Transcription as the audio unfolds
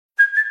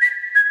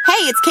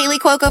Hey, it's Kaylee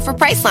Cuoco for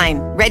Priceline.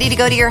 Ready to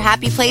go to your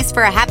happy place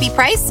for a happy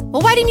price?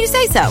 Well, why didn't you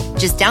say so?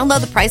 Just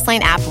download the Priceline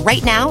app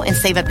right now and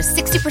save up to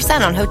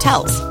 60% on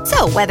hotels.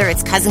 So whether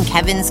it's Cousin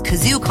Kevin's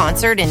Kazoo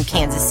Concert in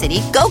Kansas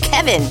City, go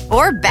Kevin,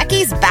 or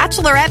Becky's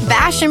Bachelorette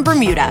Bash in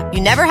Bermuda,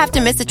 you never have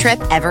to miss a trip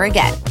ever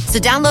again. So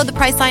download the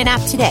Priceline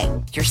app today.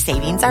 Your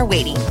savings are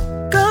waiting.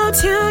 Go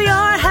to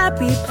your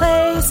happy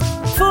place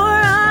for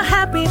a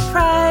happy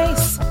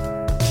price.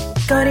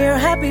 Go to your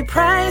happy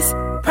price,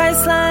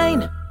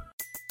 Priceline.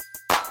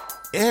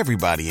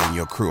 Everybody in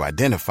your crew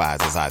identifies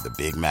as either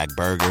Big Mac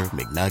Burger,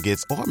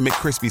 McNuggets, or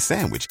McCrispy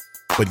Sandwich.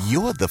 But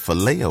you're the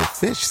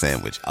Filet-O-Fish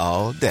Sandwich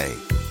all day.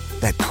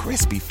 That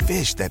crispy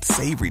fish, that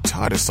savory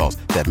tartar sauce,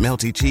 that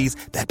melty cheese,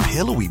 that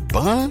pillowy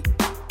bun.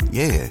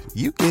 Yeah,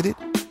 you get it.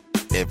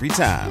 Every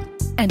time.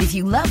 And if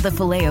you love the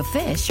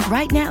Filet-O-Fish,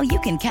 right now you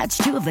can catch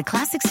two of the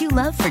classics you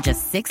love for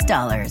just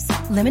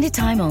 $6. Limited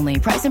time only.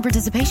 Price and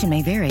participation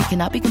may vary.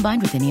 Cannot be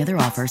combined with any other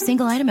offer.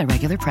 Single item at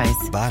regular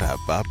price.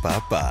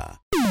 Ba-da-ba-ba-ba.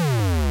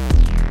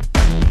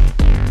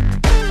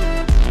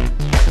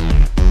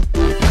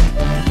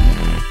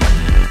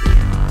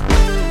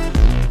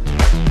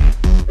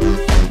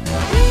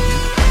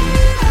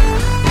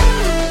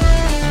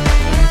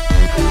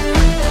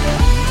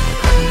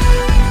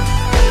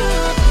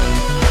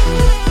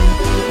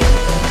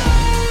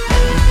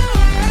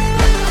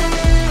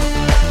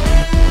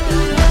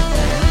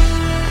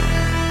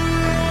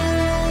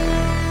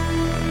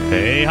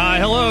 Hey, hi,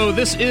 hello.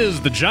 This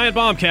is the Giant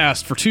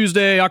Bombcast for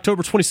Tuesday,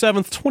 October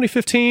 27th,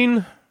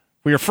 2015.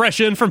 We are fresh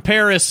in from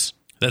Paris.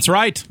 That's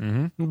right.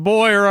 Mm-hmm.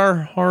 Boy, are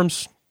our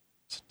arms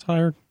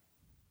tired.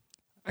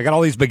 I got all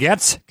these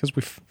baguettes. Because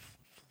we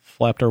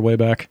flapped our way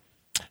back.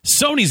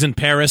 Sony's in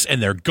Paris,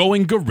 and they're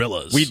going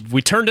gorillas.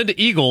 We turned into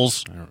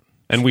eagles,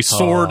 and we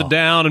soared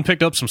down and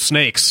picked up some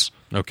snakes.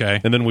 Okay.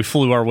 And then we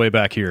flew our way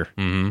back here.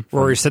 Mm-hmm.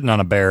 Rory's sitting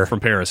on a bear. From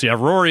Paris. Yeah,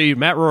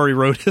 Matt Rory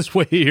rode his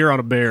way here on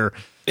a bear.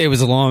 It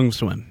was a long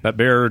swim.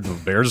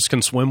 Bears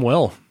can swim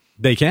well.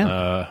 They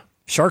can.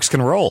 Sharks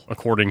can roll.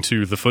 According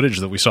to the footage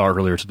that we saw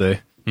earlier today.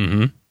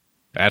 Mm-hmm.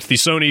 At the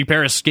Sony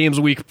Paris Games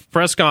Week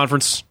press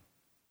conference.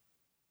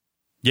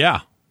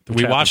 Yeah.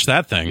 We watched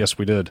that thing. Yes,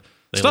 we did.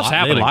 Stuff's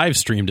happening. They live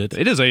streamed it.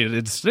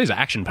 Today's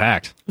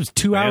action-packed. It was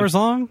 2 hours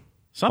long?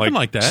 Something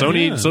like that.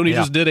 Sony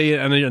just did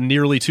a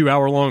nearly 2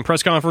 hour long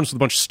press conference with a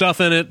bunch of stuff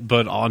in it,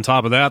 but on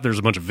top of that, there's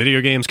a bunch of video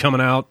games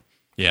coming out.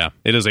 Yeah.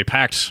 It is a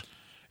packed...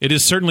 It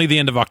is certainly the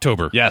end of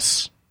October.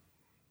 Yes.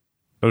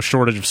 No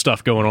shortage of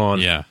stuff going on.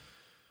 Yeah.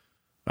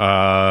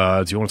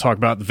 Do you want to talk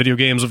about the video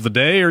games of the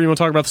day, or you want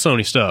to talk about the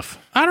Sony stuff?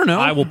 I don't know.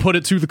 I will put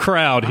it to the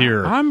crowd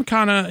here. I'm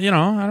kind of,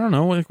 I don't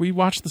know. We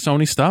watched the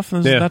Sony stuff.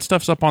 That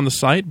stuff's up on the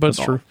site, but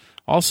that's true.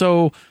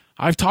 Also,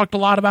 I've talked a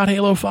lot about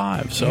Halo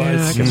 5, so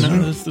there's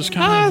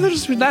kind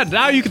of...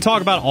 now you can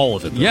talk about all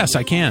of it. Yes,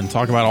 I can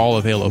talk about all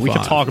of Halo 5. We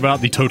can talk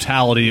about the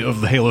totality of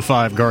the Halo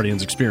 5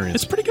 Guardians experience.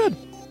 It's pretty good.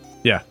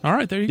 Yeah. All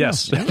right, there you go.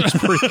 Yes. It's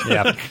pretty,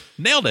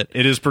 Nailed it.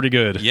 It is pretty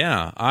good.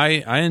 Yeah,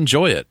 I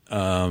enjoy it.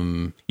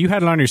 You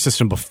had it on your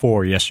system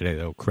before yesterday,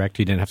 though, correct?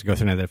 You didn't have to go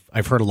through that.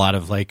 I've heard a lot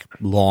of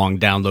long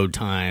download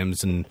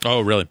times. And oh,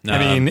 really? I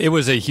mean, it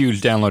was a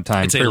huge download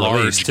time. It's a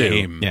large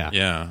game.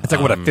 Yeah. It's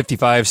like, a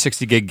 55,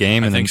 60 gig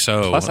game? I think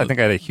so. Plus, I think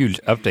I had a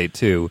huge update,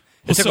 too.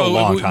 It took a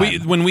long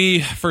time. When we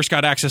first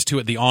got access to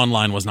it, the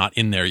online was not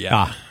in there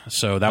yet.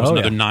 So that was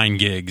another 9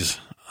 gigs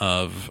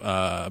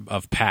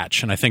of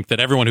patch, and I think that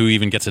everyone who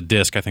even gets a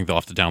disc, I think they'll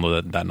have to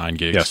download that 9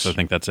 gigs. Yes. So I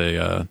think that's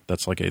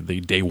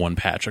the day one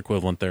patch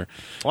equivalent there.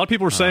 A lot of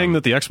people are saying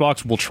that the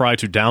Xbox will try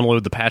to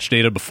download the patch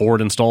data before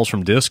it installs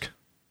from disk.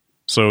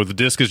 So the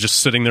disk is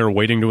just sitting there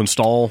waiting to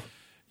install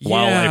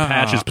while a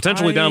patch is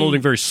potentially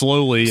downloading very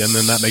slowly, and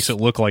then that makes it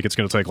look like it's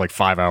going to take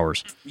 5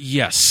 hours.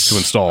 Yes, to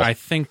install. I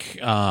think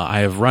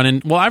I've run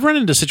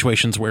into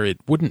situations where it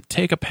wouldn't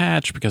take a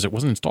patch because it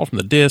wasn't installed from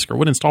the disk, or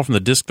wouldn't install from the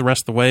disk the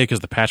rest of the way because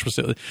the patch was.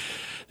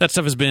 That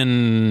stuff has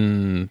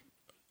been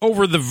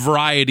over the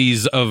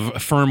varieties of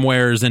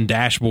firmwares and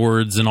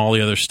dashboards and all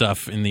the other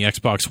stuff in the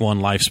Xbox One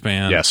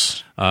lifespan.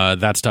 Yes,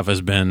 that stuff has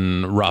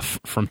been rough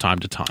from time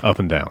to time, up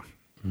and down.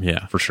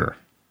 Yeah, for sure.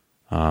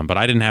 But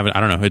I didn't have it. I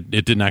don't know. It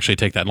didn't actually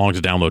take that long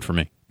to download for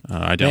me.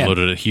 I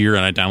downloaded it here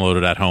and I downloaded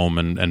it at home,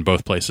 and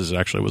both places it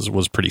actually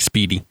was pretty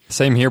speedy.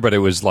 Same here, but it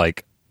was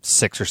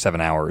 6 or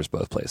 7 hours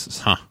both places.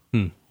 Huh.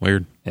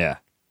 Weird. Yeah.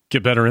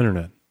 Get better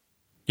internet.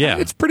 Yeah.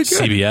 It's pretty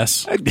good.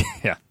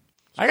 CBS. Yeah.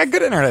 I got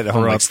good internet at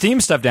home.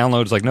 Steam stuff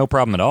downloads no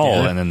problem at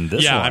all. Yeah. And then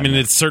this one. I mean,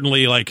 it's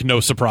certainly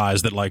no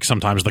surprise that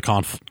sometimes the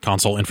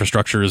console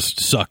infrastructure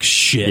sucks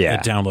shit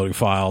at downloading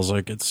files.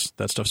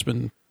 That stuff's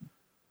been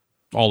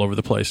all over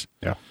the place.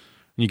 Yeah.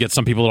 You get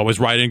some people that always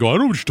write in and go, I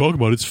don't know what you're talking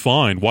about. It's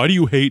fine. Why do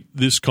you hate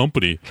this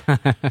company?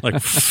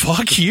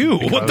 Fuck you.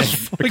 What the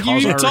fuck are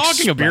you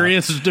talking about?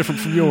 Experience is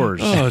different from yours.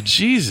 Oh,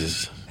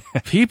 Jesus.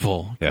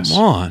 People. Yes.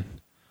 Come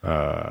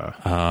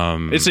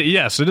on. It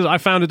is. I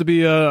found it to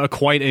be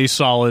quite a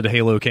solid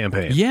Halo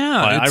campaign.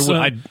 Yeah. I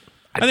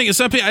think it's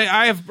something.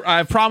 I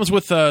have problems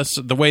with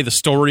the way the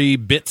story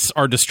bits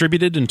are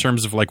distributed in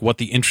terms of what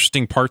the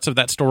interesting parts of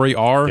that story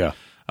are.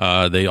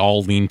 Yeah. They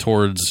all lean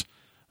towards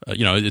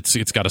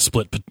it's got a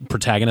split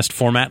protagonist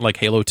format like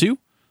Halo 2.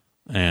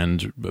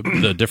 And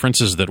the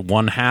difference is that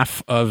one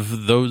half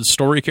of those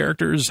story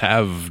characters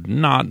have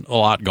not a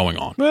lot going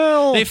on.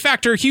 Well, they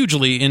factor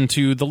hugely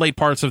into the late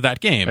parts of that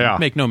game. Yeah.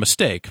 Make no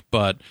mistake,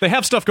 but they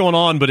have stuff going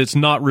on, but it's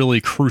not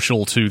really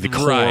crucial to the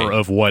core Right.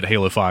 of what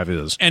Halo 5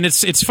 is. And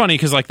it's funny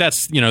because like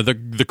that's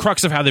the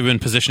crux of how they've been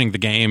positioning the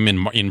game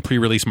in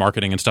pre-release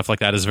marketing and stuff like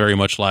that is very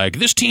much like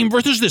this team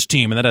versus this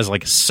team, and that has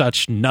like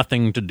such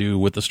nothing to do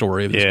with the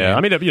story of this game.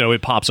 I mean,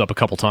 it pops up a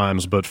couple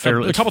times, but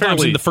a couple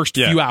times in the first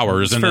few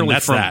hours, and then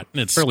that's that.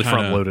 It's fairly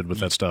front-loaded with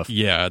that stuff.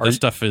 Yeah, that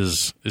stuff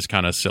is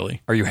kind of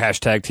silly. Are you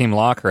hashtag Team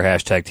Lock or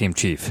hashtag Team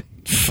Chief?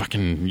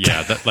 Fucking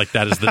yeah,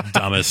 that is the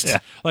dumbest. Yeah.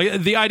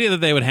 Like the idea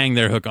that they would hang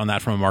their hook on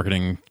that from a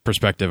marketing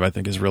perspective, I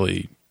think is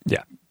really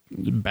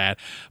bad.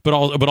 But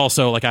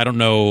also like I don't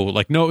know,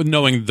 like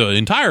knowing the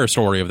entire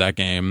story of that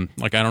game,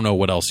 like I don't know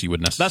what else you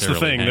would necessarily. That's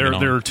the thing. hang it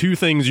on. There are two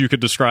things you could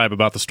describe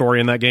about the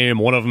story in that game.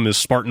 One of them is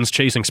Spartans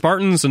chasing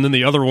Spartans, and then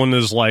the other one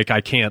is like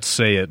I can't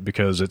say it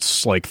because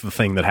it's like the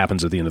thing that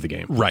happens at the end of the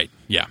game. Right.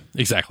 Yeah.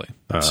 Exactly.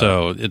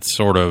 So it's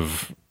sort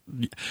of.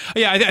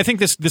 Yeah, I think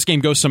this game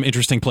goes some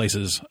interesting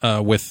places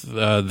with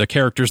the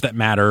characters that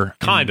matter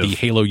in the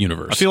Halo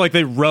universe. I feel like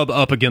they rub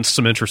up against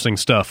some interesting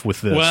stuff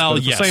with this. Well, but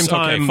at yes, the same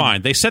time, okay,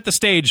 fine. They set the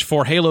stage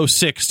for Halo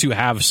 6 to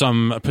have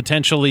some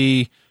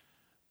potentially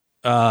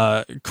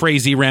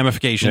crazy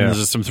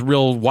ramifications, some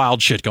real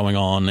wild shit going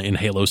on in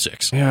Halo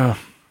 6. Yeah.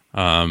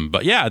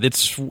 But yeah,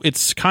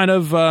 it's kind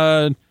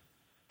of...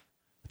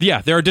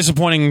 there are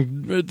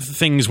disappointing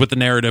things with the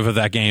narrative of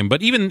that game,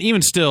 but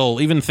even still,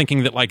 even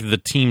thinking that like the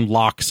Team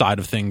Lock side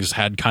of things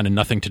had kind of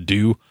nothing to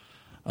do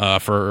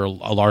for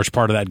a large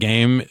part of that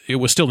game, it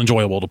was still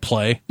enjoyable to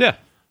play. Yeah.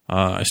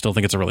 I still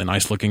think it's a really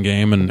nice looking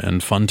game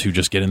and fun to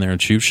just get in there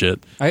and shoot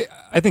shit.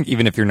 I think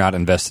even if you're not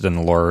invested in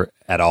the lore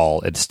at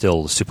all, it's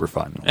still super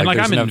fun. And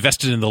I'm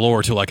invested in the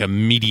lore to like a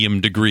medium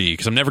degree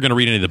because I'm never going to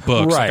read any of the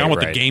books. Right, I want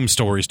the game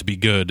stories to be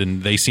good,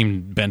 and they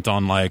seem bent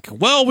on like,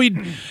 well,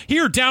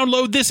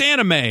 download this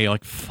anime.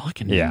 Like,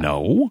 fucking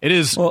no. It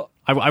is. Well,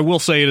 I will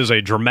say it is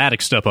a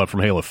dramatic step up from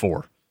Halo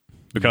 4.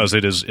 Because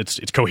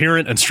it's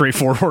coherent and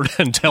straightforward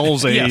and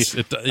tells a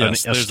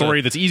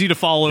story that's easy to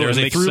follow. There's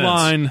and a makes through sense.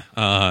 line.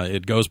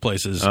 It goes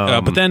places.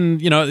 But then,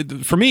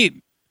 for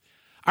me,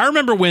 I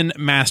remember when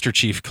Master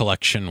Chief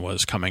Collection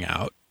was coming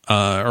out,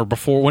 or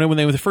before when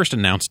they first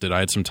announced it. I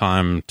had some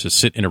time to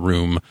sit in a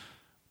room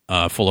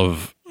full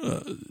of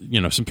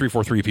some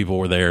 343 people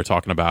were there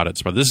talking about it.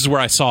 So this is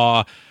where I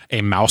saw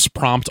a mouse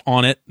prompt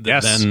on it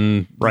that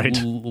then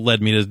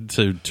led me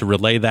to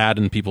relay that,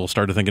 and people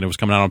started thinking it was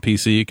coming out on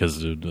PC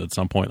because at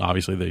some point,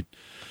 obviously,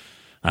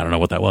 I don't know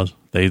what that was.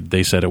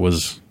 They said it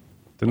was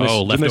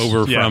left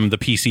over from the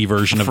PC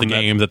version of the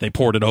game that they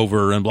ported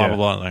over and blah, blah,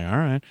 blah. Like, all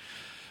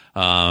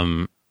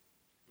right.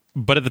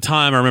 But at the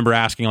time, I remember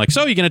asking, like,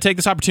 so are you going to take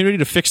this opportunity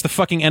to fix the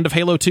fucking end of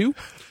Halo 2?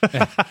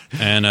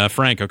 And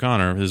Frank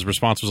O'Connor, his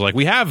response was like,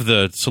 we have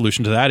the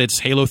solution to that. It's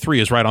Halo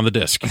 3 is right on the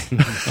disc.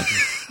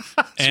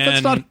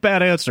 That's not a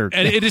bad answer.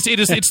 And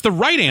it's the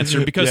right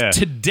answer because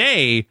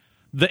today,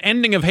 the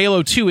ending of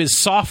Halo 2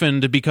 is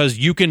softened because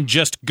you can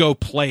just go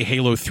play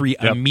Halo 3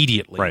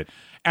 immediately. Right.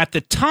 At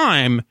the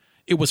time,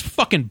 it was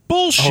fucking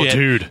bullshit. Oh,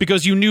 dude.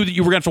 Because you knew that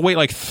you were going to have to wait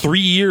like 3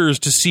 years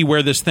to see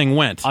where this thing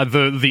went.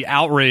 The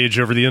outrage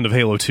over the end of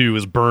Halo 2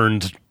 is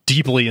burned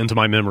deeply into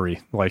my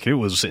memory. Like, it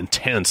was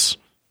intense.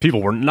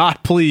 People were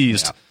not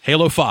pleased. Yeah.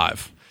 Halo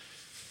 5.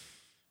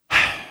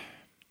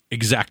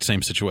 Exact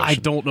same situation. I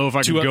don't know if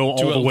I can go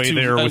all the way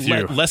there with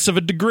you. Less of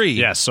a degree.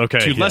 Yes,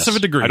 okay. Less of a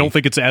degree. I don't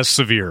think it's as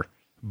severe.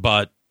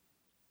 But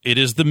it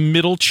is the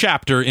middle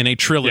chapter in a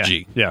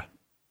trilogy. Yeah.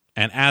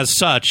 And as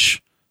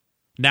such...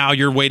 Now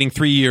you're waiting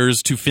 3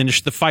 years to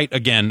finish the fight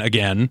again,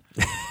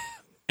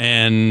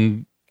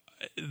 and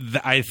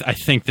I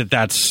think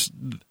that's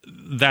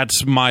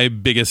my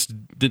biggest,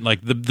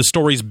 like the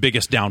story's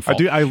biggest downfall.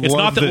 It's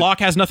not that Locke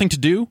has nothing to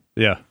do.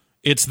 Yeah,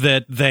 it's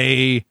that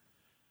they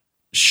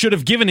should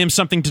have given him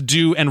something to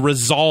do and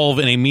resolve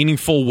in a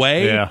meaningful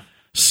way. Yeah.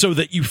 So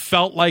that you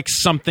felt like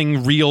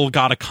something real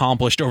got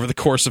accomplished over the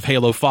course of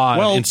Halo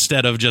 5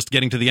 instead of just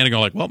getting to the end and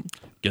going like, well,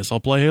 guess I'll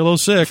play Halo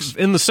 6.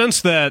 In the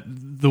sense that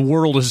the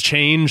world has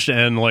changed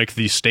and like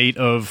the state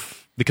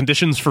of the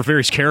conditions for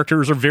various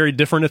characters are very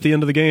different at the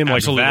end of the game.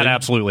 Absolutely. Like that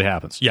absolutely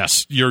happens.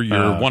 Yes, you're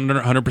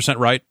 100%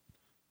 right.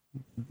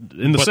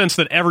 In the sense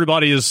that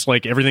everybody is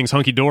like everything's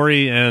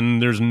hunky-dory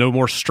and there's no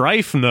more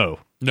strife, no.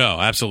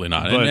 No, absolutely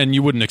not, and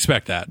you wouldn't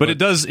expect that. But it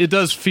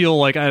does feel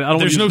like I don't.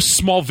 There's no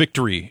small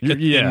victory in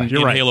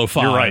right. Halo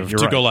 5 you're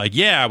right. go like,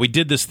 yeah, we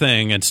did this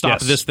thing and stop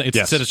this thing.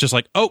 Instead, it's just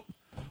like, oh,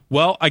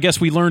 well, I guess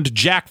we learned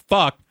jack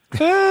fuck.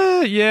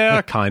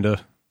 Yeah, kind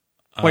of.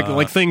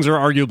 Like things are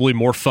arguably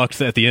more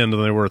fucked at the end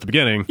than they were at the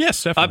beginning.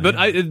 Yes, definitely.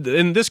 But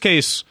in this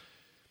case,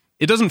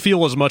 it doesn't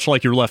feel as much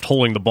like you're left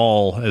holding the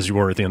ball as you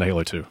were at the end of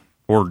Halo 2.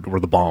 or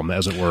the bomb,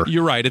 as it were.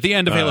 You're right. At the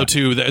end of Halo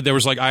 2, there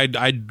was like The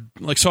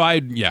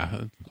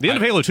end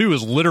of Halo 2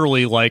 is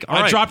literally like,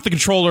 I dropped the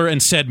controller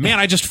and said, man,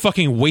 I just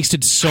fucking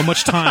wasted so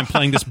much time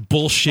playing this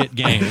bullshit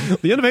game.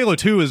 The end of Halo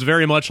 2 is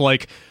very much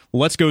like,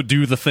 let's go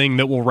do the thing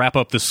that will wrap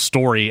up this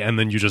story, and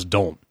then you just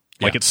don't.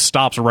 Like, it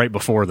stops right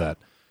before that.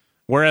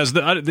 Whereas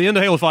the end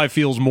of Halo 5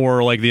 feels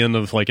more like the end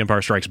of like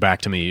Empire Strikes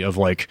Back to me, of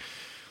like,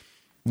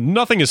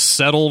 nothing is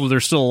settled.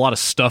 There's still a lot of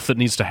stuff that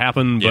needs to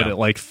happen,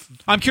 but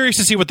I'm curious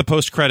to see what the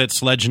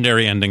post-credits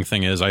legendary ending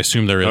thing is. I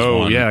assume there is one.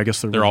 Oh, yeah, I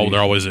guess there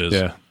always is.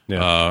 Yeah.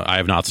 I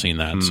have not seen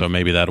that, so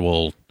maybe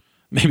that'll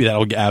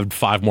add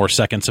 5 more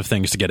seconds of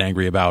things to get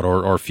angry about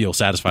or feel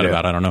satisfied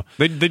about. I don't know.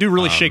 They do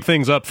really shake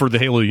things up for the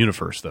Halo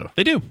universe, though.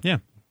 They do, yeah.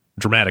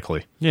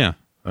 Dramatically. Yeah.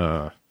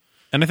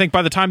 And I think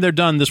by the time they're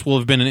done, this will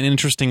have been an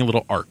interesting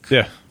little arc.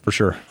 Yeah, for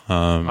sure.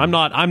 I'm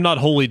not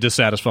wholly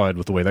dissatisfied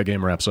with the way that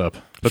game wraps up.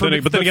 But then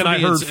again, I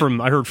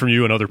heard from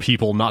you and other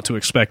people not to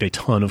expect a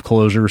ton of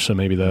closure, so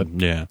maybe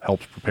that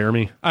helped prepare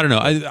me. I don't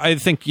know. I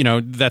think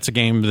that's a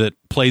game that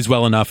plays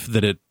well enough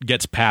that it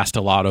gets past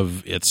a lot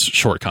of its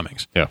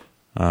shortcomings. Yeah.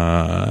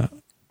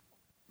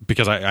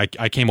 Because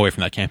I came away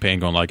from that campaign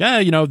going like,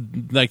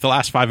 like the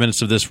last 5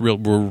 minutes of this were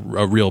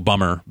a real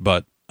bummer,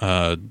 but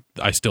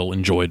I still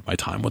enjoyed my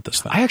time with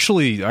this thing.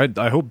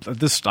 I hope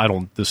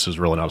this is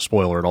really not a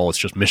spoiler at all. It's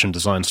just mission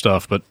design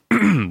stuff. But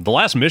the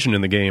last mission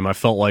in the game I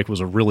felt like was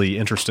a really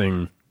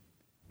interesting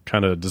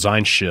kind of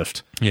design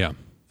shift. Yeah.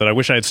 That I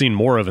wish I had seen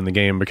more of in the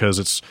game, because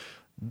it's,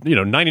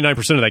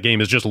 99% of that game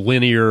is just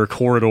linear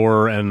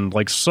corridor and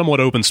like somewhat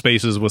open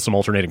spaces with some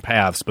alternating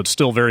paths, but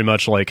still very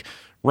much like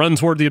run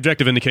toward the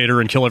objective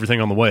indicator and kill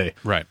everything on the way.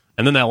 Right.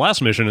 And then that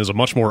last mission is a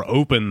much more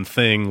open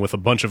thing with a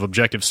bunch of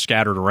objectives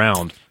scattered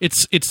around.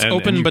 It's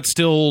open, but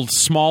still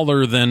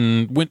smaller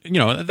than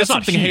that's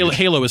something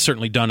Halo has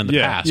certainly done in the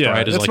past,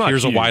 right? Is like,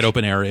 here's a wide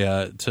open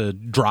area to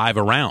drive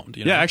around.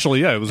 Yeah,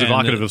 actually, it was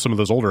evocative of some of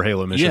those older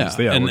Halo missions.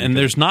 Yeah, and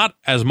there's not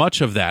as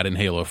much of that in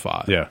Halo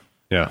 5. Yeah.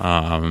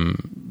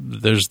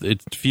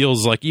 It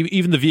feels like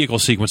even the vehicle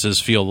sequences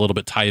feel a little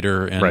bit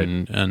tighter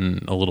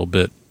and a little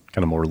bit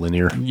kind of more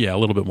linear. Yeah, a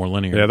little bit more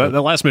linear. Yeah,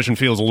 that last mission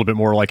feels a little bit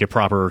more like a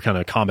proper kind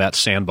of combat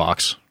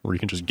sandbox where you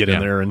can just get in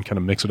there and kind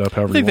of mix it up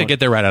however you want. I think they get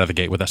there right out of the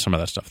gate with some of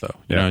that stuff,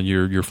 though.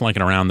 You're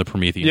flanking around the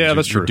Prometheans. Yeah,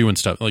 that's true. You're doing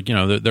stuff. Like,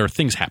 there are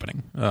things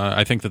happening.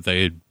 I think that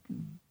they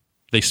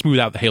smooth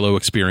out the Halo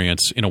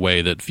experience in a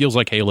way that feels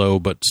like Halo,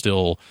 but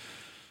still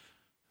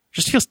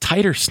just feels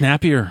tighter,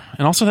 snappier.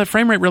 And also that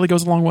frame rate really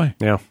goes a long way.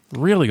 Yeah.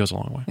 Really goes a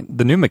long way.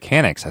 The new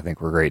mechanics, I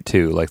think, were great,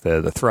 too. Like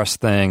the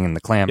thrust thing and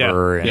the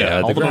clamber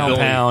and the ground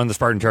pound, the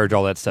Spartan charge,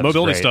 all that stuff.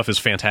 Mobility stuff is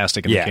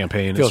fantastic in the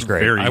campaign. Feels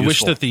great. Very I useful.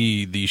 wish that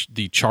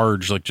the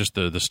charge, like just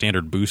the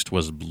standard boost,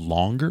 was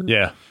longer.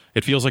 Yeah.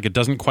 It feels like it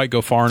doesn't quite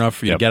go far enough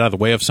for you to get out of the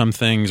way of some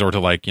things, or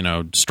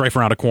to strafe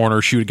around a corner,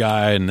 shoot a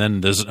guy, and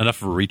then there's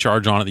enough of a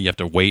recharge on it that you have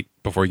to wait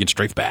before you can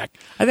strafe back.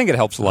 I think it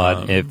helps a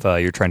lot if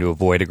you're trying to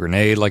avoid a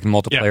grenade like in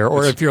multiplayer,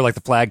 or if you're like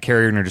the flag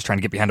carrier and you're just trying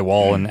to get behind a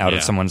wall and out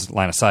of someone's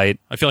line of sight.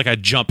 I feel like I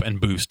jump and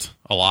boost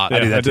a lot. I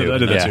do that too. I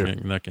do that too.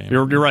 In that game.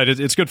 You're right.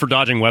 It's good for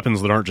dodging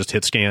weapons that aren't just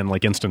hit scan,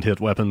 like instant hit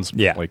weapons.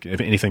 Yeah. Like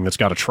if anything that's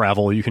got to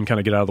travel, you can kind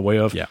of get out of the way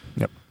of. Yeah.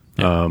 Yep.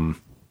 How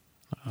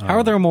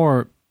are there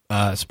more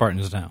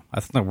Spartans now?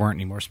 I thought there weren't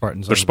any more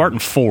Spartans. They're Spartan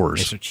 4s.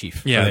 Mr.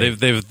 Chief. Yeah,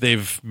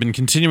 they've been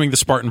continuing the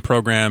Spartan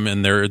program,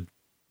 and they're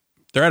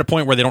at a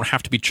point where they don't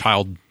have to be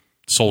child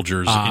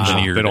soldiers,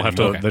 engineers. They don't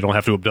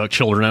have to abduct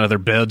children out of their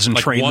beds and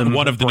train them.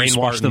 One of the new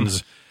brainwash them.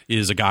 Spartans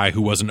is a guy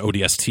who was an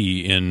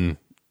ODST in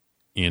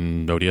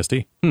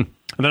ODST. And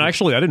then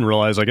actually, I didn't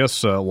realize, I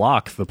guess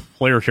Locke, the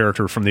player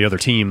character from the other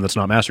team that's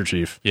not Master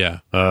Chief,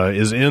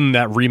 is in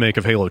that remake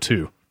of Halo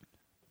 2.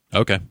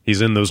 Okay.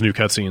 He's in those new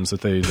cutscenes the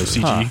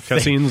CG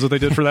cutscenes that they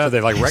did for that. So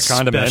they like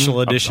retconned him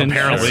Special edition.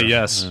 Apparently,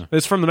 yes. Yeah.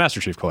 It's from the Master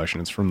Chief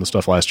collection. It's from the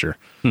stuff last year.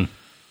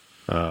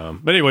 But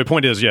anyway,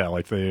 point is,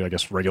 I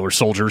guess regular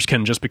soldiers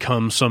can just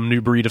become some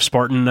new breed of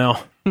Spartan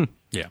now.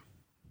 Yeah.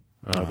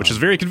 Which is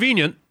very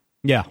convenient.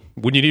 Yeah.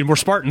 When you need more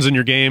Spartans in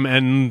your game,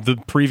 and the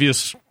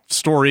previous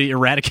story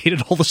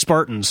eradicated all the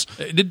Spartans.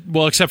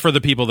 Well, except for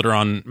the people that are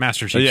on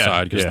Master Chief's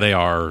side, because they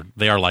are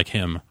like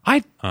him.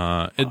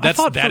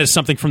 That is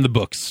something from the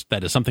books.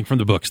 That is something from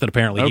the books that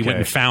apparently he went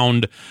and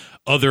found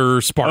other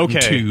Spartan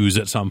 2s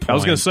at some point. I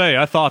was going to say,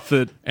 I thought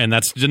that... And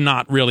that's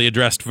not really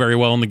addressed very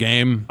well in the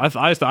game.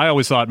 I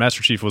always thought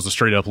Master Chief was a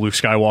straight-up Luke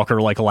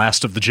Skywalker, like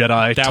Last of the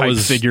Jedi type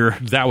figure.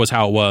 That was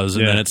how it was.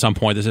 And then at some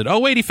point they said, oh,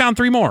 wait, he found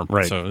 3 more.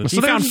 Right. So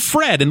he found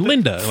Fred and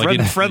Linda.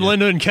 Fred,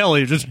 Linda, and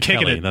Kelly just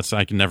kicking it.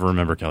 I can never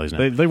remember Kelly's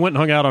name. They went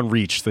and hung out on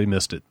Reach. They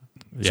missed it.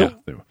 Yeah.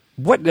 So,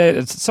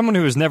 What someone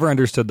who has never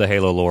understood the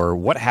Halo lore,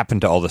 what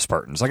happened to all the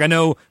Spartans? Like, I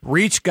know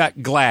Reach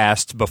got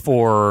glassed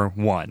before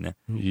 1.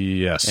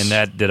 Yes. And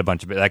that did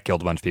that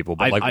killed a bunch of people.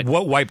 But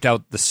what wiped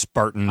out the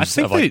Spartans? I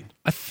think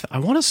I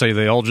want to say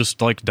they all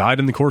just like died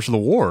in the course of the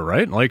war,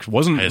 right? Like,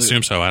 I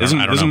assume so. I don't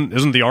know.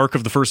 Isn't the arc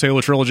of the first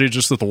Halo trilogy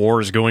just that the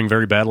war is going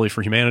very badly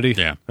for humanity?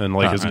 Yeah. And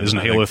like, isn't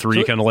Halo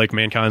 3 kind of like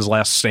mankind's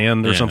last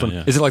stand or something?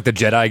 Yeah. Is it like the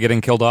Jedi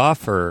getting killed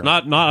off, or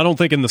not? I don't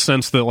think in the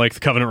sense that like the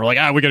Covenant were like,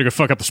 we got to go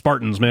fuck up the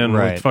Spartans, man.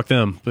 Right. Like, fuck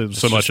them.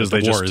 So much as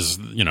the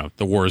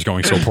war is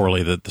going so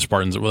poorly that the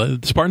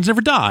Spartans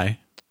never die.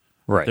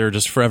 Right. They're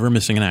just forever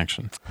missing in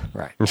action.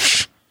 Right.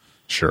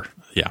 Sure.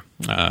 Yeah.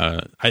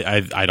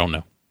 I don't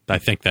know. I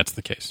think that's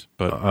the case.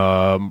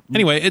 But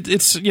anyway,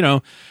 it's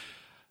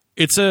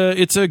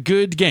a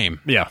good game.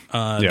 Yeah.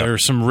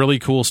 There's some really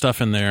cool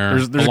stuff in there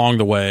along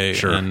the way.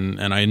 Sure.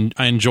 And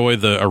I enjoy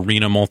the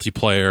arena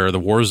multiplayer. The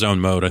Warzone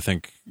mode, I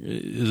think,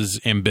 is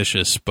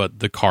ambitious, but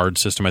the card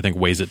system, I think,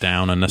 weighs it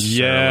down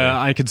unnecessarily. Yeah,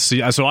 I could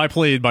see. So I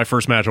played my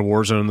first match of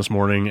Warzone this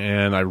morning,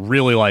 and I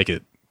really like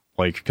it,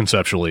 like,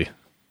 conceptually.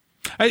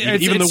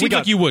 Even though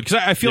like you would,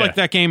 because I feel like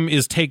that game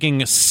is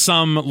taking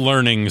some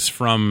learnings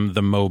from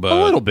the MOBA.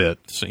 A little bit.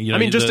 So,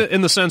 just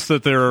in the sense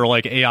that there are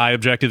like AI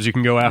objectives you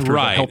can go after to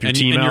help your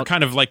team out. And you're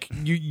kind of like,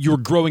 you're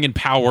growing in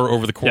power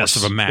over the course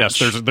of a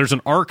match. Yes, there's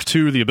an arc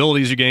to the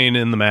abilities you gain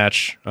in the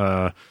match.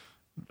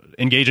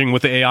 Engaging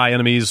with the AI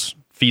enemies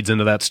feeds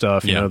into that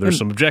stuff. You know, there's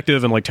some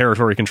objective and like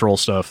territory control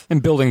stuff.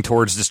 And building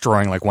towards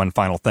destroying like one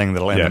final thing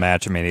that'll end the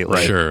match immediately.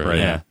 Right. Sure.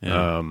 Right.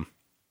 Yeah.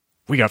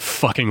 We got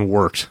fucking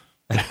worked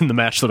in the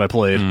match that I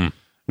played.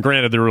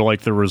 Granted, there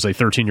was a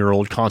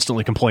 13-year-old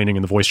constantly complaining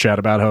in the voice chat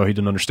about how he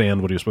didn't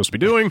understand what he was supposed to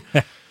be doing.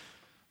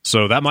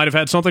 So that might have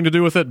had something to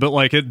do with it, but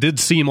like it did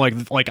seem like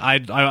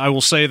I will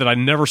say that I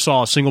never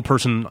saw a single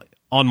person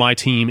on my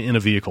team in a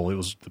vehicle.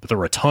 There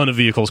were a ton of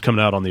vehicles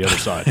coming out on the other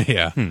side.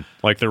 Yeah.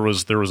 Like there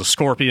was a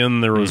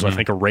Scorpion, there was I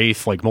think a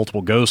Wraith, like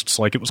multiple ghosts.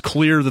 Like it was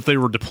clear that they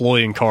were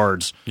deploying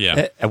cards.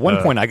 Yeah. At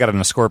one point I got on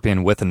a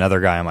Scorpion with another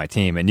guy on my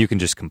team, and you can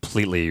just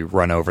completely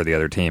run over the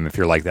other team if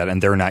you're like that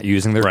and they're not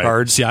using their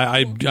cards. See,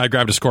 I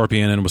grabbed a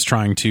Scorpion and was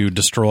trying to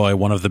destroy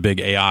one of the big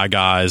AI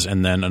guys,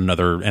 and then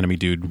another enemy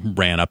dude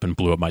ran up and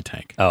blew up my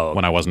tank.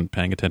 When I wasn't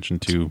paying attention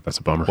to that's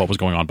a bummer. What was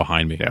going on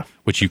behind me. Yeah.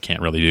 Which you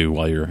can't really do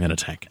while you're in a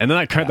tank. And then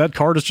that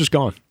card is just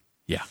gone.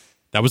 Yeah.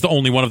 That was the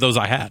only one of those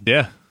I had.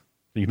 Yeah.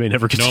 You may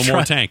never get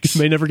more tanks.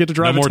 You may never get to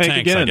drive no a more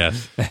tank tanks, again.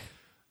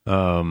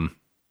 I guess.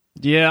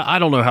 Yeah, I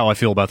don't know how I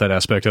feel about that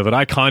aspect of it.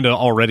 I kind of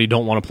already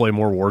don't want to play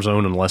more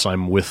Warzone unless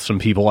I'm with some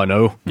people I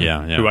know.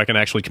 Who I can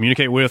actually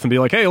communicate with and be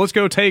like, hey, let's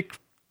go take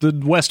the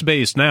West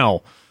Base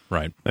now.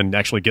 Right. And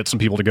actually get some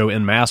people to go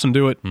en masse and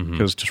do it.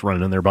 Because just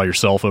running in there by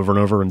yourself over and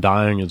over and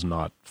dying is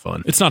not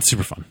fun. It's not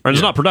super fun. Or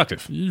it's not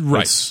productive.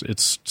 Right.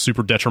 It's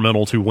super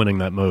detrimental to winning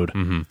that mode.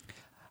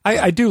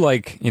 I do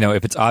like,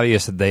 if it's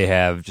obvious that they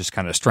have just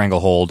kind of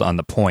stranglehold on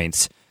the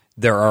points,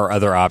 there are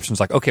other options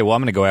like, okay, well,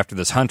 I'm going to go after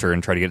this hunter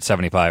and try to get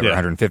 75 or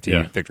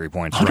 150 victory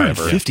points.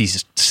 150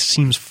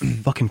 seems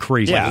fucking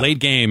crazy. Like late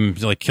game,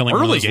 like killing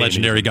one of those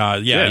legendary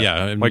guys.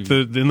 Yeah. Like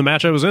in the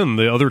match I was in,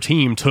 the other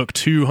team took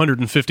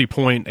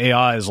 250-point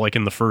AIs like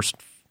in the first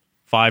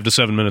 5 to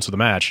 7 minutes of the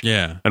match.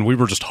 Yeah. And we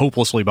were just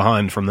hopelessly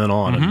behind from then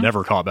on and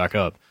never caught back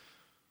up.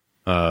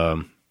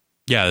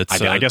 Yeah,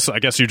 I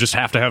guess you just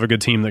have to have a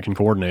good team that can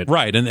coordinate.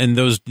 Right, and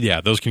those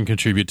can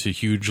contribute to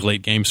huge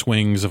late game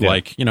swings of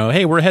like,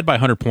 hey, we're ahead by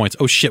 100 points.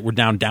 Oh shit, we're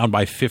down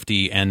by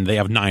 50 and they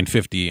have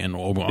 950 and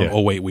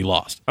oh wait, we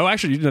lost. Oh,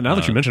 actually, now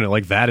that you mention it,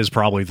 like that is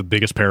probably the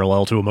biggest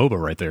parallel to a MOBA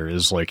right there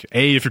is like,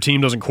 A, if your team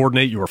doesn't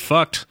coordinate, you are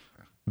fucked.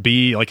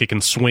 B, like it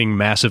can swing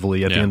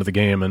massively at the end of the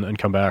game and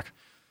come back.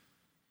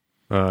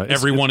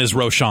 Everyone is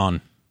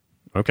Roshan.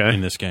 Okay.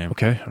 In this game.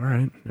 Okay, all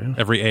right. Yeah.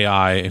 Every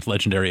AI,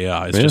 legendary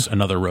AI, is just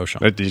another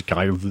Roshan.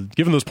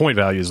 Given those point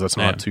values, that's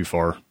not too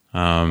far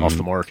off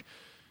the mark.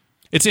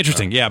 It's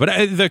interesting, but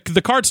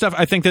the card stuff,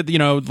 I think that,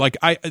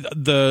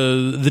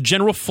 the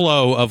general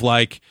flow of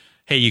like,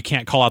 hey, you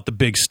can't call out the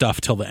big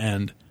stuff till the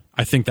end.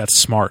 I think that's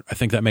smart. I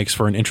think that makes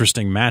for an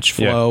interesting match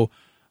flow.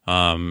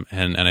 And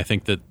I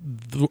think that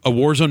a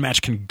Warzone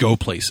match can go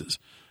places,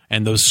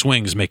 and those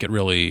swings make it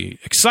really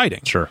exciting.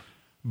 Sure.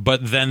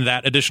 But then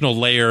that additional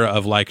layer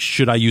of like,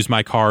 should I use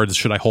my cards?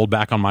 Should I hold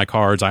back on my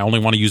cards? I only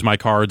want to use my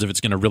cards if it's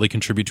going to really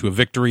contribute to a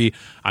victory.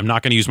 I'm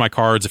not going to use my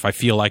cards if I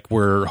feel like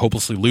we're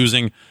hopelessly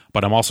losing,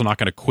 but I'm also not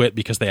going to quit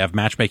because they have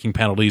matchmaking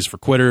penalties for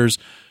quitters.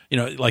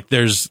 Like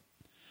there's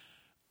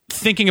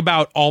thinking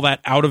about all that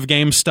out of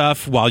game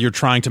stuff while you're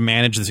trying to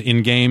manage this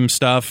in game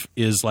stuff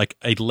is like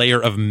a layer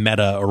of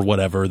meta or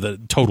whatever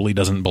that totally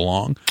doesn't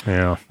belong.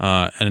 Yeah.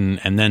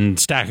 And then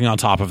stacking on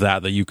top of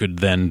that you could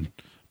then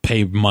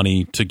pay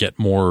money to get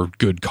more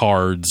good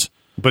cards,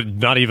 but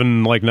not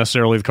even like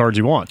necessarily the cards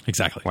you want.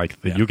 Exactly. Like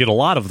you get a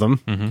lot of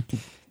them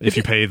if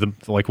you pay the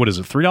like what is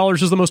it,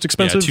 $3 is the most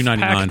expensive. Yeah,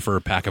 $2.99 for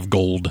a pack of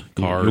gold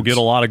cards. You'll get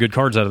a lot of good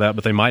cards out of that,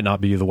 but they might not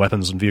be the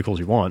weapons and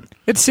vehicles you want.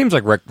 It seems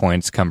like rec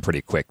points come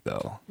pretty quick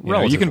though.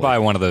 You can buy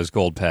one of those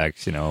gold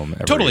packs.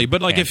 Totally,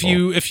 but like if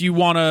you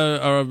want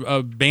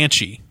a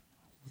Banshee.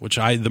 which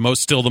the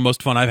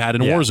most fun I've had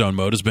in Warzone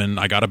mode has been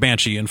I got a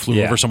Banshee and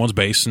flew over someone's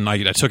base, and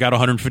I took out a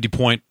 150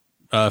 point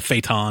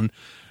Phaeton,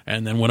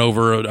 and then went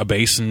over a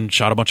base and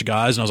shot a bunch of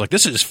guys, and I was like,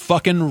 this is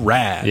fucking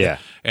rad. Yeah.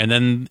 And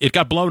then it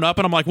got blown up,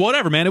 and I'm like,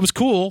 whatever, man, it was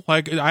cool.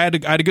 Like I had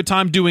a good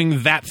time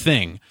doing that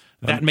thing.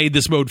 That made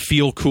this mode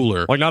feel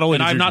cooler. Like not only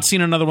and I've not seen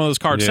another one of those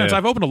cards since.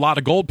 I've opened a lot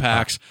of gold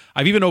packs.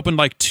 I've even opened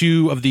like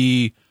 2 of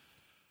the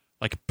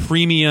like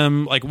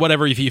premium, like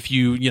whatever. If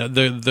you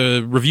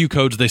the review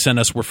codes they sent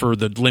us were for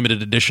the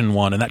limited edition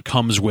one, and that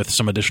comes with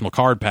some additional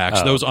card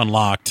packs. Those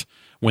unlocked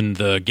when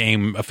the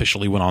game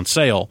officially went on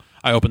sale.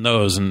 I opened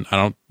those, and I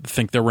don't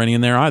think there were any in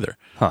there either.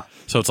 Huh.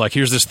 So it's like,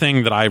 here's this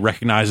thing that I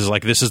recognize as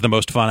like, this is the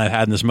most fun I've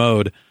had in this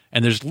mode,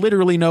 and there's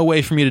literally no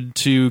way for me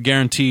to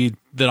guarantee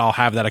that I'll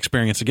have that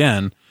experience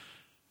again,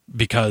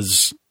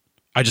 because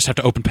I just have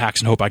to open packs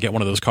and hope I get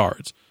one of those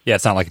cards. Yeah,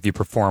 it's not like if you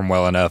perform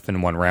well enough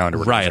in one round, or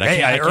right? Like,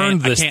 hey, I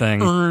earned this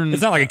thing.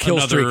 It's not like a kill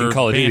streak in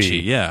Call of Duty.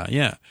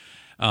 Yeah.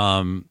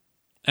 And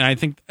I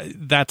think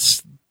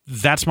that's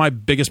my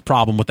biggest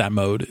problem with that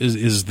mode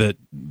is that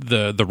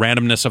the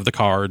randomness of the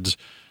cards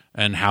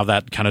and how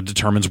that kind of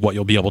determines what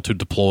you'll be able to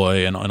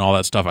deploy and all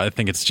that stuff. I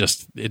think it's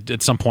just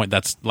at some point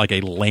that's like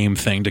a lame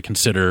thing to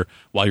consider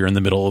while you're in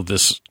the middle of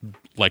this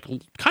like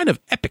kind of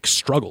epic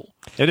struggle.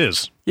 It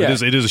is. Yeah.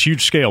 It is a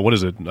huge scale. What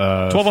is it?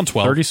 12 on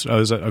 12. 30? Oh,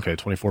 is that okay?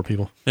 24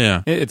 people.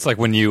 Yeah. It's like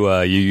when you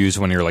use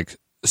one of your like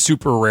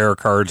super rare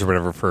cards or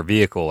whatever for a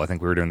vehicle. I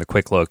think we were doing the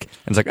quick look, and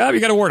it's like, oh, you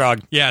got a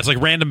Warthog. Yeah, it's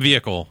like random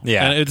vehicle.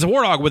 Yeah, and it's a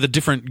Warthog with a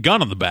different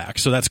gun on the back,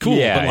 so that's cool.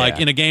 Yeah, but like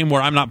in a game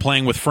where I'm not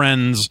playing with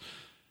friends,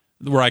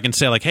 where I can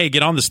say like, hey,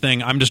 get on this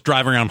thing, I'm just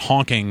driving around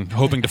honking,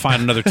 hoping to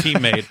find another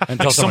teammate.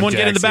 Until like, someone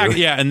get in the back. you.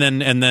 Yeah, and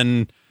then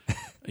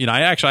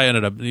I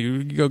ended up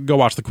go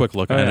watch the quick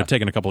look. I ended up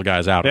taking a couple of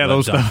guys out. Yeah,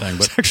 of that thing,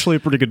 was but actually a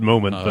pretty good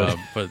moment.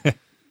 but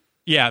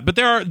yeah, but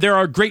there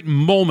are great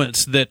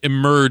moments that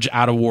emerge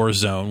out of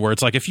Warzone where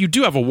it's like, if you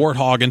do have a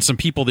Warthog and some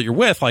people that you're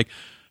with, like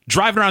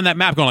driving around that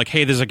map going like,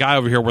 hey, there's a guy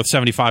over here worth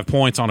 75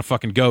 points on a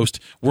fucking Ghost.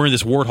 We're in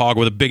this Warthog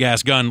with a big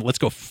ass gun. Let's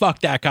go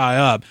fuck that guy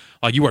up.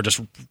 Like, you are just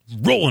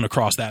rolling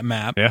across that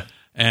map. Yeah.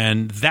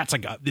 And that's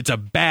it's a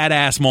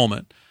badass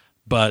moment,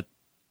 but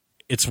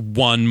it's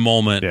one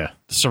moment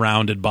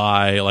surrounded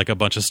by like a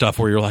bunch of stuff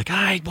where you're like,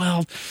 I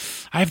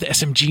have the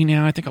SMG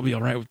now. I think I'll be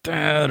all right with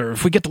that. Or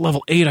if we get to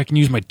level 8, I can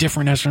use my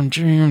different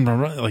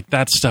SMG. Like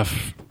that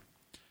stuff.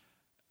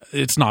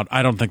 It's not.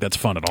 I don't think that's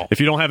fun at all.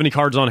 If you don't have any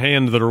cards on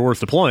hand that are worth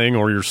deploying,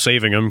 or you're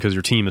saving them because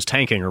your team is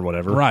tanking or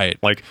whatever, right?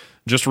 Like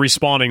just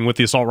respawning with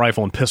the assault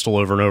rifle and pistol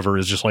over and over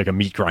is just like a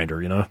meat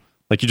grinder, you know.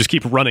 Like, you just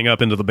keep running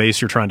up into the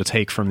base you're trying to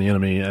take from the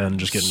enemy and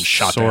just getting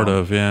shot down. Sort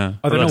of, yeah.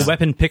 Are there no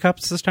weapon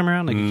pickups this time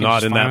around? Like,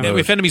 not in that mode.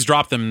 If enemies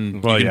drop them,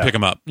 you can pick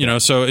them up. You know,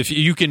 so if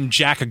you can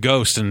jack a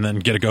Ghost and then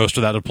get a Ghost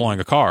without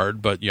deploying a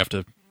card, but you have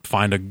to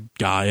find a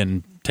guy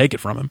and take it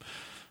from him.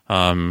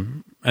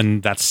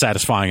 And that's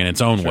satisfying in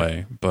its own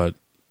way, but,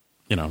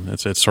 you know,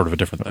 it's sort of a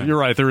different thing. You're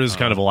right. There is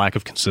kind of a lack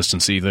of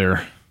consistency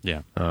there.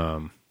 Yeah.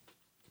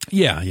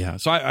 Yeah.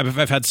 So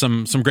I've had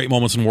some great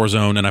moments in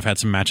Warzone, and I've had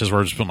some matches where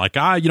I've just been like,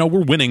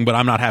 we're winning, but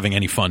I'm not having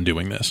any fun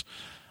doing this.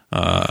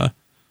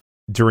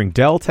 During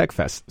Dell Tech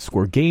Fest,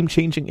 score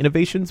game-changing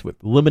innovations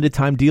with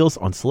limited-time deals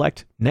on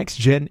select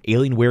next-gen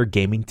Alienware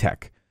gaming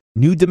tech.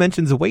 New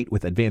dimensions await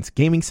with advanced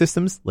gaming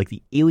systems like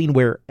the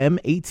Alienware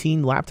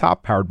M18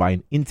 laptop powered by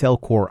an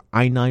Intel Core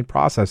i9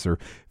 processor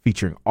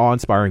featuring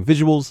awe-inspiring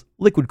visuals,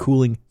 liquid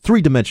cooling,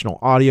 three-dimensional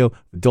audio,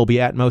 Dolby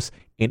Atmos,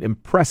 and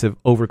impressive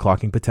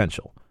overclocking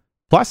potential.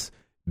 Plus,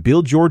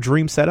 build your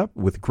dream setup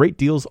with great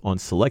deals on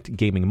select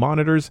gaming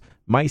monitors,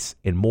 mice,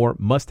 and more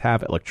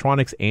must-have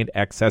electronics and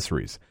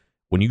accessories.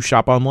 When you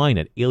shop online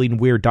at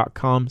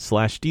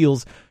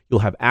alienware.com/deals, you'll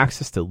have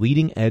access to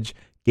leading-edge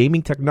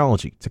gaming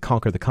technology to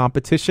conquer the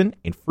competition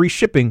and free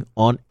shipping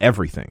on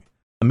everything.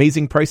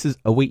 Amazing prices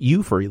await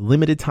you for a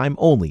limited time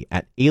only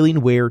at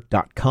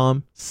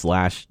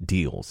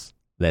alienware.com/deals.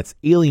 That's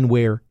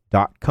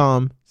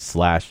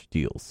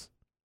alienware.com/deals.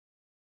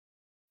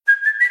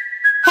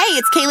 Hey,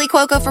 it's Kaylee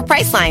Cuoco for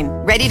Priceline.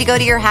 Ready to go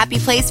to your happy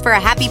place for a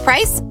happy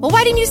price? Well,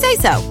 why didn't you say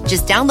so?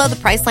 Just download the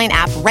Priceline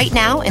app right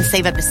now and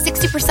save up to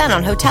 60%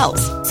 on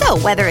hotels. So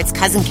whether it's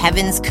Cousin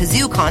Kevin's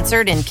Kazoo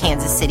Concert in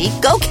Kansas City,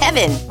 go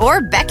Kevin,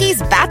 or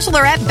Becky's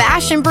Bachelorette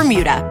Bash in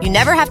Bermuda, you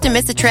never have to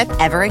miss a trip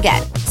ever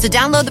again. So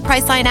download the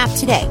Priceline app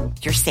today.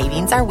 Your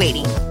savings are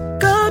waiting.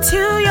 Go to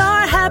your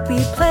happy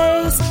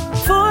place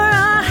for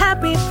a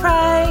happy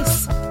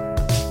price.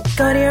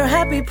 Go to your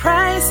happy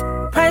price,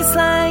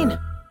 Priceline.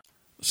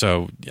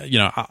 So,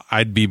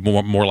 I'd be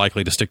more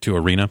likely to stick to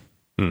Arena,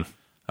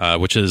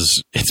 which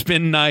is, it's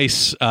been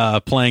nice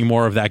playing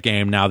more of that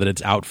game now that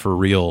it's out for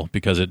real,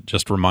 because it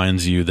just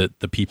reminds you that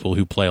the people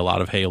who play a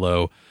lot of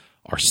Halo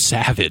are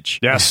savage.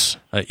 Yes.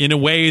 In a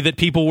way that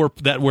people were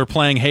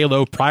playing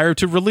Halo prior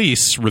to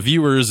release,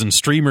 reviewers and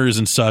streamers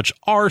and such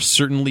are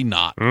certainly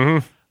not.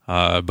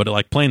 Mm-hmm. But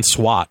like playing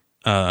SWAT,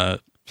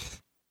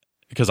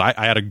 because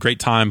I had a great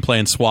time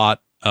playing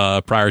SWAT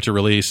prior to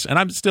release, and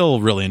I'm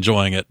still really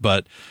enjoying it,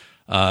 but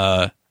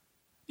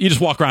you just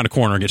walk around a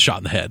corner and get shot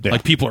in the head.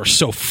 Like, people are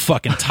so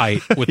fucking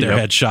tight with their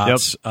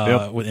headshots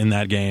in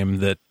that game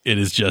that it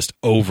is just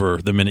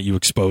over the minute you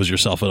expose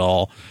yourself at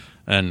all.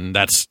 And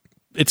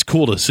it's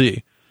cool to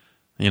see,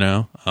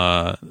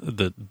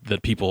 that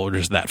people are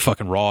just that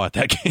fucking raw at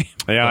that game.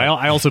 Yeah,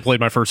 I also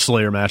played my first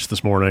Slayer match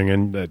this morning,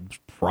 and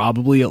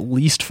probably at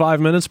least 5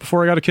 minutes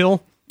before I got a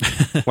kill.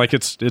 Like,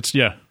 it's.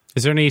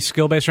 Is there any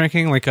skill-based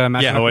ranking? Like I'm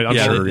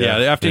sure. You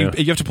have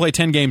to play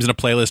 10 games in a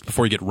playlist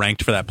before you get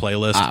ranked for that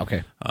playlist.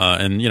 Okay.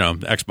 And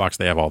Xbox,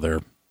 they have all their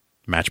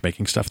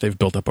matchmaking stuff they've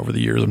built up over the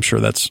years. I'm sure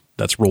that's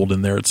rolled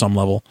in there at some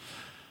level.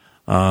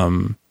 It's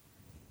one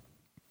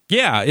of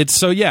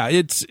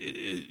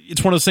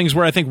those things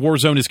where I think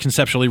Warzone is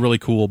conceptually really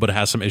cool, but it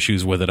has some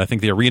issues with it. I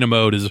think the arena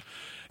mode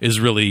is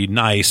really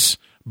nice,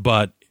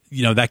 but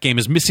that game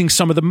is missing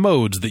some of the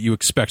modes that you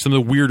expect, some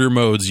of the weirder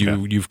modes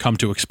you've come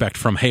to expect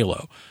from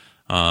Halo.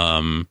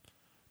 And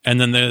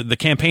then the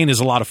campaign is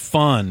a lot of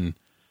fun,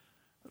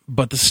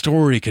 but the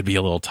story could be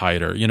a little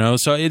tighter,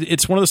 So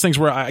it's one of those things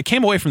where I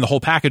came away from the whole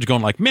package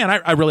going like, man,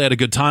 I really had a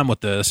good time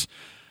with this.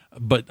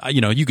 But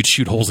you could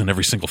shoot holes in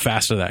every single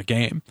facet of that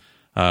game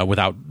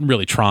without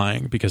really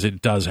trying, because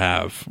it does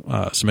have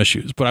some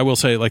issues. But I will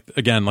say, like,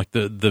 again, like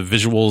the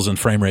visuals and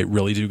frame rate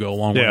really do go a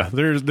long way. Yeah,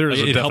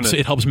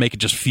 it helps make it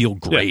just feel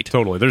great. Yeah,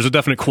 totally. There's a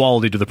definite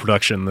quality to the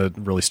production that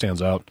really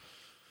stands out.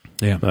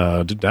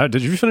 Yeah.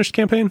 Did you finish the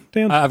campaign,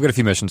 Dan? I've got a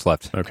few missions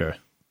left. Okay.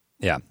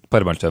 Yeah,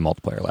 played a bunch of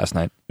multiplayer last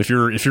night. If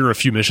you're a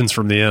few missions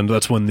from the end,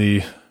 that's when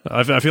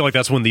I feel like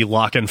that's when the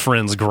lock and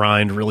friends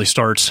grind really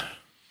starts.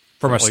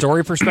 From a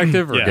story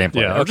perspective or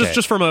gameplay? Yeah, okay.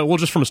 or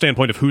just from a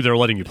standpoint of who they're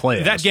letting you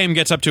play. That game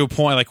gets up to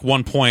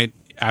one point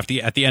at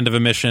the end of a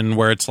mission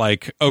where it's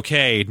like,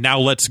 okay, now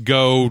let's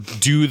go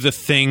do the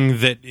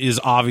thing that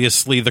is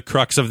obviously the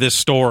crux of this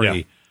story.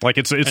 Yeah. Like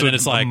it's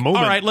like, moment.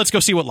 All right, let's go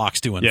see what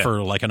Locke's doing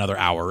for like another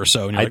hour or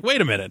so. And you're like, wait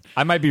a minute.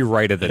 I might be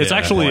right at the It's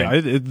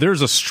actually,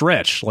 there's a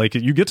stretch. Like,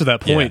 you get to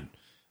that point. Yeah.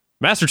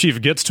 Master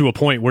Chief gets to a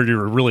point where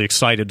you're really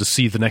excited to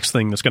see the next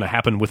thing that's going to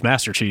happen with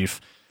Master Chief.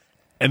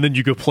 And then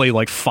you go play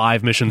like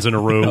 5 missions in a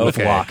row with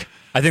Locke.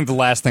 I think the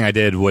last thing I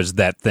did was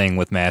that thing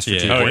with Master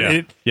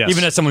Chief.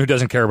 Even as someone who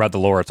doesn't care about the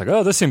lore, it's like,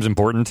 oh, this seems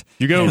important.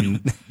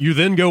 You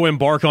then go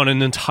embark on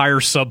an entire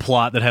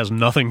subplot that has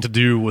nothing to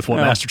do with what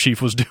Master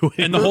Chief was doing.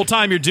 And the whole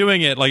time you're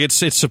doing it, like, it's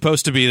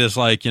supposed to be this,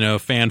 like,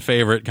 fan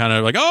favorite kind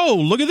of like, oh,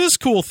 look at this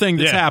cool thing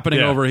that's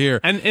happening over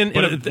here. And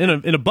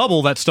in a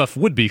bubble, that stuff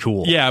would be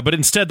cool. Yeah, but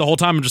instead the whole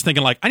time I'm just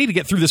thinking like, I need to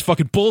get through this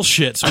fucking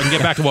bullshit so I can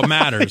get back to what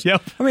matters.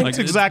 Yep. I mean, like,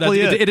 that's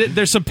exactly it.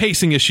 There's some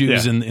pacing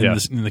issues in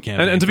the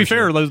campaign. And to be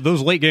fair,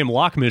 those late game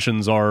Locke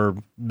missions are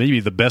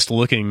maybe the best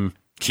looking,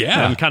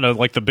 and kind of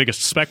like the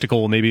biggest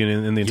spectacle maybe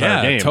in the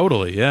entire game.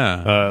 Totally,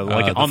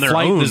 like on their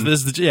own.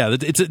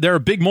 There are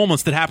big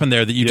moments that happen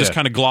there that you just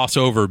kind of gloss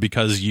over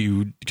because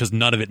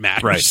none of it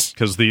matters, right?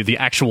 Because the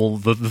actual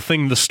the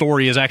thing the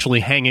story is actually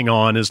hanging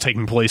on is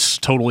taking place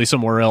totally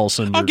somewhere else.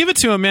 And I'll give it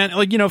to him, man.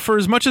 Like, for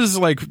as much as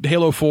like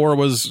Halo 4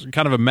 was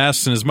kind of a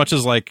mess, and as much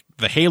as like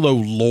the Halo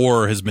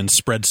lore has been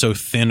spread so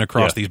thin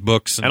across these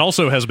books, and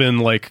also has been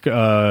like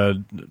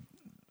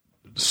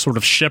sort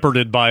of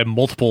shepherded by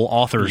multiple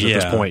authors at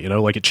this point,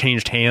 like it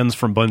changed hands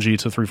from Bungie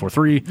to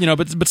 343.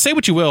 But say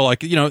what you will,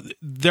 like,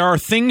 there are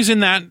things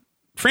in that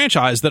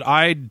franchise that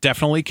I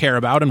definitely care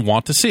about and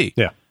want to see.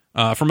 Yeah.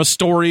 From a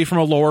story, from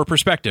a lore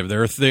perspective,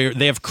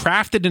 they have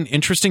crafted an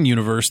interesting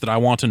universe that I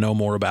want to know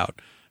more about,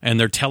 and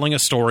they're telling a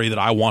story that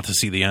I want to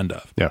see the end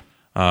of. Yeah.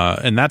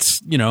 And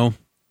that's,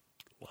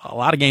 a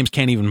lot of games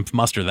can't even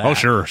muster that. Oh,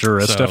 sure.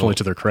 That's definitely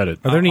to their credit.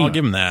 I'll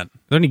give them that. Are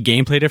there any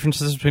gameplay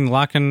differences between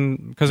Locke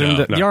and... Because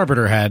the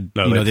Arbiter had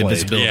the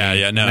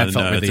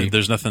invisibility.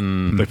 There's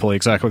nothing... They play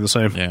exactly the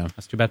same. Yeah.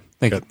 That's too bad.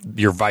 I think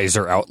your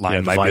visor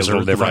outline might be a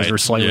little different. The visor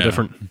is slightly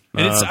different.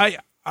 And it's...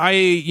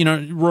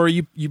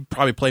 Rory, you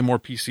probably play more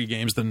PC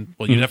games than...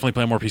 Well, you definitely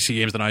play more PC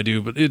games than I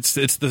do, but this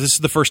is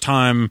the first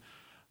time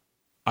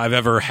I've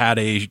ever had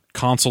a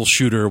console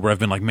shooter where I've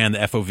been like, man, the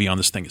FOV on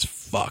this thing is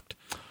fucked.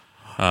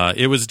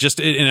 It was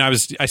just, and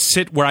I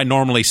sit where I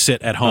normally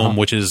sit at home,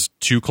 which is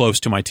too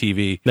close to my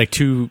TV. Like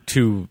too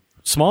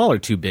small or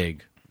too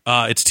big?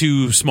 It's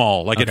too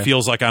small. Like, it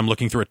feels like I'm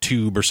looking through a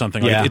tube or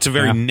something. Like, it's a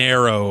very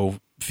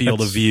narrow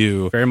field of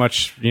view. Very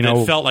much,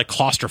 It felt like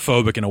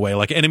claustrophobic in a way.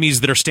 Like,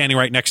 enemies that are standing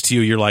right next to you,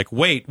 you're like,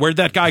 wait, where'd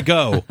that guy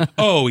go?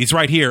 Oh, he's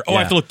right here. Oh, I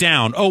have to look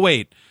down. Oh,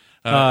 wait.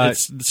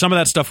 Some of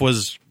that stuff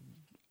was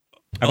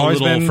a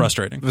little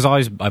frustrating.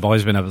 I've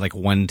always been a like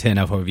 110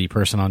 FOV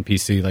person on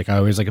PC. Like, I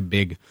always like a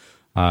big...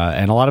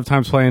 and a lot of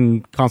times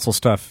playing console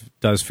stuff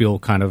does feel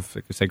kind of,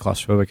 like I say,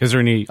 claustrophobic. Is there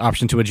any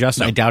option to adjust?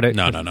 No. I doubt it.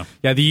 No.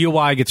 Yeah, the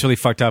UI gets really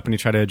fucked up when you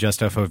try to adjust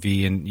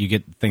FOV, and you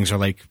get things are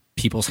like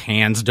people's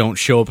hands don't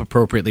show up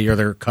appropriately, or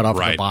they're cut off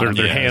at the bottom.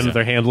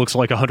 Their hand looks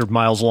like 100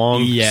 miles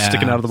long,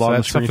 sticking out of the bottom of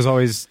the screen. That stuff is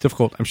always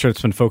difficult. I'm sure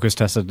it's been focus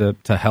tested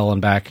to hell and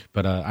back,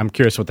 but I'm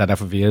curious what that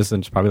FOV is,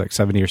 and it's probably like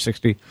 70 or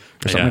 60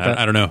 or something like that.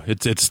 I don't know.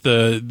 It's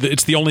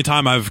the only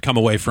time I've come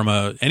away from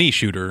any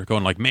shooter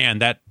going like, man,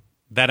 that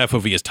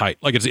FOV is tight.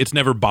 Like, it's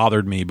never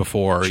bothered me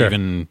before,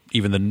 even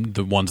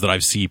the ones that I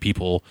see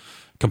people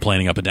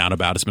complaining up and down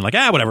about. It's been like,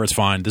 whatever, it's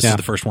fine. This is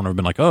the first one I've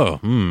been like, A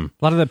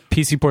lot of the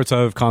PC ports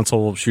of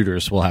console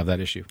shooters will have that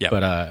issue. Yeah.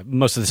 But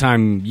most of the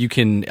time, you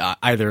can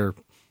either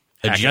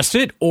adjust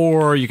it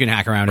or you can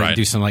hack around it and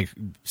do some like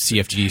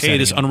CFG Hey,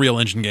 this Unreal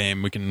Engine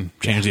game, we can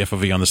change the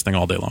FOV on this thing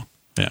all day long.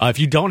 Yeah. If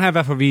you don't have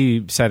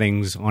FOV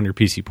settings on your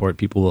PC port,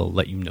 people will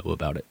let you know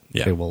about it.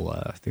 Yeah. They will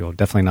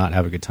definitely not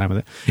have a good time with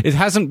it. It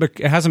hasn't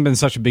been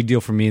such a big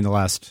deal for me in the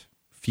last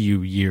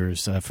few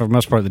years. For the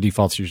most part, the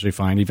default's usually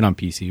fine, even on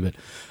PC. But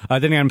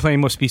then again, I'm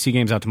playing most PC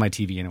games out to my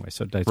TV anyway,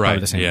 so it's probably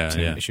the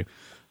same issue.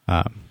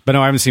 But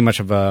no, I haven't seen much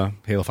of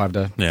Halo 5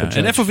 to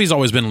and FOV's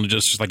always been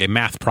just like a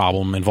math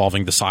problem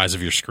involving the size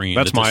of your screen.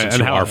 That's my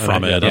and how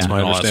from it. That's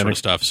my understanding. All that sort of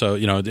stuff. So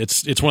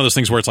it's one of those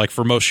things where it's like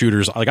for most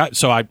shooters, like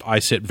I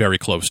sit very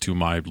close to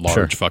my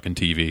large fucking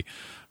TV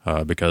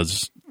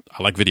because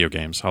I like video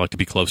games. I like to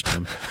be close to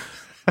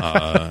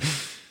them.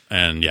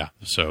 And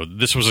so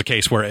this was a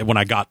case where when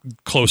I got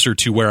closer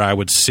to where I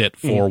would sit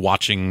for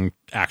watching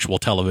actual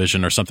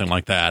television or something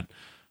like that,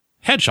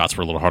 headshots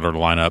were a little harder to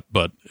line up,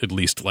 but at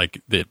least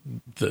like the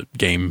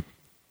game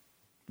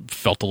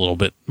felt a little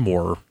bit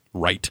more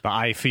right. The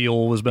eye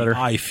feel was better.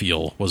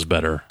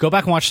 Go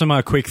back and watch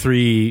some Quake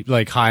 3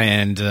 like high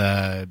end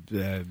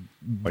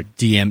like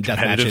DM death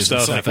matches stuff.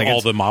 And stuff. Like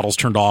all the models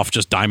turned off,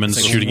 just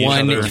diamonds shooting each other.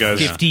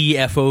 150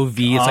 FOV.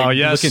 It's like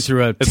looking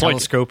through a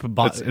telescope. In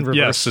reverse.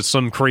 Yes, it's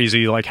some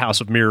crazy like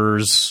House of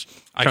Mirrors.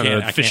 I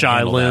can't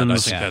fisheye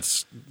lens.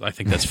 I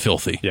think that's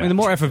filthy. I mean, the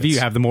more FOV you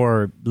have, the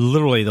more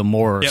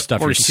stuff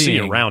you're you're seeing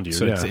seeing around you.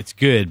 So it's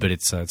good, but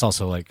it's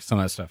also like some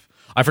of that stuff.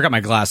 I forgot my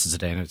glasses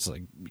today, and it's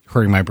like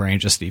hurting my brain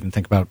just to even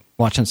think about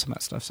watching some of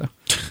that stuff. So,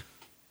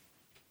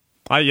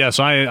 I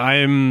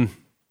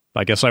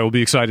guess I will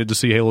be excited to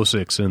see Halo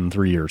 6 in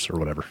 3 years or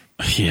whatever.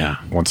 Yeah,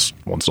 once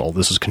all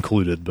this is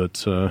concluded.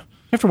 But you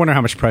have to wonder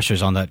how much pressure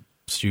is on that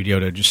studio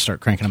to just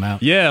start cranking them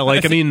out. Yeah, I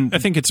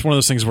think it's one of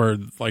those things where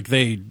like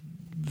they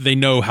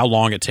know how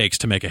long it takes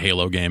to make a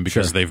Halo game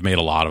because they've made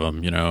a lot of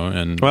them,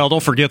 And well,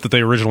 don't forget that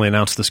they originally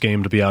announced this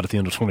game to be out at the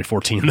end of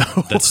 2014,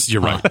 though.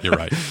 You're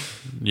right.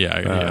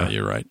 Yeah,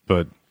 you're right.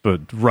 But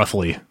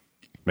roughly.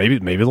 Maybe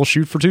they'll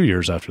shoot for 2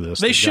 years after this.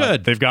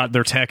 They've got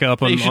their tech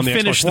up on the Xbox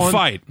finish the One.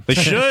 fight. They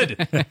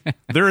should.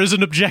 There is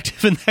an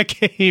objective in that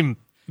game.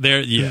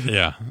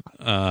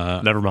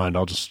 Never mind.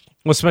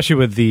 Especially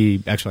with the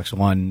Xbox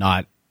One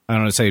not, I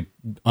don't want to say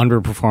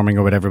underperforming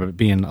or whatever, but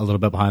being a little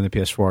bit behind the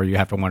PS4, you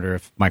have to wonder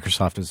if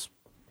Microsoft is,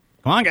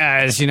 come on,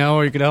 guys, you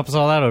could help us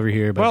all out over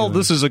here. But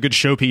this is a good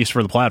showpiece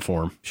for the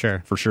platform.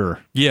 Sure. For sure.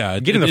 Yeah,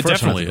 it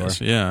definitely is.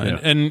 Yeah.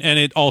 And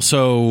it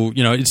also,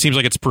 it seems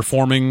like it's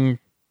performing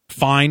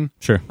fine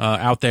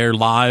out there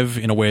live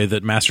in a way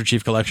that Master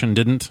Chief Collection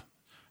didn't.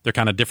 They're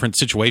kind of different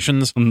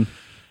situations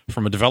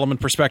from a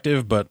development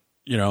perspective, but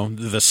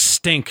the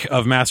stink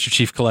of Master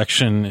Chief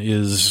Collection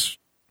is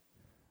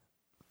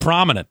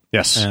prominent.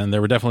 Yes. And there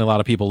were definitely a lot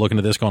of people looking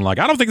at this going like,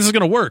 I don't think this is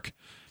going to work.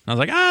 And I was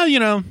like,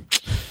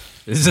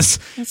 is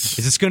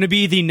this going to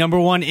be the number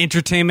one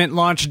entertainment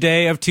launch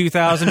day of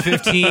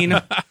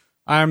 2015?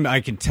 I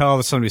can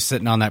tell somebody's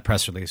sitting on that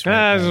press release.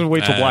 Right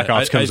wait till Black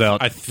Ops comes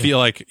out. I feel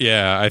like the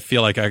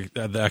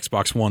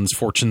Xbox One's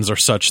fortunes are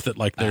such that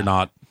like they're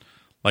not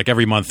like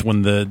every month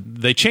when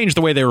they change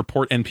the way they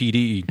report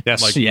NPD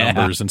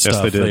numbers and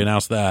stuff. They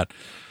announced that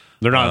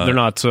they're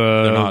not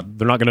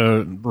going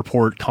to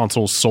report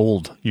consoles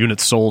sold,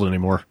 units sold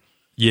anymore.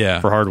 Yeah,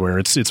 for hardware,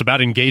 it's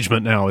about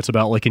engagement now. It's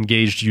about like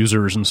engaged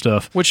users and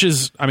stuff. Which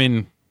is, I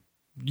mean.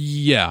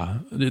 Yeah,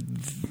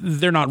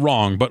 they're not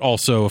wrong, but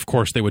also, of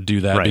course, they would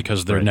do that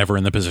because they're never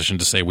in the position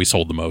to say we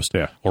sold the most,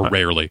 or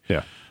rarely.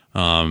 Yeah.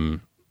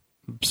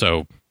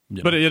 So,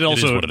 but it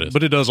also, is what it is.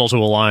 But it does also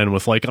align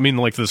with like the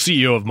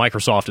CEO of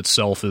Microsoft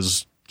itself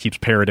keeps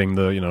parroting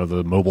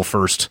the mobile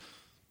first,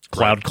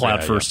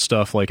 cloud first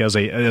stuff. Like as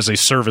a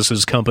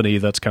services company,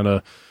 that's kind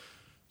of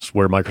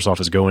where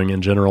Microsoft is going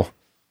in general.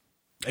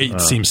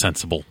 It seems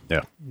sensible,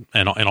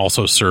 and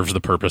also serves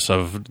the purpose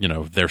of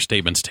their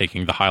statements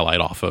taking the highlight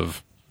off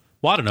of.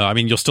 Well, I don't know. I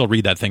mean, you'll still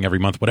read that thing every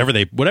month. Whatever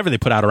they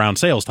put out around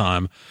sales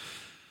time,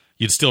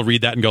 you'd still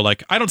read that and go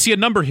like, I don't see a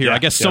number here. I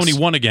guess Sony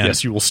won again.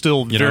 Yes, you will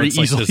still very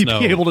easily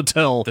be able to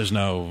tell. There's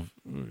no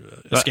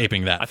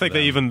escaping that. I think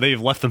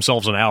they've left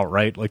themselves an out,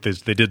 right? Like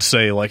they did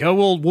say like,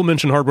 oh, we'll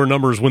mention hardware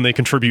numbers when they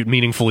contribute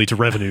meaningfully to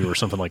revenue or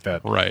something like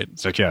that. Right.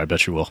 It's like, I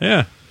bet you will.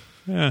 Yeah.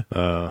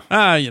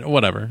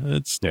 Whatever.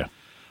 It's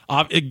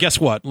guess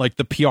what? Like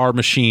the PR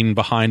machine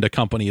behind a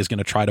company is going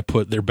to try to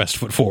put their best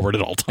foot forward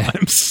at all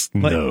times.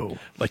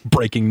 Like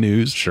breaking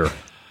news. Sure.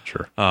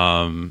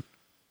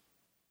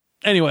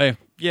 Anyway,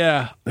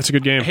 that's a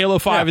good game. Halo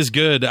 5 is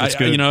good. It's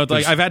good.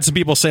 I've had some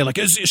people say like,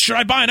 should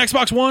I buy an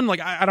Xbox One? Like,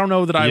 I don't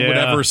know that I would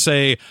ever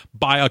say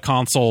buy a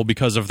console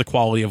because of the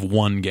quality of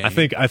one game. I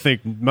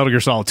think Metal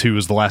Gear Solid 2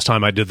 is the last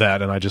time I did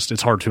that, and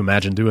it's hard to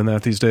imagine doing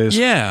that these days.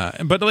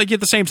 Yeah, but like at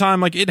the same time,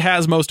 like it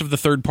has most of the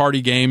third-party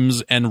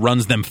games and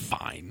runs them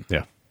fine.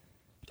 Yeah.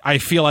 I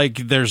feel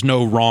like there's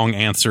no wrong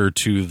answer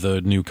to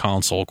the new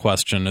console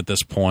question at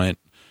this point.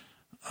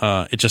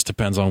 It just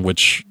depends on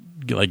which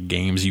like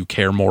games you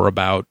care more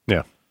about.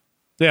 Yeah.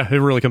 Yeah, it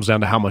really comes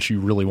down to how much you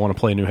really want to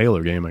play a new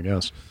Halo game, I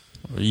guess.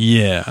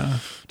 Yeah.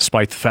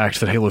 Despite the fact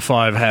that Halo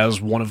 5 has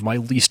one of my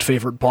least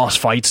favorite boss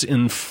fights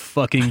in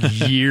fucking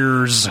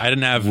years. I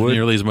didn't have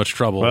nearly as much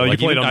trouble. Well, you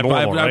played on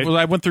normal, right?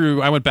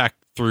 I went back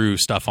through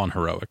stuff on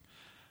heroic.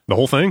 The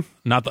whole thing?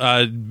 Not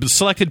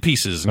selected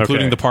pieces,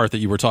 including the part that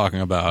you were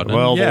talking about.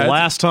 Well, the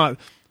last time,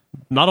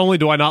 not only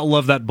do I not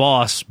love that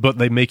boss, but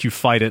they make you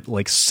fight it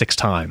like 6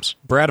 times.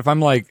 Brad, if I'm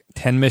like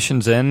 10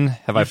 missions in,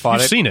 have I fought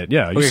it? You've seen it,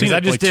 yeah. You've seen it I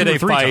just like did 2 or a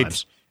 3 fight.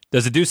 times.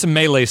 Does it do some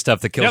melee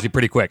stuff that kills you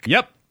pretty quick?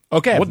 Yep.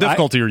 Okay. What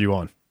difficulty are you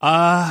on?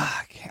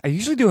 I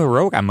usually do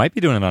heroic. I might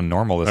be doing it on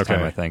normal this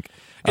time, I think.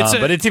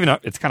 But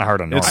it's kind of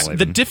hard on normal.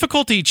 The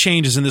difficulty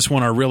changes in this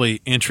one are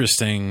really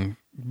interesting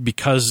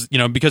because you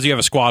have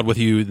a squad with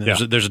you.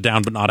 There's a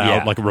down but not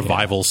out, like a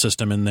revival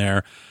system in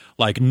there.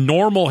 Like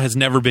normal has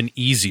never been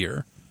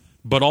easier,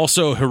 but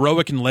also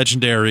heroic and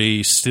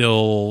legendary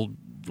still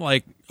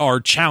like are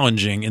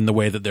challenging in the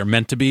way that they're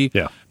meant to be.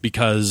 Yeah.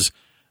 Because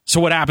so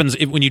what happens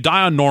when you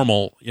die on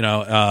normal?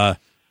 The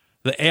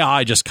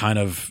AI just kind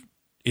of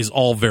is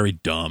all very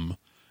dumb.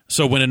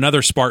 So when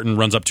another Spartan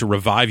runs up to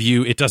revive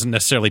you, it doesn't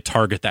necessarily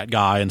target that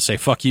guy and say,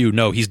 fuck you,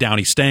 no, he's down,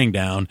 he's staying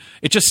down.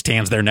 It just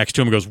stands there next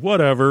to him and goes,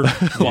 whatever,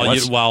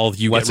 while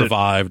you get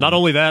revived. Not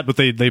only that, but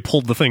they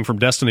pulled the thing from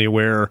Destiny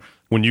where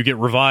when you get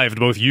revived,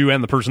 both you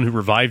and the person who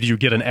revived you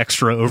get an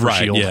extra overshield.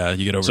 Right, yeah,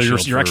 you get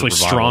overshield. So you're actually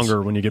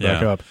stronger when you get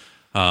back up.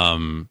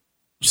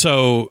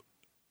 So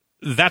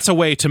that's a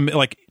way to,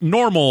 like,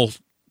 normal,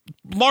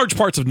 large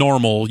parts of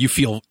normal, you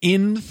feel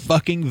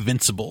fucking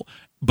invincible.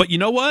 But you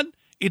know what?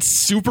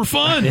 It's super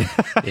fun.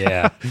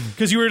 Yeah.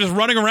 Because you were just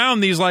running around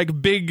these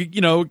like big,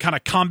 kind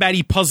of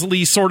combat-y,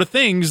 puzzly sort of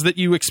things that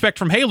you expect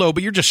from Halo,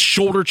 but you're just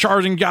shoulder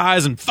charging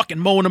guys and fucking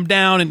mowing them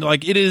down. And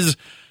like it is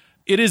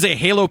a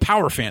Halo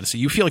power fantasy.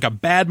 You feel like a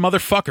bad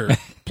motherfucker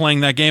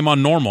playing that game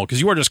on normal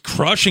because you are just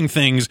crushing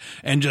things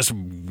and just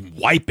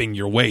wiping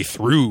your way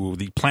through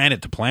the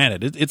planet to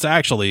planet. It's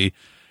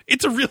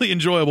a really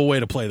enjoyable way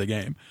to play the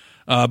game.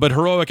 But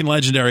heroic and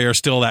legendary are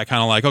still that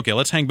kind of like, okay,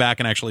 let's hang back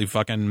and actually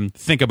fucking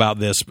think about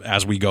this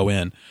as we go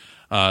in,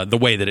 the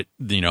way that it,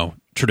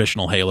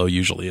 traditional Halo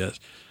usually is.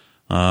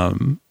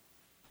 I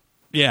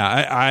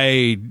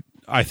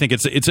think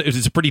it's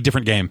a pretty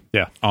different game.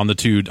 Yeah. On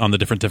the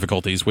different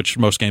difficulties, which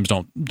most games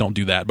don't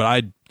do that.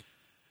 But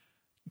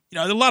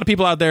a lot of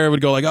people out there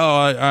would go like,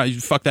 oh,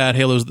 fuck that.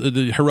 Halo's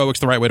the heroic's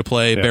the right way to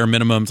play. Bare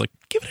minimum. It's like,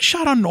 give it a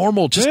shot on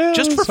normal, just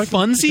for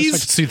funsies. I can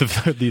see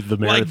the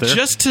merit like there.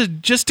 just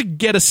to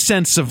get a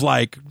sense of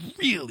like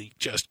really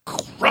just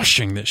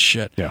crushing this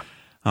shit. Yeah,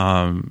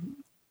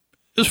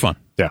 it was fun.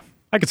 Yeah,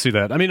 I could see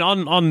that. I mean,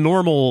 on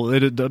normal,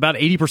 about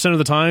 80% of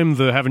the time,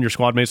 having your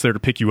squad mates there to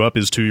pick you up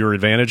is to your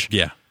advantage.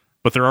 Yeah,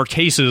 but there are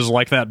cases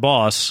like that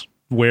boss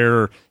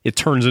where it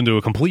turns into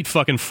a complete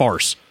fucking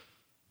farce.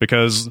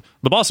 Because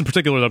the boss in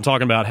particular that I'm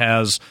talking about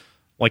has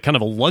like kind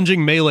of a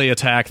lunging melee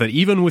attack that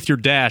even with your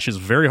dash is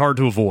very hard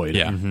to avoid.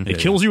 Yeah. Mm-hmm. It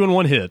kills you in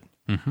one hit.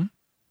 Mm-hmm.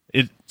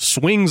 It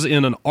swings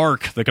in an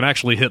arc that can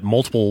actually hit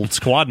multiple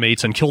squad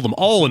mates and kill them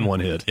all in one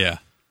hit. Yeah.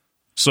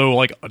 So,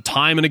 like,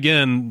 time and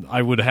again,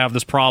 I would have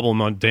this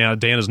problem. Dan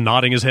is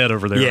nodding his head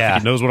over there. Yeah.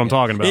 He knows what I'm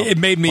talking about. It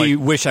made me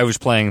wish I was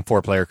playing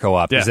 4-player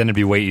co-op, because then it'd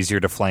be way easier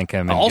to flank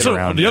him and also, get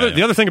around.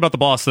 The other thing about the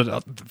boss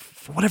that,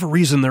 for whatever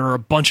reason, there are a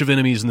bunch of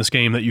enemies in this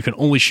game that you can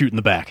only shoot in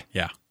the back.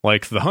 Yeah.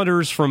 Like the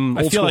hunters from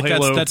old school Halo. I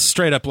feel like that's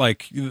straight up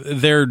like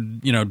they're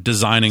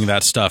designing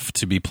that stuff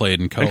to be played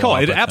in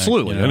co-op.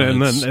 Absolutely,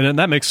 and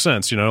that makes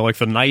sense. Like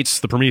the knights,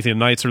 the Promethean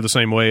knights are the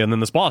same way, and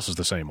then this boss is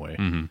the same way.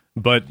 Mm-hmm.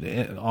 But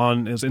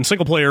in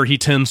single player, he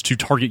tends to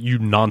target you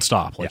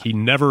nonstop. Like he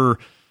never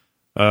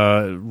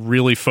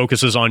really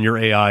focuses on your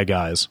AI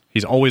guys.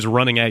 He's always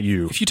running at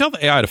you. If you tell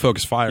the AI to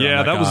focus fire,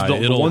 on that was guy,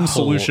 the one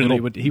solution.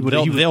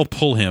 They'll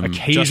pull him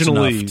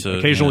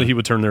occasionally. He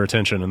would turn their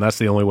attention, and that's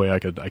the only way I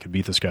could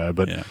beat this guy.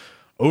 But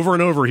over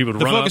and over, he would.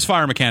 The run focus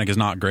fire mechanic is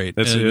not great.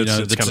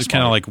 It's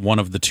kind of like one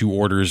of the 3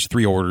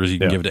 orders you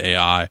can give to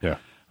AI.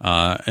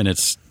 Yeah, and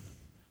it's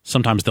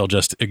sometimes they'll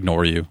just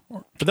ignore you,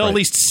 but they'll at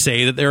least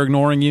say that they're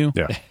ignoring you.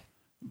 Yeah,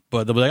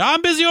 but they'll be like,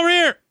 "I'm busy over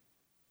here."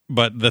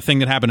 But the thing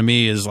that happened to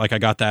me is like I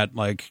got that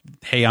like,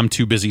 "Hey, I'm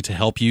too busy to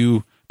help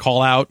you"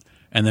 call out,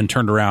 and then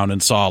turned around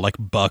and saw like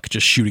Buck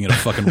just shooting at a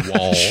fucking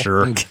wall.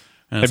 Sure.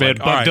 Hey man,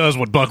 Buck does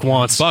what Buck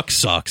wants. Buck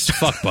sucks.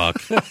 Fuck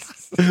Buck.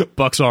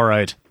 Buck's all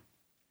right.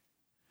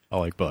 I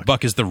like Buck.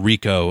 Buck is the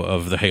Rico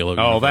of the Halo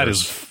universe. Oh, that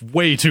is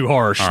way too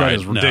harsh. That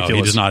is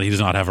ridiculous. No, he does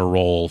not have a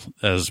role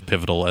as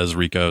pivotal as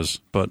Rico's.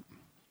 But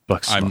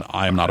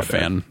I am not a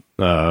fan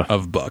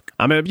of Buck.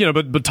 I mean,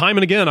 but time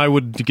and again, I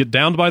would get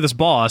downed by this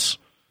boss.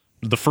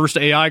 The first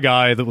AI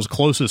guy that was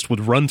closest would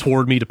run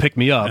toward me to pick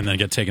me up. And then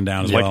get taken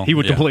down as well. He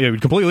would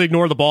completely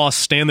ignore the boss,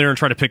 stand there and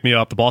try to pick me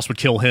up. The boss would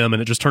kill him,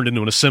 and it just turned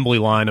into an assembly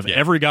line of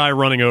every guy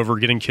running over,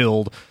 getting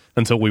killed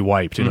until we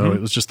wiped. It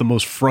was just the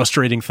most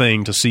frustrating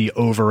thing to see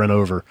over and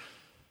over.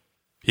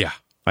 Yeah.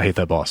 I hate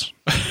that boss.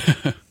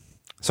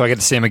 So I get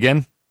to see him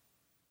again?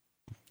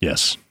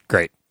 Yes.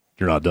 Great.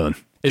 You're not done.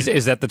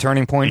 Is that the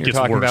turning point you're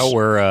talking about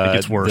where it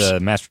gets worse.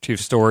 The Master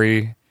Chief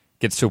story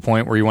gets to a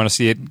point where you want to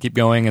see it keep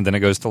going, and then it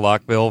goes to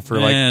Lockville for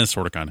like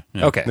sort of, kind of.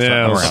 Yeah. Okay,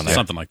 Yeah, so around there.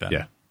 Something like that.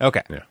 Yeah.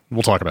 Okay, Yeah.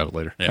 We'll talk about it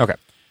later. Yeah. okay.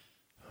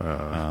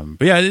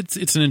 But yeah,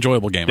 it's an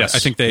enjoyable game. Yes. I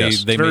think they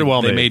Very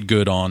well made. made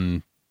good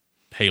on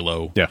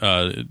Halo.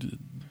 Yeah.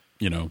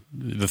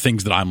 The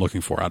things that I'm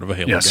looking for out of a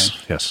Halo game.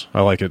 Yes.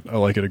 I like it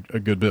a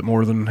good bit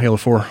more than Halo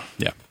 4.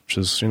 Yeah. Which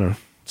is,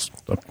 it's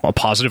a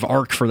positive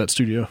arc for that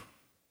studio.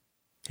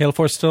 Halo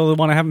 4 is still the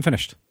one I haven't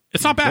finished.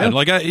 It's not bad. Yeah.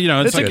 Like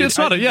It's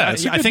not a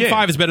I think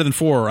 5 is better than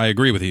 4. I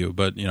agree with you,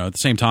 but at the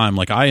same time,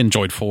 like I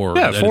enjoyed 4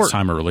 at its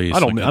time of release. I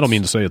don't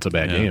mean to say it's a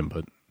bad game,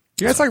 but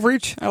You guys like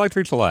Reach? I liked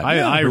Reach a lot.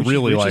 I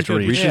really liked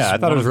Reach. Yeah, I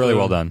thought it was really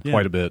well done.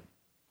 Quite a bit.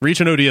 Reach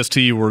and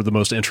ODST were the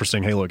most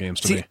interesting Halo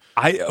games to me.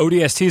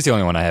 ODST is the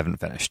only one I haven't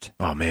finished.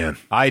 Oh man,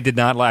 I did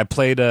not. I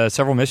played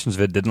several missions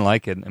of it, didn't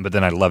like it, but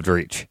then I loved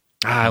Reach.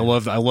 I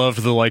loved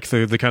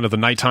the kind of the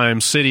nighttime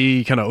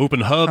city kind of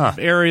open hub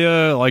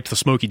area. I liked the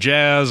smoky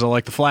jazz. I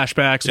liked the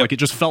flashbacks. Yep. Like it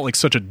just felt like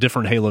such a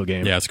different Halo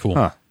game. Yeah, it's cool.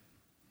 Huh.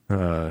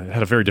 It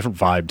had a very different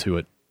vibe to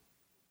it,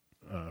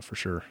 for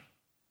sure.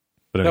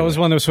 But That was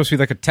one that was supposed to be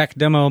like a tech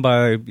demo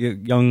by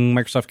young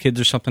Microsoft kids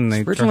or something.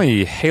 They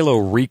Originally, Halo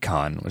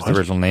Recon was the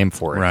original name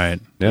for it. Right.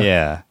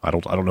 Yeah. I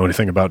don't know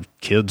anything about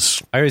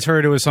kids. I always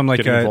heard it was some like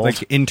Getting involved.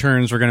 like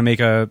interns were going to make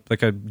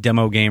a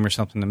demo game or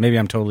something. Maybe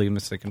I'm totally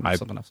mistaken with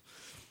something else.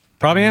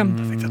 Probably am.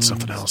 I think that's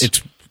something else.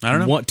 It's I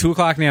don't know. 2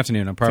 o'clock in the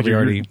afternoon. I'm probably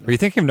already. Are you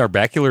thinking of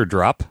Narbacular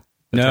Drop?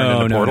 No.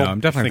 I'm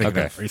definitely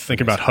thinking. Are you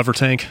thinking about Hover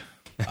Tank?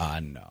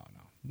 No.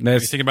 You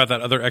think about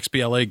that other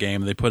XBLA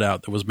game they put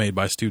out that was made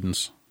by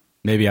students.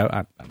 Maybe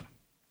I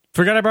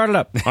forgot I brought it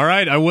up. All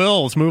right, I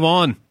will. Let's move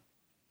on.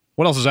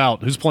 What else is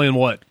out? Who's playing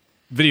what?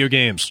 Video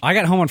games. I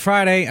got home on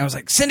Friday. And I was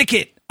like,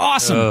 Syndicate,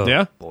 awesome. Oh,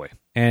 Yeah? boy.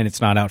 And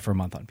it's not out for a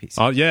month on PC.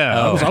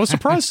 I was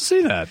surprised to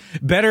see that.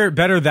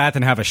 Better that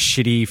than have a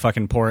shitty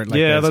fucking port. Like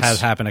Yeah, this that's-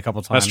 has happened a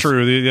couple times. That's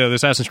true. The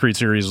Assassin's Creed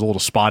series is a little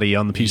spotty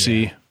on the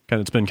PC.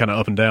 It's been kind of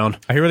up and down.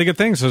 I hear really good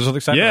things. So I was really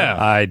excited. Yeah.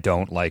 about it. I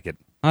don't like it.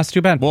 That's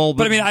too bad. Well,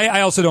 But I mean, I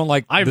also don't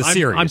like the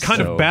series. I'm kind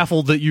so- of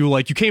baffled that you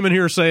came in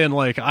here saying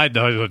I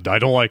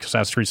don't like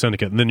Assassin's Creed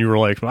Syndicate, and then you were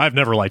like, I've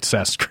never liked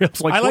Assassin's Creed. I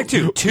was like, I like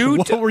two.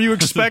 What were you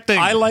expecting?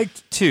 I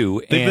liked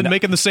 2. They've and been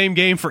making the same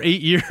game for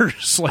 8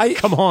 years.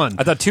 Come on.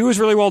 I thought 2 was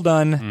really well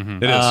done.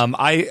 It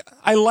is.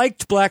 I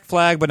liked Black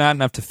Flag, but not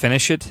enough to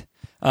finish it.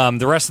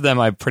 The rest of them,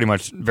 I pretty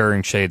much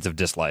varying shades of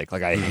dislike.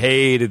 Like I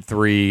hated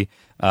 3.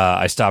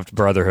 I stopped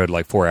Brotherhood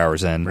like 4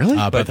 hours in. Really?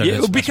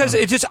 Because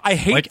it just I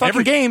hate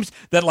fucking games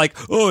that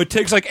it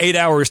takes 8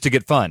 hours to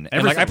get fun.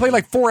 And I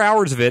played 4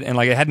 hours of it, and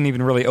it hadn't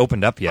even really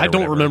opened up yet. I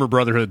don't remember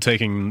Brotherhood I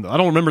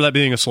don't remember that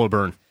being a slow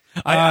burn.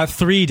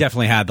 3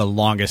 definitely had the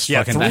longest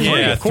fucking. 3,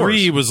 Yeah, of course.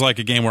 3 was like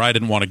a game where I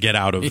didn't want to get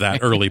out of that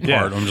early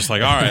part. I'm just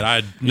like, all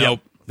right,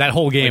 nope. That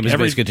whole game is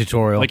basically a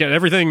tutorial.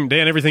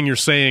 Everything you're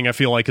saying, I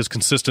feel like is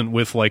consistent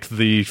with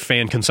the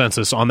fan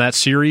consensus on that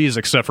series,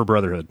 except for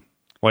Brotherhood.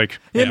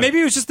 Maybe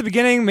it was just the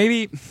beginning.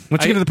 Maybe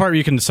once you get to the part where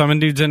you can summon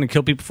dudes in and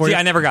kill people for you.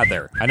 I never got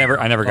there. I never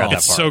got that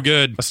It's far. so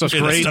good. That stuff's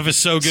That great. stuff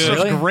is so good.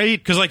 Really?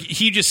 Great. Because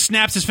he just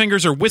snaps his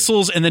fingers or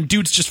whistles, and then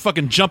dudes just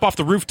fucking jump off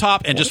the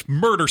rooftop and just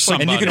murder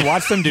somebody. And you can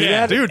watch them do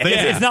Yeah, that, dude,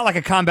 It's not like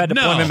a combat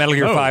deployment Metal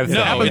Gear 5 thing.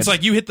 No, it's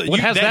like you hit the. What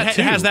has that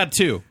too? has that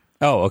too.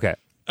 Oh, okay.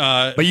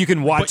 But you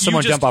can watch But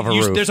someone jump off a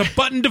roof. There's a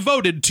button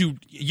devoted to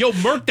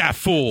murk that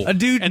fool. A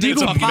dude and will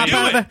it's pop amazing.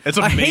 out of It's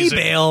a hay amazing.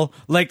 bale.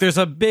 There's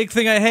a big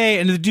thing of hay,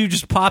 and the dude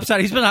just pops out.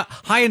 He's been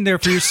hiding there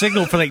for your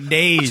signal for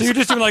days. So you're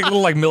just doing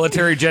little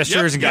military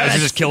gestures, and guys are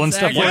just killing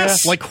stuff for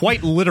Yes. you?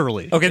 Quite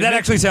literally. Okay, that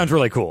actually sounds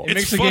really cool. It's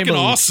makes the game fucking a-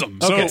 awesome.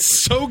 Okay.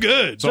 It's so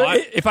good. So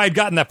if I had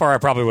gotten that far, I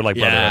probably would like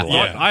Brotherhood a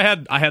lot.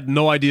 Yeah. I had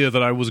no idea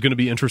that I was going to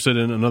be interested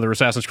in another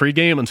Assassin's Creed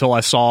game until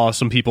I saw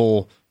some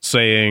people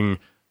saying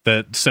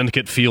that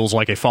Syndicate feels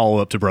like a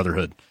follow-up to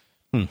Brotherhood.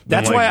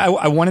 That's why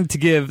I wanted to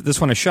give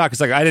this one a shot,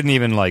 because I didn't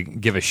even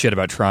give a shit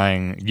about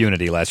trying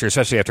Unity last year,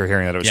 especially after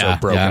hearing that it was so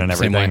broken and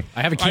same everything. way.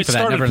 I have a key I for that.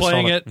 started Never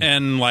playing installed it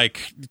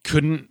and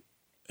couldn't.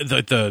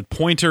 The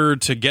pointer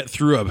to get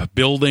through a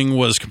building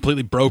was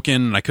completely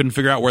broken, and I couldn't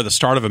figure out where the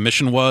start of a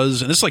mission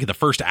was. And this is the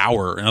first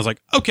hour, and I was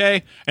like,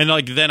 okay. And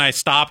then I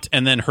stopped,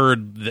 and then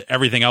heard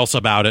everything else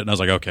about it, and I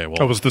was like, okay,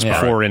 well, Was this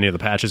before any of the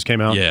patches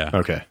came out? Yeah.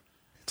 Okay.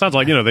 Sounds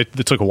like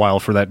they took a while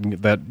for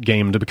that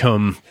game to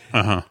become.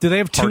 Do they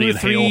have 2 Party or in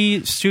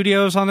 3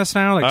 studios on this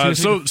now?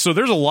 So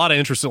there's a lot of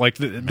interest.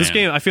 This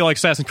game, I feel like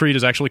Assassin's Creed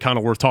is actually kind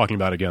of worth talking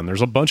about again.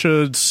 There's a bunch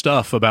of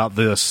stuff about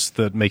this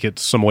that make it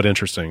somewhat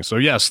interesting. So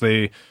yes,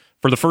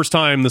 for the first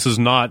time, this is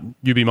not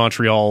UB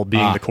Montreal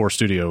being the core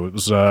studio. It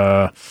was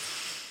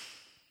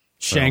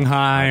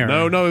Shanghai?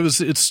 Or? no.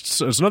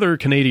 It's another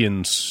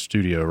Canadian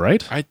studio,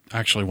 right? I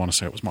actually want to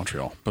say it was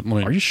Montreal, but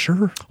Are you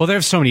sure? Well, they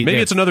have so many. Maybe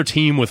it's another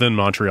team within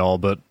Montreal,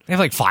 but They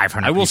have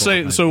 500. I will people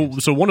say working on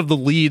it. so. One of the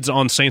leads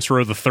on Saints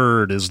Row the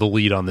Third is the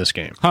lead on this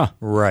game. Huh.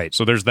 Right.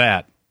 So there's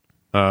that.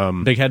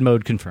 Big head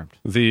mode confirmed.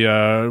 The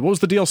what was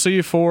the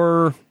DLC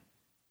for?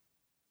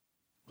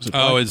 Was it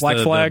it's Black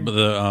Flag?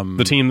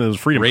 the team that was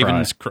Freedom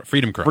Ravens Cry.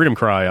 Freedom Cry. Freedom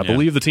Cry. I Yeah.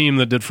 believe the team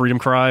that did Freedom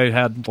Cry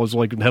was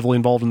heavily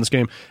involved in this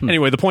game.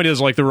 Anyway, the point is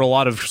there were a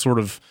lot of sort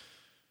of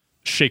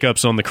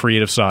shakeups on the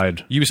creative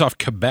side.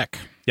 Ubisoft Quebec.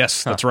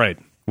 Yes, that's right.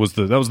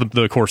 That was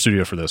the core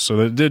studio for this. So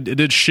it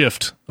did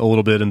shift a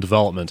little bit in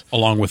development,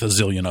 along with a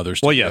zillion others.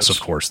 Well, yes, of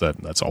course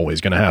that's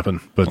always going to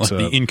happen. But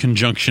the in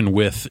conjunction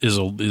with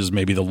is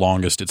maybe the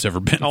longest it's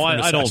ever been. Oh,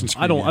 I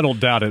don't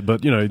doubt it.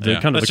 But the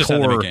kind of the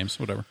core games,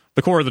 whatever.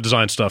 The core of the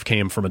design stuff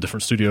came from a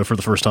different studio for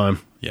the first time,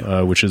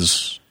 which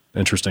is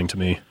interesting to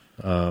me.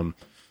 You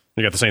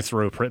got the Saints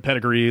Row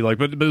pedigree,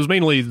 but it was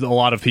mainly a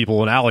lot of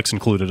people, and Alex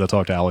included. I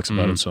talked to Alex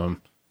about it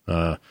some,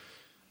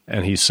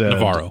 and he said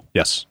Navarro.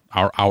 Yes.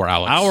 Our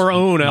Alex. Our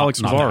own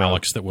Alex Navarro. Not the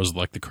Alex that was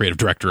like the creative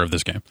director of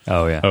this game.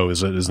 Oh, yeah. Oh,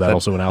 is that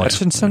also an Alex?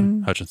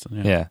 Hutchinson?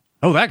 Hutchinson, yeah.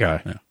 Oh, that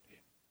guy. Yeah.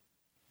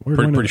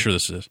 Pretty sure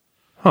this is.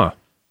 Huh.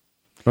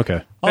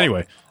 Okay.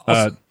 Anyway.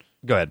 Go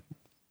ahead.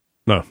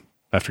 No,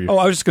 after you. Oh,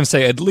 I was just going to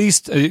say, at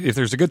least if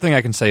there's a good thing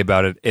I can say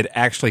about it, it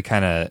actually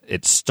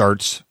it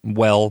starts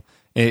well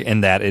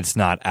in that it's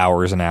not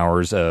hours and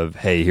hours of,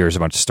 hey, here's a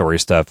bunch of story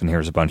stuff and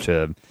here's a bunch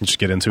of... Just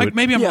get into it.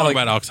 Maybe I'm wrong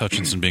about Alex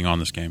Hutchinson being on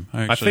this game.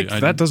 I think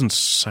that doesn't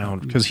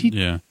sound... because he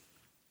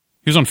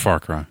was on Far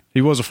Cry.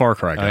 He was a Far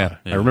Cry guy. Oh,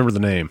 yeah. I remember the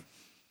name.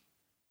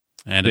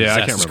 And an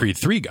Assassin's Creed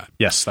 3 guy.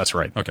 Yes, that's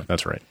right. Okay.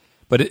 That's right.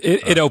 But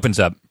it opens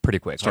up pretty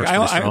quick.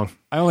 I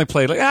only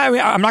played...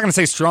 I'm not going to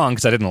say strong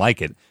because I didn't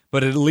like it,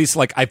 but at least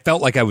I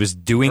felt like I was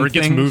doing things. Or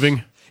it gets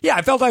moving. Yeah,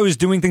 I felt I was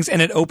doing things,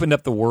 and it opened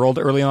up the world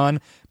early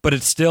on. But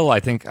it's still, I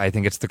think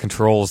it's the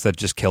controls that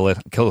just kill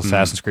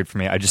Assassin's Creed for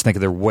me. I just think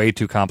they're way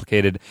too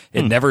complicated.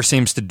 It never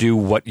seems to do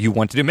what you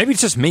want to do. Maybe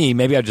it's just me.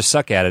 Maybe I just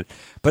suck at it.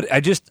 But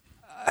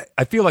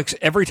I feel like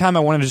every time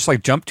I want to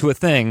just jump to a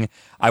thing,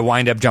 I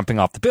wind up jumping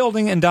off the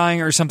building and dying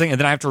or something, and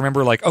then I have to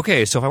remember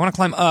okay, so if I want to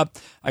climb up,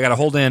 I got to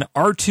hold in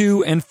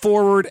R2 and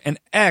forward and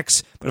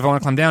X, but if I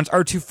want to climb down, it's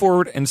R2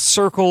 forward and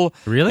circle.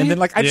 Really? And then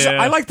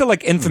I like the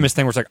infamous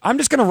thing where it's I'm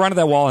just going to run to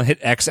that wall and hit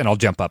X and I'll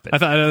jump up it.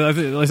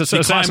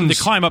 The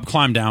climb up,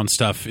 climb down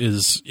stuff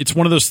it's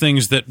one of those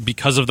things that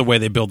because of the way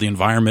they build the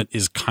environment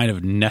is kind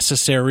of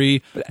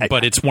necessary,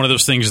 but it's one of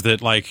those things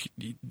that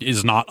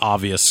is not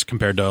obvious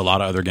compared to a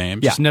lot of other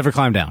games. Just never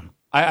climb down.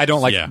 I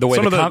don't like the way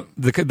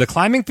the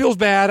climbing feels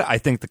bad. I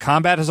think the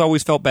combat has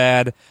always felt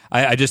bad.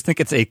 I just think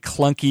it's a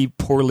clunky,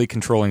 poorly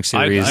controlling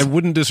series. I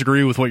wouldn't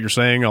disagree with what you're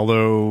saying,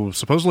 although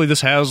supposedly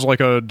this has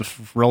a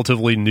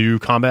relatively new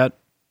combat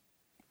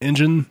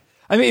engine.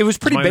 I mean, it was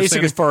pretty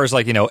basic as far as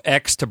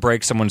X to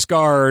break someone's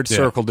guard,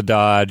 circle to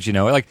dodge.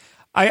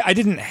 I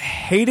didn't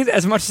hate it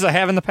as much as I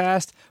have in the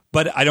past,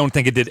 but I don't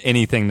think it did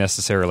anything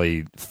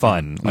necessarily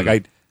fun.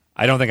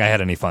 I don't think I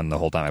had any fun the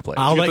whole time I played.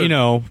 I'll let you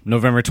know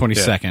November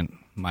 22nd.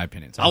 My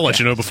opinion. I'll let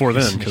you know before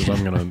then because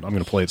I'm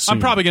gonna play it soon. I'm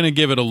probably gonna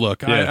give it a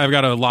look. Yeah. I've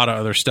got a lot of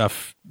other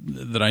stuff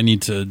that I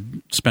need to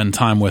spend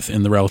time with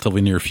in the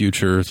relatively near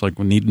future. It's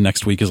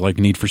next week is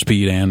Need for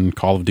Speed and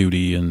Call of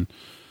Duty and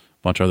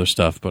a bunch of other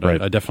stuff. But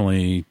I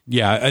definitely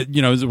it's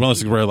one of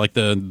those things where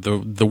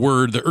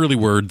the early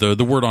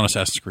word on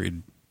Assassin's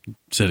Creed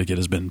Syndicate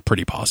has been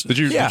pretty positive.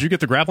 Did you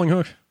get the grappling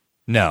hook?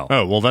 No.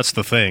 Oh, well, that's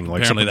the thing.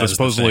 Apparently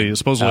supposedly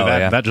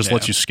that just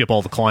lets you skip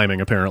all the climbing,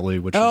 apparently.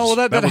 Which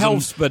that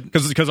helps. But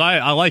because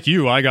I like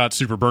you, I got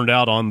super burned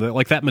out on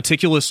that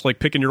meticulous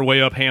picking your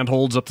way up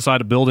handholds up the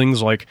side of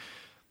buildings.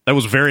 That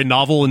was very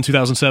novel in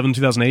 2007,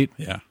 2008.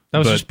 Yeah, that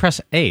was just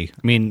press A. I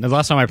mean, the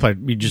last time I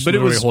played, we just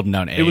literally holding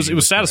down A. It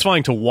was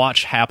satisfying to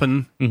watch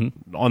happen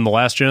on the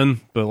last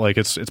gen, but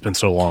it's been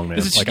so long,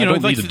 man. I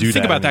don't need to do that.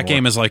 Think about that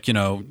game as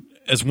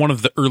as one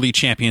of the early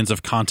champions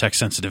of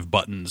context-sensitive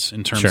buttons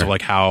in terms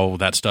of how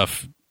that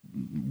stuff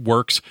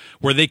works,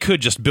 where they could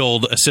just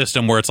build a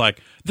system where it's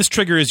this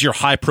trigger is your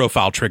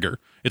high-profile trigger.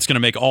 It's going to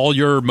make all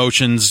your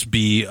motions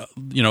be,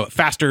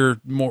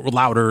 faster, more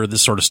louder,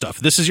 this sort of stuff.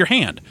 This is your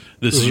hand.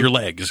 This is your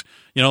legs.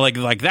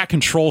 That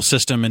control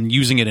system and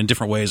using it in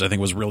different ways, I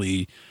think, was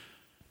really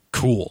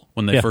cool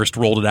when they first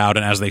rolled it out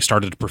and as they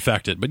started to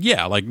perfect it. But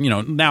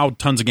now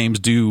tons of games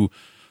do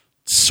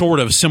sort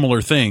of similar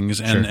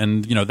things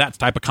and that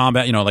type of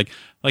combat,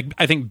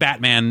 I think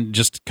Batman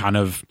just kind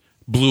of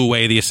blew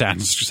away the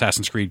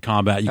Assassin's Creed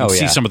combat. You can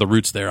see some of the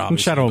roots there,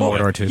 obviously. Shadow of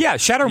Mordor too. Yeah,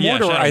 Shadow of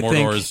Mordor, I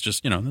think is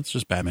just that's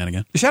just Batman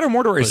again. Shadow of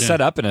Mordor is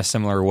set up in a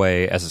similar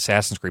way as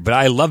Assassin's Creed, but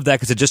I love that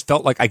because it just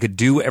felt like I could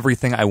do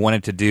everything I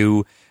wanted to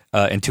do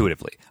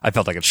intuitively. I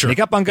felt like I could sneak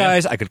up on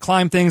guys, I could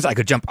climb things, I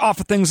could jump off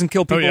of things and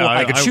kill people,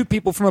 I could shoot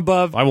people from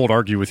above. I won't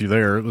argue with you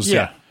there. It was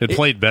it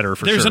played better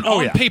for there's sure.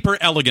 There's an on-paper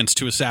elegance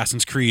to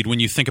Assassin's Creed when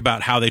you think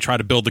about how they try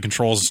to build the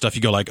controls and stuff.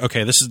 You go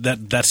okay, this is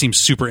that seems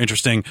super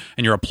interesting,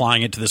 and you're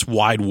applying it to this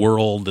wide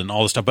world and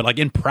all this stuff. But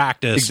in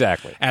practice,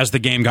 as the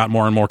game got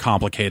more and more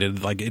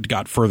complicated, it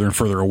got further and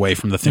further away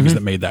from the things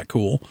that made that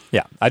cool.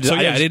 Yeah,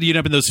 you'd end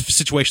up in those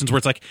situations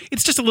where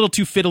it's just a little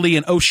too fiddly,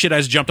 and oh shit, I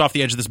just jumped off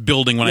the edge of this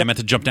building when I meant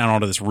to jump down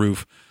onto this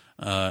roof.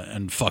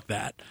 And fuck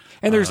that.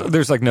 And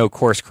there's no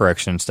course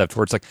correction and stuff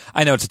where it's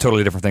I know it's a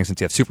totally different thing since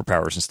you have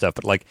superpowers and stuff,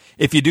 but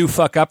if you do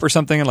fuck up or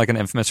something in an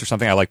Infamous or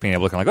something, I like being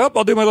able to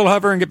I'll do my little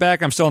hover and get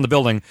back, I'm still in the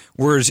building,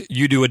 whereas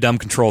you do a dumb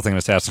control thing in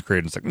Assassin's Creed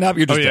and it's nope,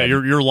 you're just dead.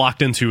 You're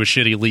locked into a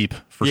shitty leap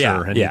for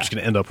sure, and you're just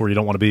going to end up where you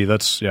don't want to be.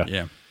 That's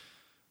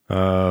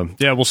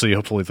Yeah, we'll see.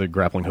 Hopefully the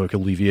grappling hook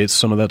alleviates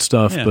some of that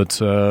stuff. Yeah. But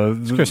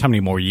Because how many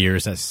more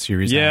years that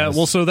series has.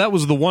 well, so that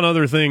was the one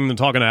other thing,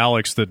 talking to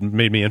Alex, that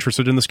made me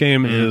interested in this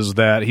game, is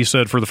that he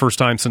said for the first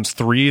time since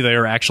 3, they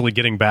are actually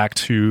getting back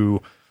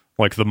to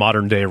like the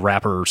modern-day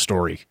rapper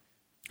story.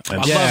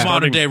 And I love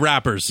modern-day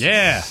rappers.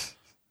 Yeah.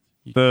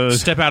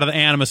 Step out of the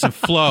animus and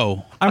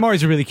flow. I'm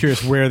always really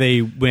curious where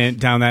they went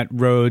down that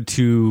road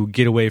to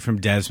get away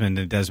from Desmond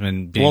and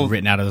Desmond being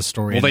written out of the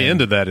story. Well, they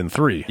ended that in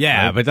 3.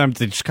 Yeah, right? but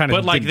they just kind of.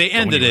 But like they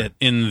ended it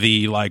in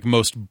the like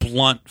most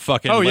blunt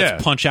fucking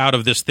let's punch out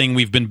of this thing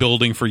we've been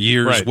building for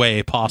years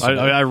way possible.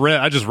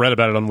 I just read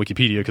about it on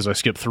Wikipedia because I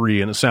skipped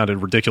 3 and it sounded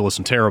ridiculous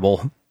and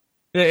terrible.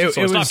 It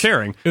was not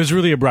caring. It was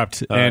really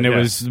abrupt, and it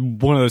was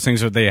one of those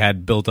things where they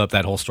had built up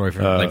that whole story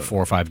for like 4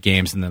 or 5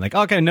 games, and then like,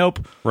 okay,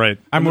 nope. Right.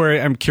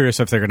 I'm curious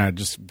if they're gonna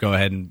just go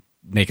ahead and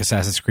make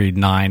Assassin's Creed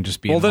 9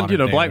 just be. Well, then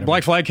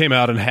Black Flag came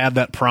out and had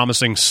that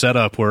promising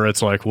setup where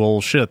it's like, well,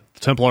 shit, the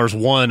Templars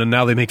won, and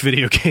now they make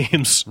video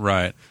games.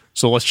 Right.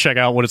 So let's check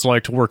out what it's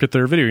like to work at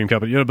their video game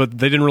company. But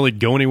they didn't really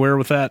go anywhere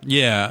with that.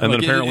 Yeah. And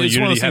then apparently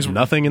Unity has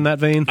nothing in that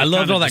vein. I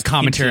loved all that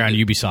commentary on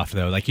Ubisoft,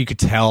 though. Like, you could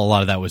tell a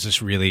lot of that was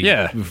just really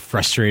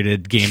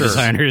frustrated game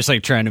designers,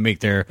 like, trying to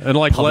make their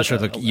publisher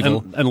look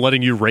evil. And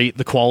letting you rate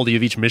the quality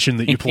of each mission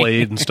that you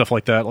played and stuff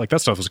like that. Like,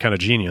 that stuff was kind of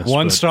genius.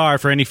 1 star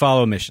for any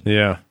follow mission.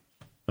 Yeah.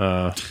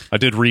 I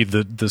did read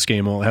that this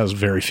game has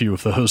very few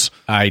of those.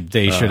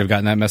 They should have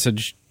gotten that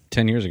message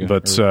 10 years ago.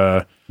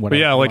 But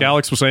yeah, like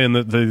Alex was saying,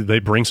 that they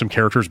bring some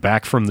characters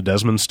back from the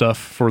Desmond stuff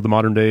for the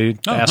modern day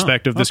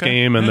aspect of this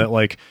game, and that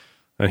like,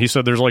 and he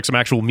said there's like some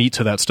actual meat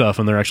to that stuff,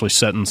 and they're actually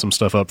setting some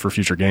stuff up for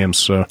future games.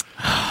 So,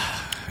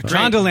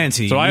 John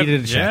Delancey, so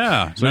needed a check.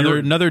 Yeah, so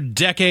another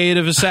decade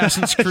of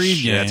Assassin's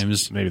Creed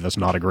games. Maybe that's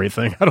not a great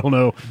thing. I don't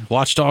know.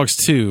 Watch Dogs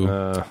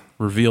 2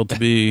 revealed to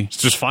be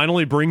just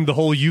finally bring the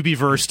whole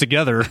Ubiverse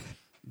together.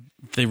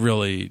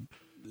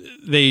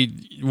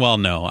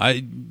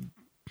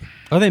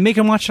 Are they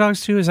making Watch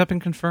Dogs 2? Has that been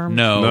confirmed?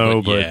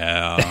 No,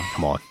 but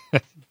come on.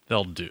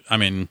 They'll do. I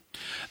mean,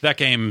 that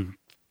game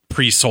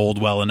pre-sold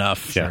well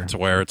enough to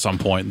where at some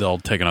point they'll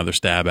take another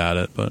stab at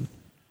it. But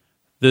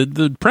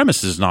the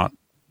premise is not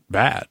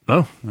bad.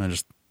 No,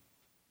 it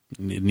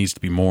needs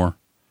to be more.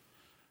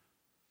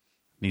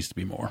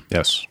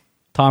 Yes.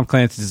 Tom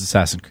Clancy's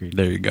Assassin's Creed.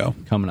 There you go.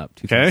 Coming up.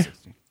 Okay.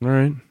 All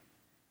right.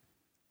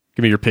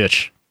 Give me your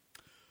pitch.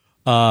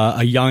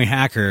 A young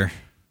hacker.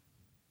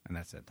 And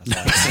that's it.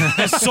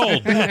 That's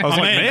sold. I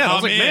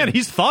was like, man,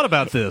 he's thought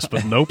about this,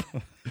 but nope.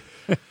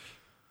 All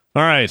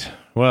right.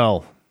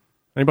 Well,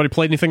 anybody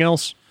played anything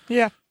else?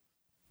 Yeah.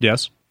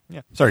 Yes.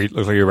 Yeah. Sorry,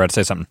 looks like you were about to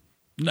say something.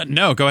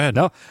 No, go ahead.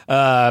 No.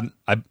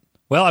 I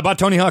bought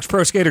Tony Hawk's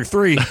Pro Skater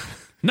 3.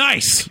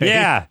 Nice.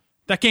 Yeah.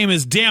 That game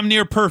is damn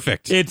near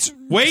perfect.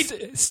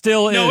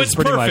 Still is. No, it's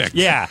pretty perfect.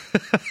 Much. Yeah.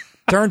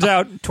 Turns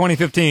out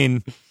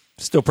 2015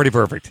 still pretty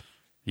perfect.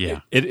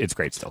 Yeah, it's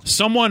great still.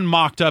 Someone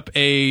mocked up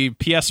a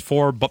piece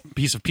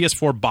of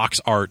PS4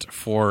 box art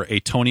for a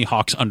Tony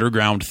Hawk's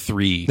Underground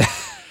 3.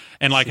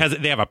 And like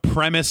they have a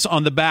premise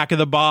on the back of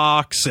the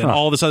box and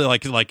all this other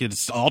like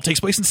it's all takes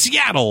place in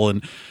Seattle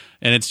and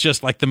it's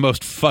just like the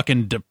most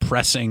fucking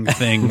depressing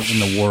thing in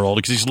the world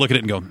because you just look at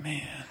it and go,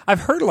 man. I've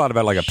heard a lot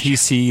about like a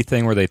PC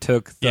thing where they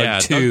took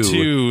Thug 2. Thug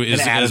 2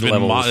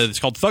 it's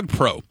called Thug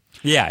Pro.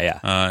 Yeah.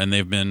 And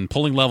they've been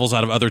pulling levels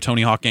out of other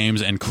Tony Hawk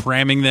games and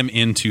cramming them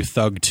into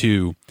Thug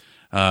 2.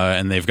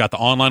 And they've got the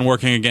online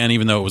working again,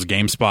 even though it was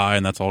GameSpy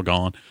and that's all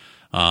gone.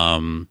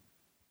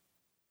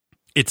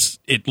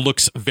 It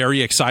looks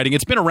very exciting.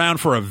 It's been around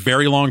for a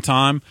very long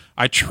time.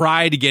 I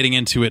tried getting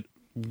into it,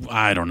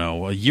 I don't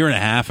know, a year and a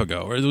half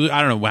ago. Or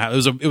I don't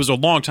know. It was a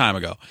long time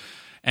ago.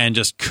 And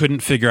just couldn't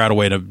figure out a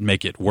way to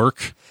make it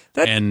work.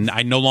 And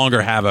I no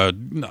longer have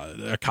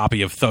a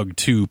copy of Thug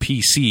 2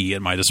 PC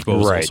at my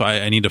disposal. Right. So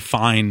I need to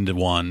find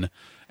one.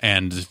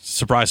 And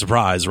surprise,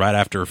 surprise, right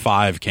after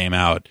 5 came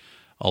out,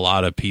 a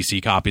lot of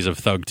PC copies of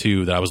Thug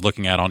 2 that I was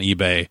looking at on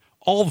eBay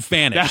all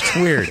vanished. That's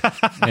weird.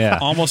 Yeah.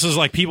 Almost as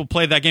like people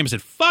played that game and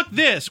said, fuck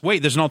this.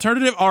 Wait, there's an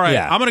alternative? All right,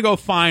 I'm going to go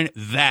find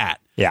that.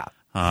 Yeah.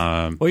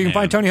 Well, you can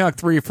find Tony Hawk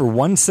 3 for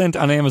 1 cent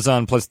on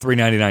Amazon plus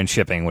 $3.99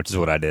 shipping, which is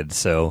what I did.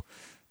 So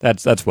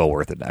that's well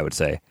worth it, I would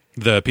say.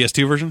 The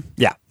PS2 version?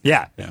 Yeah.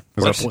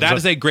 That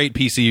is a great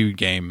PC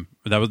game.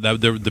 The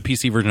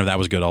PC version of that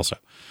was good also.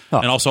 Oh.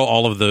 And also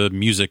all of the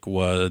music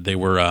they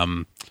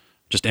were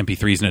just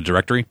MP3s in a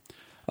directory.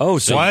 Oh,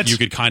 so you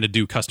could kind of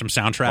do custom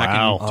soundtrack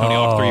in Tony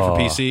Hawk 3 for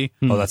PC.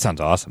 Oh, that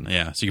sounds awesome.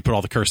 Yeah, so you could put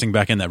all the cursing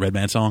back in that Red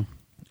Band song.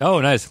 Oh,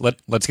 nice.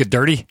 Let's get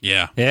dirty.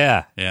 Yeah.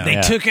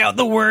 They took out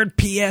the word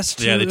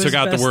PS2. Yeah, they took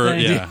out the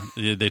word. Yeah,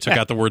 they took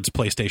out the words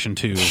PlayStation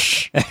 2.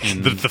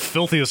 The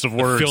filthiest of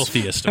words. The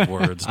filthiest of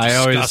words.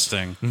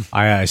 Disgusting.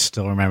 I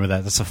still remember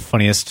that. That's the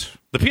funniest.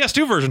 The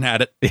PS2 version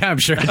had it. Yeah, I'm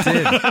sure it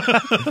did.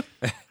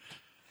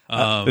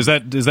 Is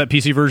that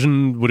PC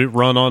version? Would it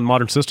run on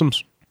modern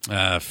systems?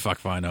 Fuck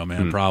if I know,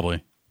 man.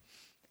 Probably.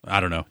 I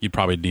don't know. You'd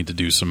probably need to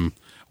do some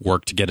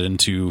work to get it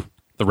into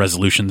the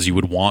resolutions you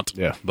would want.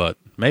 Yeah, but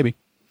maybe.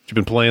 You've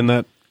been playing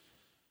that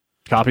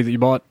copy that you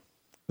bought?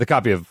 The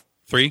copy of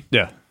 3?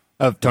 Yeah.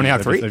 Tony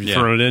Hawk 3? Have you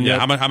thrown it in yet?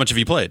 How much have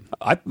you played?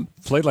 I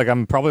played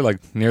I'm probably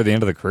near the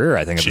end of the career,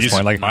 I think, at this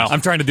point. wow.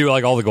 I'm trying to do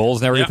all the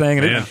goals and everything.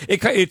 Yeah,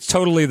 and it's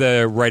totally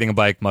the riding a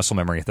bike muscle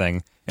memory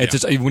thing. It's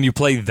just when you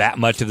play that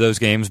much of those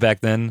games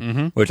back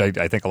then, which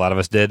I think a lot of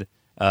us did,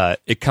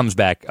 it comes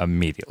back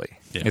immediately.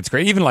 Yeah. It's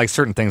great. Even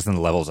certain things in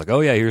the levels,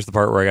 here's the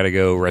part where I got to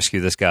go rescue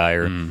this guy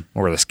or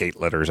where the skate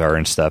litters are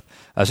and stuff.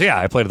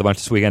 I played it a bunch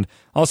this weekend.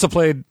 Also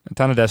played a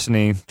ton of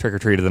Destiny, Trick or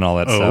Treated and all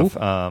that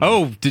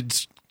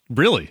stuff.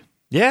 Really?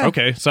 Yeah.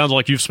 Okay. Sounds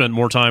like you've spent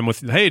more time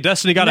with. Hey,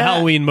 Destiny got a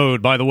Halloween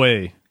mode, by the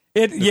way.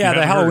 The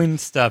Halloween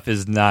stuff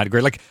is not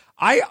great.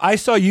 I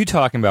saw you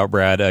talking about,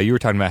 Brad. You were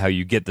talking about how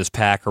you get this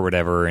pack or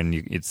whatever, and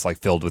it's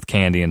filled with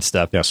candy and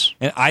stuff. Yes.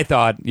 And I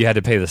thought you had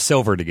to pay the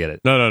silver to get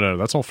it. No.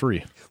 That's all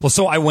free. Well,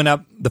 so I went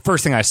up. The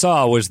first thing I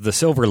saw was the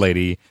silver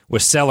lady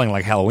was selling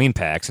Halloween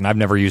packs, and I've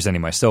never used any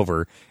of my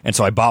silver, and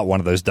so I bought one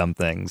of those dumb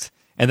things.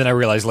 And then I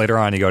realized later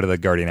on, you go to the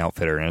Guardian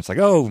Outfitter, and it's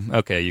oh,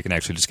 okay, you can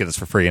actually just get this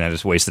for free, and I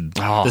just wasted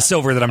the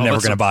silver that I'm never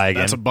going to buy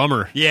again. That's a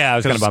bummer. Yeah, I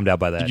was kind of bummed out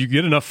by that. You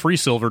get enough free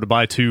silver to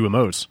buy 2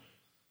 emotes.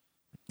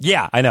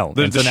 Yeah, I know.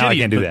 So now I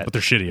can't do that. But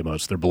they're shitty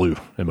emotes. They're blue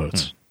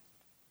emotes.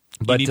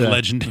 But you need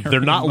legendary.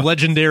 They're not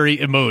legendary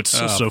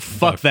emotes, so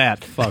fuck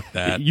that. Fuck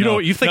that.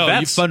 You think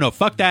that's...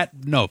 fuck that.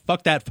 No,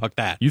 fuck that. Fuck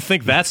that. You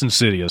think that's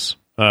insidious.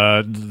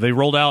 They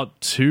rolled out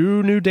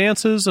 2 new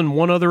dances and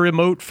 1 other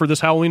emote for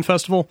this Halloween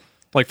festival.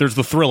 There's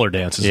the thriller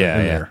dances in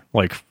there.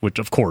 Which,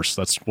 of course,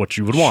 that's what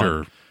you would want.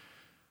 Sure.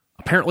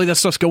 Apparently, that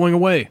stuff's going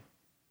away.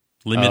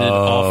 Limited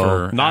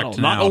offer. Not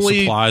only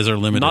supplies are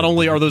limited. Not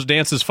only are those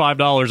dances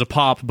 $5 a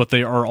pop, but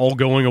they are all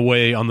going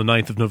away on the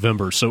 9th of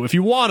November. So if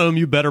you want them,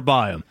 you better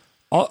buy them.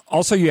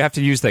 Also, you have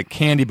to use that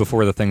candy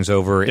before the thing's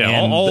over. Yeah,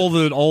 and all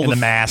the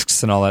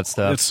masks and all that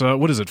stuff. It's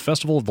what is it?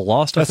 Festival of the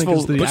Lost, I think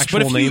is the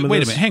actual name of this.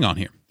 Wait a minute, hang on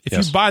here. If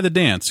you buy the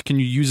dance, can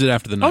you use it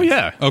after the night? Oh,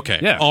 yeah. Okay.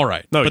 Yeah. All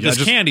right. No, but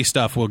this candy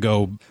stuff will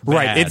go bad.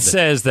 Right. It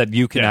says that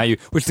you cannot use,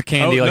 which the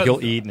candy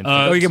you'll eat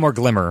and you get more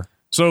glimmer.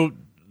 So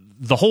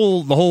the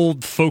whole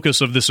focus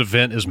of this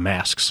event is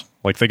masks.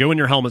 They go in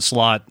your helmet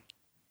slot.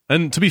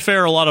 And to be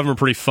fair, a lot of them are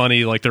pretty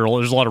funny.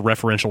 There's a lot of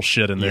referential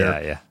shit in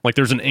there. Yeah.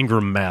 There's an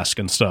Ingram mask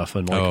and stuff.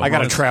 And I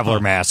got a Traveler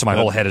mask, so my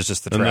whole head is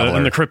just the Traveler.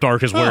 And the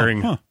Cryptarch is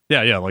wearing.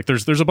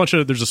 There's a bunch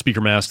of. There's a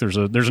speaker mask. There's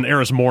an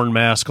Eris Morn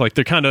mask.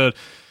 They're kind of.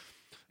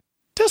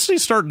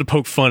 Destiny's starting to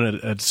poke fun at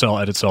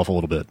itself a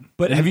little bit,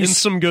 but in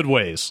some good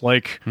ways.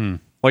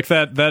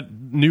 That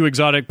new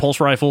exotic pulse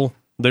rifle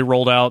they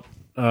rolled out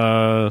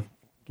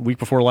week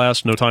before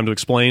last. No Time to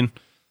Explain.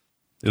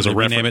 Is a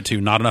rename it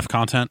to Not Enough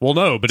Content? Well,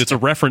 no, but it's a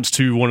reference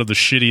to one of the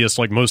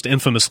shittiest, most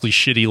infamously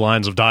shitty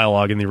lines of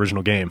dialogue in the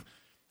original game,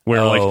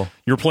 where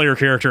your player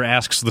character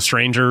asks the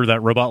stranger,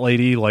 that robot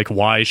lady,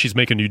 why she's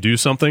making you do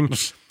something,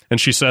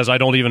 and she says, "I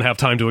don't even have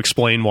time to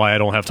explain why I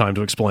don't have time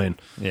to explain."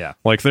 Yeah,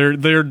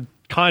 they're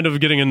kind of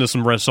getting into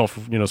some some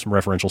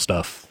referential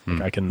stuff.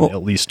 I can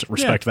at least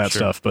respect that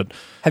stuff. But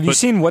have you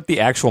seen what the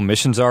actual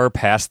missions are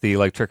past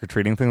the trick or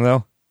treating thing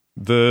though?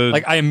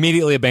 I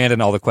immediately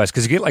abandoned all the quests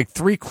because you get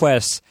 3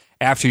 quests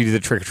after you do the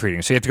trick or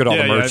treating. So you have to go to all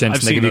the merchants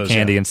and they give you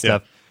candy and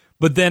stuff.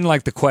 But then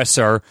the quests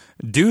are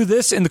do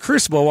this in the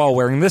Crucible while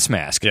wearing this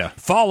mask. Yeah.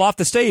 Fall off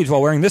the stage while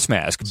wearing this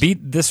mask.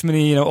 Beat this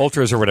many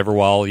ultras or whatever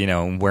while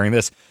wearing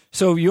this.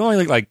 So you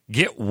only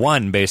get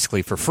 1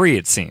 basically for free,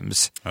 it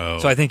seems. Oh.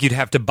 So I think you'd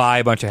have to buy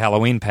a bunch of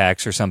Halloween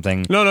packs or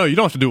something. No, you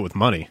don't have to do it with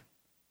money.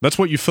 That's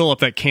what you fill up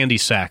that candy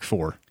sack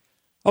for.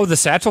 Oh, the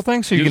satchel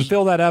thing? So you can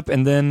fill that up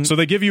and then... So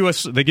they give you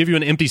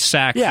an empty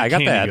sack that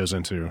candy that goes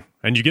into.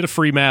 And you get a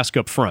free mask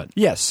up front.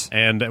 Yes.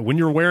 And when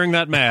you're wearing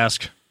that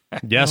mask...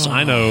 Yes,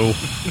 I know.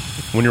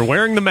 When you're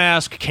wearing the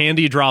mask,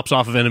 candy drops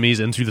off of enemies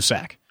into the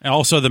sack. And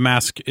also, the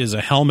mask is a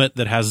helmet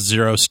that has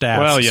 0 stats,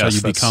 well, yes,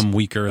 so you become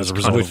weaker as a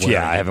result of wearing it.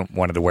 I haven't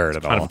wanted to wear it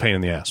at all. Kind of a pain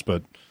in the ass,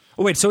 but...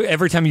 Oh, wait, so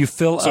every time you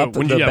fill up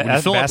when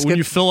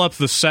you fill up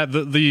the set,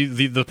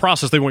 the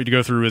process they want you to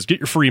go through is get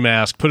your free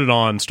mask, put it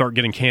on, start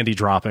getting candy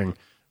dropping.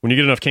 When you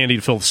get enough candy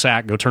to fill the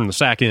sack, go turn the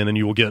sack in, and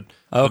you will get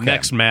the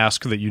next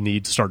mask that you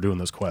need to start doing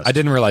those quests. I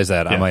didn't realize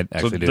that. Yeah. I might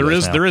actually do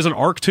that. There is an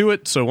arc to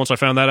it, so once I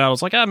found that out, I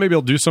was like, maybe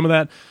I'll do some of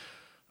that.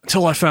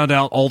 Until I found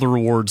out all the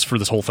rewards for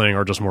this whole thing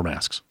are just more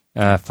masks.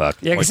 Fuck.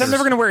 Yeah, because I'm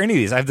never going to wear any of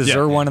these. I have the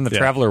Zur one and the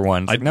Traveler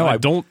one. I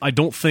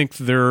don't think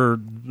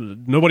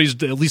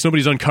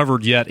nobody's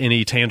uncovered yet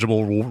any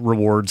tangible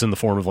rewards in the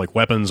form of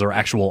weapons or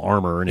actual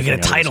armor or anything. You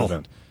get a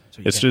title.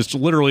 It's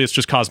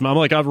just cosmetic. I'm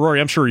like, Rory,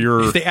 I'm sure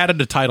you're... If they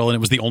added a title and it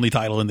was the only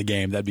title in the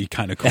game, that'd be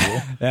kind of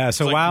cool. Yeah,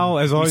 so WoW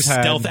has always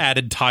had... Stealth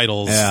added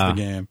titles to the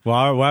game.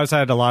 Well, WoW's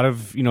had a lot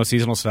of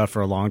seasonal stuff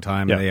for a long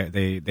time. Yeah.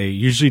 They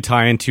usually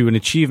tie into an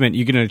achievement.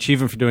 You get an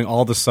achievement for doing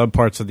all the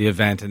subparts of the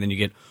event, and then you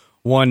get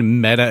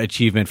one meta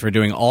achievement for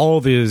doing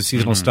all the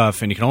seasonal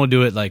stuff, and you can only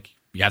do it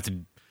you got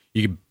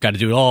to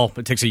do it all.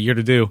 It takes a year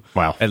to do.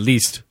 Wow. At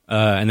least.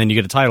 And then you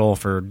get a title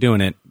for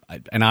doing it.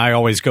 And I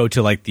always go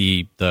to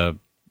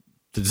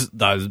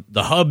the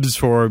hubs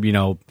for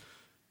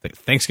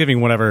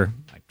Thanksgiving, whatever.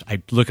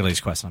 I look at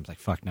these quests and I'm like,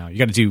 fuck no. You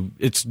got to do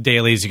it's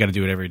dailies. You got to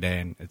do it every day,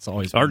 and it's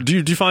always. Do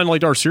you find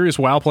like are serious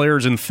WoW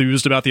players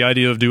enthused about the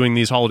idea of doing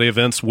these holiday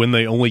events when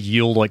they only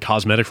yield like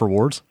cosmetic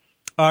rewards?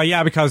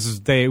 Yeah,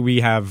 because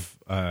we have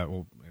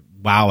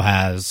WoW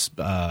has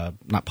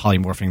not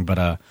polymorphing,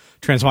 but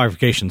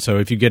transmogrification. So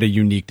if you get a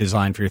unique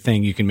design for your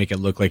thing, you can make it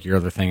look like your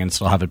other thing and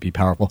still have it be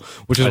powerful.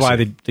 Which is why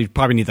they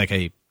probably need like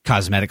a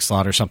cosmetic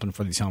slot or something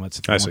for these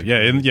helmets. I see.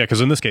 Yeah,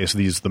 because in this case,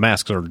 the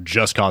masks are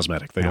just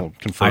cosmetic. They don't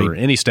confer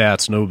any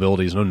stats, no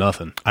abilities, no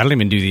nothing. I don't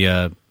even do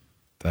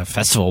the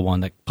festival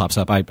one that pops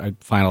up. I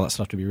find all that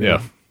stuff to be real.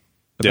 Yeah.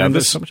 But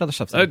there's so much other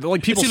stuff.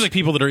 Like people, it seems like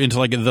people that are into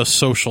like the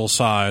social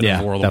side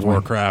of World of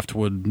Warcraft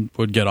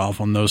would get off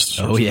on those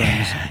sorts of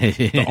things.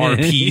 The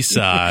RP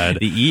side.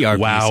 The ERP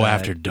WoW side.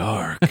 After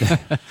Dark.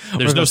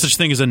 There's no such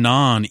thing as a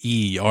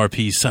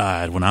non-ERP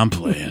side when I'm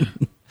playing.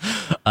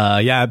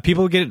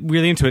 People get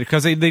really into it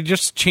because they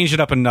just change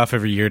it up enough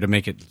every year to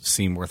make it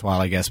seem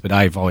worthwhile, I guess. But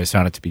I've always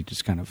found it to be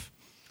just kind of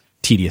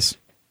tedious.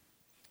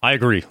 I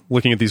agree.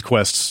 Looking at these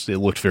quests, it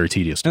looked very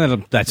tedious.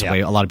 And that's the way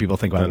a lot of people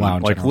think about WoW.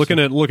 Like looking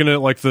at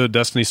like the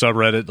Destiny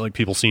subreddit, like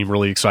people seem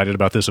really excited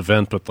about this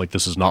event, but like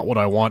this is not what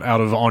I want out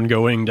of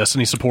ongoing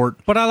Destiny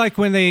support. But I like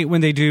when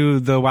they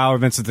do the WoW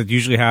events that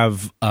usually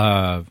have,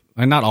 and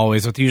not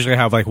always, but they usually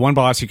have like one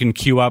boss you can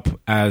queue up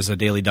as a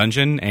daily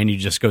dungeon, and you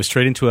just go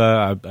straight into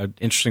a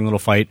interesting little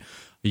fight.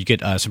 You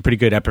get some pretty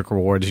good epic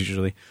rewards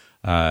usually.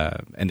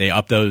 And they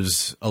up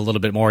those a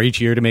little bit more each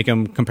year to make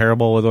them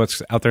comparable with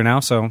what's out there now.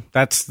 So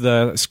that's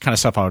the kind of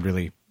stuff I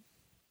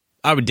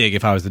would dig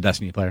if I was the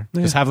Destiny player.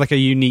 Just have like a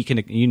unique,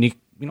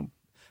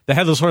 the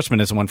Headless Horseman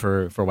is the one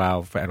for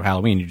WoW for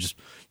Halloween.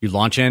 You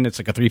launch in, it's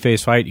like a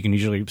 3-phase fight. You can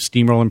usually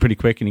steamroll in pretty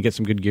quick and you get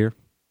some good gear.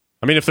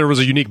 I mean, if there was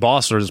a unique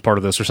boss or as part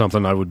of this or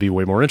something, I would be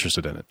way more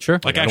interested in it. Sure.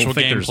 Like actual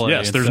gameplay.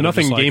 Yes, there's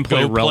nothing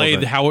gameplay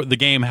relevant. Play the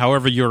game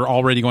however you're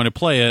already going to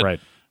play it. Right.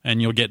 And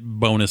you'll get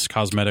bonus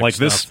cosmetic like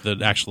stuff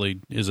that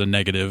actually is a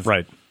negative.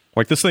 Right.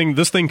 Like this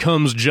thing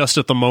comes just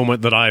at the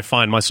moment that I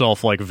find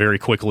myself like very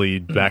quickly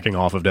backing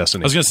off of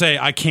Destiny. I was going to say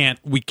I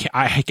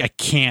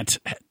can't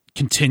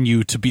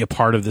continue to be a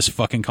part of this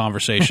fucking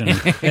conversation.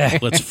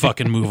 Let's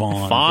fucking move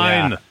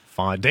on.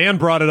 Fine. Dan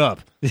brought it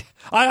up.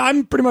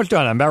 I'm pretty much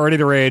done. I'm about ready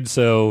to raid,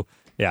 so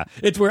yeah.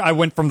 It's where I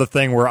went from the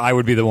thing where I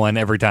would be the one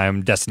every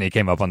time Destiny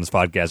came up on this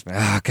podcast.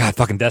 Oh, God,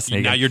 fucking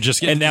Destiny. Now you're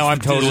just and now I'm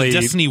totally a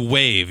Destiny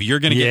wave. You're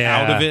going to get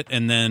out of it,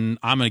 and then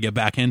I'm going to get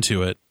back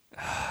into it.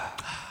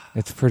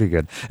 It's pretty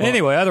good. Well,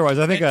 anyway, otherwise,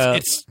 I think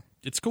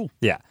it's cool.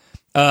 Yeah.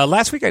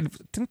 Last week, I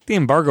think the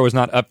embargo is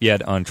not up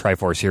yet on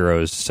Triforce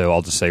Heroes, so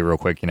I'll just say real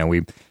quick,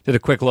 we did a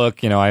quick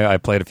look. I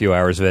played a few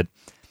hours of it.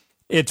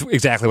 It's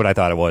exactly what I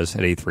thought it was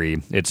at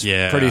E3. It's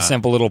pretty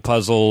simple little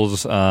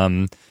puzzles,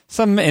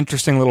 some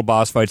interesting little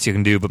boss fights you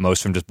can do, but most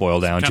of them just boil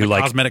down to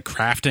like cosmetic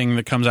crafting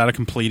that comes out of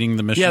completing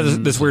the mission. Yeah,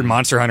 this weird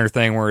Monster Hunter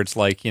thing where it's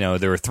like,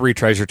 there are 3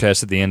 treasure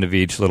tests at the end of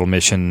each little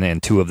mission,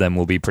 and 2 of them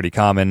will be pretty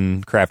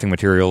common crafting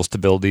materials to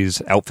build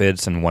these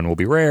outfits, and 1 will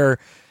be rare.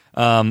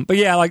 But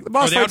yeah, like the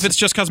boss fights, outfits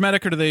just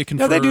cosmetic, or do they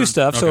confer? No, they do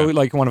stuff. Okay. So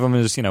like one of them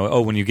is,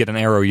 when you get an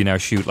arrow, you now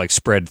shoot like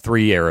spread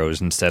 3 arrows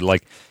instead.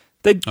 Like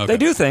they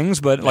do things,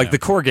 but like the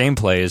core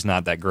gameplay is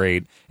not that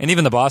great. And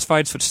even the boss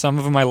fights, which some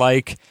of them I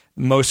like,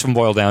 most of them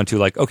boil down to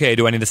like, okay,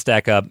 do I need to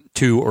stack up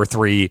 2 or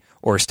 3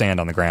 or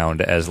stand on the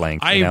ground as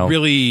Link?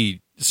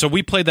 So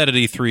we played that at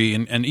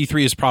E3, and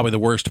E3 is probably the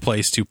worst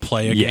place to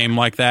play a game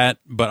like that.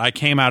 But I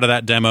came out of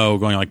that demo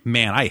going like,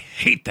 man, I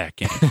hate that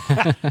game.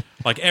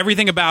 Like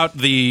everything about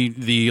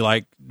the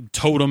like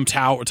totem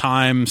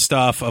time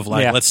stuff of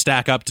like, let's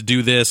stack up to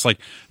do this, like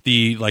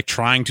the like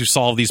trying to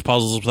solve these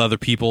puzzles with other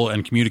people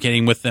and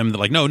communicating with them. They're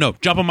like, no,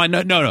 jump on my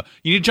no,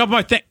 you need to jump on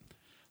my thing.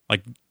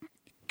 Like,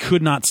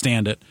 could not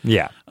stand it.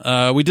 Yeah,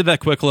 we did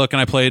that quick look,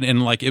 and I played,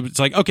 and like it was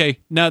like, okay,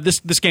 now this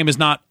game is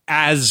not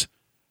as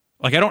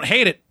like I don't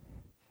hate it.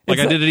 Like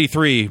I did at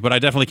E3, but I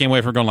definitely came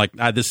away from going like,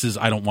 I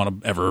don't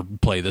want to ever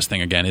play this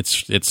thing again.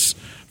 It's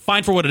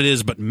fine for what it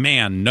is, but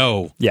man,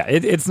 no. Yeah,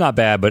 it's not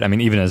bad, but I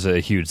mean, even as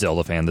a huge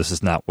Zelda fan, this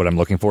is not what I'm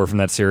looking for from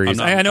that series.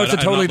 I know it's a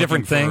totally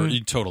different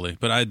thing. Totally,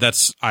 but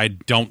I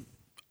don't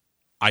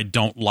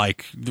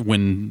like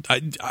when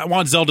I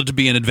want Zelda to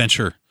be an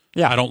adventure.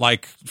 Yeah, I don't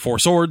like 4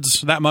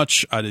 swords that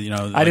much. I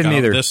didn't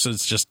either. This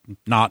is just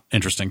not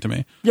interesting to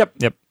me.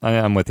 Yep.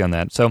 I'm with you on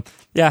that. So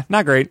yeah,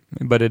 not great,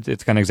 but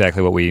it's kind of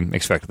exactly what we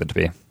expected it to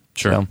be.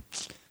 Sure.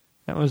 So,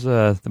 that was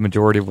the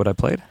majority of what I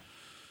played.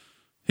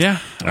 Yeah.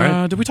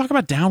 Right. Did we talk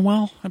about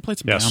Downwell? I played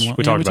some Downwell. Yes,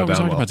 we talked about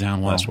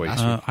Downwell last week.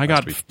 I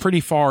got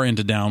pretty far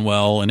into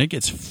Downwell, and it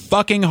gets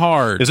fucking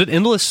hard. Is it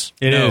endless?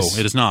 No,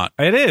 it is not.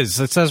 It is.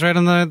 It says right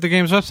on the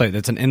game's website.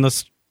 It's an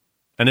endless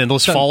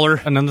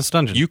faller. An endless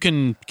dungeon. You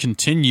can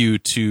continue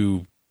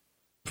to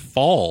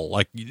fall.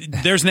 Like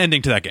there's an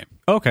ending to that game.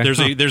 Okay.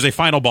 There's a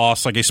final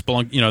boss, like a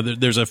spelunk.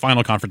 There's a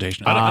final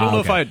confrontation. I don't know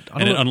if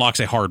and it unlocks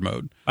a hard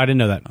mode. I didn't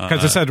know that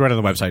because it said right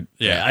on the website.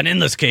 Yeah, an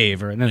endless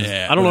cave or an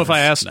endless. I don't know if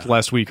I asked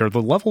last week. Are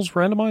the levels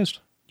randomized?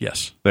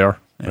 Yes, they are.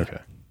 Yeah. Okay.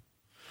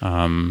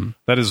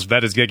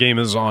 That game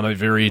is on a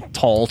very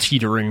tall,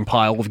 teetering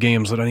pile of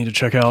games that I need to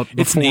check out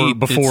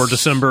before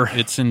December.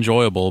 It's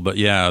enjoyable, but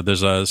yeah,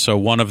 there's so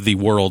one of the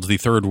worlds, the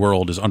third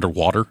world, is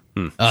underwater.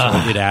 So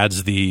it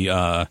adds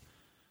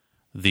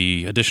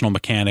the additional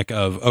mechanic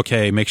of,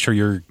 okay, make sure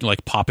you're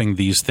like popping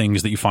these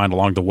things that you find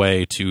along the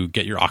way to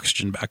get your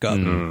oxygen back up.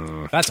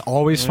 That's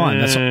always fun.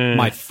 That's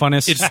my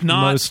funnest. It's not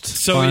most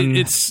so. fun.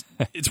 It's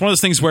one of those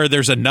things where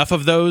there's enough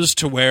of those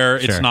to where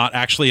it's not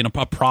actually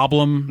a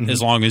problem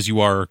as long as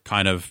you are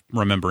kind of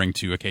remembering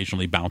to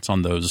occasionally bounce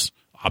on those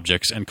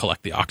objects and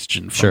collect the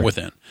oxygen from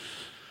within.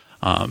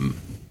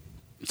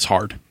 It's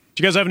hard.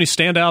 Do you guys have any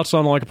standouts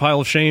on like a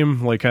pile of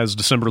shame? Like as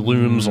December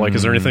looms, like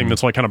is there anything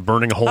that's like kind of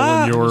burning a hole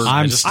in your?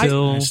 I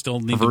still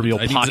need proverbial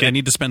pocket? I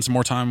need to spend some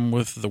more time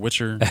with The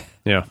Witcher.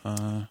 Yeah,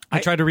 I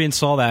tried to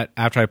reinstall that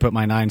after I put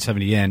my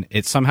 970 in.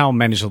 It somehow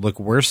managed to look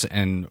worse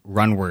and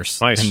run worse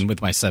than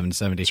with my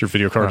 770. It's your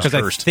video card because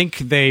first. I think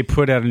they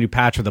put out a new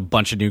patch with a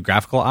bunch of new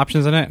graphical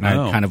options in it, and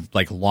I kind of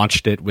like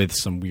launched it with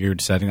some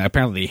weird setting.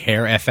 Apparently, the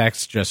hair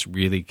FX just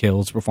really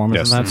kills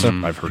performance in that. So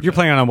I've heard you're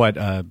playing on what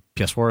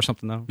PS4 or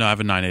something though? No, I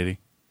have a 980.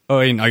 Oh,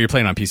 you're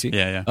playing on PC?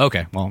 Yeah.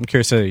 Okay, well, I'm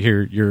curious to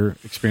hear your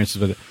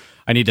experiences with it.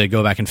 I need to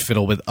go back and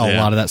fiddle with a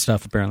lot of that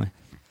stuff, apparently.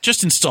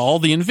 Just install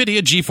the NVIDIA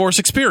GeForce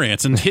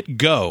Experience and hit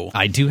go.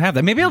 I do have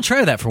that. Maybe I'll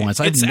try that for once.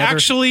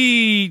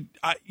 Actually,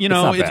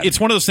 it's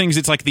one of those things.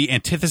 It's like the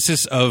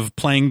antithesis of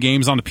playing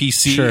games on a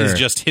PC is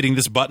just hitting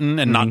this button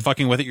and not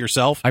fucking with it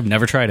yourself. I've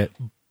never tried it.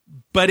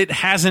 But it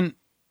hasn't...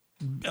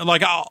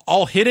 Like,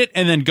 I'll hit it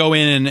and then go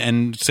in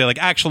and say,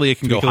 like, actually, it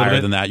can go higher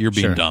than that. You're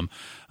being dumb.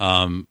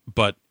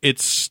 But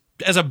it's...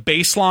 As a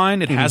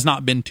baseline, it has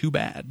not been too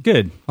bad.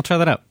 Good. I'll try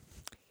that out.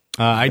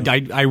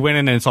 I went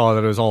in and saw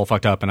that it was all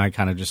fucked up, and I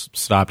kind of just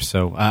stopped.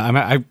 So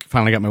I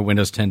finally got my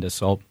Windows 10 disk,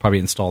 so I'll probably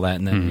install that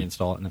and then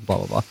reinstall it and then blah,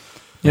 blah, blah.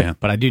 Yeah.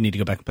 But I do need to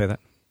go back and play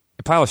that.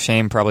 A pile of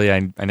shame, probably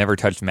I never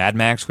touched Mad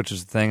Max, which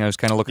is the thing I was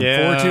kind of looking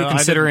forward to,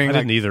 considering... I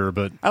didn't either,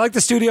 but... I like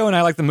the studio and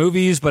I like the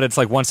movies, but it's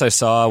like once I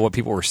saw what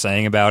people were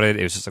saying about it,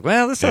 it was just like,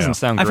 well, this doesn't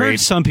sound great. I've heard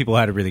some people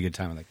had a really good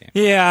time with that game.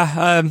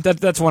 Yeah,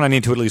 that's one I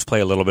need to at least play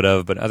a little bit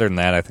of, but other than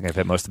that, I think I've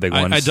hit most of the big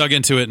ones. I dug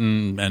into it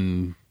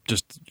and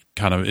just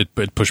kind of...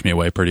 It pushed me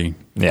away pretty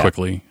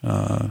quickly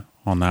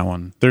on that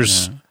one.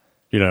 There's...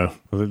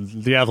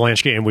 the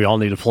Avalanche game we all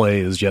need to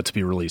play is yet to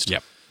be released.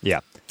 Yep.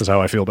 Yeah. That's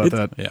how I feel about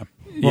that. Yeah.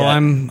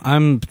 Well,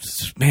 man,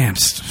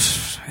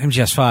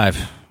 MGS5.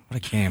 What a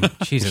game.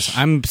 Jesus.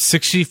 I'm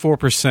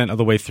 64% of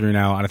the way through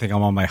now, and I think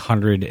I'm on my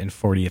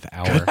 140th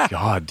hour. Good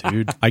God,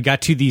 dude. I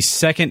got to the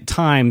second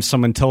time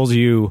someone tells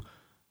you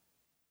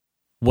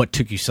what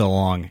took you so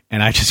long,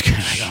 and I just kind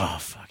of like, oh,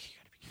 fuck.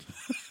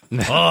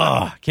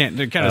 Can't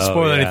kind of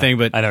spoil anything,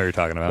 but... I know what you're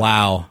talking about.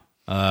 Wow.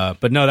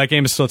 But no, that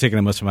game is still taking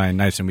up most of my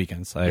nights and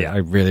weekends. I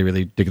really,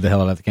 really dig the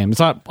hell out of the game. It's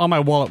not on my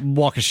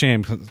walk of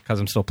shame because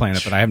I'm still playing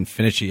it, but I haven't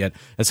finished it yet.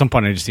 At some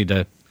point, I just need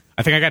to...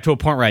 I think I got to a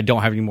point where I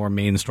don't have any more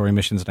main story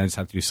missions, and I just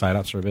have to do side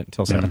ops for a bit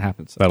until something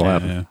happens. So. That'll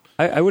happen. Yeah.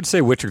 I would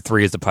say Witcher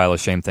 3 is the pile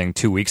of shame thing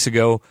 2 weeks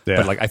ago,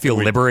 but like I feel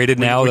liberated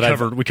now.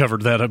 We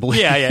covered that, I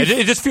believe. Yeah.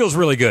 It just feels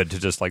really good to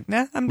just like,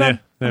 nah, I'm done.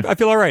 Yeah. I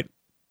feel all right.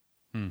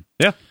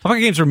 Yeah. How about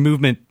games where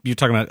movement, you're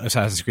talking about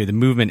Assassin's Creed, the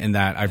movement in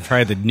that, I've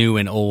tried the new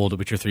and old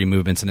Witcher 3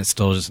 movements, and it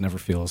still just never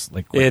feels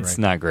like quite It's right.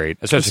 not great,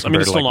 especially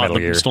compared to like Metal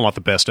Gear. It's still not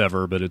the best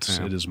ever, but it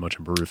is much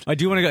improved. I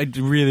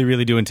really,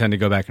 really do intend to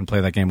go back and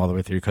play that game all the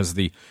way through, because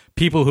the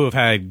people who have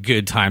had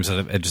good times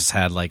have just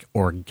had like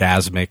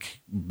orgasmic,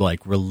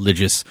 like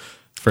religious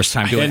first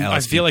time doing LSD. I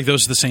feel like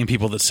those are the same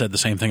people that said the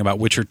same thing about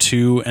Witcher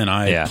 2, and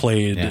I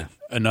played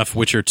enough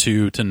Witcher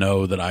 2 to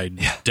know that I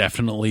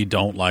definitely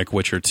don't like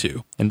Witcher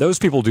 2. And those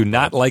people do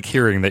not like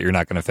hearing that you're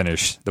not going to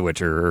finish The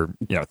Witcher,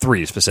 or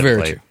 3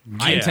 specifically.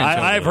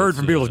 I've heard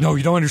from people like, no,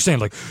 you don't understand.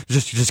 Like,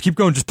 just keep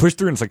going, just push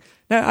through. And it's like,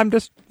 nah, I'm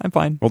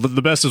fine. Well,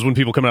 the best is when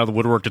people come out of the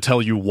woodwork to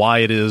tell you why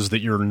it is that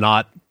you're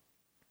not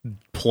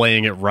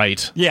playing it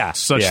right. Yeah.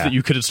 Such that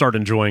you could start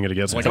enjoying it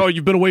again. It's like, oh,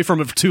 you've been away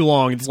from it for too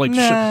long. It's like,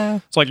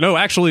 it's like, no,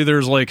 actually,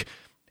 there's like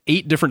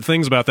 8 different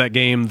things about that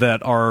game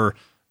that are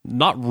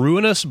not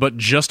ruinous, but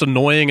just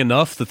annoying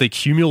enough that they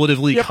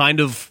cumulatively kind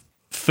of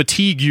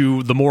fatigue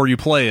you the more you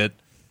play it.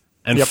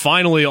 And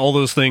finally, all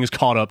those things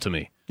caught up to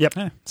me. Yep.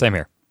 Same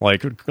here.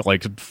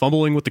 Like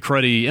fumbling with the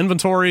cruddy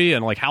inventory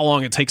and like how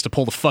long it takes to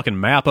pull the fucking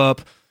map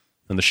up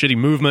and the shitty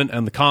movement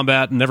and the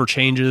combat never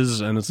changes.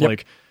 And it's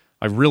like,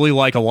 I really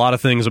like a lot of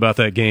things about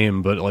that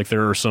game, but like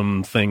there are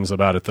some things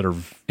about it that are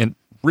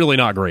really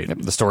not great. Yep.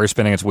 The story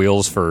spinning its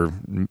wheels for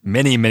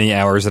many, many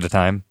hours at a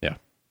time. Yeah.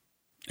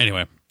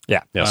 Anyway.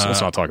 Yeah. Yes,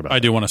 let's not talk about I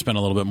do want to spend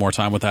a little bit more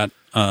time with that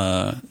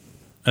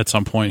at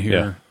some point here.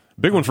 Yeah.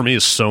 Big one for me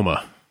is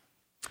Soma.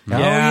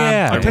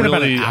 I played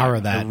about an hour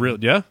of that.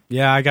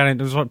 Yeah, I got it.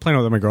 I was playing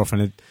with my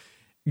girlfriend.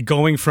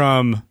 Going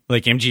from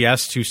like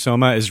MGS to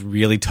Soma is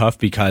really tough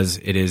because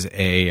it is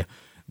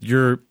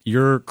your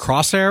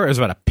crosshair is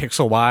about a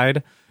pixel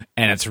wide,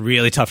 and it's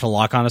really tough to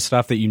lock onto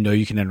stuff that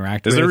you can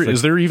interact with.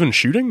 Is there even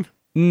shooting?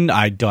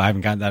 I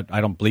haven't gotten that.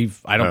 I don't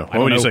believe. I don't. What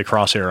would you say?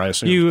 Crosshair, I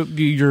assume.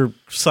 Your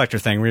selector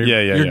thing. Where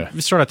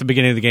you start at the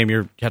beginning of the game.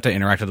 You have to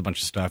interact with a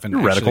bunch of stuff, and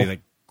actually,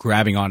 like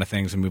grabbing onto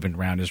things and moving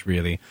around is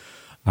really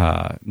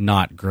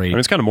not great. I mean,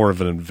 it's kind of more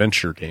of an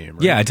adventure game.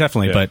 Right? Yeah,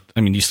 definitely. But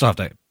I mean, you still have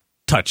to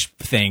touch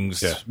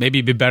things. Yeah. Maybe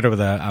it'd be better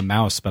with a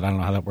mouse, but I don't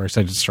know how that works.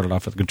 I just started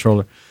off with a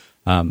controller.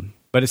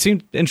 But it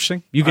seemed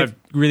interesting. You get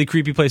really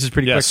creepy places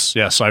pretty quick.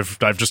 Yes.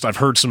 I've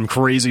heard some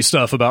crazy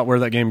stuff about where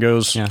that game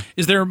goes. Yeah.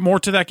 Is there more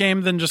to that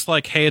game than just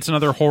like, hey, it's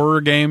another horror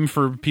game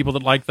for people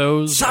that like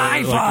those?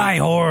 Sci-fi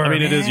horror. I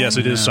mean, it is. Yes,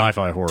 it is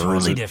sci-fi horror.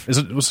 Totally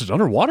different. Was it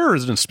underwater or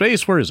is it in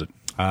space? Where is it?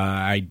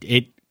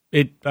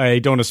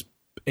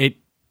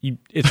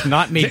 It's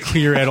not made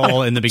clear at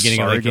all in the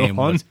beginning of the game.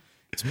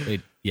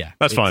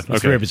 That's fine.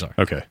 It's very bizarre.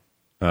 Okay.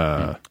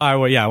 I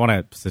want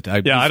to.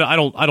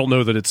 I don't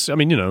know that it's. I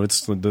mean,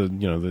 it's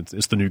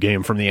it's the new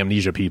game from the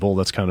Amnesia people.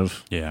 That's kind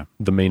of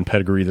the main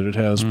pedigree that it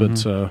has.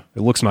 But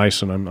it looks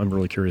nice, and I'm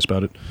really curious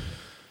about it.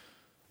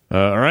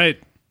 All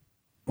right.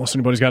 Unless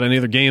anybody's got any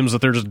other games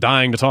that they're just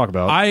dying to talk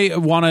about.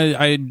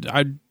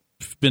 I've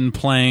been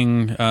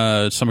playing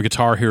some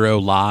Guitar Hero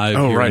live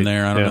and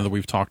there. I don't know that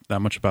we've talked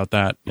that much about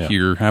that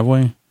here, have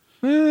we?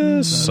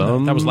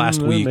 That was last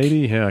week, maybe.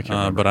 Yeah, I can't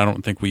remember. But I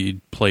don't think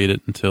we played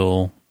it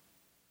until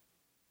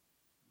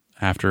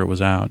after it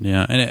was out.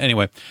 Yeah. And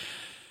anyway,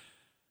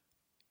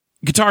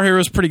 Guitar Hero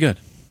is pretty good.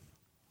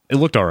 It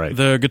looked all right.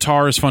 The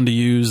guitar is fun to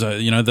use. I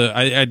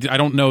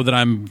don't know that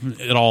I'm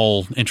at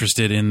all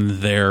interested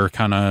in their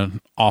kind of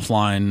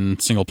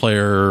offline single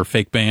player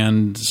fake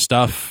band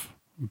stuff,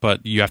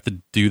 but you have to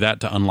do that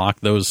to unlock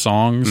those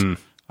songs.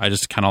 I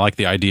just kind of like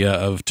the idea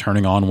of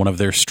turning on one of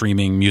their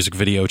streaming music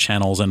video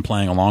channels and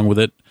playing along with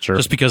it. Sure.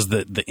 Just because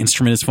the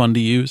instrument is fun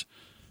to use.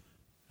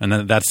 And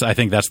then I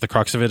think that's the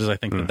crux of it, is I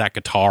think that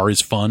guitar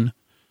is fun.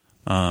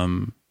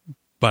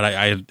 But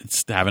I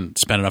haven't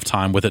spent enough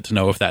time with it to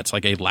know if that's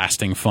like a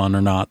lasting fun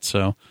or not.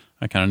 So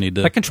I kind of need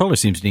to. That controller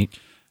seems neat.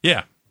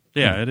 Yeah,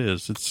 it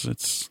is.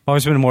 It's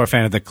always been more a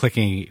fan of the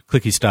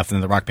clicky stuff than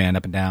the Rock Band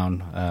up and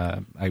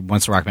down.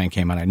 Once the Rock Band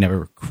came out, I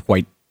never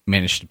quite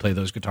managed to play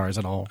those guitars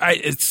at all.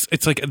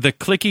 It's like the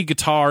clicky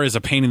guitar is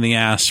a pain in the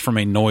ass from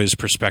a noise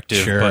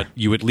perspective, but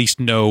you at least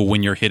know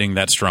when you're hitting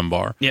that strum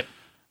bar. Yep.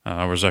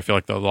 Whereas I feel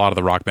like a lot of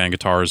the Rock Band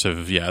guitars they're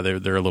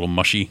a little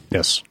mushy.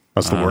 Yes,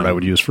 that's the word I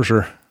would use for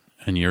sure.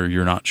 And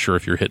you're not sure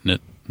if you're hitting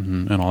it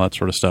and all that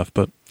sort of stuff.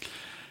 But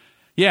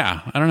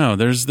yeah, I don't know.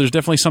 There's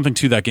definitely something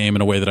to that game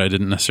in a way that I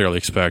didn't necessarily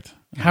expect.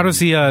 How does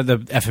the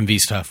FMV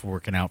stuff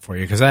working out for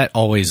you? Because that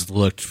always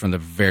looked from the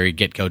very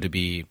get-go to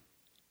be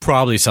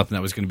probably something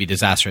that was going to be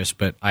disastrous,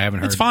 but I haven't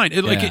heard. It's fine.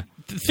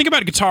 Think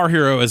about Guitar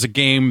Hero as a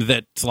game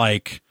that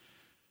like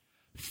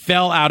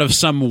fell out of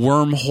some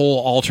wormhole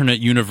alternate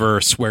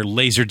universe where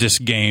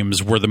Laserdisc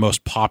games were the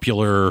most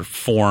popular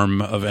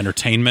form of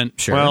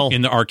entertainment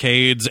in the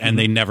arcades, and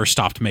they never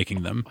stopped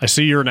making them. I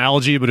see your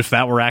analogy, but if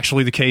that were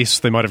actually the case,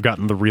 they might have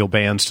gotten the real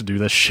bands to do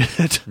this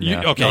shit.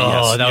 Yeah.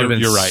 Yes, that would have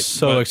been you're right.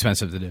 So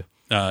expensive to do.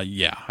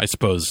 I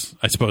suppose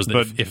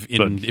that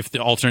if the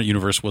alternate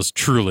universe was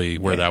truly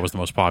where that was the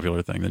most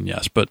popular thing, then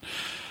yes. But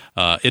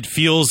it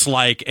feels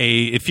like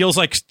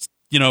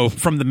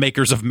from the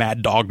makers of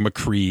Mad Dog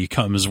McCree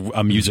comes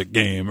a music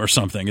game or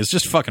something. It's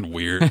just fucking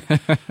weird.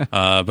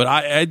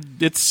 But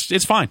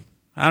it's fine.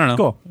 I don't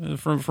know. Cool.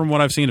 From what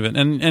I've seen of it,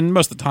 and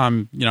most of the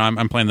time,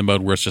 I'm playing the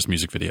mode where it's just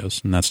music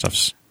videos, and that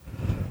stuff's.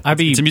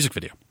 It's a music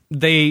video.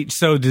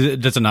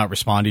 Does it not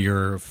respond to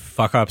your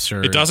fuck ups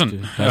or it doesn't?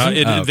 They'll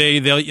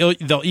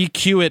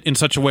EQ it in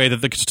such a way that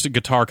the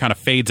guitar kind of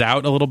fades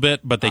out a little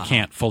bit, but they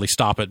can't fully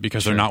stop it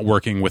because they're not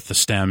working with the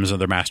stems of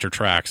their master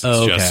tracks.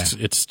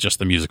 It's just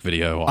the music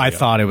video audio. I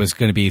thought it was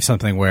going to be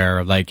something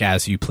where, like,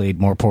 as you played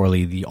more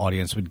poorly, the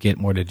audience would get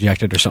more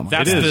dejected or something.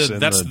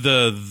 That's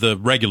the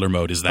regular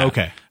mode. Is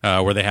that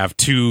where they have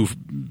two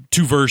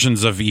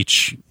versions of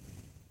each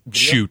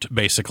shoot,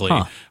 basically,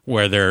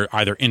 where they're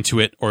either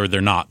into it or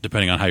they're not,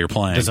 depending on how you're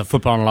playing. Does a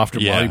foot on and off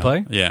while you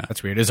play? Yeah.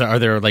 That's weird. Are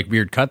there like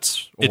weird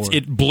cuts?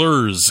 It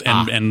blurs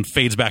and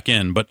fades back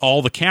in, but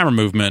all the camera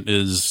movement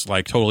is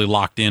like totally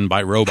locked in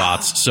by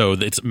robots, so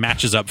it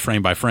matches up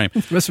frame by frame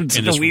in this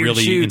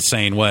really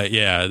insane way.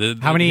 Yeah.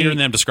 Hearing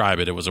them describe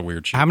it, it was a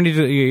weird shoot. How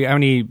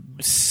many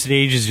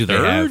stages do they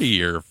have?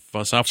 30 or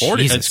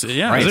 40. Is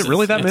it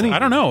really that many? I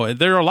don't know.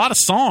 There are a lot of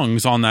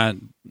songs on that.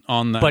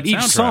 But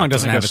each song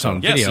doesn't have its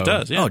own video. Yes, it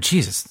does. Yeah. Oh,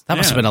 Jesus. That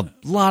must have been a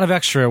lot of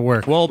extra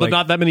work. Well, but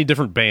not that many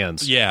different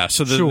bands. Yeah,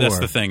 so that's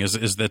the thing,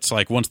 is that's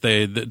like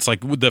it's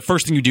like the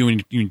first thing you do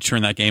when you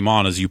turn that game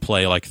on is you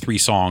play like 3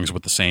 songs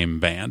with the same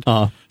band.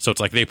 So it's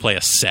like they play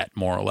a set,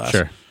 more or less.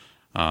 Sure.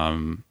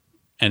 And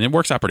it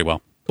works out pretty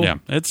well. Cool. Yeah,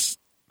 I'm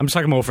just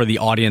talking more for the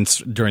audience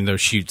during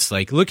those shoots.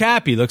 Like, look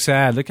happy, look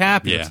sad, look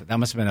happy. Yeah. That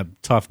must have been a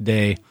tough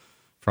day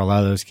for a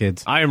lot of those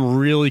kids. I am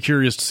really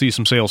curious to see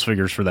some sales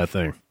figures for that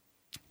thing.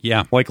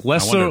 Yeah, like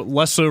less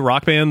so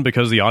Rock Band,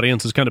 because the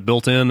audience is kind of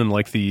built in, and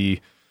like the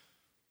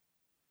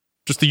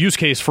use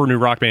case for a new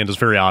Rock Band is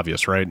very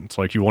obvious, right? It's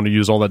like you want to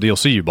use all that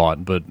DLC you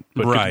bought, but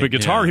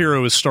Guitar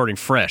Hero is starting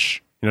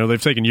fresh.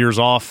 They've taken years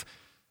off.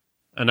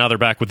 And now they're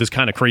back with this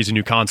kind of crazy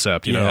new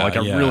concept. You know, I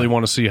really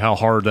want to see how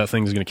hard that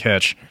thing's going to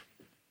catch.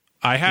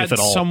 I had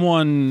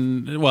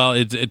someone. Well,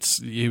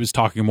 he was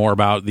talking more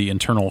about the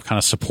internal kind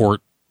of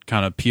support,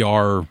 kind of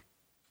PR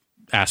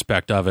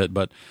aspect of it.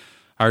 But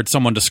I heard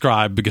someone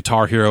describe the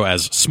Guitar Hero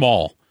as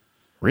small.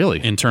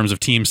 Really? In terms of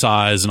team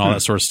size and all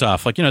that sort of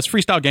stuff. Like, it's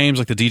freestyle games,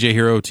 like the DJ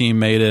Hero team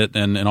made it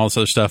and all this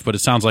other stuff, but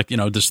it sounds like,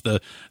 just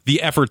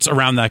the efforts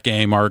around that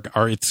game are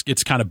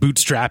it's kind of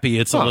bootstrappy.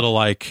 It's a little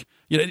like,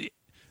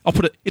 I'll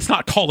put it, it's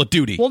not Call of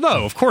Duty. Well,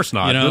 no, of course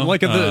not.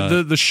 Like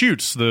the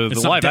shoots, the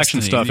live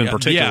action stuff in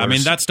particular. Yeah, I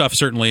mean, that stuff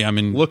certainly,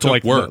 looked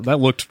like work. That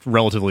looked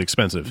relatively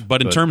expensive.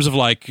 But in terms of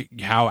like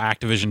how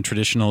Activision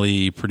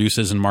traditionally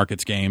produces and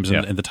markets games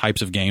and the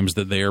types of games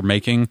that they are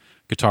making,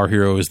 Guitar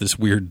Hero is this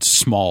weird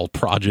small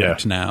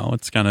project now.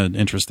 It's kind of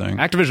interesting.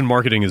 Activision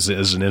marketing is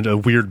a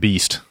weird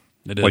beast.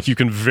 It is. Like, you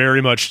can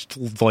very much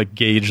like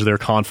gauge their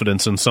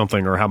confidence in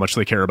something or how much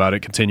they care about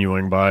it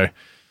continuing by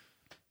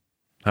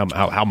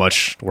how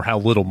much or how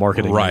little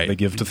marketing they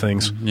give to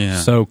things. Yeah.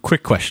 So,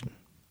 quick question.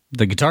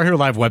 The Guitar Hero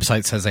Live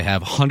website says they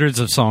have hundreds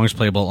of songs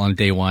playable on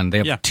day one.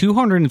 They have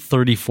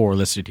 234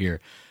 listed here.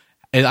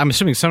 I'm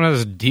assuming some of that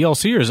is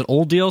DLC, or is it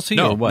old DLC?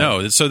 No, or what?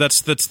 no. So there's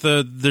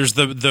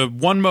the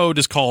one mode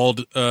is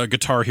called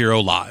Guitar Hero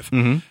Live,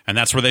 and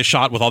that's where they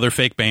shot with all their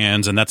fake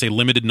bands, and that's a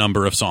limited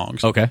number of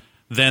songs. Okay.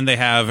 Then they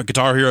have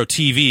Guitar Hero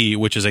TV,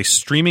 which is a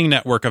streaming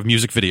network of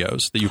music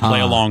videos that you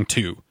play along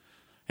to.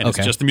 And it's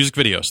just the music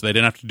videos. So they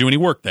didn't have to do any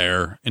work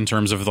there in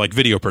terms of like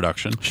video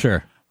production.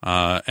 Sure.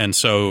 And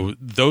so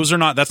that's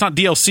not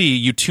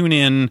DLC. You tune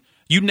in.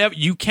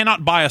 You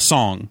cannot buy a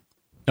song.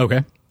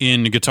 Okay.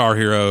 In Guitar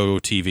Hero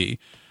TV,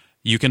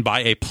 you can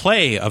buy a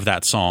play of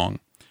that song,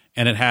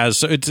 and it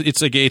has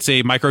it's a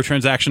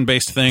microtransaction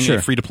based thing,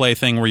 a free to play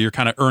thing where you're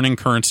kind of earning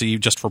currency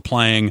just for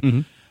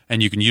playing,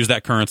 and you can use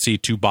that currency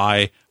to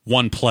buy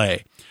one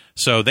play.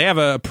 So they have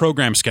a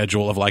program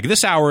schedule of like,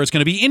 this hour is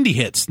going to be indie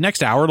hits.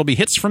 Next hour, it'll be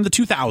hits from the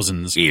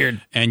 2000s.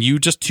 Weird. And you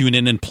just tune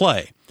in and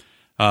play.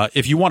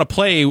 If you want to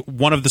play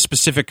one of the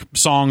specific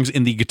songs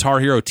in the Guitar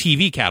Hero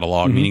TV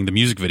catalog, meaning the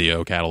music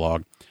video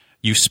catalog,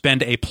 you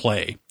spend a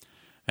play.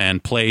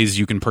 And plays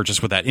you can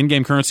purchase with that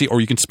in-game currency,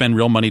 or you can spend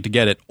real money to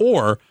get it.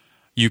 Or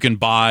you can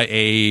buy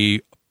a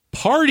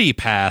party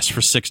pass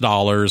for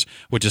 $6,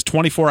 which is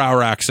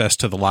 24-hour access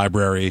to the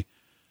library,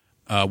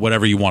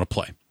 whatever you want to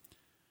play.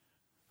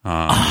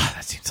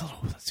 That seems a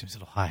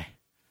little high.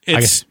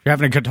 I guess if you're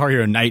having a Guitar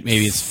Hero night,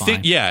 maybe it's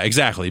fine. Yeah,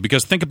 exactly.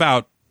 Because think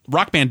about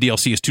Rock Band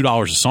DLC is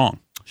 $2 a song.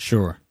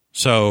 Sure.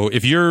 So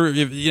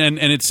and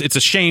it's a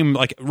shame.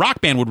 Like,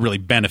 Rock Band would really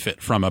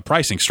benefit from a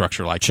pricing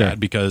structure like that,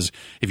 because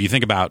if you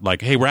think about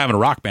like, hey, we're having a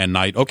Rock Band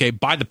night, okay,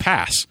 buy the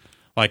pass,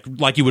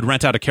 like you would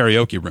rent out a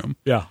karaoke room.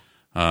 Yeah.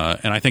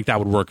 And I think that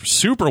would work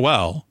super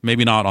well.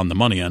 Maybe not on the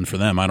money end for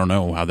them. I don't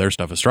know how their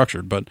stuff is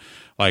structured, but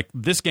like,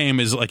 this game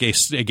is like a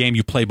game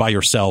you play by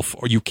yourself,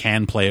 or you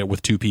can play it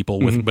with two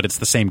people but it's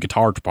the same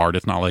guitar part.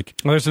 It's not like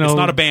it's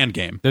not a band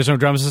game. There's no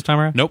drums this time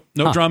around? Nope.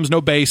 No drums, no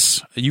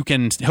bass. You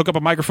can hook up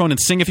a microphone and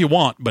sing if you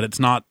want, but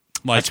it's not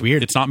like, that's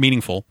weird. It's not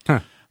meaningful.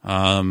 Huh.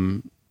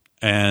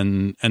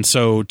 And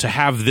so to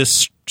have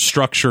this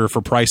structure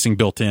for pricing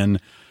built in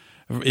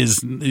is,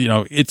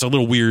 it's a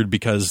little weird,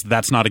 because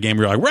that's not a game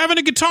where you're like, we're having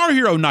a Guitar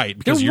Hero night,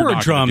 because there you're were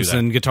not drums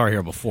in Guitar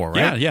Hero before,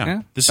 right?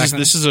 Yeah. This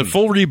is a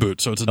full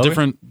reboot, so it's a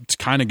different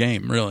kind of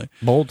game, really.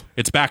 Bold.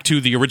 It's back to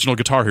the original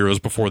Guitar Heroes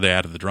before they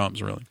added the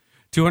drums, really.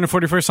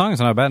 244 songs,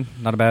 not bad.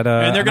 Not a bad.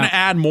 And they're going to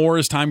add more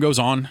as time goes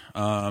on.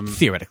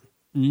 Theoretically.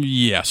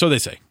 Yeah, so they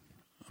say.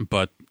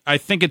 But I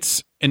think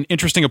it's an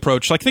interesting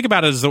approach. Like, think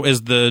about it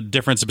as the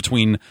difference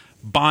between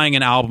buying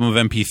an album of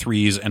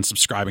MP3s and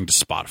subscribing to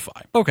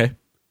Spotify. Okay.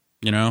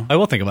 I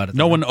will think about it.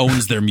 No one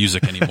owns their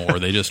music anymore.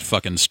 They just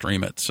fucking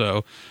stream it.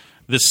 So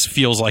this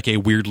feels like a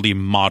weirdly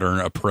modern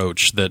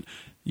approach that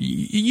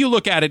you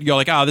look at it, you're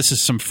like, this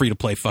is some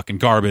free-to-play fucking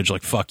garbage,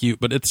 like, fuck you.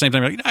 But at the same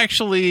time, you're like,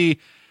 actually,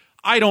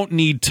 I don't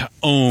need to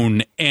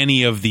own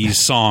any of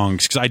these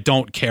songs, because I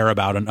don't care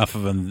about enough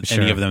of them,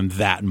 any of them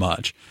that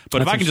much.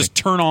 But if I can just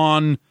turn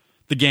on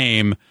the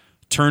game,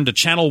 turn to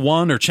channel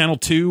 1 or channel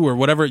 2 or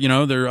whatever,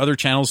 there are other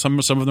channels. Some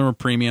of them are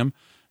premium.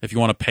 If you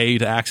want to pay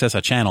to access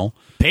a channel,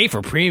 pay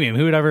for premium.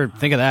 Who would ever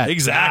think of that?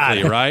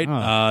 Exactly,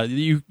 right?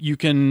 You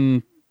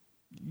can.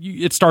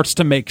 It starts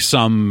to make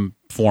some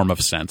form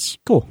of sense.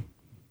 Cool.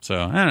 So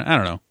I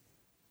don't know.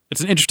 It's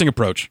an interesting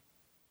approach.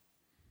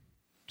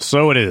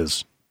 So it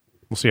is.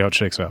 We'll see how it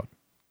shakes out.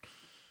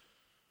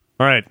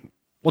 All right,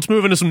 let's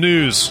move into some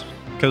news,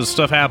 because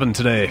stuff happened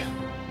today.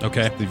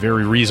 Okay. The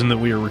very reason that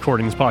we are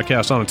recording this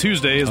podcast on a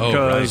Tuesday is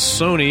because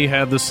Sony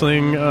had this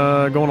thing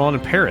going on in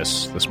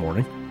Paris this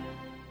morning.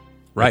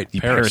 Right, the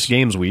Paris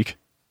Games Week.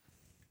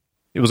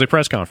 It was a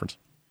press conference.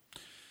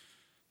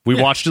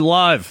 We watched it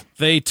live.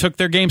 They took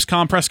their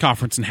Gamescom press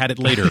conference and had it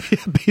later.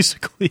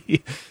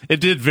 Basically,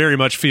 it did very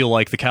much feel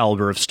like the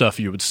caliber of stuff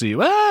you would see.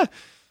 I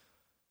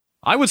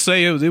would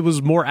say it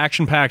was more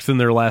action-packed than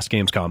their last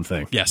Gamescom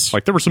thing. Yes.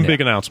 Like, there were some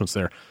big announcements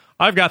there.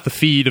 I've got the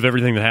feed of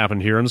everything that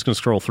happened here. I'm just going to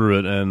scroll through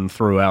it and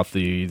throw out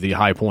the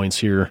high points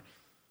here.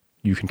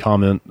 you can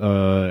comment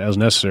as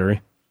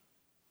necessary.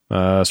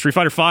 Street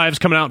Fighter V is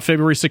coming out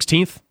February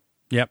 16th.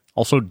 Yep.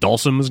 Also,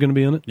 Dhalsim is going to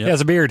be in it. He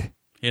has a beard.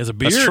 He has a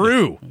beard. That's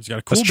true. He's got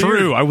a cool That's beard.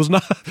 true. I was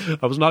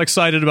not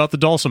excited about the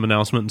Dhalsim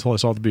announcement until I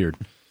saw the beard.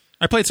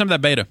 I played some of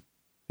that beta.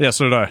 Yeah,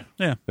 so did I.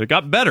 Yeah. It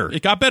got better.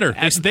 It got better.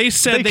 They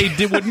said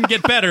they wouldn't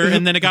get better,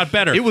 and then it got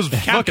better. It was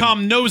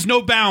Capcom knows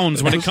no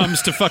bounds when it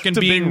comes to fucking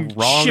being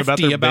wrong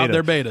shifty about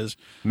their betas.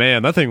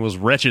 Man, that thing was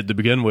wretched to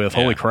begin with.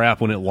 Holy crap,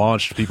 when it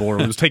launched, it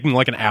was taking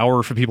like an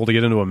hour for people to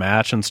get into a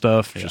match and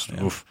stuff.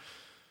 Oof.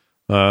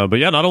 But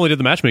yeah, not only did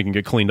the matchmaking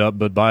get cleaned up,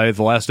 but by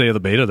the last day of the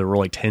beta, there were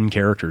like 10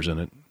 characters in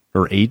it.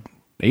 Or 8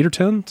 or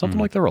 10, something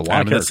like that. There were a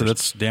lot of characters.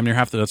 That's damn near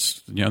half.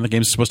 The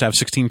game's supposed to have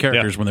 16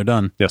 characters when they're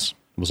done. Yes,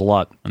 it was a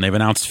lot. And they've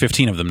announced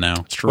 15 of them now.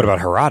 It's true. What about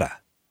Harada?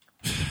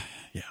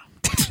 Yeah.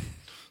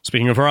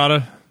 Speaking of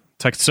Harada,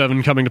 Tekken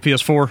 7 coming to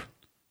PS4.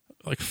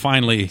 Like,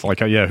 finally. It's like,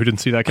 who didn't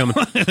see that coming?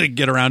 They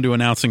get around to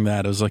announcing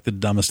that. It was like the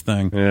dumbest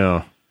thing.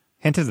 Yeah.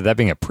 Hinted at that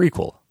being a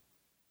prequel.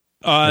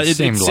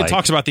 It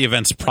talks about the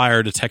events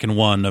prior to Tekken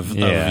 1 of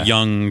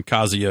young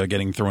Kazuya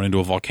getting thrown into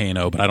a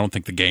volcano, but I don't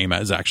think the game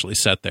is actually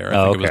set there.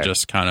 I think it was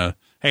just kind of,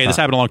 hey, this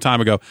happened a long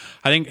time ago.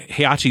 I think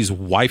Heihachi's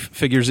wife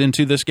figures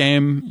into this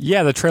game.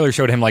 Yeah, the trailer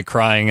showed him like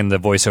crying, and the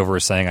voiceover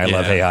was saying, I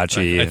love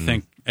Heihachi.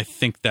 I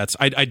think that's...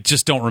 I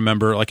just don't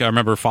remember. Like, I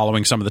remember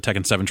following some of the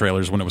Tekken 7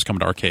 trailers when it was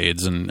coming to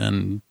arcades,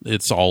 and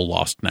it's all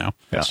lost now.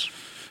 Yes.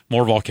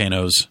 More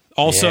volcanoes.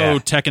 Also,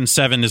 Tekken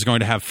 7 is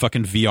going to have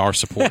fucking VR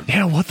support.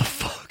 Yeah, what the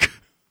fuck?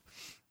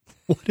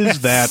 What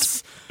is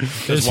that?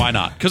 Because why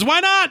not? Because why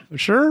not?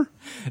 Sure.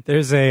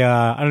 There's a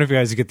I don't know if you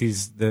guys get the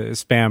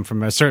spam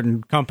from a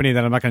certain company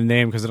that I'm not going to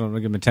name because I don't want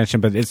to give them attention,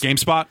 but it's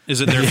GameSpot.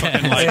 Is it their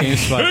fucking like,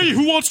 hey,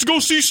 who wants to go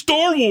see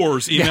Star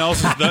Wars?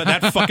 Emails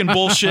that fucking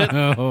bullshit.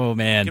 Oh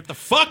man, get the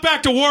fuck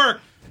back to work.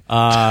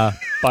 Buy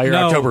your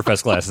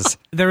Oktoberfest glasses.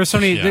 There was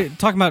Sony they're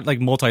talking about like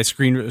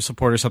multi-screen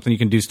support or something. You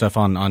can do stuff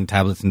on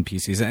tablets and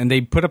PCs, and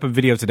they put up a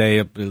video today,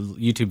 a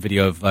YouTube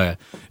video of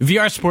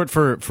VR support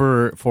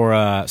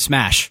for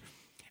Smash.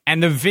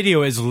 And the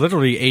video is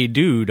literally a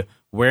dude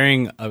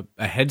wearing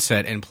a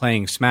headset and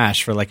playing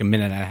Smash for like a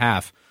minute and a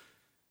half.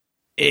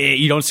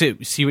 You don't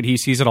see what he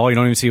sees at all. You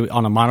don't even see it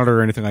on a monitor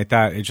or anything like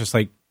that. It's just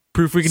like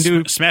proof we can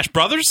do. Smash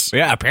Brothers?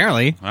 Yeah,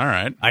 apparently. All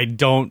right.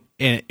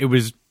 It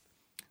was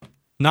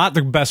not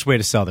the best way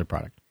to sell their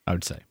product, I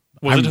would say.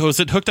 Was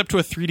it hooked up to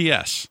a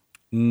 3DS?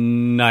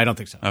 No, I don't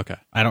think so. Okay.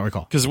 I don't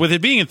recall. Because with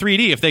it being in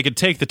 3D, if they could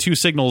take the two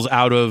signals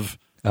out of...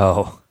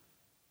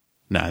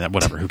 Nah,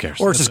 whatever. Who cares?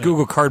 Or it's just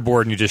Google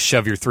Cardboard and you just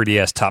shove your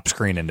 3DS top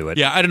screen into it.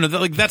 Yeah, I don't know.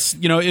 Like that's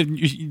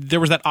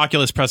there was that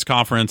Oculus press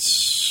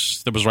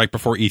conference that was right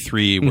before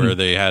E3 where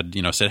they had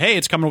said, hey,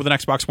 it's coming with an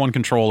Xbox One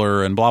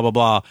controller and blah blah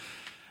blah,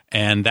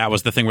 and that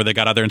was the thing where they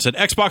got out there and said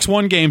Xbox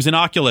One games in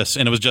Oculus,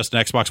 and it was just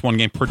an Xbox One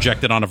game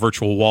projected on a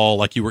virtual wall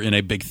like you were in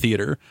a big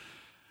theater.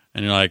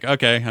 And you're like,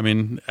 okay, I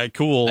mean,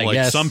 cool. I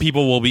guess. Some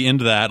people will be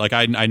into that. Like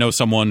I know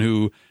someone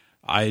who.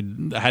 I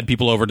had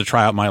people over to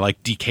try out my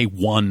like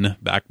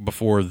DK1 back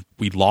before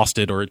we lost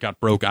it or it got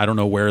broke. I don't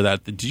know where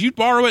that. Did you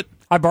borrow it?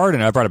 I borrowed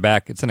it. I brought it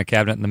back. It's in a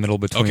cabinet in the middle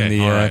between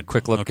the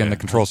Quick Look and the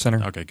control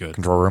center. Okay, good.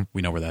 Control room.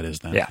 We know where that is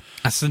then. Yeah.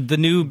 That's the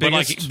new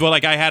biggest. But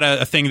like I had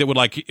a thing that would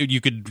like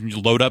you could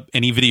load up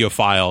any video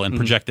file and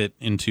project it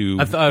into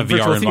a VR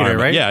virtual environment. theater,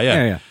 right?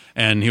 Yeah.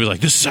 And he was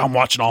like, "This is how I'm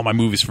watching all my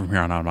movies from here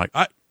on out." I'm like,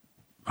 "All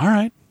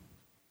right."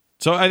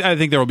 So I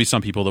think there will be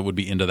some people that would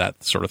be into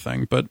that sort of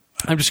thing, but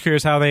I'm just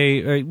curious how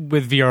they,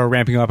 with VR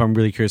ramping up, I'm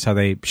really curious how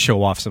they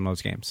show off some of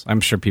those games.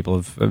 I'm sure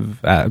people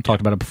have talked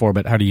about it before,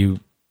 but how do you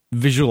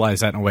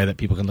visualize that in a way that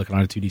people can look at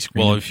on a 2D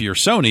screen? Well, if you're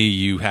Sony,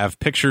 you have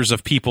pictures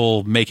of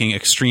people making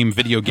extreme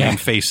video game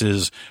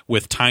faces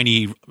with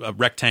tiny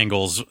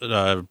rectangles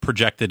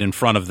projected in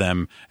front of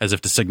them as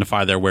if to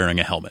signify they're wearing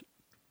a helmet.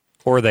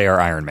 Or they are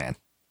Iron Man.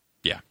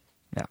 Yeah.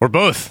 Or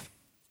both.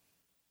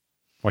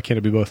 Why can't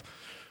it be both?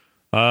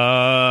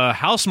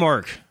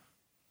 Housemarque,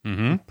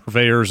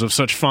 purveyors of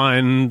such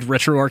fine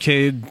retro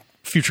arcade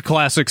future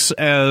classics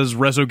as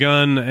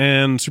Resogun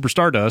and Super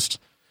Stardust,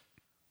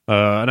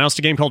 announced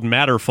a game called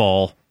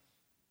Matterfall.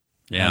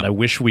 Yeah, and I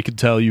wish we could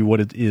tell you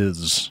what it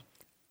is,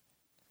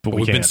 but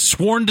we've can't. been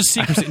sworn to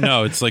secrecy.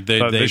 No, it's like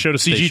they showed a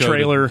CG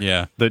trailer.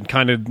 That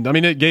kind of. I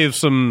mean, it gave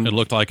some. It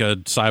looked like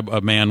a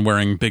man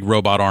wearing big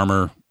robot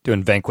armor.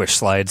 Doing Vanquish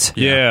slides.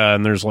 Yeah,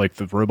 and there's like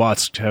the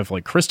robots have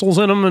like crystals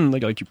in them, and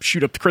like you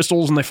shoot up the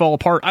crystals and they fall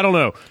apart. I don't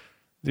know.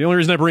 The only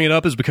reason I bring it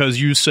up is because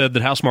you said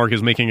that Housemarque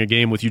is making a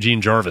game with Eugene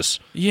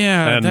Jarvis.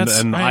 Yeah,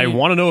 and I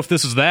want to know if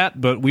this is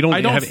that, but we don't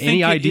have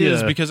any idea.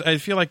 Is because I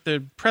feel like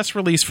the press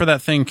release for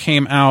that thing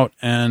came out,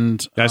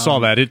 and I saw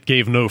that it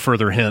gave no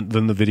further hint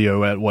than the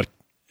video at what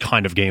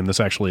kind of game this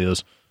actually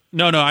is.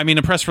 No, I mean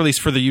a press release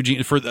for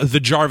the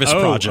Jarvis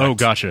project. Oh,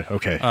 gotcha.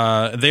 Okay.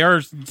 They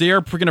are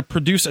going to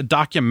produce a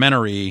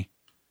documentary.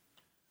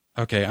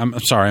 Okay, I'm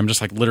sorry. I'm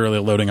just like literally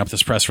loading up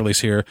this press release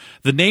here.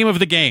 The name of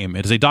the game,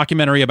 it is a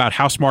documentary about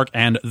Housemarque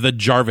and the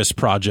Jarvis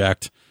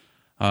project.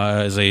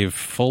 Is a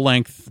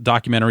full-length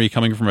documentary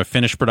coming from a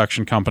Finnish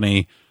production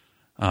company.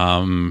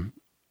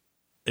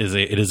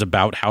 it is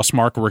about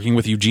Housemarque working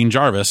with Eugene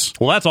Jarvis.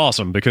 Well, that's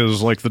awesome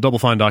because like the Double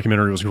Fine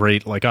documentary was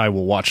great. Like I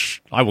will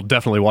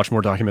definitely watch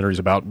more documentaries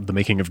about the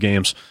making of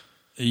games.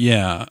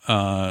 Yeah.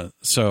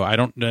 So I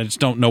just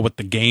don't know what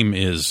the game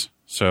is.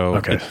 So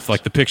it's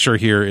like the picture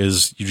here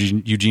is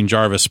Eugene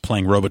Jarvis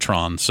playing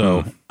Robotron.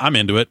 So I'm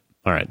into it.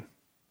 All right.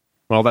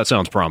 Well, that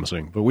sounds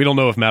promising, but we don't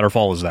know if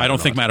Matterfall is that. I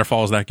don't think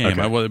Matterfall is that game,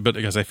 Okay. but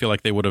because I feel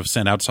like they would have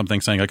sent out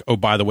something saying like, "Oh,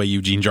 by the way,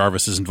 Eugene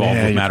Jarvis is involved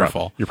with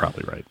Matterfall." You're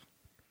probably right.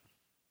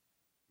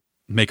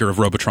 Maker of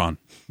Robotron,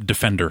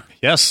 Defender,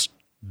 Yes,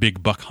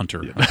 Big Buck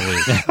Hunter. I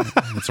believe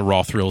it's a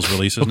Raw Thrills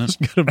release,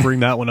 isn't it? gonna bring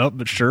that one up,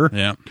 but sure.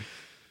 Yeah.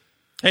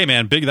 Hey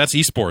man, that's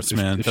esports,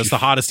 man. That's the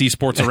hottest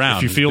esports around.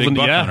 If you feel Big the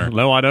Buck yeah, Hunter.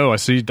 no, I know. I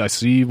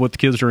see what the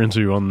kids are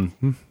into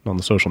on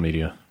the social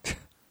media.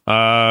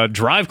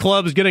 Drive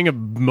Club is getting a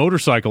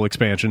motorcycle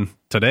expansion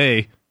today.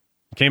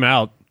 It came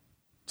out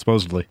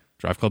supposedly.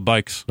 Drive Club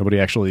bikes. Nobody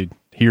actually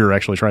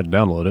tried to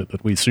download it,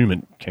 but we assume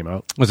it came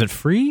out. Was it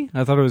free?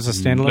 I thought it was a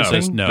standalone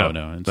thing.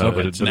 No.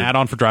 It's an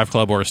add-on for Drive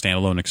Club or a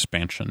standalone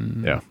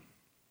expansion. Yeah.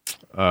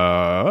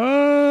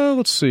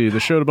 Let's see. They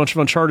showed a bunch of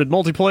Uncharted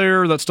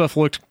multiplayer. That stuff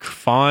looked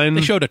fine.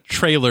 They showed a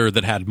trailer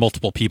that had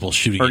multiple people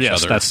shooting each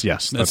other.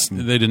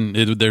 They didn't.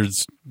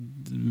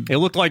 It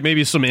looked like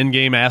maybe some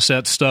in-game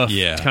asset stuff,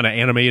 kind of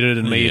animated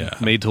and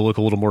made to look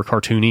a little more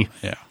cartoony.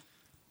 Yeah.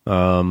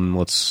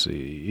 Let's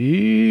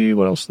see.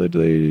 What else did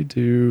they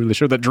do? They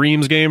showed that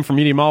Dreams game from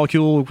Media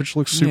Molecule, which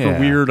looks super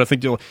weird. I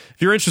think if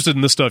you're interested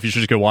in this stuff, you should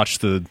just go watch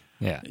the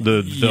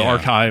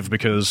archive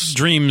because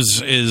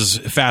Dreams is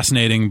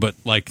fascinating, but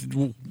like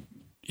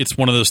it's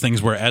one of those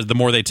things where the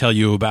more they tell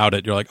you about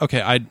it, you're like,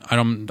 okay,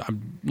 I'm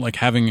like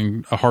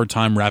having a hard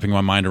time wrapping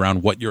my mind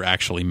around what you're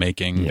actually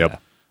making.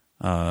 Yep.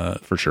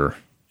 For sure.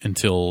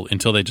 Until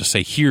they just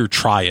say, here,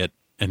 try it.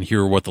 And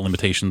hear what the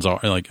limitations are,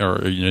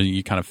 or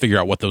you kind of figure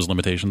out what those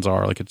limitations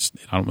are. Like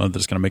I don't know that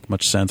it's going to make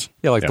much sense.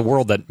 Yeah, the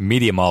world that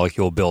Media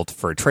Molecule built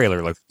for a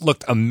trailer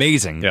looked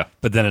amazing. Yeah,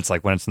 but then it's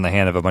like when it's in the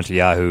hand of a bunch of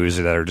yahoos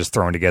that are just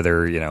throwing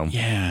together,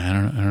 Yeah, I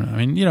don't know.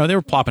 I mean, they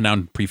were plopping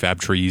down prefab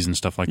trees and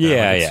stuff like that.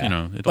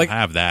 Yeah. It'll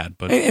have that,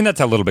 but and that's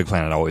how Little Big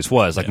Planet always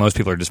was. Most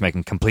people are just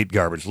making complete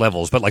garbage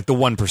levels, but the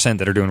 1%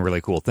 that are doing really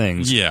cool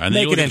things. Yeah, and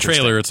then you look at the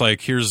trailer. It's like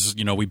here's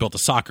we built a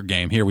soccer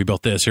game. Here we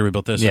built this. Here we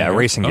built this. Yeah, a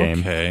racing game.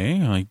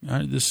 Okay,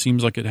 this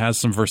seems like it has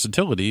some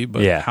versatility,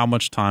 but how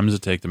much time does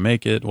it take to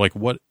make it? Like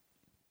what?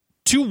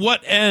 To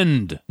what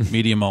end?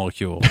 Media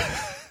Molecule.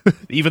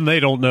 Even they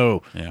don't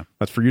know. Yeah,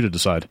 that's for you to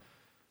decide.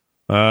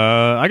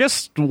 I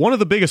guess one of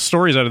the biggest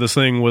stories out of this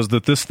thing was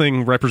that this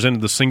thing represented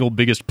the single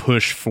biggest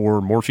push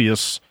for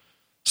Morpheus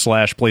 /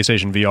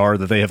 PlayStation VR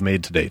that they have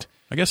made to date.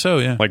 I guess so.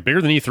 Yeah, like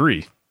bigger than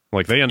E3.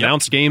 Like they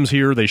announced games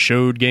here, they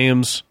showed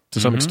games to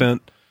some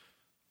extent.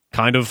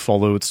 Kind of,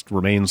 although it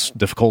remains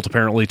difficult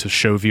apparently to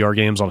show VR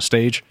games on a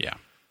stage. Yeah.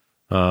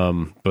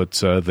 But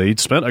they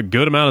spent a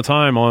good amount of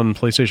time on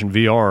PlayStation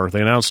VR.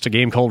 They announced a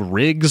game called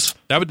Riggs.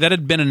 That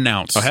had been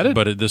announced. Oh, had it?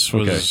 But this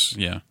was,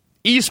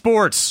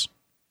 Esports.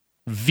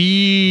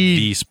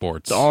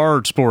 V-Sports.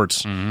 Art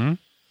Sports. Mm-hmm.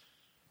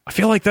 I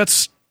feel like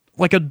that's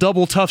like a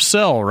double tough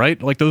sell,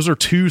 right? Like those are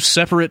two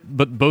separate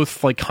but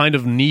both like kind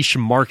of niche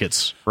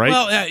markets, right?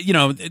 Well,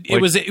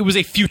 it was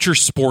a future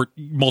sport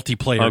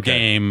multiplayer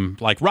game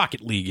like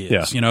Rocket League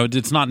is. Yeah.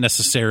 It's not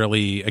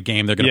necessarily a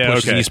game they're going to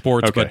push as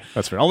esports. Okay, but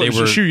that's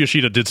fair. Shu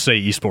Yoshida did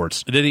say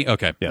esports. Did he?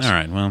 Okay. Yes. All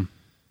right. Well,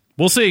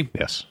 we'll see.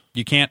 Yes.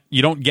 You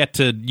don't get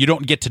to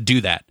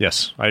do that.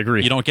 Yes, I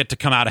agree. You don't get to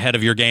come out ahead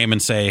of your game and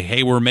say,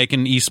 "Hey, we're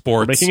making esports."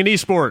 We're making an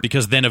esport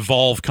because then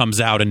Evolve comes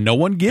out and no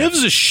one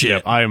gives a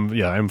shit.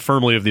 I'm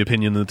firmly of the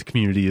opinion that the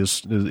community is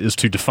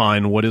to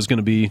define what is going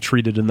to be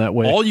treated in that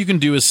way. All you can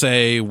do is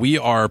say we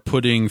are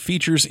putting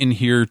features in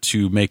here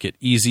to make it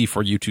easy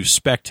for you to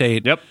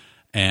spectate. Yep.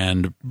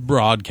 And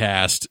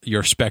broadcast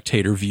your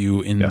spectator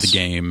view in the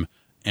game.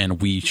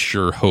 And we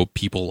sure hope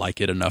people like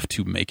it enough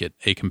to make it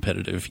a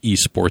competitive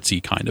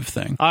esportsy kind of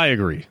thing. I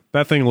agree.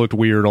 That thing looked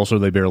weird. Also,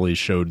 they barely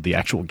showed the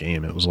actual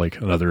game. It was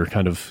like another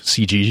kind of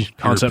CG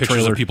concept pictures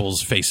trailer of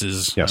people's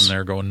faces, and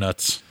they're going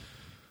nuts.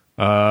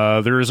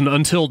 There is an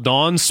Until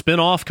Dawn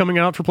spin-off coming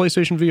out for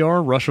PlayStation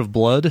VR, Rush of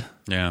Blood,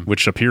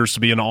 which appears to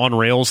be an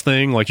on-rails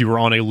thing, like you were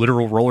on a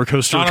literal roller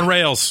coaster. Not on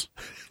rails.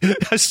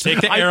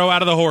 Take the arrow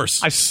out of the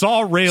horse. I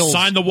saw rails.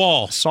 Sign the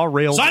wall. Saw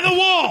rails. Sign the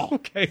wall!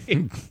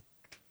 Okay.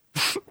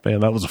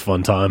 Man, that was a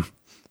fun time.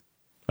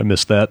 I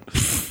missed that.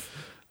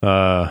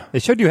 They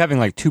showed you having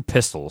like two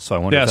pistols, so I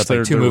wonder if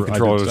that's two move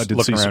controllers I did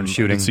looking see around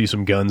shooting. I did see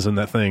some guns in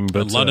that thing.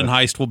 But London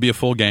Heist will be a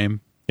full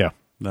game. Yeah.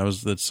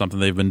 That's something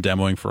they've been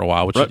demoing for a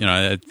while, which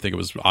I think it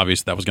was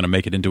obvious that was going to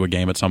make it into a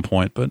game at some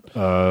point. But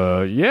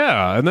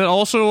and then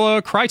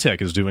also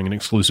Crytek is doing an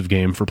exclusive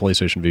game for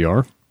PlayStation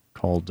VR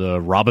called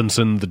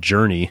Robinson: The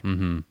Journey.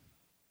 Mm-hmm.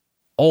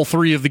 All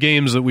three of the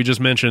games that we just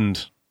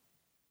mentioned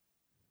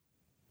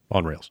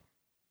on rails.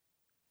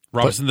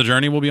 Robinson: The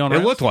Journey will be on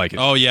rails? It looked like it.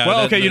 Oh, yeah.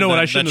 Well, you know what?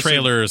 I shouldn't that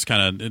trailer is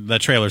kind of... That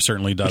trailer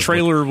certainly does. The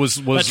trailer was...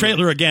 That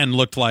trailer, again,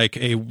 looked like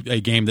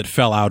a game that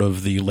fell out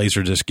of the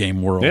Laserdisc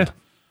game world. Yeah.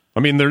 I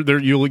mean,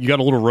 you got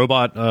a little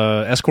robot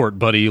escort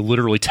buddy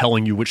literally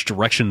telling you which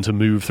direction to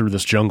move through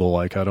this jungle.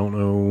 Like, I don't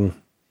know.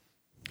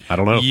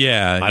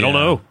 Yeah, I don't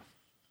know.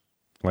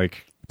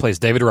 Like, Plays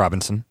David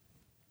Robinson.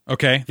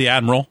 Okay, the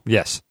Admiral.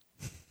 Yes.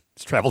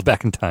 He's traveled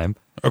back in time.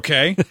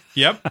 Okay,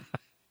 yep.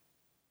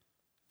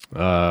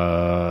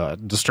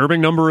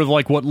 disturbing number of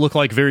like what look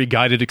like very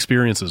guided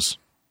experiences.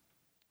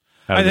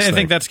 I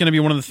think that's going to be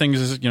one of the things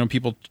is,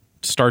 people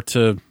start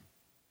to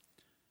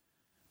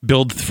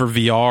build for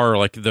VR,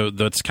 like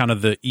that's kind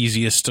of the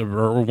easiest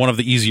or one of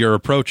the easier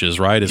approaches,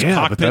 right? Is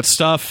cockpit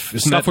stuff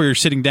where you're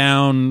sitting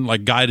down,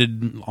 like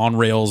guided on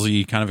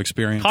railsy kind of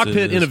experience.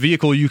 Cockpit in a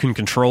vehicle you can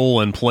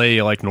control and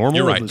play like normal.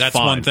 You're right. That's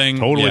fine. one thing.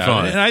 Totally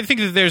fine. And I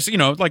think that there's,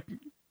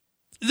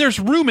 there's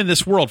room in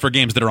this world for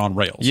games that are on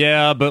rails.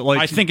 Yeah, but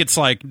like I think it's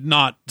like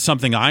not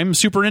something I'm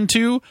super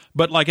into,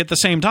 but like at the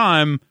same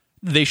time,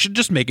 they should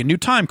just make a new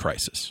Time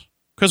Crisis.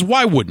 Because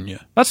why wouldn't you?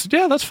 That's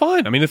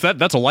fine. I mean, if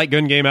that's a light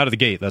gun game out of the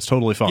gate, that's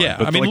totally fine. Yeah,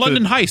 but I mean,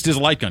 London Heist is a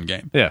light gun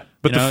game. Yeah,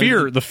 but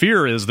the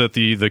fear is that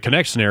the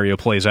Kinect scenario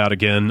plays out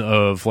again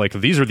of like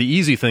these are the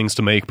easy things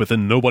to make, but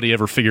then nobody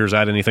ever figures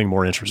out anything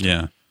more interesting.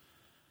 Yeah.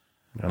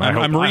 And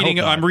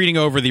I'm reading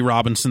over the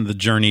Robinson the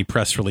Journey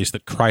press release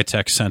that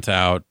Crytek sent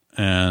out,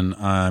 and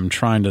I'm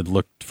trying to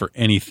look for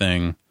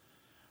anything.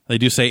 They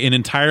do say an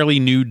entirely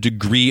new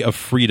degree of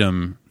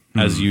freedom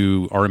as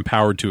you are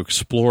empowered to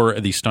explore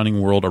the stunning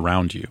world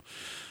around you.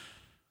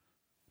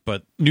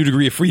 But new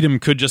degree of freedom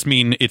could just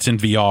mean it's in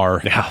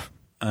VR. Yeah.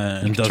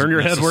 And turn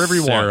your head wherever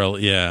you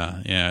want. Yeah.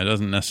 It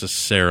doesn't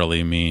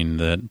necessarily mean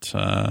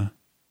that,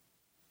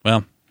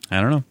 well,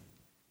 I don't know.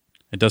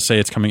 It does say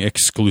it's coming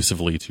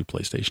exclusively to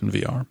PlayStation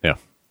VR. Yeah.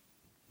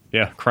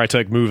 Yeah,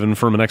 Crytek moving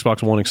from an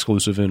Xbox One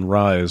exclusive in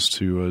Rise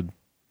to a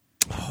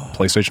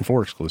PlayStation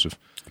 4 exclusive.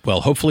 Well,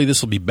 hopefully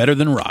this will be better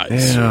than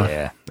Rise.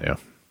 Yeah.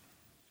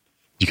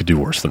 You could do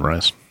worse than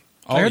Rise.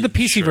 I heard the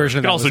PC version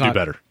of could it also do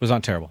better. Was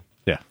not terrible.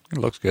 Yeah. It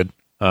looks good.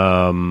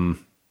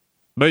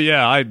 But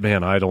yeah, I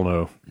don't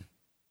know.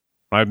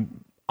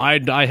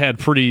 I had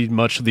pretty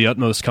much the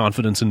utmost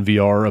confidence in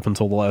VR up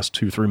until the last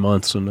 2-3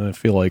 months, and I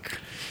feel like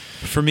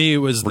for me it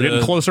was we're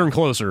getting closer and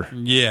closer.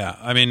 Yeah,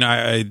 I mean,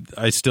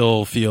 I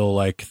still feel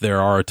like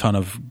there are a ton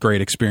of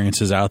great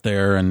experiences out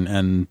there,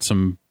 and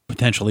some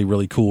potentially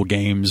really cool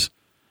games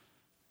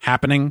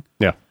happening.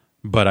 Yeah,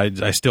 but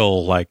I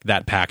still like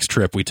that PAX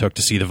trip we took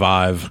to see the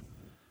Vive.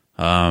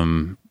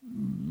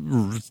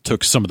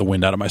 Took some of the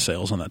wind out of my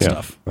sails on that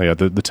stuff. Yeah,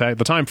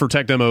 the time for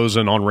tech demos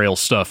and on rail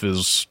stuff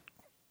is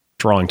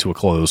drawing to a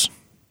close.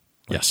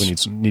 Yes, we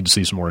need to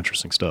see some more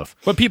interesting stuff.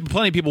 But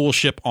plenty of people will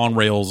ship on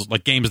rails,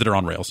 like games that are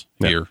on rails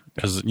here,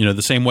 because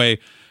the same way.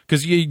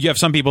 Because you have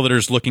some people that are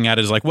just looking at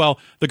it as like, well,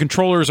 the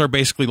controllers are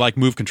basically like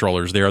Move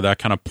controllers. They are that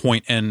kind of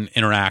point and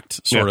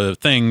interact sort of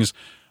things.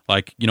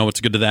 Like, what's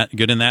good in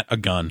that? A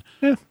gun.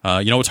 Yeah.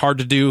 What's hard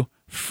to do?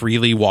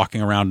 Freely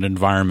walking around an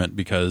environment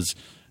because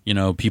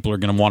people are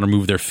going to want to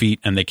move their feet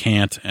and they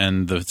can't,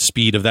 and the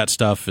speed of that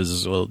stuff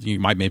is, well, you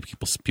might make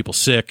people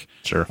sick.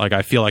 Sure. Like,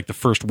 I feel like the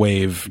first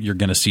wave, you're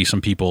going to see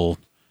some people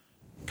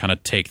kind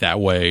of take that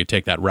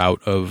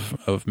route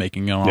of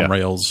making it on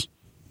rails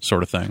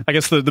sort of thing. I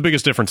guess the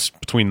biggest difference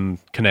between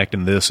Kinect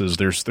and this is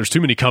there's too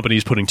many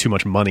companies putting too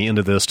much money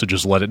into this to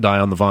just let it die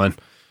on the vine.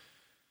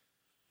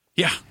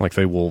 Yeah. Like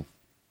they will.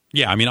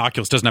 Yeah, I mean,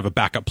 Oculus doesn't have a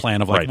backup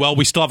plan of like, well,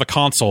 we still have a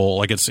console.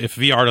 Like, if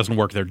VR doesn't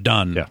work, they're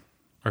done. Yeah.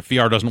 Or if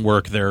VR doesn't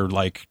work, they're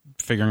like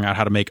figuring out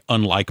how to make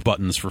unlike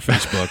buttons for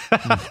Facebook.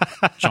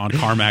 John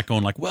Carmack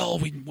going like, well,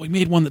 we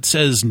made one that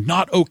says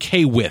not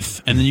okay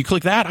with, and then you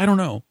click that. I don't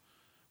know.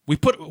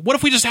 What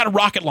if we just had a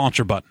rocket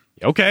launcher button?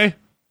 Okay.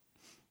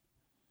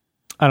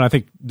 I don't know, I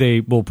think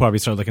they will probably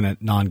start looking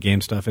at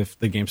non-game stuff if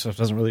the game stuff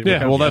doesn't really work.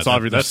 Yeah, well, that's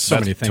obvious. That's so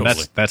many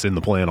things. That's in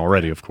the plan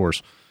already, of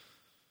course.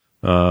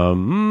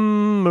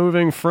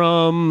 Moving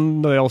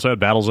from, they also had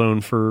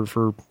Battlezone for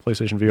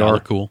PlayStation VR. That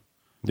looked cool.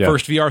 Yeah.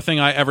 First VR thing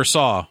I ever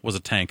saw was a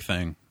tank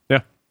thing. Yeah,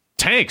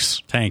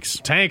 tanks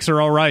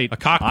are all right. A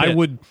cockpit.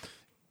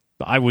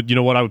 I would. You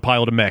know what? I would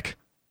pilot a mech.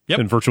 Yep.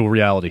 In virtual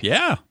reality.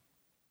 Yeah.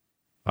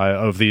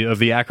 Of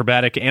the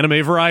acrobatic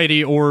anime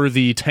variety or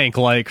the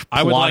tank-like plotting.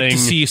 I would like to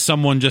see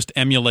someone just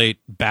emulate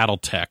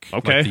BattleTech.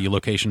 Okay. Like the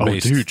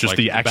location-based. Oh, dude, just like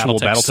the actual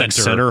BattleTech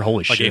Center.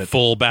 Holy shit. Like a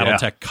full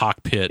BattleTech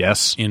cockpit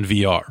in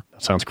VR.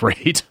 That sounds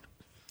great.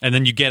 And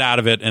then you get out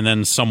of it, and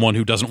then someone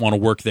who doesn't want to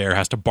work there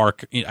has to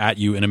bark at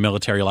you in a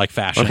military-like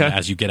fashion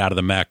as you get out of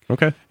the mech.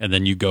 Okay. And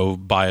then you go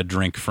buy a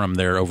drink from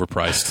their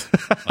overpriced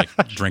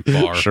drink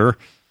bar. Sure.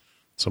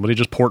 Somebody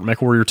just port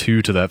MechWarrior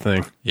 2 to that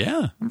thing.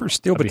 Yeah. Remember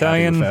Steel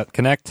Battalion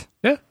Kinect?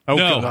 Yeah. Oh,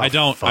 no, I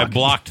don't. Fuck. I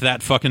blocked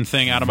that fucking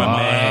thing out of my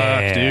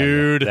mind.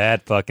 Dude.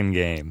 That fucking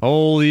game.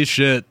 Holy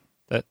shit.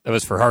 That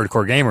was for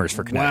hardcore gamers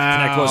for Kinect. Wow.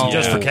 Kinect wasn't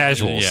just for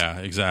casuals. Yeah,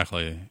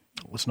 exactly.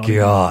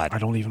 God. I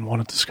don't even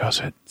want to discuss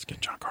it. Let's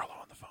get Giancarlo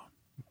on the phone.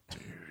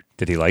 Dude.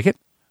 Did he like it?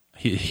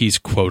 He's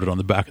quoted on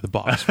the back of the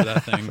box for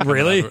that thing.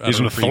 Really? He's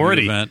an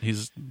authority. Event.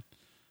 He's...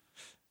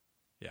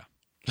 Yeah.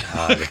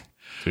 God.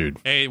 Dude.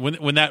 Hey,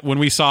 when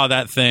we saw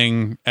that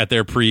thing at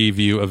their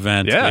preview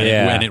event,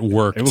 and it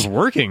worked. It was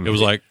working. It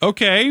was like,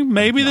 okay,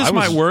 maybe this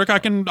might work. I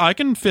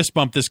can fist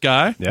bump this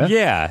guy.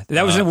 Yeah.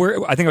 That was.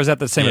 I think I was at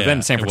the same event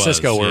in San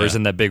Francisco where it was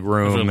in that big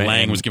room.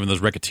 Lang was giving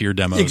those Racketeer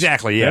demos.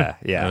 Exactly. Yeah.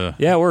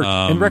 It worked.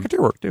 And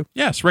Racketeer worked too.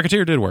 Yes,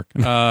 Racketeer did work.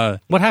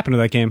 What happened to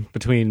that game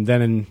between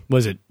then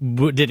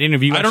and did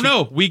interview? I don't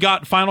know. We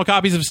got final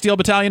copies of Steel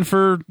Battalion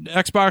for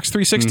Xbox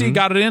 360.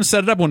 Got it in,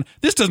 set it up. When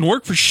this doesn't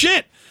work for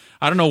shit.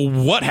 I don't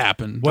know what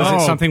happened. Was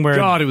it something where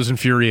God, it was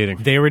infuriating.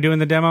 They were doing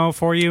the demo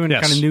for you and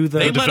kind of knew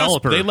the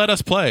developer. They let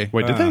us play.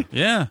 Wait, did they?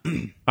 Yeah.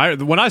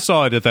 When I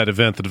saw it at that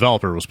event, the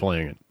developer was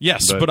playing it.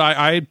 Yes, but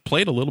I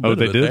played a little bit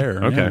of it did?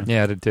 there. Okay.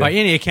 Yeah, I did too. By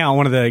any account,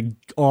 one of the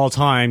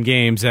all-time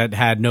games that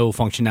had no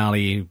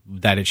functionality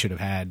that it should have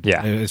had.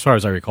 Yeah. As far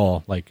as I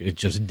recall, it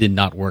just did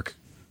not work.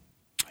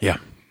 Yeah.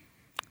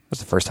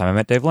 That's the first time I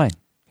met Dave Lang.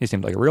 He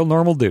seemed like a real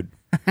normal dude.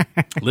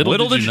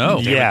 Little did you know.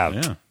 Yeah.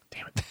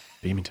 Damn it.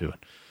 Beat me to it.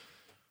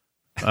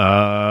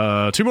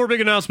 2 more big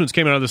announcements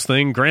came out of this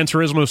thing. Gran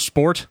Turismo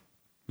Sport,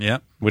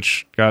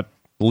 which got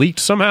leaked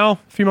somehow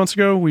a few months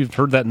ago. We've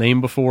heard that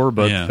name before,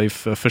 but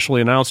they've officially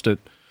announced it.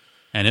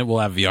 And it will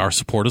have VR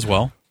support as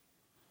well.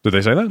 Did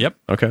they say that? Yep.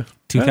 Okay.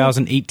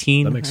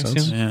 2018. That makes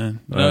sense. Yeah.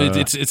 No,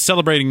 it's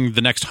celebrating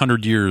the next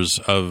 100 years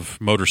of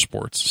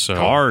motorsports. So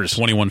Cars.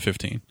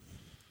 2115.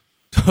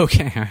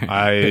 Okay.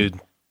 I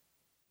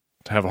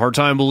have a hard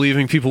time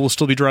believing people will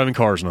still be driving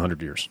cars in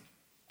 100 years.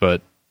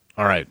 But,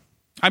 all right.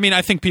 I mean,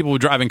 I think people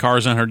driving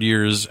cars in 100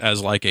 years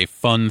as like a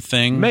fun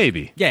thing.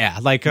 Maybe. Yeah,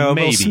 like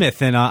Will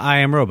Smith in I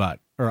Am Robot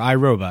or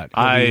iRobot.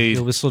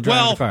 He'll still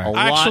drive the car.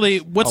 Actually,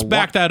 let's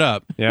back that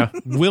up. Yeah.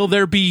 Will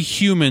there be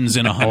humans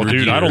in 100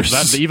 years? I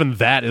don't. Even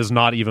that is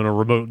not even a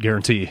remote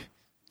guarantee.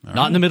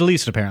 Not in the Middle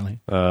East, apparently.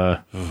 I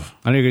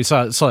know you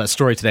saw that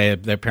story today.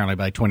 That apparently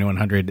by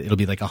 2100, it'll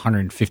be like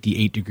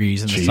 158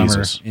 degrees in the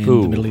summer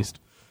in the Middle East.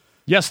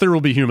 Yes, there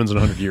will be humans in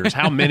 100 years.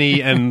 How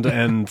many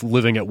and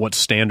living at what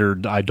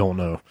standard, I don't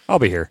know. I'll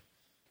be here.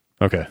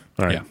 Okay.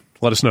 All right. Yeah.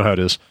 Let us know how it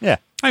is. Yeah.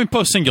 I mean,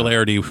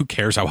 post-singularity, who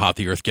cares how hot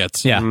the Earth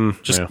gets? Yeah.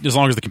 As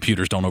long as the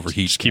computers don't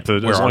overheat. Just keep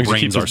where our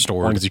brains are As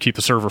stored. long as you keep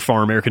the server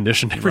farm air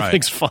conditioned,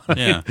 everything's fine.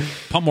 Yeah.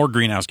 Pump more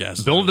greenhouse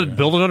gases. Build it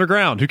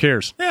underground. Who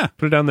cares? Yeah.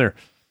 Put it down there.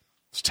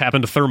 Let's tap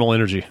into thermal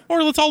energy.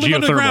 Or let's all live Geothermal.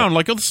 underground.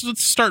 Like let's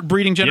start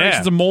breeding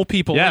generations of mole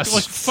people. Yes.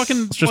 Like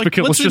fucking.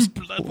 Let's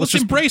just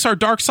embrace our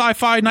dark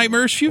sci-fi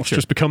nightmarish future. Let's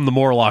just become the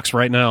Morlocks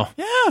right now.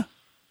 Yeah.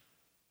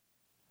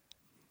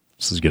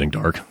 This is getting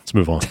dark. Let's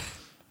move on.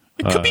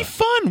 It could be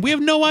fun. We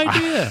have no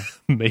idea.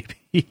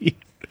 Maybe.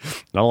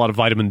 Not a lot of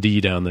vitamin D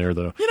down there,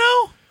 though. You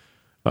know,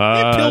 they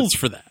have pills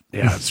for that.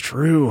 Yeah, it's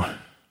true.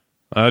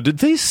 Did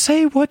they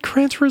say what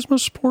Gran Turismo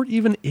Sport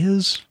even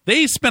is?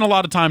 They spent a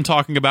lot of time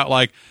talking about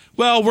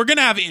we're going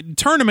to have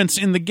tournaments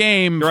in the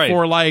game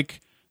for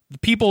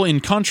people in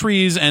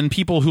countries and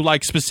people who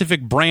like specific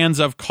brands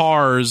of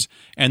cars,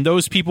 and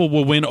those people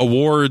will win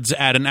awards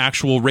at an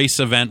actual race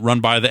event run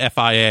by the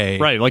FIA.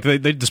 Right, like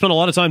they spent a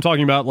lot of time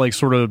talking about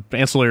sort of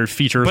ancillary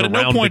features but around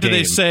at no point the do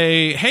game. they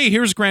say, hey,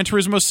 here's Gran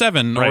Turismo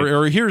 7,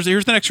 or here's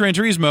the next Gran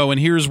Turismo, and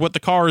here's what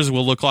the cars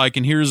will look like,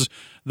 and here's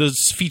the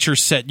feature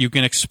set you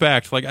can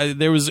expect.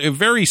 There was a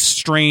very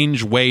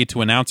strange way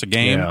to announce a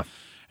game,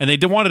 and they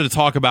wanted to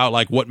talk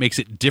about what makes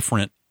it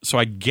different, so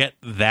I get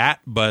that,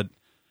 but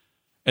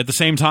at the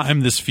same time,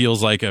 this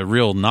feels like a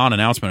real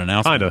non-announcement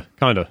announcement.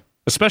 Kind of.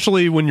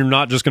 Especially when you're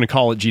not just going to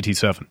call it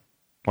GT7.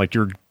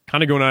 You're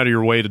kind of going out of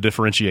your way to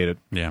differentiate it.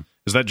 Yeah.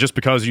 Is that just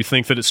because you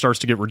think that it starts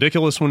to get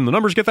ridiculous when the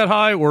numbers get that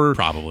high? Or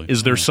probably.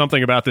 Is there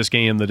something about this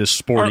game that is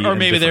sporty? Or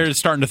maybe different? they're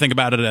starting to think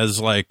about it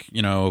as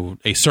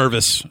a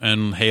service,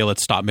 and hey,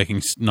 let's stop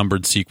making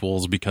numbered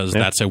sequels because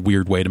that's a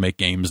weird way to make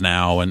games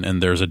now,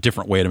 and there's a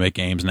different way to make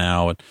games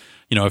now. And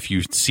if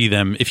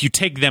you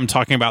take them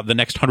talking about the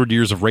next 100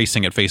 years of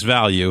racing at face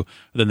value,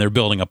 then they're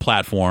building a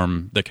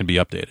platform that can be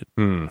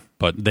updated.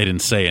 But they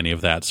didn't say any of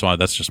that, so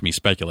that's just me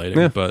speculating.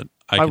 Yeah. But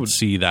I could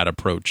see that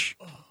approach.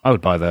 I would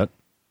buy that.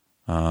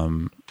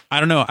 I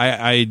don't know.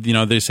 I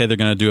they say they're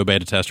going to do a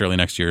beta test early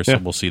next year, so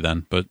we'll see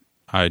then. But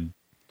I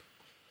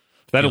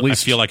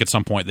feel like at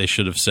some point they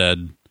should have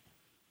said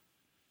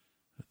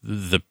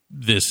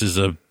this is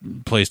a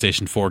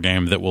PlayStation 4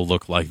 game that will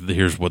look like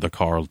here's what the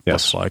car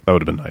looks like. That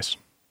would have been nice.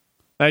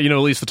 At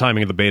least the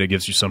timing of the beta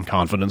gives you some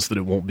confidence that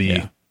it won't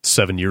be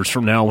 7 years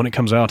from now when it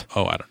comes out.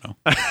 Oh, I don't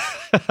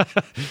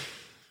know.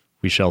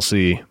 We shall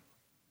see.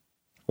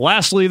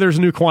 Lastly, there's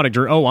a new Quantic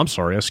Dream. Oh, I'm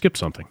sorry, I skipped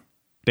something.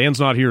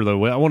 Dan's not here,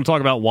 though. I want to talk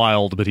about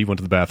Wild, but he went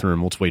to the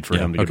bathroom. Let's wait for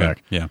him to get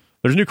back. Yeah.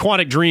 There's a new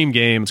Quantic Dream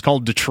game. It's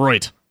called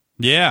Detroit.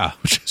 Yeah.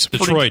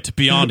 Detroit,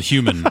 Beyond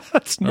Human.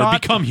 Or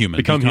Become Human.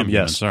 Become Human,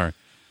 yes. Sorry.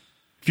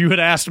 If you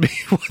had asked me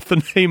what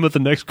the name of the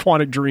next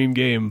Quantic Dream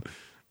game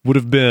would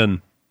have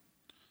been.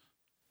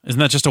 Isn't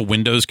that just a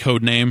Windows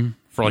code name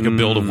for a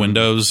build of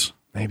Windows?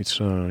 Maybe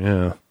so,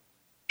 yeah.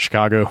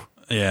 Chicago.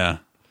 Yeah.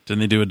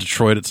 Didn't they do a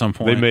Detroit at some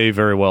point? They may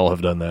very well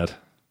have done that.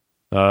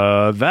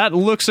 That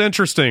looks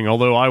interesting,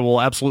 although I will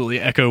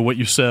absolutely echo what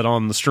you said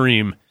on the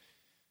stream.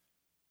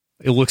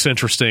 it looks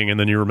interesting, and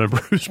then you remember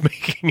who's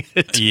making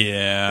it.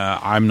 Yeah,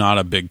 I'm not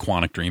a big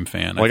Quantic Dream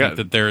fan. I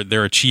think that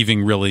they're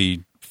achieving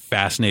really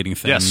fascinating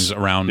things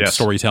around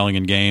storytelling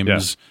in games.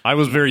 Yes. I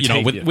was very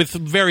with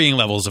varying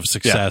levels of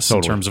success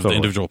in terms of the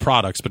individual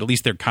products, but at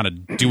least they're kind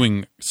of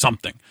doing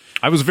something.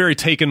 I was very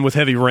taken with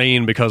Heavy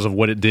Rain because of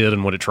what it did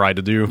and what it tried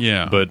to do.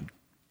 Yeah, but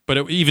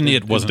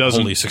it wasn't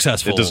fully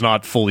successful. It does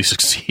not fully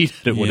succeed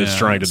at what it's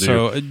trying to do.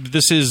 So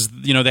this is,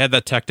 they had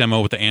that tech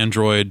demo with the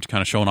Android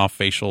kind of showing off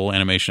facial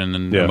animation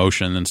and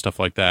emotion and stuff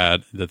like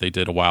that they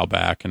did a while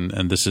back, and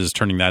this is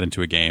turning that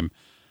into a game,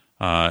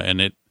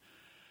 and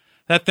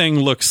that thing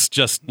looks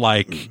just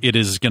like it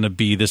is going to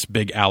be this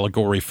big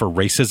allegory for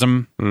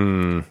racism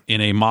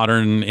in a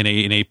modern, in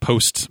a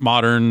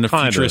postmodern,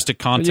 futuristic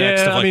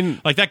context. Yeah,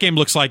 like that game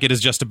looks like it is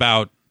just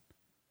about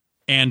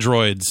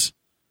androids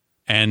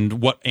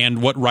and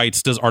what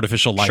rights does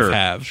artificial life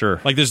have.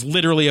 Sure. Like there's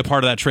literally a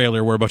part of that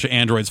trailer where a bunch of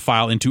androids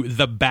file into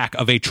the back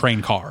of a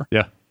train car.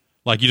 Yeah.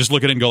 Like you just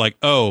look at it and go like,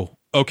 oh,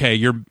 okay,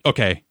 you're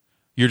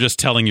just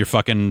telling your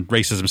fucking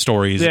racism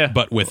stories,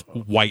 but with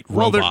white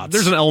robots. Well,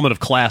 there's an element of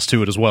class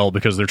to it as well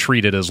because they're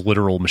treated as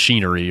literal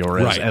machinery or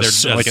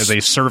as a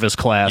service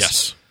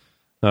class.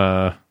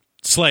 Yes.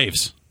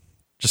 Slaves.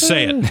 Just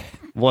say it.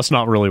 Well, that's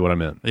not really what I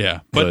meant.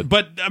 Yeah,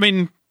 but I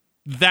mean,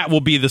 that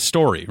will be the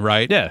story,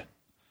 right? Yeah.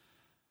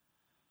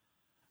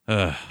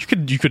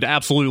 You could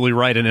absolutely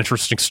write an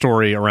interesting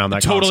story around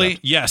that. Totally.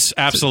 Concept. Yes.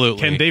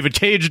 Absolutely. Can David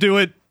Cage do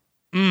it?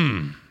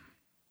 Dan,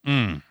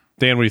 what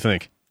do you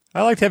think?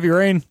 I liked Heavy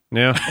Rain.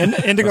 Yeah. And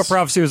Indigo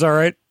Prophecy was all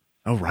right.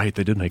 Oh, right.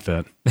 They did make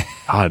that.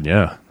 God,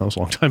 yeah. That was a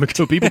long time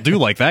ago. People do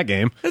like that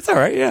game. It's all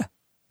right, yeah.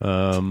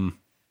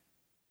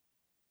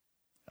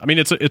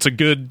 It's a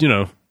good,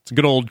 it's a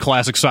good old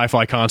classic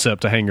sci-fi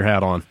concept to hang your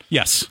hat on.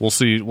 Yes. We'll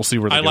see where they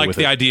go with it. I like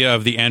the idea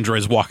of the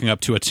androids walking up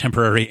to a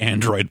temporary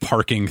android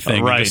parking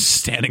thing and just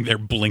standing there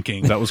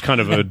blinking. That was kind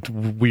of a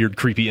weird,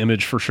 creepy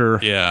image for sure.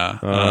 Yeah.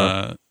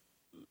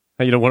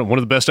 One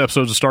of the best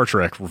episodes of Star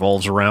Trek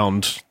revolves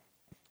around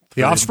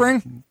The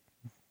Offspring?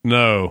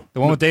 No.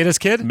 The one with Data's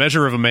kid?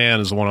 Measure of a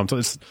Man is the one I'm talking.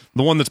 It's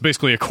the one that's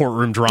basically a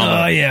courtroom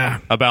drama. Oh, yeah.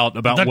 About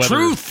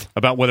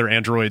whether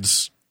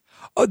androids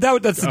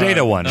that's the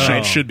Data one.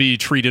 Should be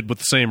treated with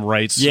the same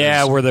rights.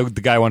 Yeah, where the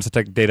guy wants to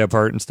take Data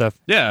apart and stuff.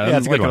 Yeah,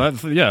 that's a good one.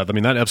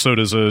 That episode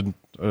is I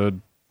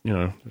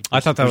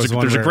thought that was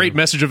there's a great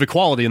message of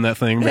equality in that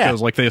thing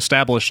because they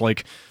establish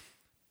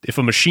if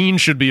a machine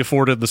should be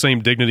afforded the same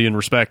dignity and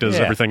respect as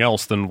everything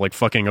else, then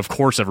of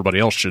course everybody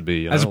else should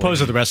be. As opposed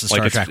to the rest of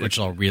Star Trek, which is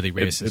all really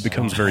racist. It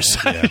becomes very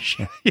sad.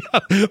 Yeah,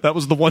 that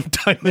was the one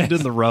time it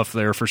in the rough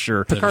there for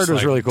sure. Picard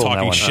was really cool.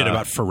 Talking shit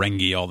about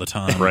Ferengi all the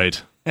time.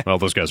 Right. Well,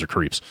 those guys are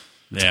creeps.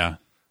 Yeah.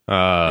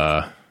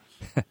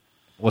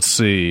 Let's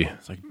see.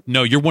 It's like,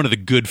 no, you're one of the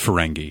good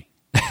Ferengi.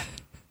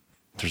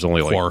 There's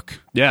only Quark.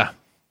 Yeah.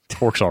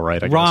 Quark's all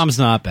right, I guess. Rom's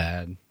not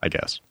bad. I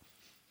guess.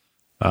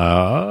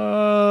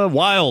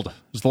 Wild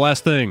is the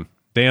last thing.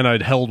 Dan,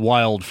 I'd held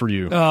Wild for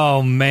you.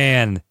 Oh,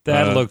 man.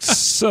 That looks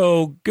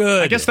so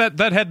good. I guess that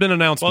had been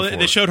announced before.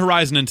 They showed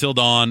Horizon Until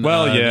Dawn.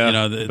 Well,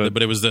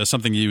 but it was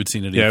something you had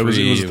seen at E3. Yeah, it was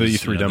the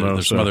E3 demo.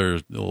 There's some other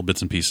little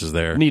bits and pieces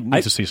there. Need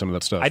to see some of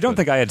that stuff. I don't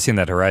think I had seen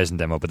that Horizon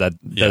demo, but that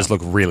does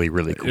look really,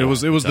 really cool. It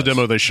was the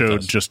demo they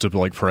showed just to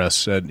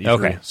press at E3.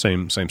 Okay.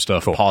 Same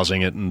stuff. Cool.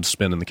 Pausing it and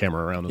spinning the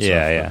camera around and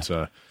stuff.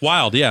 Yeah.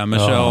 Wild,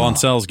 Michel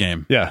Ancel's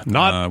game. Yeah,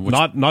 not a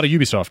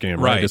Ubisoft game,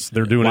 right?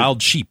 They're doing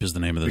Wild Sheep is the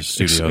name of the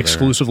studio.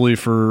 Exclusively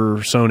for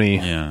Sony.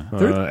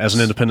 As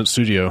an independent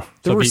studio.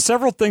 There were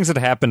several things that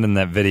happened in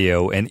that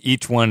video, and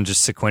each one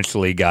just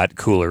sequentially got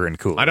cooler and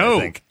cooler. I know. I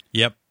think.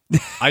 Yep.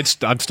 I'm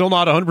still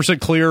not 100%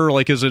 clear.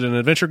 Is it an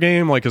adventure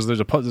game? Are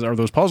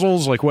those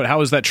puzzles?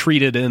 How is that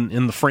treated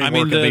in the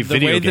framework of a video game?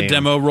 The way the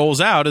demo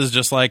rolls out is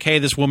just hey,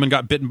 this woman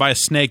got bitten by a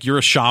snake. You're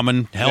a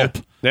shaman. Help.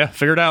 Yeah,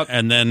 figure it out.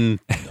 And then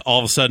all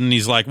of a sudden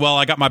he's like, well,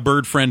 I got my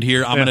bird friend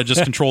here. I'm going to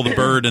just control the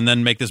bird and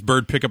then make this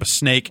bird pick up a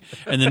snake.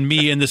 And then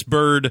me and this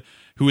bird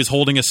who is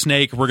holding a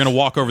snake, we're going to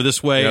walk over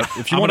this way. Yeah.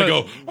 If you want to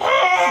go...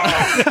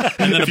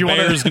 and then a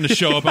bear is going to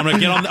show up. I'm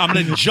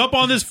going to jump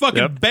on this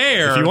fucking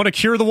bear. If you want to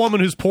cure the woman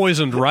who's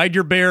poisoned, ride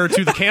your bear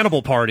to the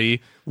cannibal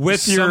party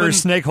with your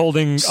snake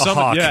holding a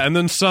hawk. Yeah, and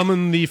then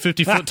summon the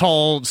 50-foot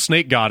tall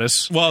snake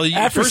goddess. Well,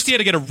 first you had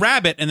to get a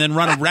rabbit and then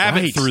run a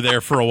rabbit through there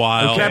for a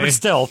while. Rabbit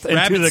stealth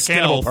into the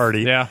cannibal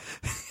party. Yeah.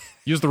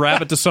 Use the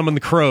rabbit to summon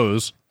the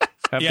crows.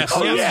 Use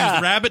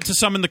rabbit to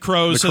summon the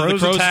crows. So the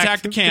crows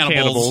attack the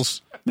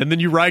cannibals. And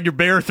then you ride your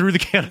bear through the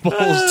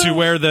cannibals to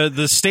where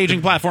the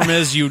staging platform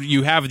is.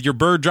 You have your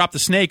bird drop the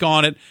snake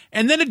on it,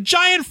 and then a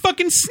giant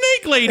fucking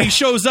snake lady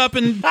shows up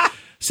and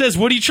says,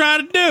 "What are you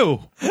trying to do?"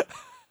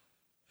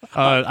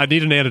 I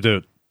need an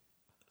antidote.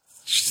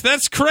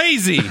 That's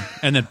crazy.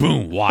 And then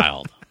boom,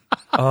 Wild.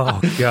 Oh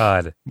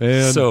God,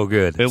 man. So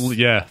good.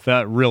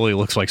 That really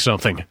looks like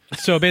something.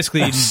 So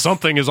basically,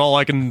 something is all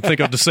I can think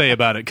of to say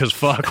about it. Because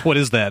fuck, what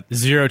is that?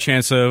 Zero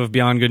chance of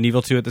Beyond Good and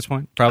Evil 2 at this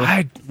point.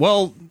 Probably.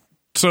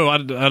 So I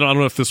don't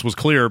know if this was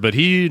clear, but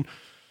he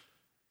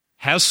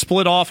has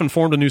split off and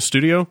formed a new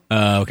studio.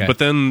 Okay. But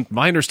then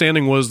my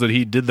understanding was that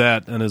he did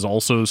that and is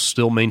also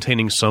still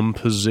maintaining some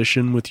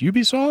position with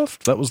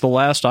Ubisoft. That was the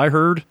last I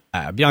heard.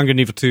 Beyond Good and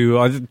Evil 2,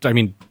 I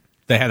mean,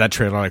 they had that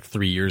trailer like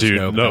 3 years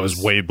ago. No, it was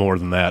way more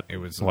than that. It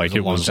was like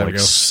a long time ago.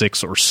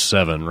 6 or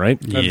 7, right?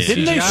 Yeah.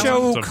 Didn't they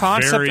show It's a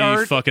concept very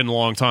art? fucking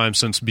long time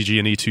since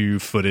BG&E 2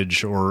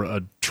 footage or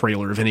a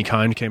trailer of any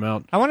kind came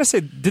out. I want to say,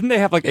 didn't they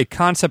have like a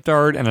concept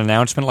art and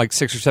announcement like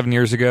 6 or 7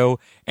 years ago,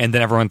 and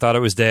then everyone thought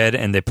it was dead,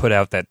 and they put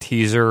out that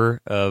teaser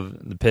of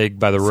the pig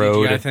by the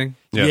road? CGI thing?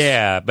 Yes.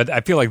 Yeah, but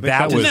I feel like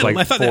that was like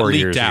I thought that 4 leaked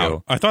years out.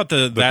 ago. I thought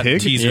that pig?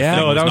 teaser. Yeah.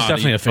 thing No, that was not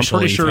definitely even- official.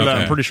 I'm pretty sure Okay. that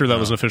I'm pretty sure that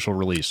was an official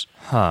release.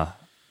 Huh.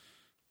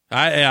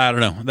 I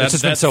don't know. It's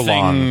just been that so thing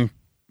long.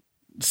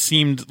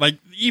 Seemed like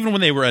even when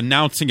they were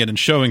announcing it and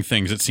showing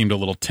things, it seemed a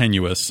little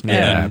tenuous.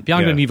 Yeah, And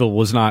Beyond Good and Evil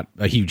was not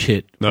a huge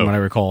hit, No, from what I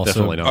recall.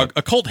 definitely so. not.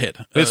 a cult hit.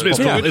 It's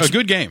a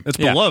good game. It's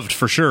Yeah. beloved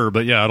for sure,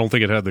 but yeah, I don't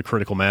think it had the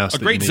critical mass. A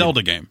that great you need.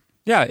 Zelda game.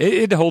 Yeah,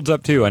 it holds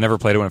up too. I never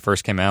played it when it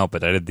first came out,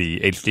 but I did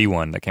the HD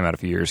one that came out a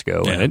few years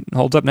ago, and Yeah. it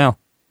holds up now.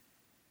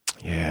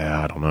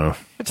 Yeah, I don't know.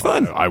 It's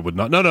fun. I would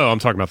not. No, I'm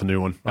talking about the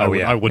new one. I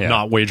would yeah.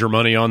 not wager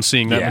money on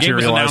seeing that Yeah. The game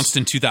was materialize. announced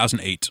in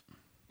 2008.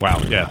 Wow.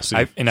 Yeah. See,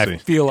 I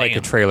feel like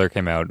Damn. the trailer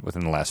came out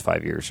within the last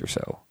 5 years or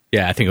so.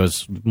 Yeah, I think it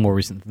was more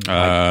recent than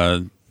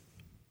that.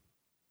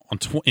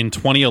 In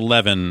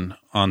 2011,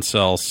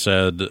 Ansel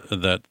said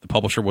that the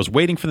publisher was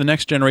waiting for the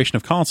next generation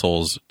of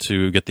consoles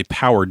to get the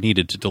power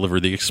needed to deliver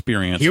the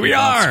experience Here we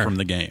wants are. from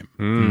the game.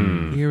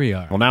 Here we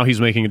are. Well, now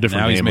he's making a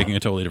different Now game. he's making a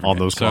totally different on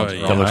game. those So,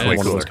 consoles. yeah, on those I- one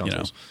of those you know,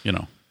 consoles. you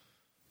know.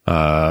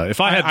 If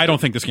I had, I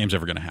don't think this game's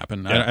ever going to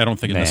happen. Yeah. I don't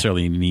think it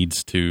necessarily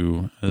needs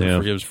to.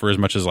 Yeah. For as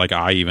much as like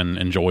I even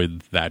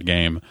enjoyed that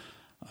game,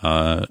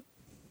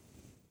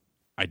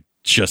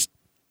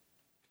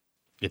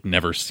 it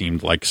never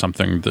seemed like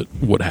something that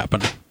would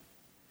happen.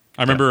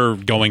 I remember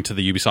going to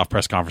the Ubisoft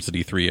press conference at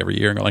E3 every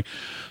year and going like,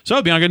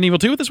 so Beyond Good and Evil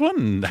 2 with this one?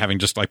 And having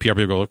just like PR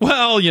people go like,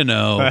 well, you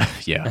know.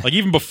 yeah. Like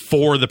even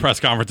before the press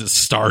conference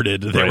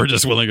started, they Right. were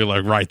just willing to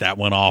like write that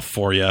one off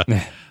for you.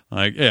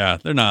 Like, yeah,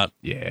 they're not.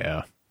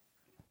 Yeah.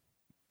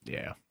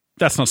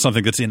 That's not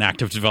something that's in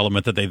active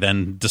development that they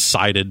then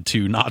decided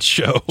to not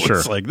show. Sure.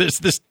 It's like this.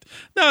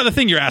 No, the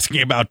thing you're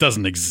asking about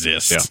doesn't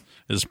exist. Yeah.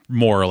 Is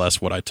more or less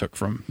what I took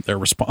from their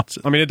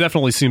responses. I mean, it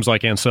definitely seems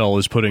like Ansel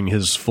is putting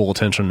his full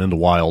attention into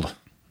Wild.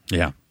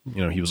 Yeah.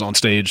 You know, he was on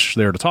stage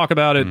there to talk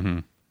about it.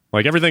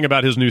 Like everything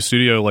about his new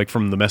studio, like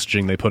from the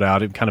messaging they put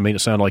out, it kind of made it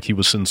sound like he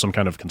was in some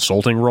kind of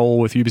consulting role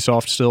with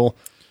Ubisoft still.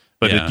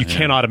 But Yeah, you yeah.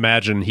 cannot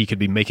imagine he could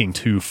be making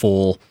two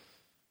full,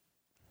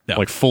 No.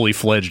 like fully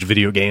fledged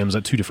video games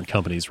at two different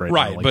companies right now.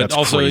 Right, Like, but that's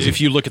also crazy.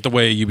 if you look at the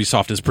way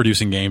Ubisoft is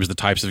producing games, the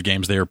types of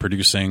games they are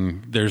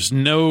producing, there's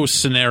no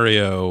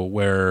scenario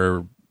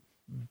where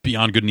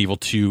Beyond Good and Evil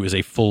 2 is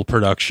a full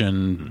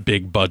production,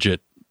 big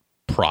budget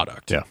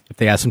product. Yeah. If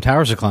they had some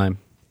towers to climb,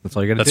 that's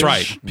all you got to do. That's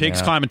right.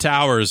 Pigs climbing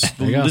towers.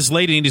 you go. This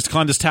lady needs to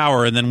climb this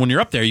tower, and then when you're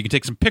up there, you can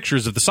take some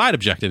pictures of the side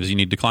objectives you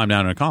need to climb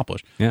down and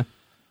accomplish. Yeah.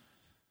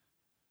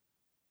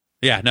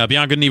 Yeah, no,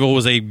 Beyond Good and Evil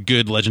was a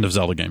good Legend of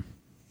Zelda game.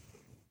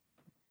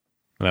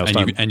 And that was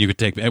And time- you could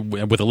take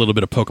with a little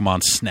bit of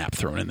Pokemon Snap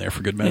thrown in there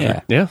for good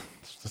measure. Yeah. yeah,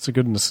 that's a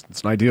good. It's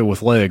an idea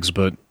with legs,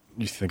 but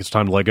you think it's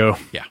time to let go?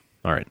 Yeah.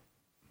 All right,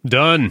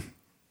 done.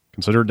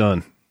 Consider it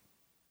done.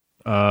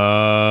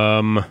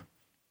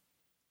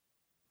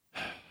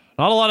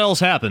 Not a lot else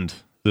happened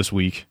this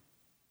week.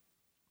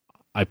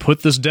 I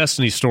put this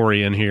Destiny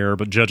story in here,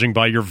 but judging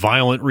by your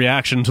violent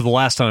reaction to the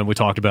last time we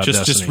talked about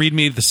Destiny, Just read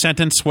me the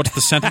sentence. What's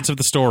the sentence of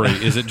the story?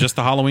 Is it just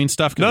the Halloween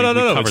stuff? 'Cause No. we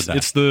covered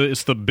It's, that.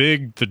 it's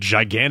the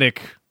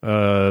gigantic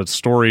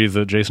story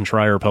that Jason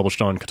Schreier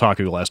published on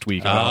Kotaku last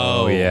week.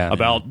 Oh, yeah.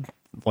 About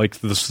like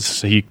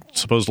this, he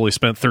supposedly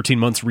spent 13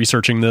 months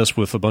researching this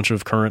with a bunch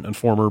of current and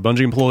former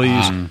Bungie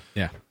employees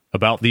Yeah.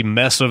 about the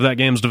mess of that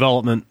game's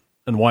development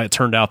and why it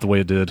turned out the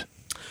way it did.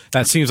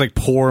 That seems like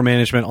poor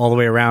management all the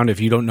way around if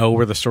you don't know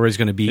where the story's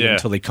going to be Yeah.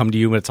 until they come to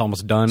you when it's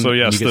almost done. So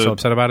yes, and you get so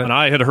upset about it. And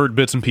I had heard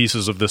bits and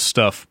pieces of this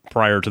stuff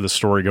prior to the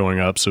story going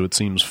up, so it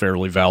seems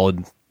fairly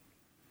valid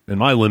in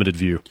my limited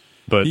view.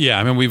 But Yeah,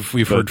 I mean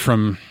we've heard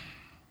from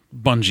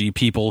Bungie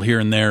people here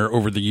and there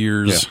over the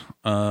years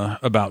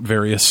about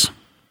various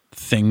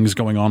things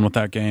going on with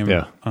that game.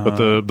 yeah, but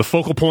the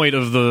focal point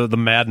of the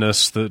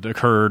madness that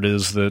occurred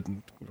is that,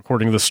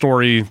 according to the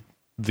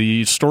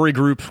story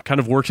group kind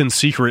of worked in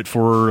secret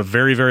for a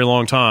very, very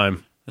long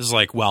time. This is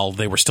like, well,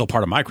 they were still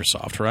part of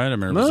Microsoft, right? I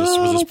mean, was I this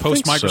don't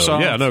post think so.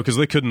 Microsoft? Yeah, no, because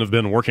they couldn't have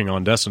been working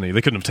on Destiny.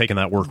 They couldn't have taken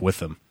that work with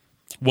them.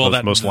 Well,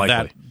 most likely.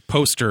 that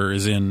poster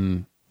is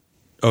in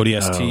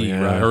ODST, Oh,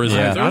 yeah. right? Or is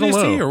Yeah, it I don't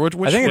ODST? know. Or which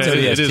I think it's way?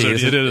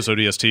 ODST. It is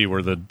ODST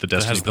where the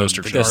Destiny has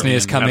poster the shows. Destiny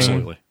is coming.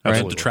 Absolutely. Right?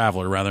 Absolutely. The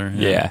Traveler, rather.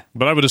 Yeah.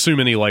 But I would assume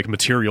any like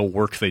material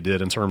work they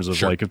did in terms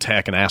of like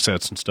attack and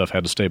assets and stuff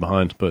had to stay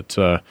behind. But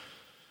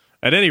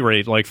at any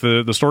rate, like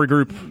the story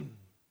group,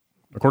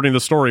 according to the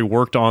story,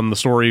 worked on the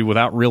story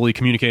without really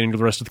communicating to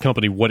the rest of the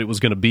company what it was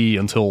going to be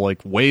until like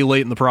way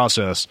late in the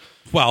process.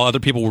 While other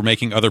people were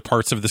making other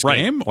parts of this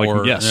game? Like,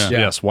 Or, yes, yeah.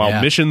 yes. While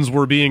Yeah. missions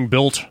were being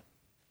built,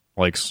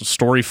 Like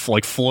story,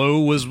 like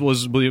flow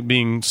was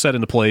being set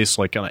into place.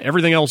 Like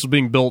everything else was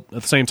being built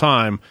at the same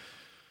time.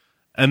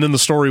 And then the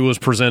story was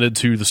presented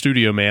to the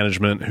studio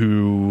management,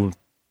 who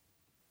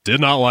did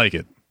not like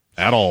it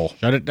at all.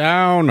 Shut it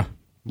down.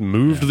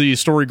 Moved the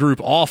story group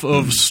off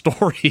of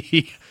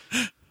story.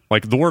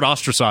 Like the word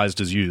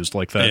ostracized is used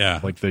like that. Yeah.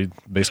 Like they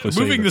basically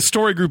moving the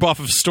story group off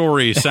of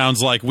story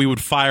sounds like we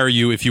would fire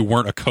you if you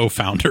weren't a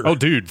co-founder. Oh,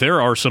 dude, there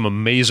are some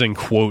amazing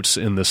quotes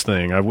in this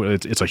thing.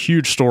 It's a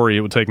huge story.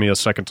 It would take me a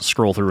second to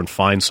scroll through and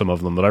find some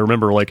of them. But I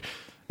remember, like,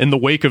 in the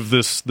wake of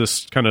this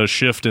kind of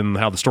shift in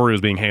how the story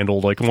was being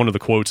handled, like one of the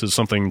quotes is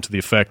something to the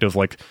effect of,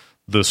 like,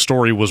 the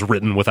story was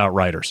written without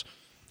writers.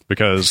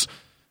 Because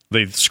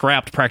they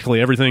scrapped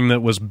practically everything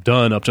that was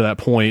done up to that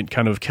point,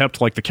 kind of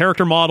kept like the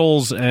character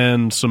models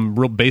and some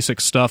real basic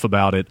stuff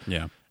about it,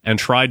 and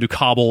tried to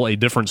cobble a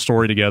different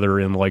story together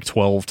in like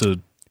 12 to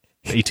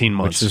 18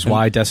 months. Which is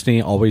why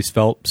Destiny always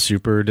felt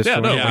super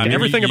disjointed. Yeah,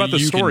 everything about the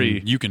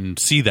story. You can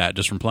see that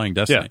just from playing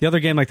Destiny. Yeah. The other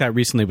game like that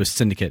recently was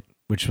Syndicate,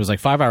 which was like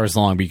 5 hours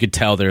long, but you could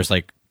tell there's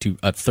like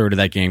a third of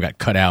that game got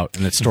cut out,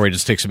 and the story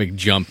just takes a big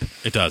jump.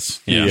 It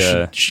does. Yeah.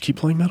 You should keep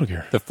playing Metal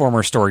Gear. The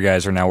former story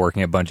guys are now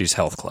working at Bungie's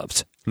health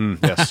clubs.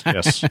 Yes.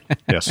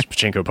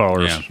 Pachinko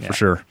parlors, for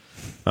sure.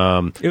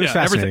 It was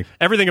fascinating.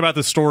 Everything about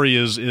this story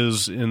is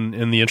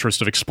in the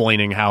interest of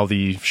explaining how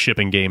the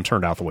shipping game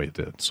turned out the way it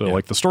did. So,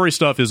 like, the story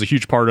stuff is a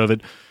huge part of it.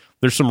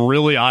 There's some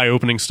really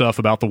eye-opening stuff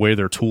about the way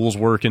their tools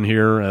work in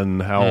here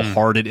and how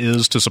hard it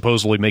is to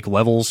supposedly make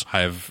levels.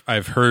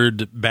 I've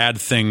heard bad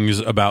things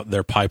about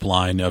their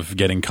pipeline of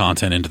getting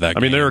content into that game.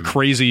 I mean, there are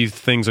crazy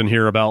things in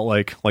here about,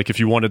 like if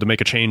you wanted to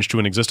make a change to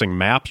an existing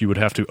map, you would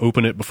have to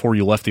open it before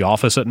you left the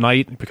office at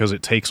night because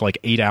it takes like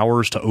 8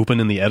 hours to open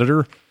in the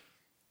editor.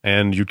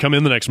 And you'd come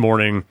in the next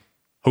morning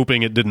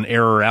hoping it didn't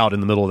error out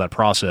in the middle of that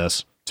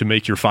process to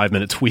make your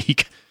 5-minute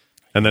tweak.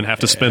 And then have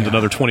to spend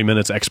another 20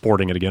 minutes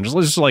exporting it again.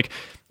 Just like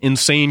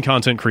insane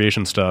content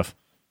creation stuff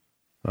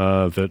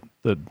that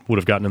would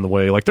have gotten in the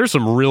way. Like, there's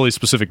some really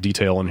specific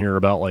detail in here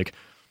about like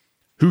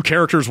who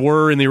characters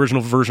were in the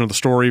original version of the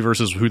story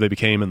versus who they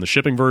became in the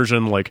shipping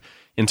version. Like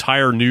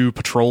entire new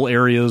patrol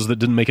areas that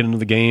didn't make it into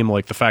the game.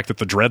 Like the fact that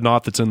the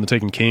Dreadnought that's in the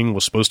Taken King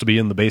was supposed to be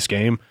in the base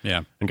game,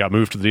 and got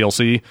moved to the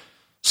DLC.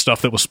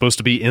 Stuff that was supposed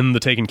to be in the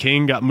Taken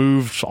King got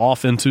moved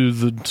off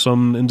into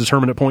some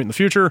indeterminate point in the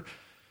future.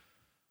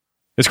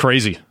 It's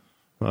crazy.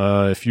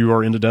 If you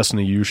are into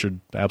Destiny, you should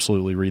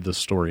absolutely read this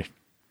story.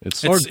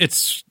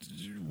 It's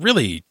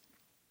really,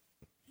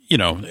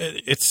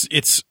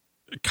 it's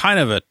kind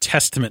of a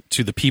testament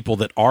to the people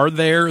that are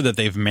there, that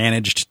they've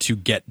managed to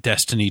get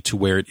Destiny to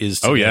where it is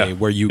today,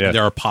 where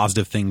there are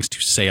positive things to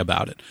say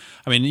about it.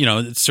 I mean,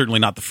 it's certainly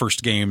not the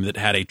first game that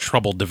had a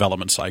troubled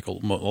development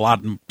cycle.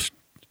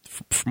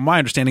 From my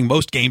understanding,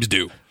 most games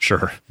do.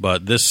 Sure.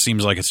 But this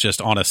seems like it's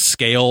just on a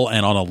scale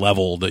and on a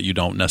level that you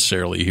don't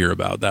necessarily hear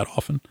about that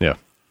often. Yeah.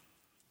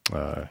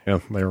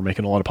 They were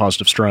making a lot of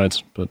positive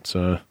strides, but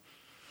a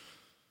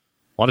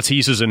lot of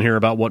teases in here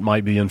about what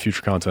might be in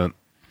future content.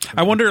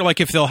 I wonder, like,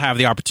 if they'll have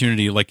the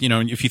opportunity, like,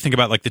 if you think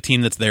about, like, the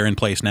team that's there in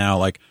place now,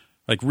 like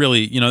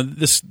really,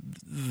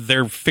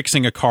 they're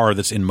fixing a car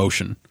that's in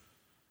motion,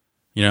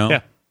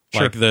 Yeah.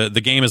 Sure. Like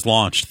the game is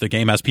launched. The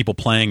game has people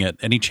playing it.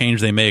 Any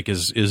change they make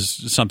is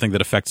something that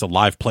affects a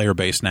live player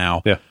base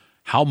now. Yeah.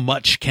 How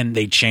much can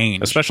they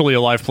change? Especially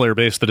a live player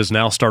base that is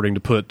now starting to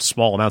put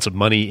small amounts of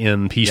money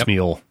in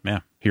piecemeal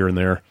here and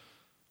there.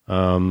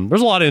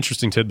 There's a lot of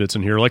interesting tidbits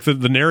in here. Like the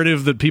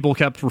narrative that people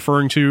kept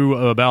referring to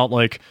about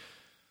like,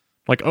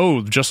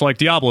 oh, just like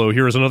Diablo,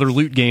 here is another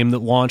loot game that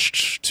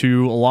launched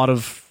to a lot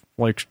of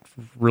like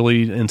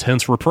really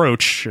intense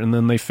reproach, and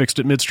then they fixed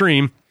it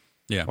midstream.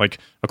 Yeah. Like,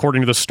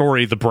 according to the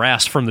story, the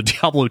brass from the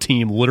Diablo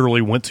team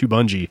literally went to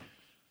Bungie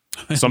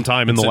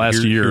sometime in the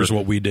last year. Here's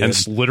what we did.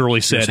 And literally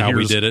said, here's how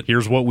we did it.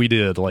 Here's what we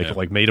did.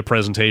 Like made a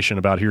presentation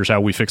about here's how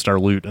we fixed our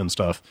loot and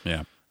stuff.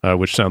 Yeah.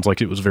 Which sounds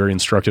like it was very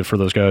instructive for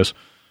those guys.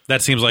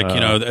 That seems like,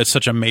 it's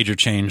such a major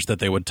change that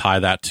they would tie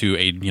that to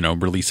a,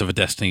 release of a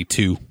Destiny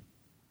 2.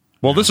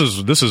 Well, this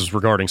is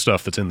regarding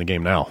stuff that's in the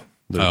game now.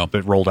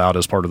 That rolled out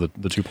as part of the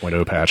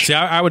 2.0 patch. See,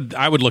 I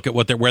would look at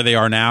where they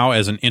are now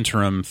as an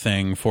interim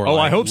thing for.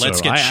 I hope so.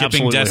 Let's get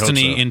shipping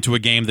Destiny into a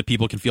game that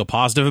people can feel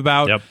positive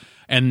about,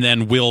 and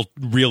then we'll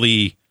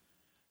really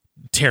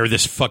tear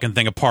this fucking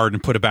thing apart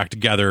and put it back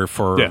together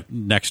for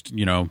next,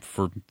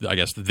 for I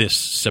guess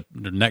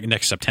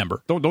next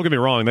September. Don't get me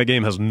wrong. That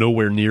game has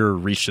nowhere near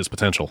reached its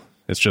potential.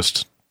 It's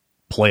just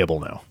playable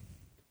now.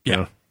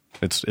 Yeah,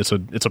 it's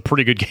a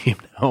pretty good game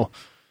now,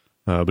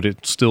 but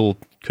it still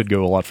could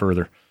go a lot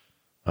further.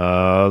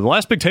 The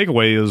last big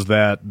takeaway is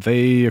that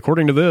they,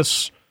 according to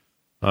this,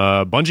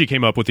 Bungie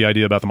came up with the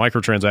idea about the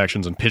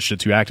microtransactions and pitched it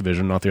to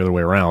Activision, not the other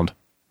way around,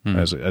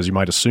 as you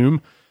might assume.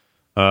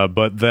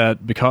 But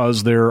that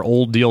because their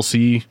old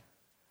DLC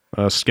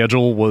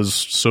schedule was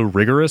so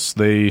rigorous,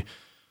 they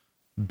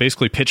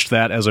basically pitched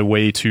that as a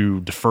way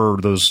to defer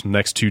those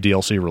next 2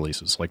 DLC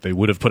releases. Like, they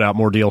would have put out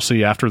more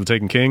DLC after the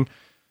Taken King,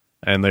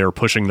 and they are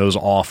pushing those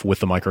off with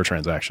the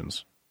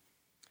microtransactions.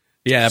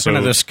 Yeah, So-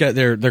 but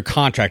their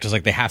contract is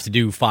like they have to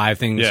do 5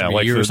 things a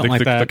like year or something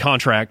like that. The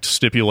contract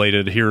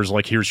stipulated here's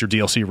your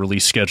DLC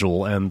release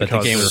schedule, and But the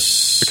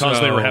because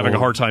game they were having a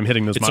hard time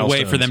hitting those It's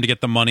milestones. a way for them to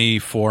get the money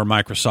for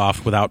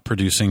Microsoft without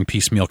producing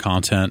piecemeal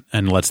content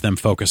and lets them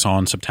focus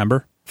on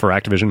September. For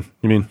Activision,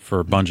 you mean?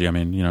 For Bungie, I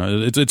mean,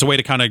 it's a way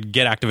to kind of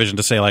get Activision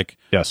to say like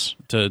Yes,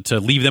 to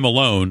leave them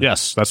alone.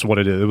 yes, that's what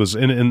it is. It was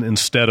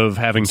instead of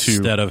having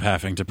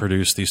to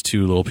produce these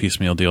 2 little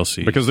piecemeal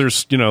DLC. because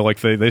there's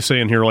like they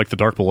say in here like the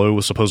Dark Below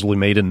was supposedly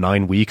made in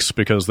 9 weeks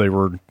because they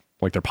were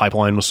like their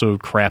pipeline was so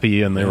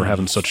crappy and they were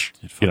having such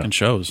it fucking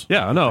shows.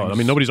 Yeah, I know. I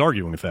mean, nobody's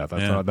arguing with that.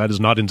 That is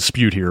not in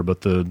dispute here.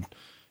 But the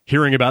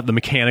hearing about the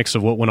mechanics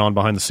of what went on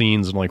behind the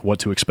scenes and like what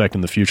to expect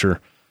in the future.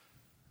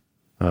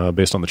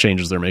 Based on the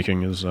changes they're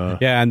making is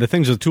yeah, and the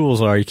things with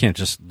tools are you can't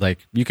just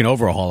you can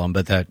overhaul them,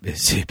 but that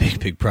is a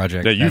big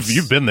project. Yeah,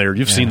 you've been there.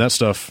 You've seen that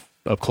stuff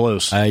up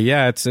close.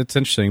 Yeah, it's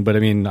interesting, but I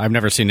mean, I've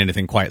never seen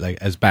anything quite like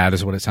as bad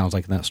as what it sounds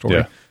like in that story.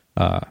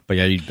 Yeah. But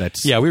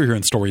yeah, we were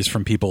hearing stories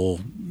from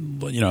people.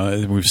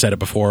 We've said it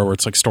before, where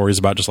it's like stories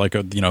about just like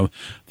the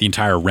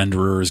entire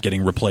renderer is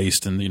getting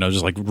replaced, and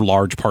just like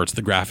large parts of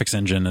the graphics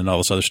engine and all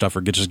this other stuff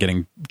are just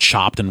getting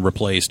chopped and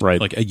replaced,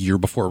 right, like a year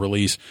before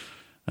release.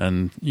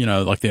 And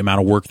like the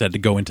amount of work that had to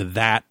go into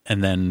that,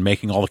 and then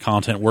making all the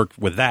content work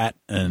with that,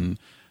 and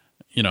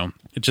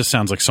it just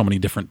sounds like so many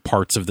different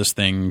parts of this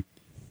thing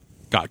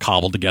got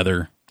cobbled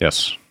together.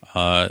 Yes,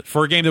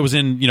 for a game that was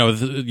in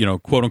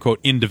quote unquote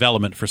in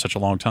development for such a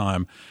long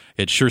time,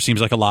 it sure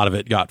seems like a lot of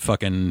it got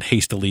fucking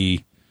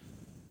hastily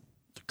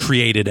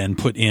created and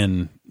put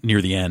in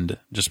near the end,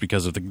 just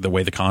because of the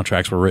way the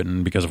contracts were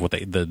written, because of what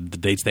the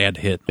dates they had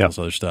to hit, all this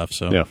other stuff.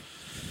 So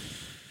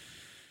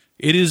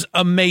it is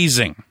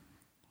amazing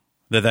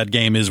that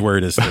game is where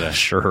it is today.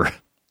 Sure.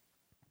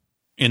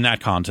 In that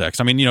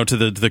context, I mean, to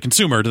the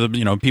consumer, to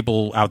the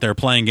people out there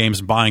playing games,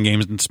 and buying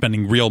games, and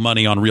spending real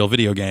money on real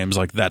video games,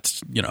 like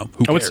that's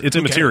who cares? It's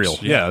immaterial.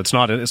 Yeah, it's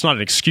not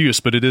an excuse,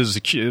 but it is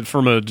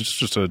from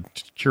just a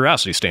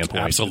curiosity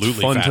standpoint. Absolutely,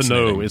 it's fun to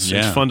know. It's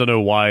fun to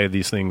know why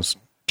these things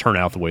turn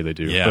out the way they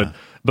do. Yeah.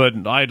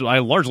 But I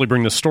largely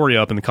bring this story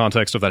up in the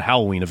context of that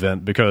Halloween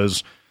event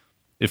because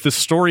if this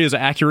story is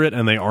accurate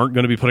and they aren't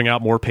going to be putting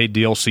out more paid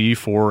DLC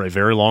for a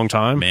very long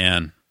time,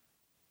 man,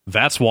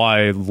 that's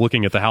why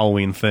looking at the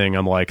Halloween thing,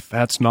 I'm like,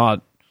 that's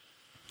not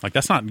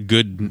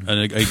good.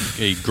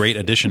 A great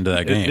addition to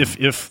that game.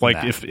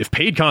 If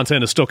paid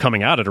content is still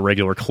coming out at a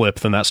regular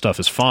clip, then that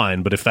stuff is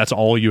fine. But if that's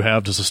all you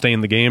have to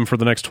sustain the game for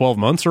the next 12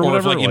 months or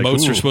whatever, if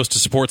emotes are supposed to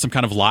support some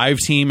kind of live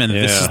team, and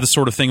this is the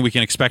sort of thing we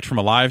can expect from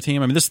a live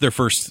team. I mean, this is their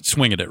first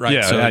swing at it, right?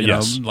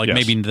 Yeah, so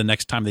maybe the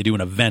next time they do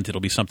an event,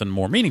 it'll be something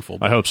more meaningful.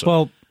 I hope so.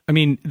 Well, I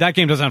mean, that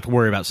game doesn't have to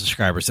worry about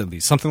subscribers at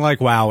least. Something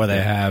like WoW, where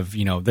they have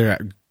they're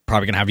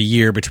probably going to have a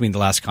year between the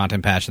last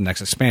content patch and the next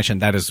expansion.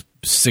 That is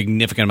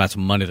significant amounts of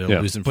money they're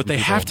losing. But they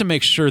have to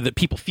make sure that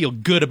people feel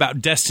good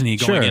about Destiny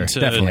going into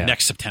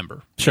next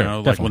September.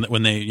 Sure,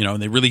 when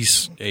they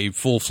release a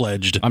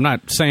full-fledged. I'm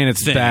not saying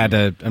it's bad.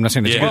 I'm not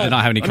saying it's good to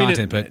not have any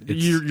content, but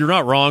you're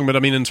not wrong. But I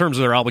mean, in terms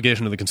of their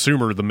obligation to the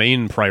consumer, the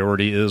main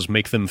priority is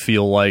make them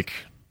feel like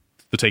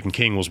the Taken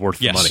King was worth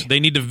the money. They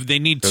need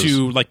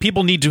to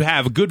people need to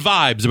have good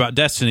vibes about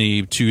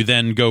Destiny to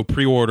then go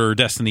pre-order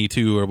Destiny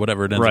 2 or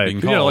whatever it ends up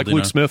being called.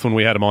 Luke Smith, when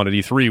we had him on at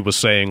E3, was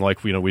saying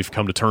we've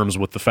come to terms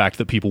with the fact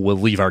that people will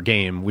leave our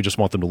game. We just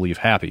want them to leave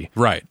happy.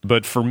 Right.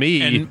 But for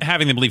me, and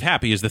having them leave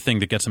happy is the thing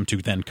that gets them to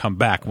then come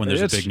back when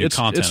there's a big new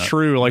content. It's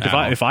true. Like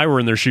if I were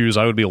in their shoes,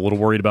 I would be a little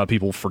worried about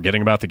people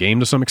forgetting about the game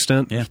to some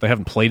extent if they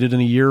haven't played it in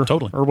a year,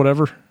 or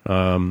whatever.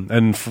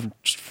 And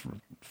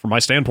from my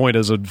standpoint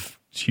as a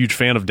huge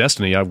fan of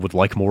Destiny, I would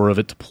like more of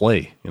it to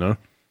play, I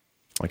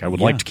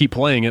would like to keep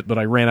playing it, but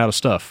I ran out of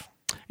stuff.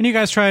 And you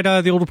guys tried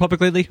the Old Republic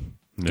lately?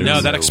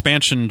 No, that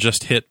expansion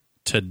just hit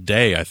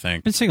today, I think.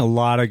 I've been seeing a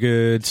lot of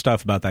good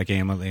stuff about that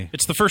game lately.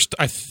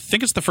 I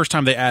think it's the first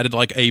time they added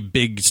a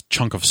big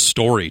chunk of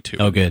story to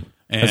it. Oh, good.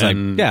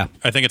 And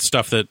I think it's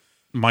stuff that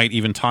might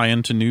even tie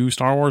into new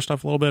Star Wars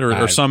stuff a little bit,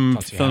 or some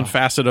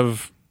facet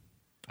of.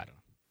 I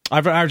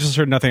don't know. I've just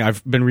heard nothing.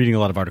 I've been reading a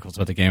lot of articles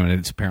about the game, and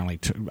it's apparently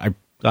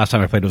last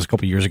time I played it was a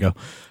couple years ago.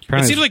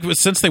 It seems like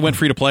since they went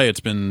free to play, it's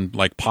been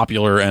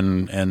popular,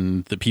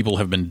 and the people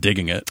have been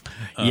digging it.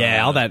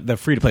 All that the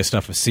free to play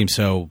stuff seems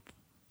so.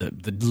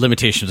 The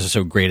limitations are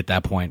so great at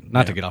that point.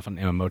 Not to get off on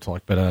MMO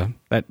talk, but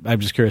I'm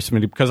just curious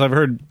because I've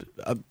heard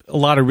a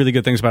lot of really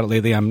good things about it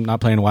lately. I'm not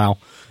playing WoW,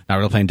 not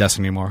really playing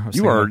Destiny anymore.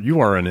 You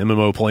are an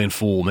MMO playing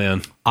fool,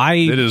 man.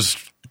 It is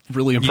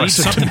really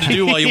impressive. You need something to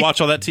do while you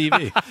watch all that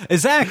TV.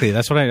 Exactly.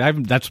 That's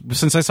what that's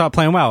since I stopped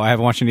playing WoW, I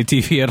haven't watched any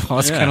TV at all.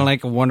 It's kind of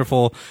like a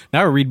wonderful.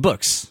 Now I read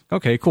books.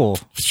 Okay, cool.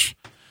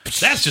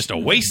 That's just a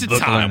waste of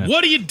time.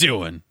 What are you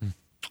doing?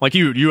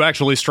 You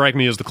actually strike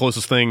me as the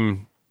closest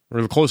thing.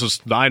 Or the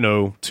closest I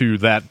know to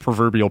that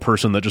proverbial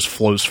person that just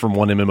floats from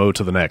one MMO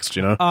to the next,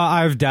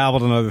 I've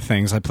dabbled in other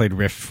things. I played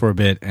Rift for a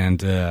bit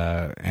and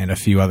a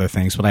few other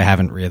things, but I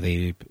haven't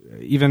really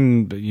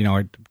even,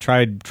 I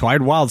tried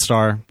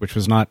WildStar, which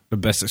was not the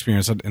best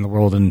experience in the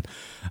world. And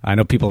I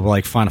know people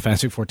like Final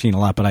Fantasy 14 a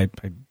lot, but I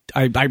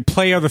I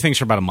play other things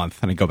for about a month,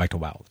 and I go back to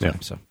WoW all the time.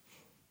 Yeah. So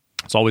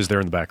It's always there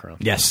in the background.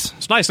 yes,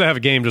 It's nice to have a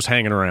game just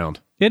hanging around,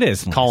 it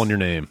is calling your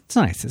name. It's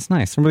nice. It's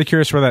nice. I'm really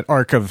curious where that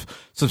arc of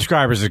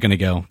subscribers is going to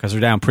go because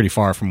they're down pretty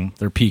far from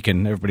their peak,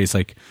 and everybody's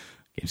like,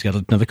 "Game's got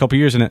another couple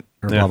years in it,"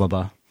 or Yeah. blah blah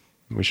blah.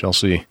 We shall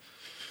see.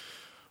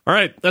 All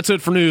right, that's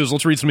it for news.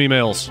 Let's read some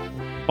emails.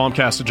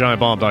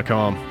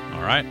 Bombcast@giantbomb.com.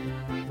 All right.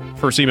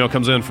 First email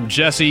comes in from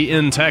Jesse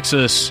in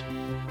Texas.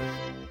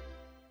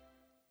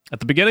 At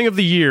the beginning of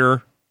the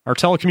year, our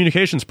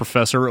telecommunications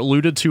professor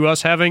alluded to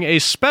us having a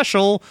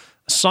special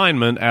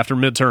assignment after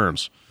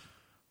midterms.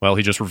 Well,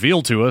 he just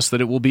revealed to us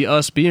that it will be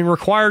us being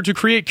required to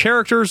create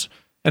characters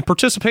and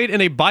participate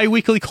in a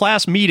bi-weekly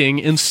class meeting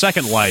in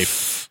Second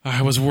Life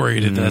I was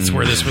worried that that's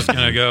where this was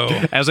going to go.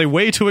 as a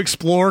way to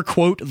explore,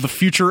 quote, the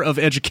future of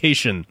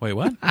education. Wait,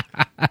 what?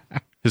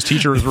 His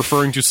teacher is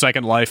referring to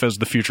Second Life as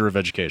the future of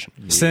education.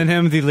 Send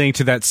him the link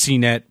to that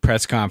CNET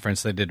press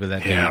conference they did with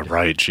that. Yeah, dude.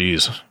 right,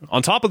 jeez.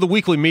 On top of the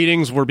weekly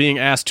meetings, we're being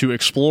asked to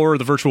explore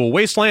the virtual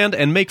wasteland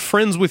and make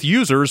friends with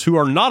users who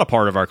are not a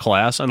part of our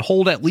class and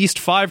hold at least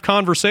 5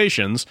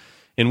 conversations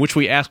in which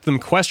we ask them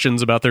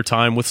questions about their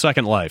time with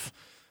Second Life.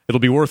 It'll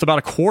be worth about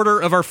a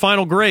quarter of our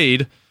final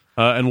grade,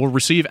 and we'll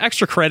receive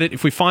extra credit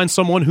if we find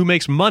someone who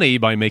makes money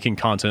by making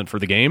content for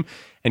the game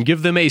and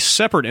give them a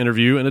separate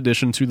interview in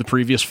addition to the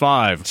previous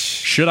 5.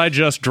 Should I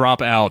just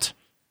drop out?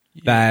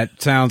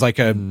 That sounds like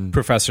a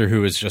professor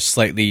who is just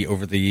slightly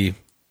over the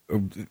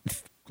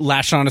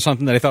latched on to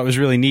something that I thought was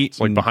really neat.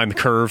 Like and behind the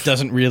curve?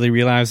 doesn't really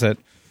realize that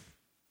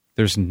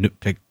there's no,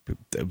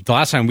 the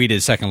last time we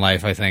did Second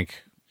Life, I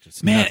think.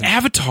 Just Man, nothing.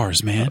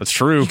 avatars, man. That's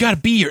true. You got to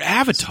be your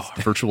avatar.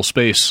 Virtual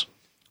space.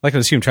 I like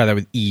to see him try that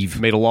with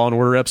Eve. Made a Law and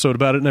Order episode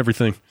about it and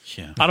everything.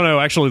 Yeah. I don't know.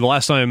 Actually, the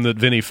last time that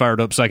Vinny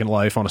fired up Second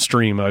Life on a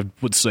stream, I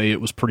would say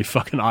it was pretty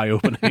fucking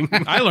eye-opening.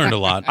 I learned a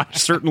lot. I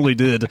certainly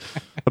did.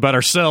 About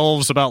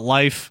ourselves, about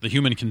life. The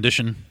human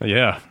condition.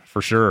 Yeah,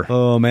 for sure.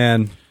 Oh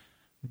man,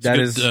 It's that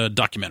a is good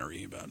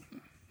documentary about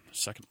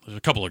second. There's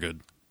a couple of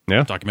good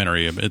Yeah.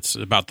 documentary. It's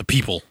about the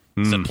people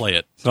that play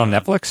it. Is it on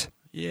Netflix?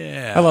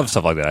 Yeah, I love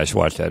stuff like that. I should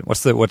watch that.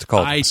 What's it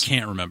called? I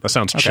can't remember. That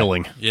sounds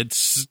chilling.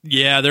 It's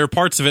there are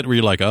parts of it where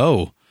you're like,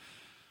 oh,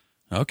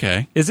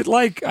 okay. Is it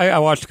like I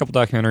watched a couple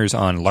documentaries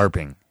on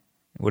LARPing?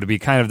 Would it be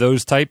kind of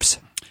those types?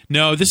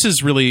 No, this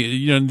is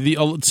really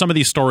some of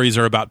these stories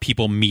are about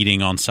people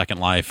meeting on Second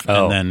Life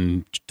Oh. and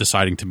then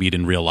deciding to meet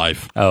in real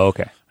life Oh,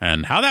 okay.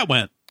 and how that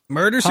went.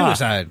 murder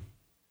suicide.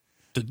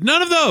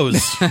 None of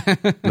those,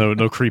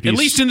 No creepy. at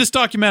least in this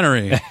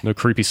documentary. no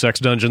creepy sex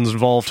dungeons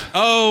involved.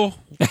 Oh,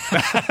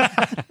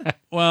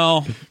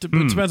 well,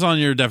 depends on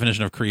your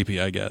definition of creepy,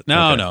 I guess.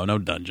 No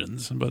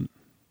dungeons, but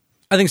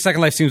I think Second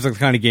Life seems like the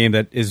kind of game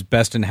that is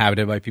best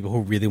inhabited by people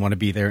who really want to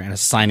be there, and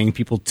assigning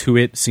people to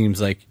it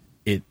seems like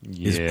it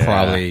is Yeah.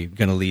 probably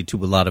going to lead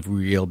to a lot of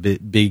real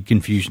big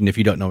confusion if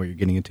you don't know what you're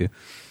getting into.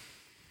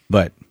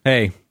 But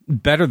hey,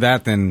 better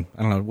that than,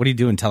 I don't know, what do you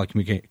do in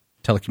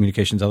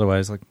telecommunications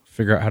otherwise? Like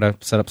figure out how to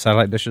set up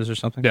satellite dishes or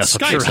something? Yes, I'm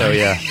Skype. sure. So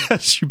yeah.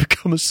 Yes, you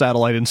become a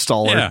satellite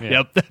installer. Yeah.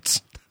 Yep,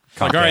 that's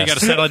like, all right, you got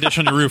a satellite dish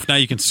on your roof. Now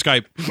you can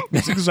Skype.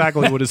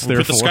 exactly what it's there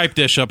Put for. the Skype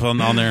dish up on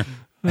there.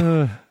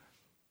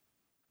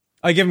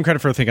 I give him credit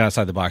for thinking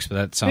outside the box, but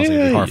that sounds like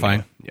it'd be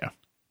horrifying. Yeah.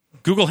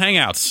 Google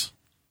Hangouts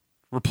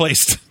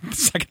replaced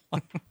Second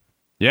Life.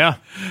 Yeah,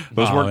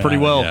 those Oh, work pretty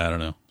yeah, well. Yeah, I don't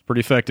know.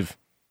 Pretty effective.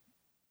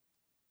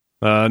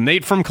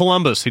 Nate from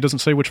Columbus. He doesn't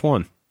say which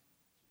one.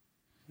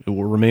 It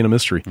will remain a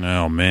mystery.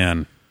 Oh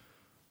man.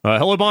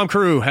 Hello, Bomb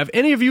Crew. Have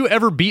any of you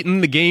ever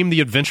beaten the game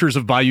The Adventures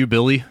of Bayou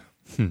Billy?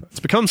 It's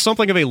become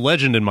something of a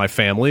legend in my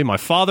family. My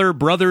father,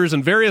 brothers,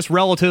 and various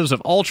relatives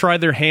have all tried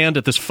their hand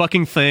at this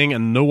fucking thing,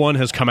 and no one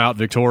has come out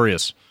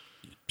victorious.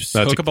 Just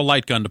hook up a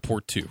light gun to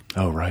port 2.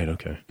 Oh, right,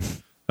 okay.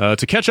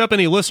 To catch up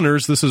any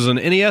listeners, this is an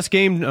NES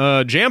game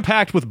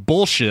jam-packed with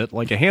bullshit,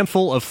 like a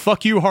handful of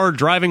fuck you hard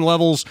driving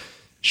levels,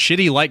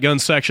 shitty light gun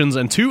sections,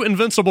 and 2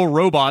 invincible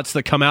robots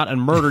that come out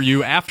and murder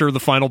you after the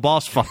final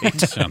boss fight.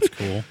 Sounds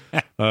cool.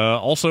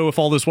 Also, if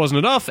all this wasn't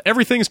enough,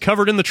 everything's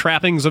covered in the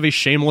trappings of a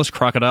shameless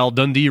Crocodile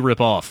Dundee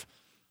ripoff.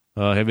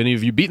 Have any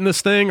of you beaten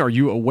this thing? Are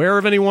you aware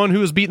of anyone who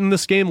has beaten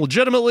this game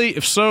legitimately?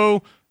 If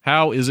so,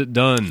 how is it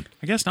done?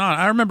 I guess not.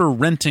 I remember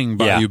renting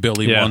Bayou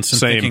Billy Yeah, once and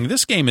same. thinking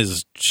this game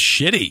is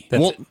shitty.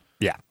 Well,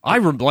 Yeah. I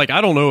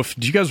don't know if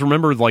do you guys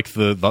remember like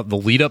the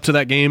lead up to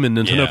that game in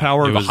Nintendo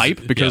Power, it the was-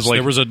 hype, because yes, like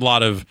there was a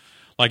lot of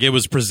like it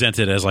was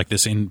presented as like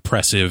this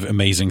impressive,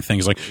 amazing thing.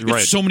 It's like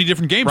Right. it's so many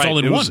different games all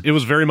in it one. was, it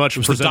was very much It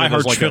was the presented Die Hard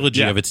as like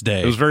trilogy of its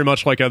day. It was very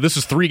much like this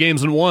is 3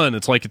 games in one.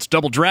 It's like it's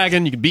Double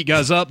Dragon. You can beat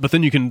guys up, but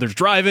then there's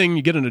driving.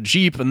 You get in a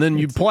jeep, and then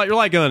you pull out your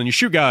light gun and you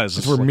shoot guys.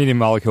 That's where Medium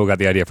Molecule got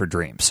the idea for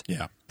Dreams.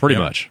 yeah, pretty Yeah.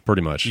 much.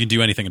 You can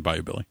do anything in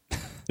Bayou Billy.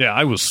 Yeah,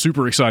 I was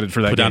super excited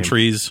for that Put game. down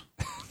trees.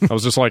 I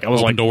was just like,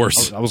 Open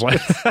doors. I was like,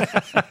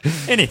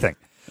 Anything.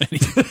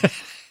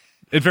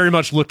 It very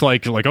much looked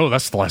like oh,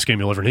 that's the last game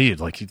you'll ever need.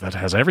 Like that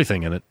has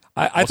everything in it.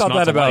 I thought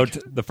that about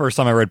the first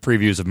time I read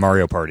previews of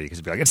Mario Party because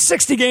it'd be like it's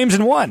 60 games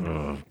in one.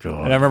 Oh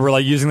god! And I remember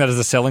like using that as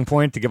a selling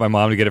point to get my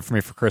mom to get it for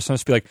me for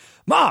Christmas. Be like,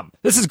 Mom,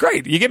 this is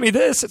great. You get me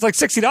this. It's like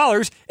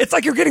 $60. It's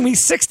like you're getting me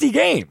 60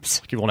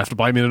 games. You won't have to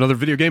buy me another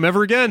video game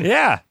ever again.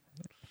 Yeah,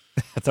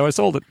 that's how I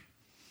sold it.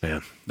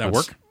 Man, That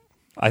work?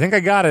 I think I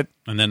got it.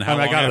 And then how I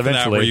long got it after that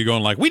eventually. were you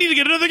going like, we need to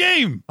get another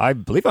game? I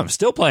believe I'm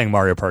still playing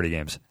Mario Party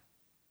games.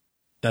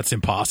 That's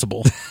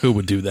impossible. Who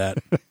would do that?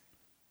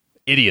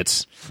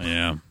 Idiots.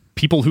 Yeah.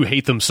 People who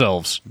hate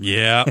themselves.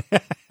 Yeah.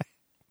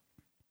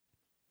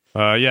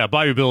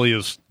 Bayou Billy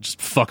is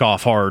just fuck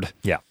off hard.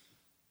 Yeah.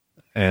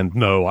 And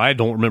no, I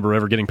don't remember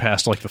ever getting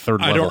past like the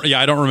third level.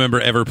 I don't remember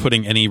ever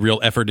putting any real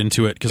effort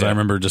into it because I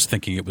remember just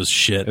thinking it was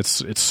shit.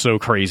 It's so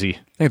crazy.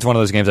 I think it's one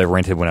of those games I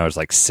rented when I was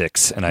like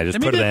 6, and I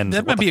just put it in.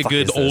 That might be a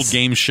good old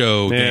game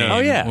show game. Oh,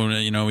 yeah.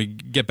 When, we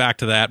get back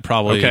to that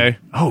probably. Okay.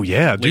 Oh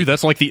yeah, dude.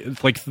 That's like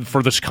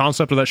for this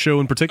concept of that show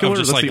in particular.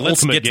 Just that's like the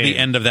let's ultimate get to the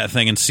game. end of that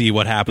thing and see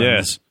what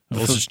happens. Yeah.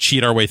 Let's just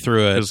cheat our way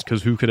through it.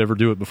 Because who could ever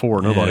do it before?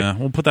 Nobody. Yeah,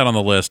 we'll put that on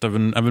the list. I've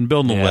been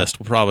building the list.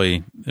 We'll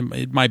probably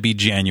it might be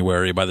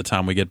January by the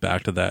time we get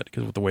back to that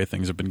because with the way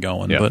things have been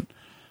going. Yeah. But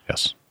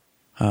yes.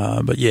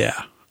 But yeah.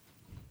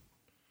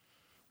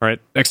 All right.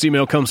 Next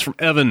email comes from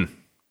Evan.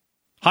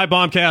 Hi,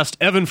 Bombcast.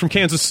 Evan from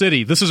Kansas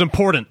City. This is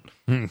important.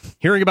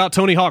 Hearing about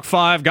Tony Hawk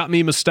 5 got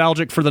me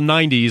nostalgic for the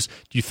 90s.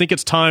 Do you think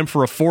it's time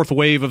for a fourth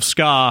wave of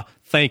ska?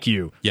 Thank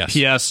you. Yes.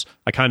 P.S.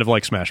 I kind of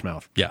like Smash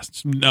Mouth.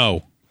 Yes.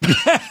 No.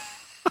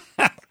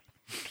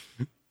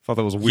 Thought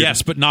that was weird.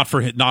 Yes, but not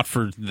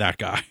for that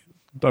guy.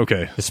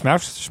 Okay. Is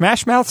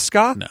Smash Mouth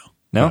ska? No.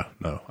 No?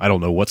 No. I don't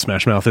know what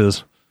Smash Mouth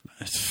is.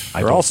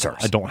 They're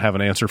all-stars. I don't have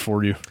an answer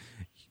for you.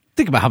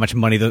 Think about how much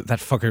money that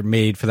fucker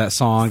made for that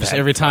song. Just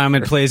every time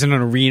it plays in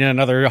an arena,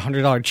 another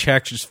 $100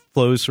 check just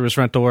flows through his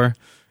front door.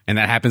 And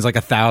that happens like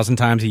 1,000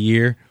 times a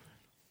year.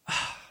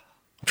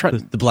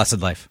 The blessed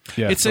life.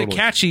 Yeah, It's totally. a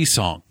catchy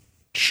song.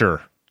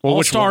 Sure. Well,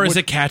 All-Star is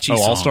a catchy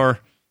song. All-Star.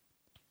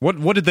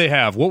 What did they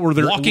have? What were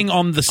their Walking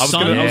on the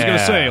Sun? I was going to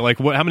Yeah. say, like,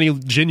 how many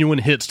genuine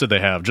hits did they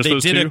have? Just They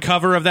those did two? a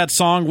cover of that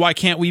song, Why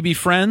Can't We Be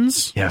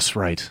Friends? Yes,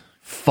 right.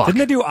 Fuck. Didn't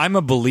they do I'm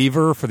a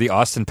Believer for the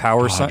Austin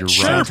Powers you're right.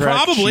 Sure, soundtrack?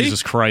 probably.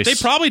 Jesus Christ. They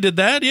probably did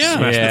that, yeah.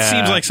 Smash- It Yeah.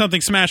 seems like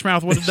something Smash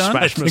Mouth would have done.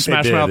 Smash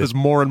they did. Mouth is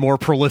more and more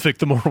prolific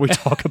the more we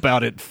talk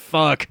about it.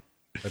 Fuck.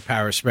 The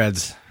power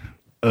spreads.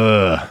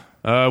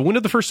 When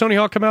did the first Tony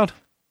Hawk come out?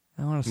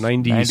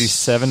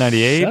 97,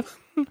 98?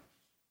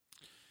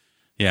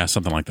 Yeah,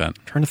 something like that.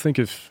 Trying to think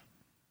if...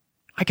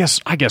 I guess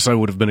I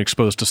would have been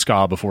exposed to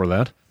ska before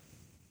that.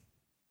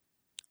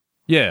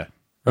 Yeah.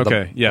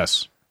 Okay,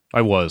 yes.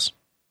 I was.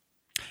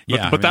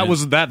 Yeah, But I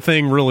mean, that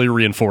thing really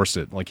reinforced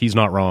it. Like, he's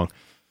not wrong.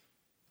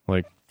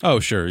 Like, Oh,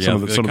 sure. Yeah, some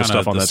of the kinda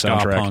stuff on the that ska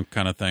soundtrack. punk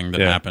kind of thing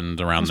that Yeah.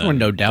 happened around This then. one,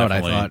 no doubt,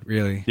 definitely. I thought,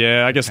 really.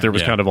 yeah, I guess there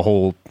was Yeah. kind of a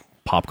whole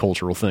pop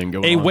cultural thing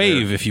going A on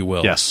wave, there. if you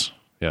will. Yes.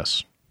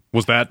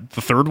 Was that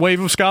the third wave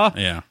of ska?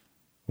 Yeah.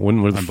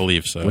 I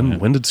believe so, When, yeah.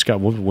 when did ska?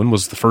 When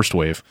was the first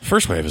wave?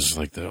 First wave is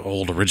like the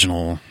old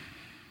original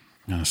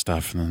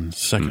stuff, and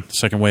then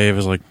second wave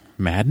is like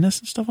Madness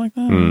and stuff like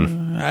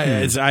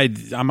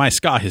that. My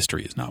ska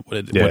history is not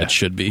what it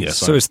should be. Yes,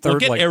 So his We'll third,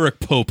 get like, Eric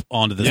Pope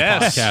onto this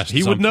Yes, podcast.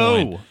 he at would some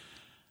know. point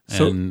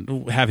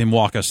and have him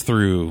walk us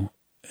through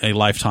a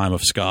lifetime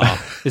of ska.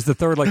 is the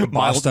third like the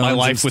milestones My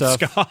life and with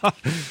stuff?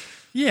 ska.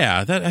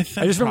 Yeah, that I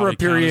just remember a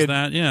period-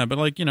 that. Yeah, but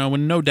like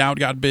when No Doubt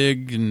got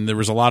big, and there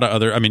was a lot of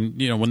other. I mean,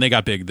 when they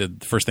got big, the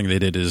first thing they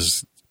did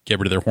is get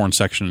rid of their horn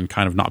section and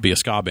kind of not be a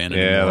ska band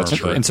Yeah, anymore. that's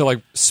true. And so,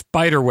 like,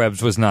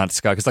 Spiderwebs was not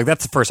ska. Because, like,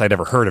 that's the first I'd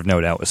ever heard of, no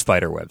doubt, was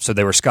Spiderwebs. So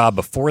they were ska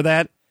before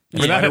that.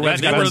 And Yeah,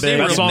 Spiderwebs they got were- them they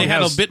big. were- song they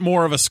had has- a bit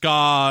more of a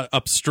ska,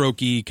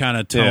 upstrokey kind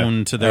of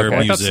tone to their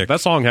Okay. music.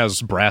 That song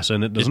has brass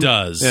in it, It doesn't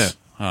does,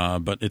 Yeah.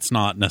 but it's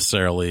not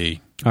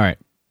necessarily. All right.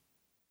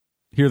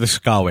 Here are the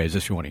ska waves,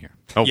 if you want to hear.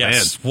 Oh,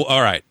 Yes. man. Well,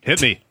 all right.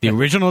 Hit me. The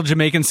original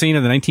Jamaican scene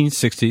of the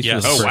 1960s Yes.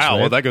 was the Oh, first wow. wave.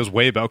 Well, that goes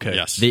way back. Okay.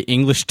 Yes. The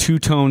English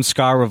two-tone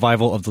ska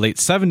revival of the late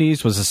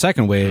 70s was the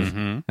second wave,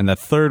 and the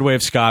third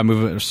wave ska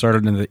movement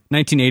started in the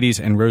 1980s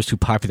and rose to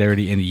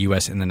popularity in the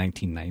U.S. in the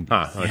 1990s.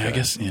 Okay. Yeah, I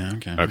guess. Yeah.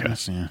 Okay. Okay. I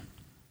guess, yeah.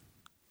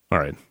 All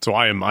right. So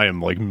I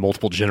am like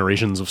multiple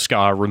generations of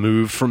ska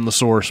removed from the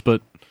source,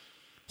 but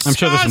I'm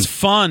sure there's Ska's some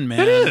fun,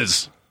 man. it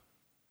is.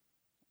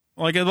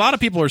 Like a lot of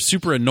people are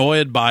super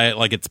annoyed by it,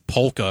 like it's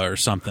polka or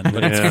something,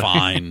 but it's Yeah.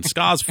 fine.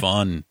 Ska's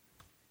fun.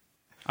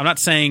 I'm not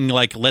saying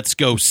like let's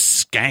go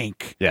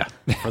skank Yeah.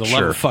 for the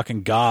love of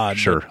fucking God.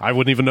 Sure. I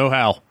wouldn't even know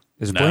how.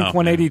 Is No, Blink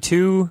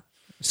 182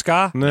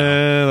 ska? Nah,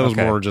 that was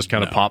Okay. more just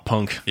kind of pop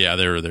punk. Yeah,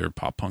 they're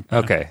pop punk.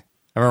 Okay.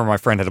 I remember my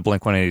friend had a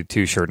Blink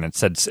 182 shirt, and it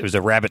said it was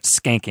a rabbit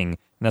skanking, and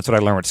that's what I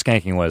learned what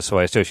skanking was, so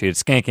I associated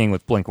skanking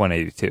with Blink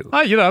 182.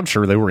 I'm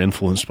sure they were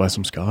influenced by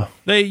some ska.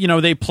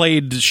 They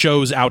played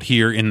shows out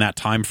here in that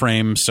time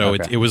frame, so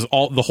Okay. it was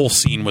all the whole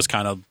scene was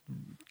kind of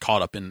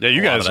caught up in. Yeah,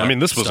 you a lot guys. of that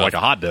This was stuff. like a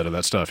hotbed of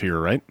that stuff here,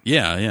 right?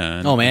 Yeah.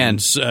 And, Oh, man.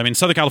 Southern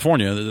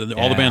California,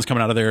 all the bands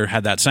coming out of there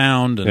had that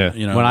sound.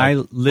 And, when I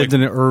lived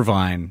in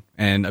Irvine,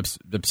 and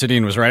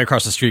Obsidian was right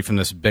across the street from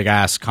this big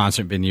ass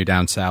concert venue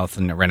down south,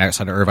 and right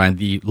outside of Irvine,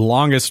 the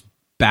longest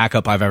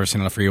backup I've ever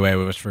seen on the freeway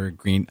was for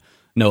a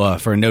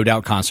No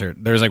Doubt concert.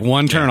 There's like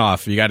one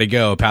turnoff. You got to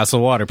go past the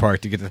water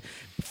park to get to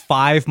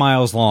 5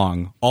 miles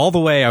long. All the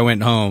way I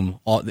went home.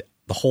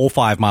 The whole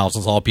 5 miles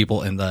was all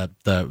people in the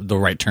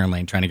right turn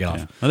lane trying to get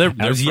off. Well, they're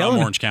I was from yelling.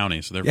 Orange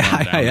County, so they're Yeah,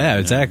 from down there.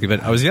 exactly.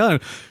 But I was yelling,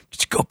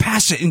 just go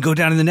past it and go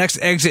down to the next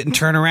exit and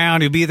turn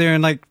around. You'll be there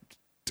in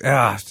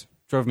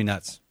drove me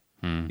nuts.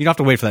 You don't have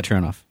to wait for that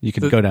turn off. You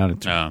can go down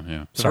and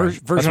Yeah. Sorry. The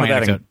That's version my of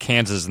that in anecdote.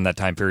 Kansas in that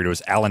time period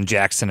was Alan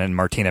Jackson and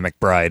Martina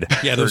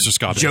McBride. Yeah, those are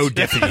Scottish. Joe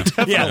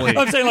Diffie. Yeah,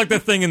 I'm saying like the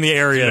thing in the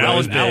area. that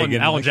was big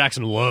and, Alan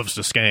Jackson loves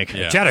to skank.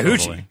 Yeah,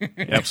 Chattahoochee.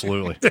 totally.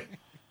 Absolutely.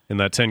 In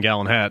that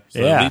 10-gallon hat. So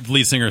Yeah.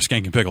 lead singer of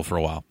Skank and Pickle for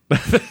a while.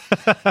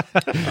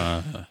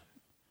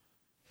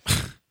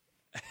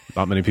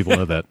 Not many people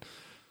know that.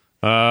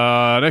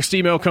 Next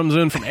email comes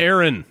in from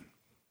Aaron.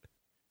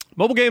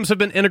 Mobile games have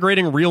been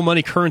integrating real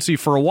money currency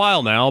for a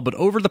while now, but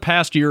over the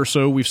past year or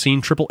so, we've seen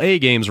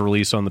AAA games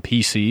released on the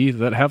PC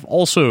that have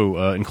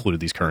also included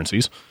these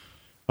currencies.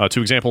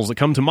 Two examples that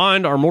come to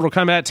mind are Mortal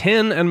Kombat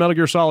 10 and Metal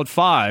Gear Solid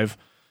 5.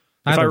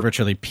 They're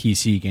virtually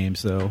PC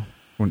games, though.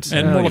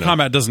 And Mortal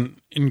Kombat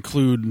doesn't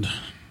include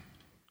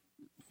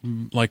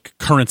like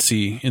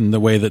currency in the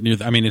way that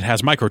it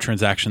has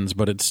microtransactions,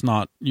 but it's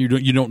not. You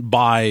don't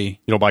buy. You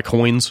don't buy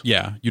coins?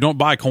 Yeah, you don't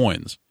buy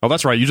coins. Oh,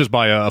 that's right. You just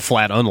buy a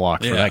flat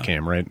unlock for that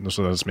game, right?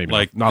 So that's maybe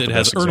Like not it the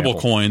has best earnable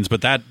example. coins,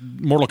 but that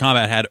Mortal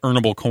Kombat had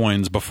earnable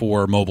coins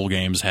before mobile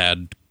games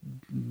had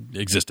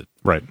existed.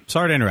 Right.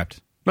 Sorry to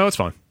interrupt. No, it's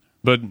fine.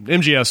 But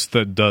MGS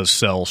that does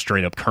sell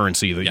straight up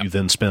currency that you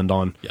then spend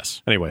on.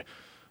 Yes. Anyway,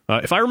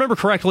 if I remember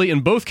correctly,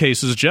 in both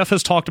cases, Jeff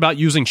has talked about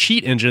using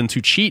Cheat Engine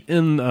to cheat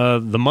in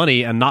the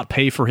money and not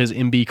pay for his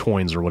MB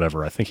coins or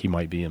whatever. I think he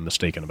might be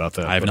mistaken about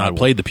that. I have not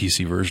played the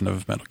PC version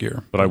of Metal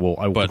Gear, but I will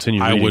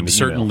continue. I reading would the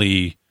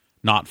certainly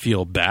not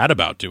feel bad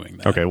about doing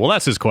that. Okay, well,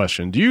 that's his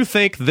question. Do you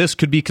think this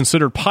could be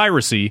considered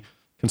piracy,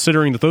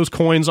 considering that those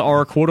coins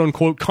are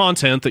quote-unquote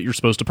content that you're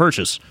supposed to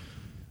purchase?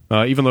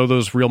 Even though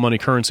those real money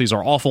currencies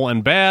are awful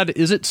and bad,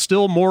 is it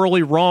still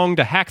morally wrong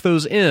to hack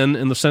those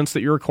in the sense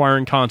that you're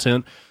acquiring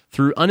content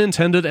through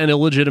unintended and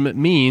illegitimate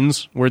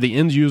means where the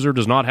end user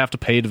does not have to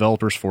pay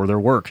developers for their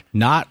work?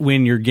 Not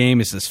when your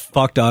game is as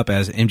fucked up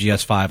as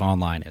MGS5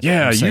 Online is.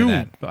 Yeah, you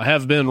that.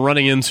 have been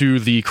running into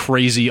the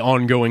crazy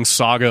ongoing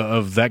saga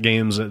of that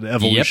game's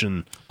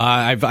evolution.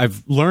 Yep.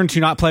 I've learned to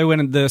not play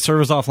when the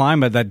server's offline,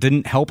 but that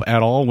didn't help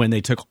at all when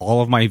they took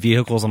all of my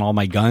vehicles and all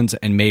my guns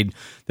and made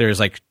there's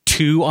like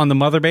 2 on the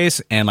mother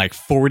base and like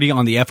 40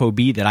 on the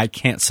FOB that I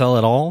can't sell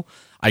at all.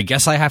 I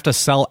guess I have to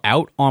sell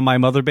out on my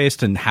mother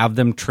base and have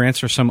them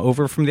transfer some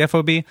over from the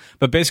FOB.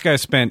 But basically, I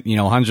spent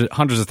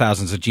hundreds of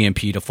thousands of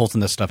GMP to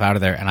Fulton this stuff out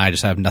of there, and I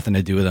just have nothing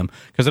to do with them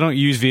because I don't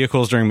use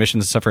vehicles during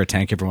missions except for a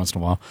tank every once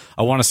in a while.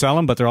 I want to sell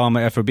them, but they're all on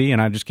my FOB,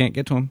 and I just can't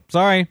get to them.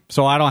 Sorry.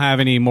 So I don't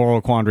have any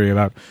moral quandary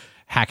about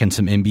hacking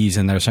some MBs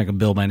in there so I can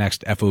build my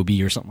next FOB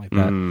or something like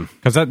that.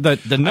 Because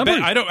the number,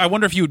 I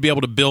wonder if you would be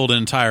able to build an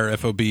entire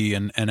FOB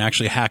and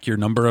actually hack your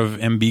number of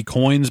MB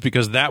coins,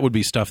 because that would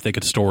be stuff they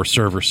could store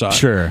server side.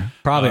 Sure,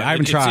 probably. I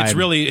haven't tried.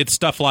 It's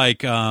stuff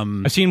like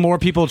I've seen more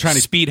people trying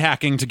to speed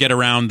hacking to get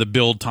around the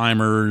build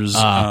timers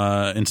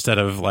instead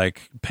of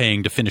like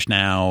paying to finish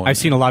now. I've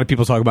seen a lot of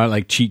people talk about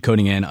like cheat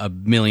coding in a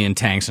million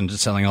tanks and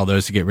just selling all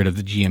those to get rid of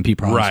the GMP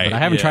problems. Right, but I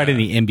haven't tried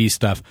any MB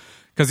stuff.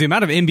 Because the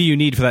amount of MB you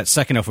need for that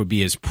second FOB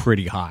is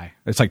pretty high.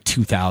 It's like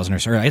 2,000 or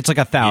so. It's like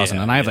 1,000,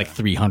 and I have like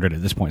 300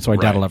 at this point, so I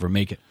doubt I'll ever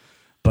make it.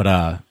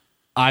 But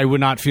I would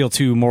not feel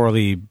too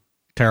morally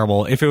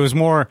terrible. If it was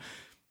more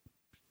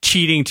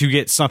cheating to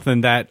get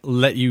something that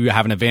let you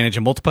have an advantage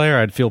in multiplayer,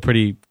 I'd feel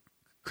pretty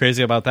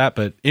crazy about that.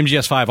 But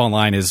MGS5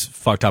 Online is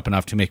fucked up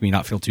enough to make me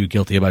not feel too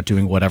guilty about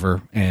doing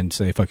whatever and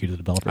say fuck you to the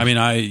developers. I mean,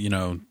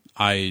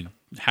 I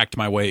hacked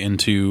my way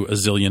into a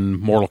zillion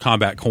Mortal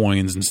Kombat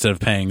coins instead of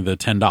paying the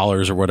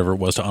 $10 or whatever it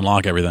was to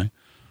unlock everything.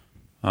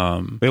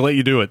 They let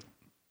you do it.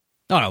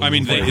 I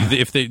mean,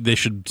 they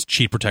should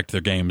cheat protect their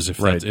games if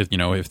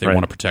they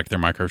want to protect their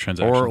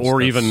microtransactions,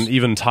 or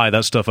even tie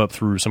that stuff up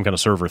through some kind of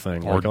server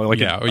thing.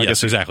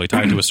 Exactly.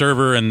 Tie it to a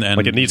server and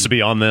like it needs to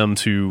be on them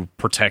to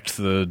protect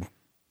the.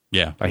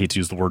 Yeah, I hate to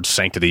use the word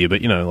sanctity,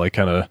 but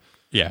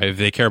if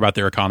they care about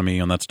their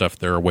economy on that stuff,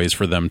 there are ways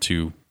for them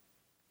to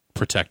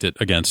protect it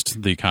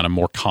against the kind of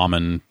more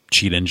common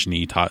cheat engine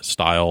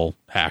style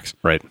hacks.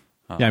 Right.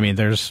 Yeah, I mean,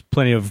 there's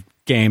plenty of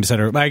games that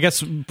are. I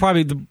guess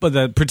probably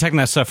the protecting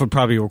that stuff would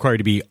probably require you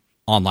to be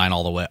online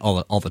all the way,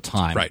 all the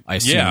time. Right. I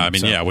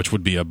assume, which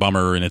would be a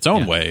bummer in its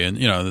own way. And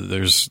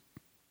there's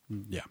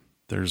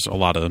a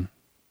lot of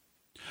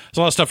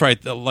stuff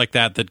like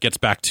that gets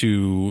back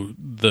to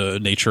the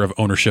nature of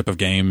ownership of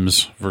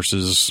games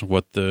versus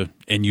what the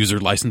end user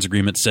license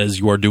agreement says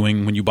you are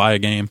doing when you buy a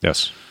game.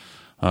 Yes.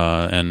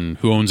 And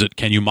who owns it?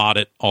 Can you mod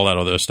it? All that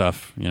other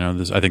stuff.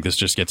 I think this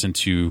just gets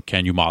into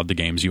can you mod the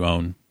games you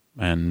own?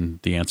 And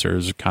the answer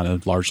has kind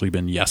of largely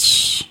been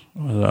yes,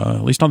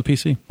 at least on the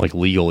PC. Like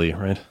legally,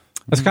 right?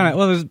 That's kind of,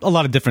 well, there's a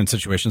lot of different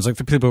situations. Like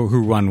the people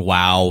who run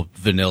WoW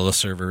vanilla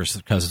servers,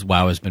 because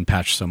WoW has been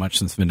patched so much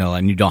since vanilla,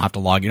 and you don't have to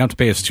log. You don't have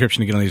to pay a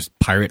subscription to get on these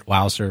pirate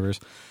WoW servers.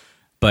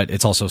 But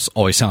it's also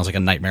always sounds like a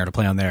nightmare to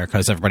play on there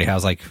because everybody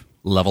has like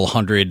level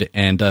 100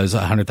 and does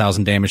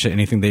 100,000 damage to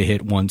anything they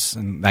hit once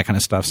and that kind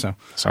of stuff. So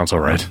sounds all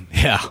right.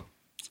 Yeah.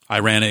 I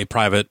ran a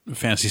private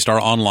Phantasy Star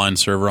Online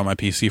server on my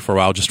PC for a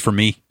while just for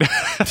me.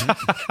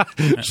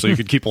 So you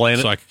could keep playing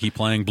it? So I could keep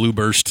playing Blue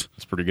Burst.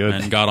 That's pretty good.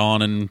 And got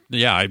on, and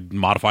I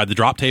modified the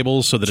drop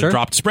tables so that Sure. it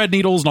dropped spread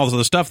needles and all this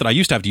other stuff that I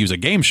used to have to use a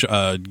Game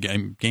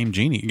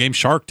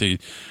Shark to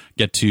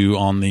get to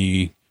on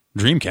the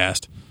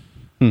Dreamcast.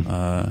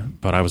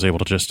 But I was able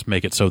to just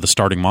make it so the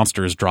starting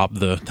monsters drop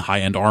the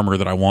high-end armor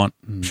that I want.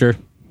 Sure.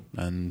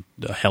 And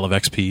a hell of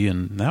XP,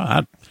 and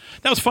that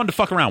was fun to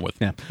fuck around with.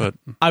 Yeah. But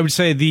I would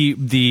say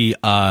the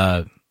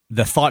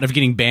thought of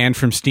getting banned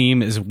from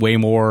Steam is way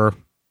more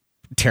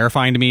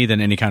terrifying to me than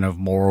any kind of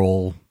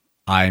moral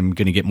I'm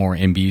going to get more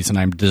MBs and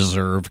I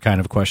deserve kind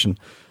of question.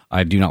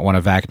 I do not want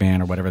a VAC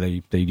ban or whatever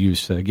they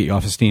use to get you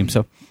off of Steam.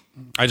 So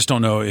I just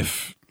don't know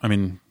if I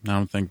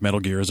don't think Metal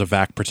Gear is a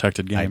VAC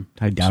protected game.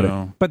 I doubt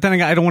it. But then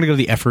again, I don't want to go to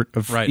the effort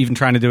of even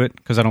trying to do it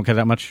because I don't care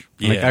that much.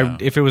 Yeah.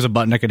 Like if it was a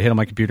button I could hit on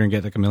my computer and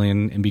get like 1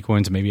 million MB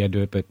coins, maybe I'd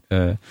do it. But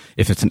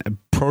if it's a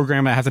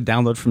program I have to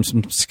download from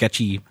some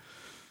sketchy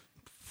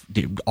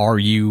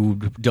RU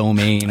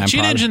domain,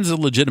 Cheat Engine's a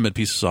legitimate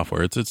piece of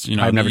software. It's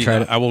I've never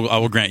tried it. I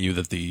will grant you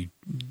that the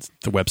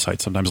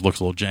website sometimes looks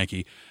a little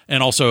janky,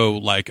 and also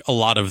like a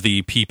lot of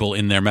the people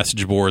in their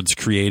message boards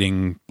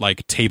creating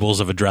like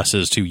tables of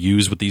addresses to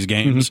use with these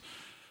games.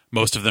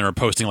 Most of them are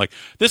posting like,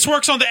 this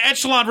works on the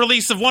Echelon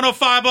release of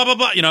 105, blah blah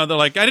blah. They're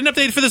like, I didn't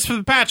update for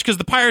the patch because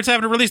the pirates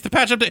haven't released the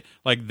patch update.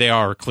 Like they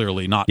are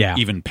clearly not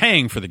even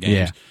paying for the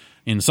games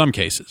in some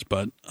cases,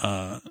 but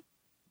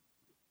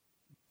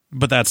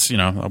that's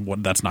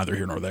that's neither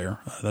here nor there.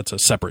 That's a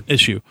separate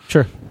issue.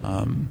 Sure.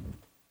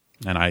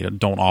 And I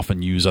don't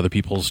often use other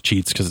people's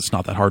cheats because it's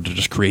not that hard to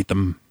just create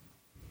them.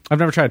 I've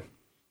never tried.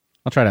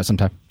 I'll try it out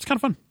sometime. It's kind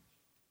of fun.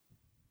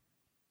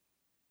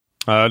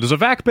 Does a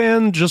VAC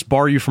ban just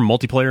bar you from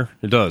multiplayer?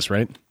 It does,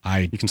 right?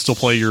 You can still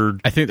play your...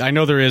 I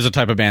know there is a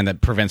type of ban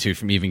that prevents you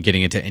from even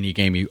getting into any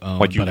game you own.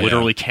 Like you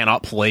literally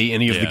cannot play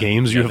any of the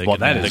games you have bought.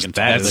 That is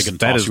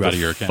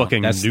the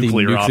fucking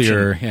nuclear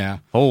option. Yeah.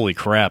 Holy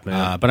crap,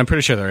 man. But I'm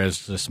pretty sure there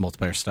is just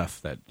multiplayer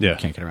stuff that you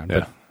can't get around.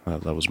 Yeah,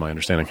 that was my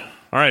understanding.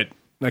 All right.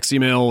 Next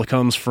email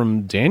comes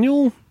from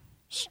Daniel,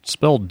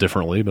 spelled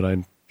differently, but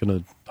I'm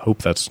going to hope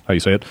that's how you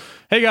say it.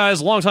 Hey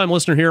guys, long-time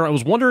listener here. I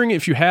was wondering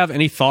if you have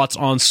any thoughts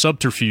on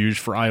Subterfuge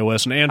for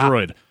iOS and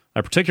Android. I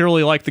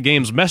particularly like the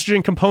game's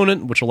messaging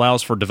component, which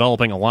allows for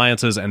developing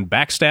alliances and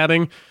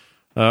backstabbing.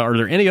 Are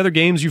there any other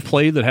games you've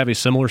played that have a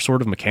similar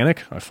sort of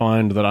mechanic? I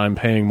find that I'm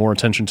paying more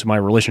attention to my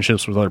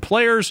relationships with other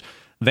players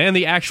than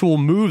the actual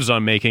moves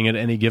I'm making at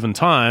any given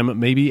time,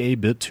 maybe a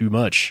bit too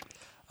much.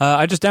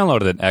 I just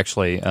downloaded it,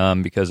 actually,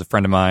 because a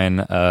friend of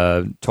mine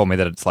told me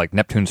that it's like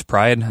Neptune's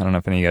Pride. I don't know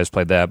if any of you guys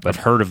played that, but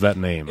I've heard of that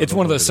name. It's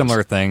one of those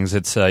similar things.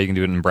 It's you can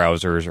do it in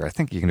browsers, or I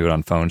think you can do it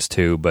on phones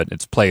too, but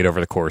it's played over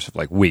the course of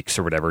like weeks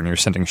or whatever, and you're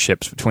sending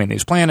ships between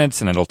these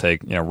planets, and it'll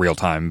take real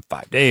time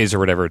 5 days or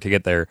whatever to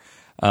get there.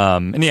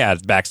 And yeah,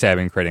 it's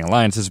backstabbing, creating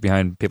alliances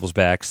behind people's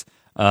backs.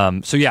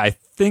 So yeah, I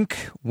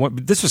think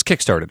this was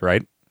kickstarted,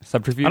 right?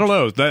 Subterfuge? I don't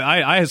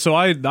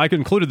know. I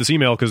concluded this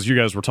email because you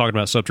guys were talking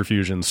about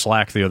Subterfuge in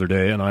Slack the other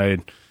day,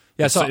 and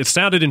it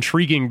sounded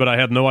intriguing, but I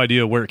had no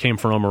idea where it came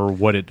from or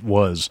what it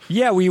was.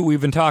 Yeah,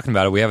 we've been talking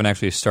about it. We haven't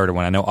actually started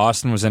one. I know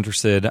Austin was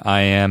interested. I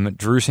am.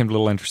 Drew seemed a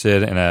little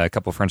interested, and a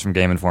couple of friends from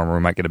Game Informer.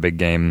 We might get a big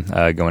game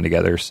going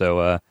together.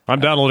 So I'm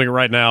downloading it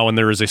right now, and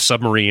there is a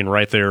submarine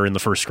right there in the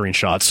first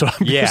screenshot. So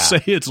I'm going to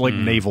say it's like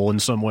naval in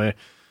some way.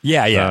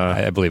 Yeah,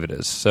 I believe it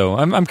is. So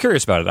I'm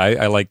curious about it.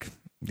 I like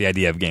the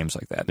idea of games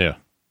like that. Yeah.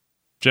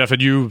 Jeff,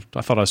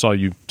 I thought I saw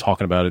you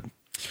talking about it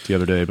the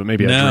other day, but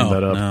maybe I dreamed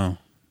that up.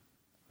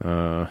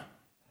 No.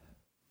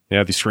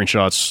 Yeah, these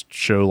screenshots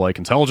show like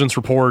intelligence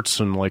reports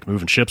and like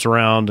moving ships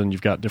around, and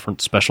you've got different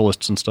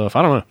specialists and stuff.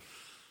 I don't know.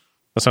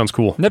 That sounds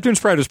cool.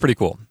 Neptune's Pride was pretty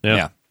cool.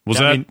 Yeah.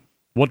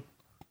 What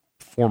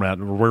format,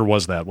 or where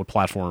was that? What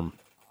platform?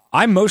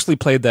 I mostly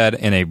played that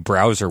in a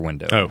browser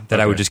window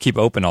I would just keep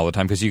open all the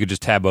time because you could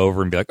just tab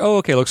over and be like, oh,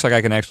 okay, looks like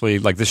I can actually,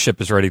 like, this ship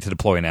is ready to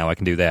deploy now. I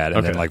can do that.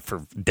 And then, like,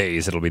 for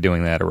days it'll be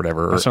doing that or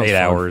whatever, or 8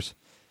 hours.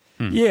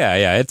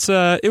 Yeah.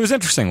 It was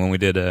interesting when we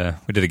did a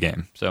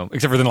game. So,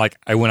 except for then, like,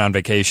 I went on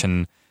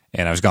vacation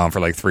and I was gone for,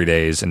 like, 3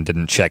 days and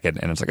didn't check it.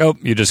 And it's like, oh,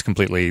 you just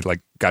completely,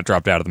 like, got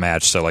dropped out of the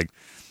match. So, like,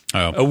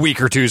 a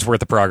week or two's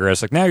worth of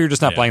progress. Like, now you're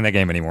just not playing that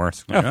game anymore.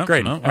 It's like,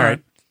 great. No, all right.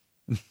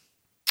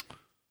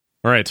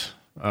 All right.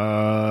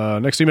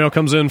 Next email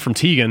comes in from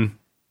Tegan,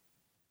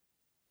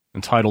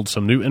 entitled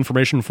 "Some New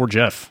Information for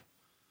Jeff."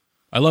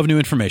 I love new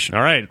information.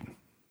 All right,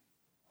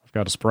 I've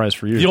got a surprise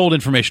for you. The old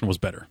information was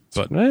better,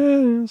 but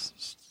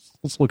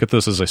let's look at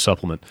this as a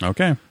supplement.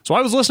 Okay. So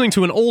I was listening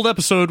to an old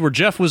episode where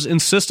Jeff was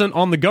insistent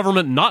on the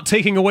government not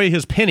taking away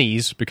his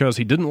pennies because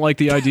he didn't like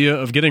the idea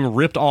of getting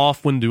ripped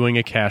off when doing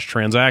a cash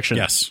transaction.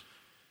 Yes.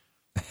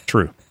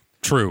 True.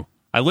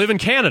 I live in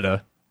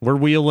Canada, where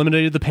we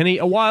eliminated the penny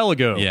a while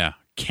ago. Yeah,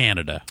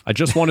 Canada. I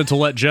just wanted to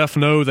let Jeff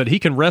know that he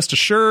can rest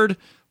assured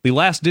the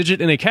last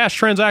digit in a cash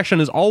transaction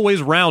is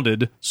always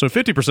rounded, so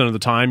 50% of the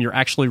time you're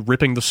actually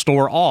ripping the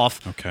store off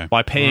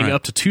by paying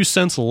up to 2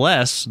 cents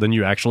less than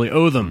you actually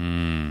owe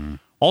them.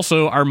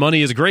 Also, our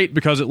money is great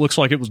because it looks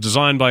like it was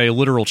designed by a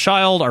literal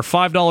child. Our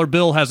 $5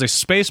 bill has a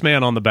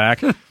spaceman on the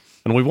back, and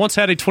we once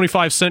had a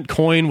 25-cent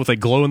coin with a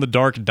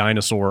glow-in-the-dark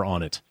dinosaur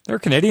on it. They're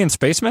Canadian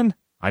spacemen?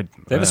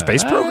 They have a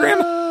space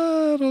program?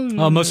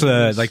 Most of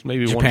the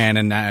maybe Japan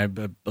and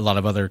a lot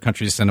of other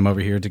countries send them over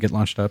here to get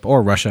launched up,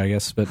 or Russia, I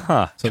guess. But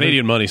so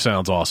Canadian money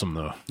sounds awesome,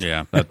 though.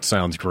 Yeah, that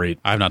sounds great.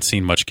 I've not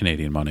seen much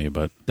Canadian money,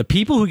 but the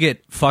people who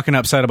get fucking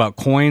upset about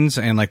coins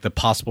and like the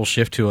possible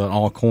shift to an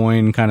all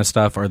coin kind of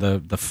stuff are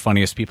the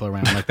funniest people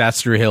around. Like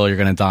that's your hill you're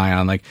going to die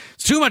on. Like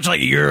it's too much like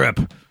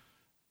Europe.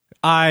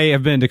 I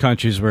have been to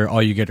countries where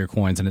all you get are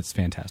coins, and it's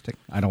fantastic.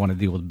 I don't want to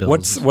deal with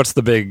bills. What's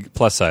the big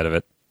plus side of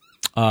it?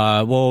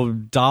 Well,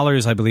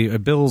 dollars, I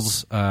believe,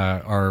 bills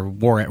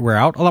wear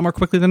out a lot more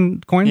quickly than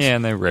coins. Yeah,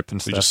 and they rip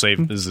and stuff.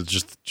 Is it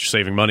just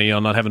saving money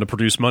on not having to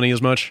produce money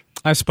as much?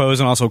 I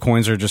suppose, and also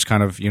coins are just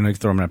kind of, you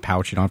throw them in a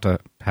pouch. You don't have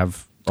to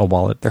have a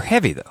wallet. They're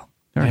heavy, though.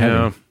 They're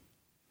heavy.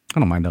 I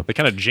don't mind, though. They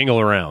kind of jingle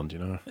around,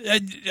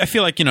 I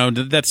feel like,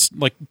 that's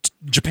like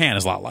Japan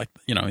is a lot like,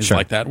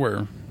 like that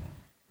where,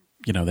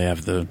 they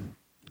have the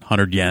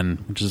 100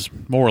 yen, which is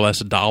more or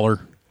less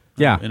 $1.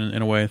 Yeah,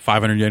 in a way,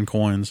 500 yen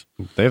coins.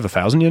 They have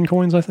 1,000 yen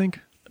coins, I think,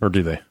 or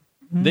do they?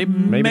 They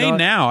may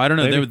now. I don't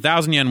know.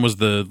 1,000 yen was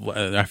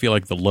I feel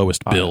like the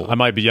lowest bill. I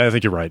might be. Yeah, I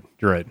think you're right.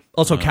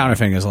 Also,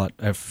 counterfeiting is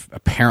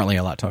apparently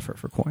a lot tougher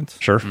for coins.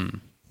 Sure.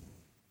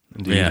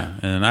 Indeed. Yeah,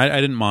 and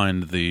I didn't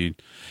mind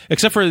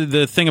except for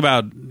the thing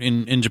about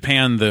in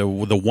Japan the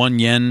 1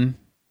 yen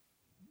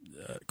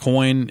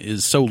coin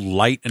is so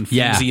light and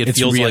flimsy. Yeah, it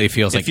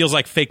feels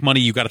like fake money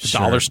you got at the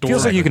dollar store. It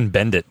feels like you can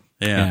bend it.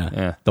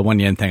 Yeah. The 1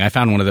 yen thing. I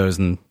found one of those,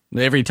 and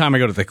every time I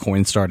go to the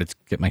coin store to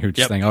get my hooch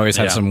thing, I always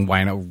have some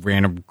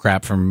random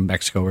crap from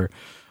Mexico or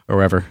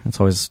wherever. It's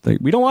always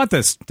we don't want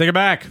this. Take it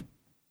back.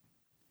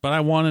 But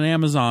I want an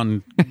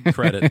Amazon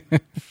credit.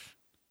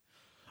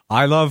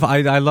 I love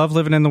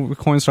living in the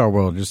Coinstar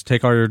world. Just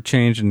take all your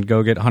change and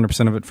go get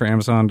 100% of it for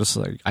Amazon. Just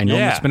like I know I'm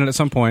gonna spend it at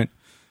some point.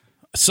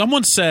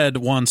 Someone said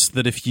once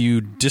that if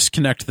you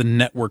disconnect the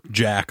network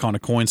jack on a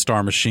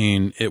Coinstar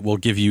machine, it will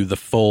give you the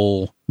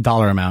full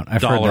dollar amount.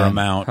 I've heard that.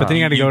 Amount. But then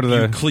you got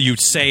to go to you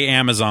say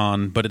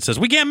Amazon, but it says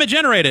we can't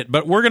generate it,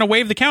 but we're going to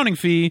waive the counting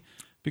fee.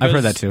 I've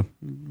heard that too.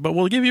 But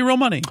we'll give you real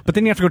money. But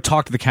then you have to go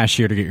talk to the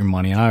cashier to get your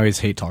money. I always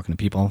hate talking to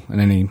people in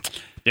any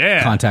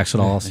contacts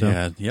at all. So.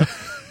 Yeah, yep.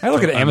 I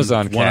look at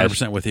Amazon cash.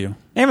 100% with you.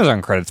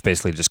 Amazon credit's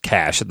basically just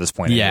cash at this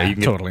point. Yeah, you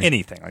can totally. Get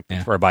anything.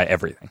 That's where I buy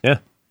everything. Yeah.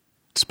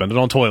 Spend it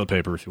on toilet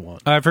paper if you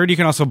want. I've heard you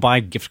can also buy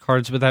gift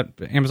cards with that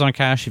Amazon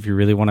Cash if you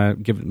really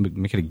want to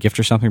make it a gift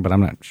or something, but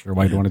I'm not sure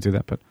why you want to do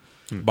that. But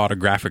bought a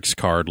graphics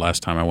card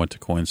last time I went to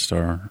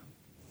Coinstar.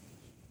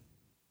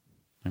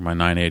 My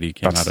 980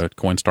 came out of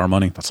Coinstar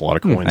money. That's a lot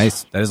of coins.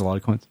 Nice. That is a lot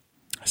of coins.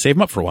 I saved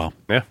them up for a while.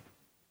 Yeah.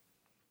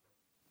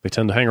 They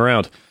tend to hang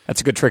around.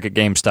 That's a good trick at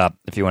GameStop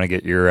if you want to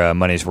get your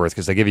money's worth,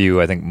 because they give you,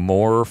 I think,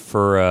 more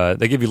for...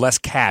 they give you less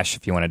cash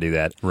if you want to do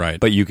that. Right.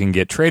 But you can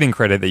get trading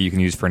credit that you can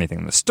use for anything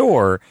in the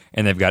store,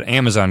 and they've got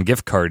Amazon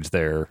gift cards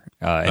there,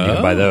 and you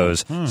can buy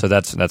those. So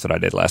that's what I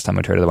did last time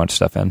I traded a bunch of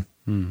stuff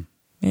in.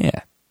 Yeah.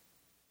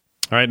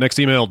 All right, next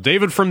email.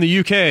 David from the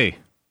UK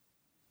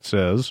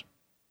says...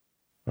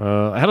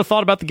 I had a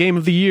thought about the Game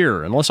of the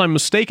Year. Unless I'm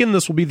mistaken,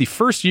 this will be the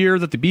first year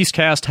that the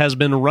Beastcast has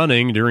been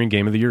running during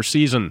Game of the Year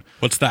season.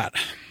 What's that?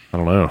 I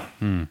don't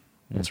know.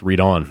 Let's read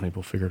on. Maybe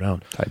we'll figure it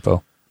out.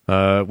 Typo.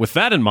 With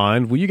that in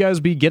mind, will you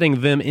guys be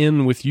getting them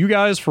in with you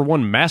guys for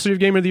one massive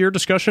Game of the Year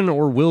discussion,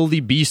 or will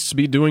the Beasts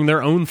be doing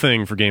their own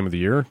thing for Game of the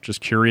Year?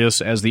 Just curious,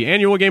 as the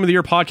annual Game of the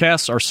Year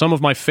podcasts are some of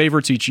my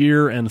favorites each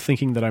year, and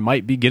thinking that I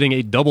might be getting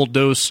a double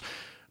dose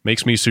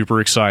makes me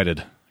super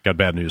excited. Got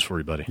bad news for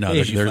you, buddy. No,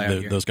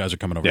 those guys are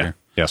coming over here.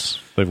 Yes,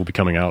 they will be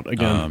coming out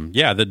again.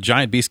 The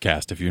Giant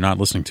Beastcast. If you're not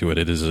listening to it,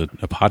 it is a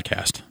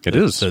podcast. It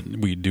is that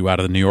we do out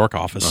of the New York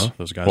office.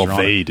 Those guys. Well, are on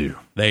they it. do.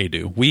 They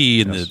do.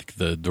 We in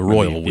the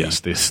royal we. Yes,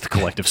 this the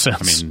collective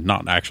sense. I mean,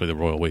 not actually the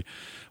royal we.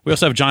 We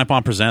also have Giant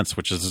Bomb Presents,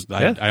 which is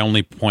I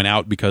only point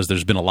out because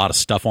there's been a lot of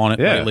stuff on it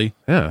lately.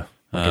 Yeah.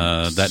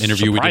 That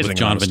interview we did with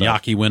John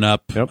Vignacchi went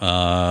up,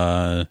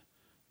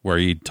 where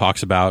he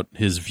talks about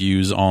his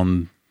views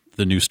on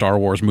the new Star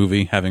Wars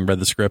movie, having read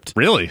the script.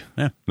 Really?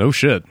 Yeah. No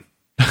shit.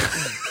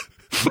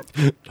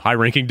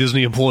 High-ranking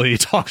Disney employee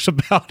talks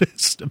about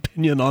his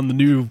opinion on the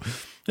new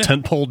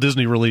tentpole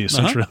Disney release.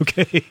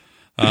 Okay.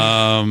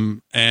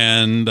 And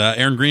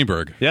Aaron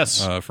Greenberg,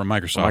 yes, from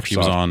Microsoft. He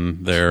was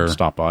on there.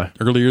 Stop by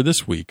earlier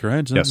this week,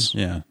 right? Yes.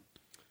 Yeah.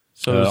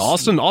 So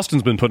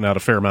Austin's been putting out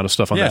a fair amount of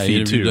stuff on that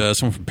feed too.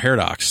 Someone from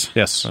Paradox.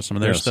 Yes, some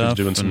of their stuff.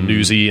 Doing some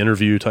newsy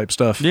interview type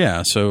stuff.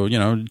 Yeah, so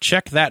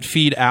check that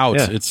feed out.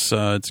 Yeah. It's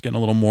getting a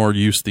little more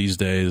use these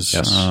days.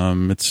 Yes. I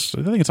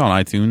think it's on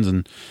iTunes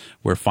and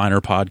where finer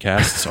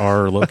podcasts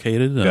are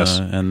located. Yes.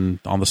 And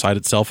on the site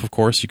itself, of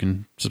course, you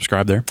can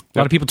subscribe there. A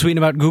lot of people tweeting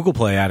about Google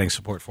Play adding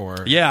support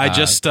for. Yeah, I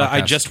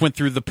podcasts. just went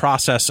through the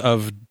process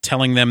of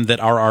telling them that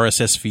our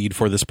RSS feed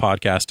for this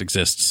podcast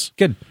exists.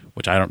 Good.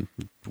 Which I don't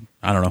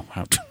know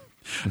how.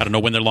 I don't know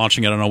when they're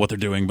launching it. I don't know what they're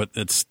doing, but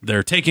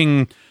they're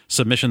taking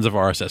submissions of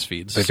RSS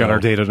feeds. They've got our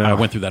data now. I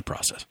went through that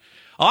process.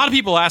 A lot of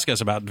people ask us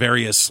about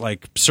various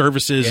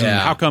services and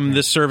how come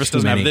this service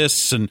doesn't have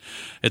this, and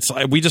it's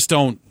like we just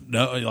don't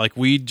know. Like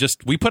we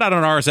put out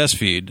an RSS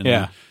feed.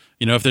 And,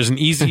 if there's an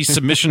easy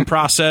submission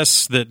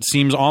process that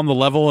seems on the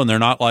level, and they're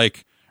not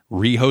like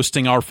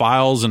rehosting our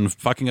files and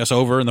fucking us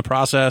over in the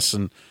process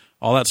and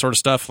all that sort of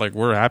stuff, like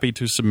we're happy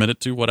to submit it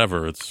to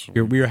whatever.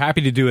 We're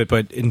happy to do it,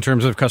 but in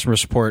terms of customer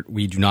support,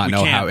 we do not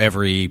know how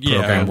every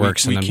program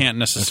works. We can't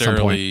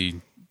necessarily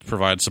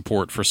provide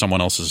support for someone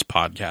else's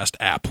podcast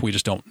app. We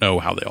just don't know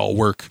how they all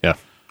work. Yeah.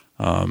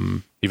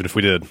 Even if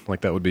we did,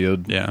 that would be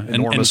an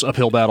enormous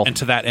uphill battle. And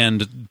to that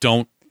end,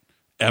 don't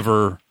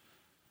ever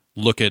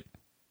look at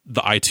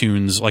the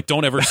iTunes,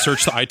 don't ever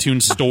search the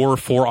iTunes store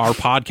for our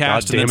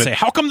podcast and then say,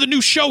 how come the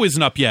new show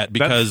isn't up yet?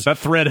 Because that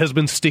thread has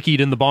been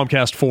stickied in the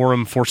Bombcast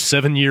forum for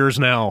 7 years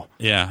now.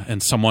 Yeah,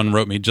 and someone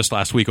wrote me just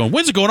last week on,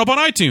 when's it going up on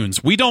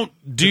iTunes? We don't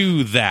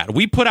do that.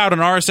 We put out an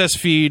RSS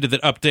feed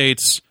that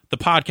updates the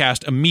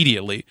podcast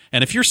immediately.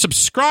 And if you're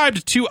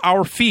subscribed to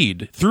our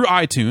feed through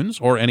iTunes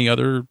or any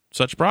other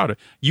such product,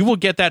 you will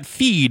get that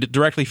feed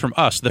directly from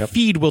us. The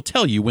feed will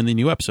tell you when the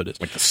new episode is.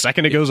 The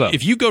second it goes up.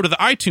 If you go to the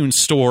iTunes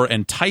store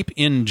and type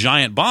in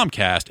Giant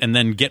Bombcast and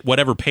then get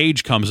whatever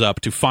page comes up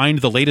to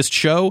find the latest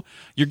show,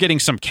 you're getting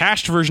some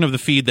cached version of the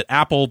feed that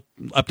Apple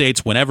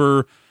updates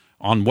whenever,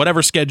 on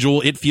whatever schedule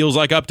it feels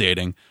like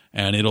updating,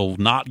 and it'll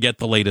not get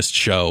the latest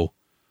show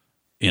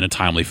in a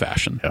timely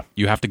fashion. Yeah.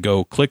 You have to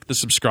go click the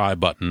subscribe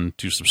button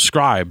to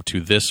subscribe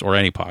to this or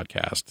any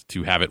podcast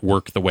to have it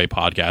work the way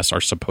podcasts are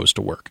supposed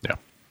to work. Yeah.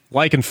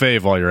 Like and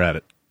fave while you're at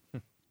it.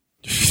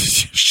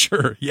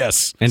 Sure,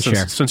 yes. And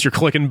share. Since you're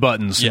clicking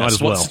buttons, might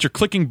as well. Since you're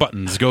clicking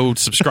buttons, go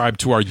subscribe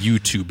to our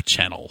YouTube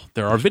channel.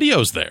 There are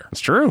videos there.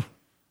 It's true.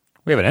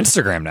 We have an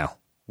Instagram now.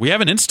 We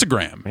have an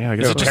Instagram. Yeah, I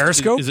guess Is it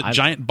Periscope? Is it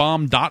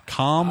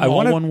giantbomb.com?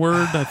 All one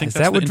word? I think is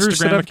that's that what the Drew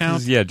set Instagram up?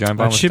 account. Yeah, Giant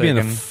Bomb It should be in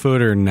the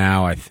footer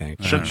now, I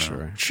think.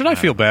 Should I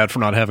feel bad for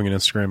not having an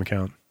Instagram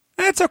account?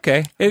 It's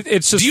okay.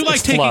 It's just. Do you like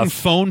it's taking fluff.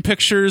 phone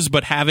pictures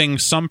but having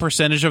some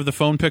percentage of the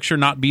phone picture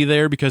not be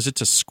there because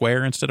it's a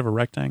square instead of a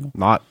rectangle?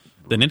 Not.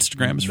 Then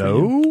Instagram is for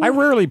you. I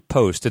rarely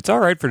post. It's all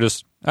right for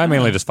just. I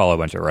mainly just follow a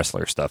bunch of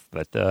wrestler stuff,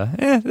 but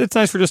it's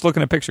nice for just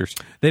looking at pictures.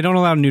 They don't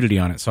allow nudity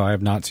on it, so I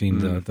have not seen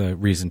the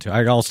reason to.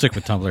 I'll stick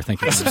with Tumblr.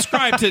 Thank you. I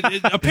subscribe to.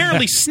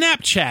 Apparently,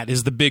 Snapchat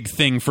is the big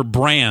thing for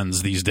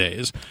brands these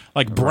days.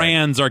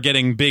 Brands are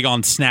getting big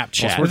on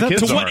Snapchat. Well, it's where the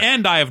kids to what are.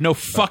 end, I have no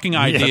fucking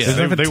idea. Is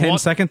there a They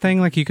 10-second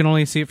thing? You can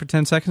only see it for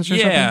 10 seconds or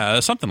something?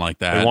 Yeah, something like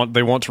that.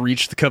 They want to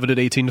reach the coveted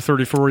 18 to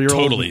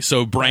 34-year-old. Totally.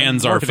 So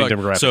brands are marketing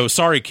demographic. so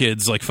sorry,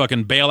 kids.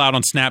 Fucking bail out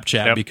on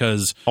Snapchat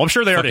because I'm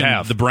sure they already fucking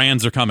have. The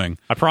brands are coming.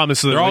 I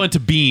promise. They're all into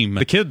Beam.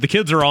 The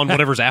kids are on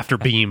whatever's after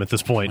Beam at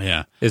this point.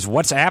 Yeah. Is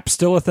WhatsApp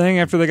still a thing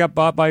after they got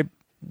bought by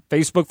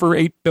Facebook for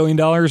 $8 billion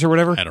or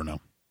whatever? I don't know.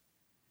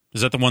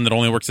 Is that the one that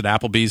only works at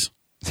Applebee's?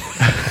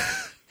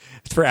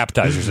 It's for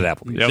appetizers at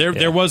Applebee's.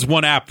 There was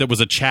one app that was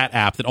a chat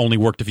app that only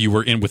worked if you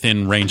were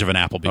within range of an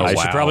Applebee's.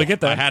 I should probably get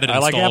that. I had it I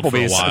like installed for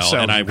a Applebee's. while, That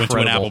sounds and I went to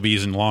an incredible.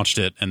 Applebee's and launched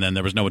it, and then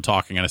there was no one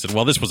talking, and I said,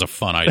 well, this was a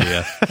fun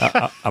idea.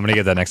 I'm going to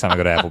get that next time I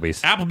go to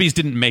Applebee's. Applebee's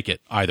didn't make it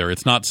either.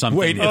 It's not something.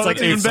 Wait, it's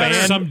like even better.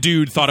 Some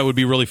dude thought it would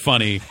be really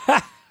funny.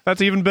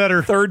 That's even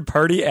better.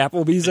 Third-party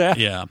Applebee's app?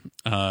 Yeah,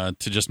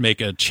 to just make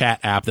a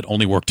chat app that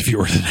only worked if you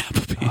were at an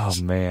Applebee's.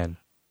 Oh, man.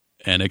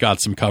 And it got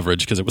some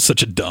coverage because it was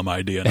such a dumb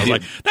idea. And I was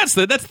like, that's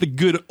the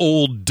good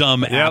old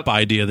dumb app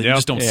idea that you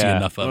just don't see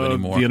enough of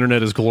anymore. The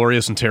internet is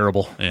glorious and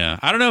terrible. Yeah,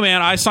 I don't know,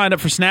 man. I signed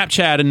up for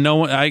Snapchat and no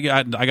one. I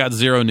got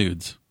zero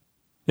nudes.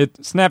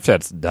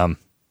 Snapchat's dumb.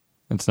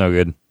 It's no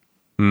good.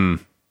 I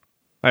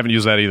haven't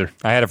used that either.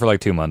 I had it for like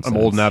 2 months. I'm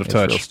old and out of it's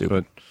real touch.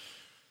 stupid. But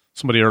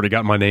somebody already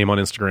got my name on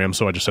Instagram,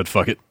 so I just said,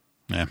 fuck it.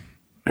 Yeah.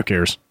 Who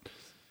cares?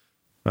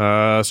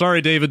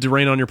 Sorry, David, to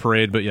rain on your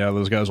parade, but yeah,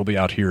 those guys will be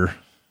out here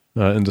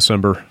in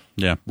December.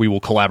 Yeah. We will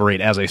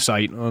collaborate as a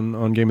site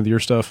on Game of the Year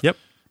stuff. Yep.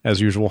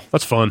 As usual.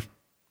 That's fun.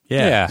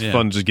 Yeah. It's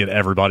fun to just get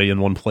everybody in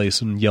one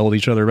place and yell at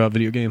each other about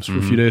video games for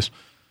a few days.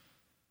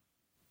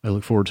 I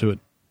look forward to it.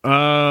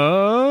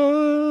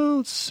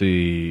 Let's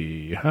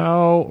see.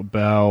 How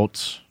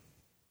about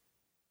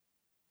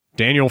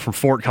Daniel from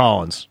Fort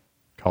Collins,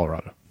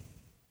 Colorado?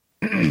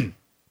 Hey,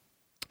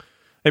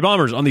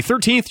 Bombers, on the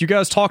 13th, you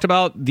guys talked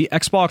about the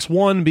Xbox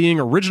One being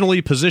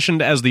originally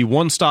positioned as the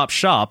one-stop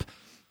shop,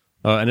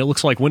 and it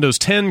looks like Windows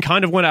 10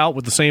 kind of went out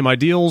with the same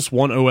ideals,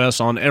 one OS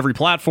on every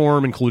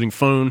platform, including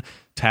phone,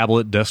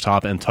 tablet,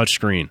 desktop, and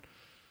touchscreen.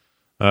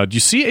 Do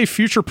you see a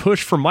future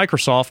push from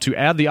Microsoft to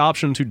add the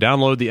option to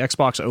download the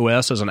Xbox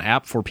OS as an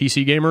app for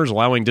PC gamers,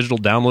 allowing digital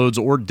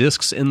downloads or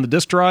discs in the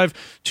disk drive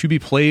to be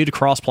played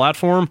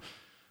cross-platform?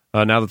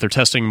 Now that they're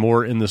testing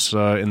more in this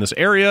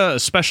area,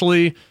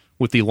 especially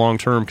with the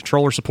long-term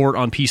controller support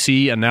on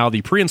PC and now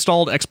the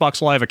pre-installed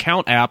Xbox Live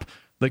account app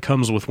that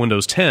comes with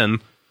Windows 10,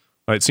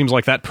 it seems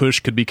like that push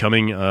could be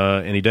coming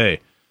any day.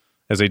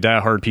 As a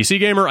diehard PC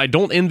gamer, I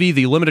don't envy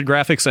the limited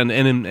graphics and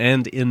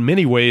in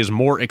many ways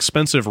more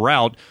expensive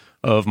route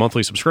of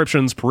monthly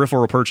subscriptions,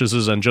 peripheral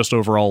purchases, and just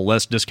overall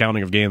less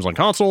discounting of games on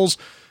consoles.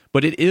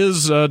 But it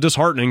is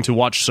disheartening to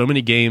watch so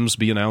many games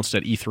be announced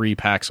at E3,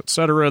 PAX,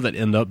 etc. that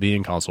end up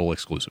being console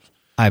exclusive.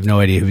 I have no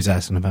idea who he's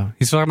asking about.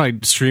 He's talking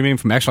about streaming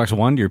from Xbox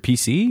One to your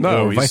PC,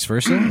 or vice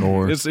versa?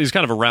 Or he's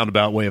kind of a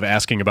roundabout way of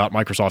asking about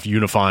Microsoft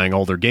unifying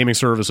all their gaming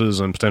services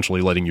and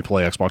potentially letting you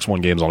play Xbox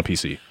One games on a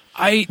PC.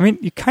 I mean,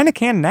 you kind of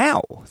can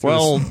now.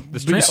 Well,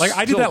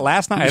 I did that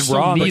last night. I had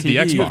Raw on the the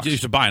TV. Xbox. You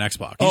have to buy an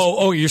Xbox.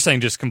 Oh, you're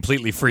saying just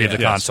completely free of the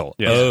console.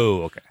 Yes.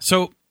 Oh, okay.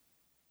 So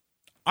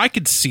I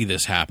could see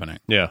this happening.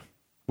 Yeah.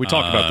 We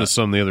talked about this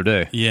some the other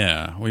day.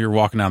 Yeah, we were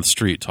walking down the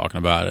street talking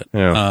about it.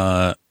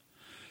 Yeah.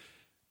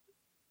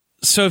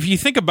 So if you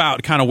think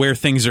about kind of where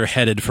things are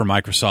headed for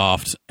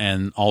Microsoft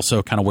and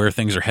also kind of where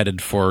things are headed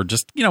for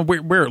just,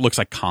 where it looks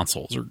like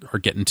consoles are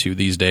getting to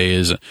these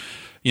days,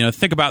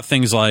 think about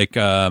things like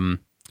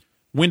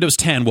Windows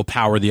 10 will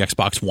power the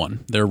Xbox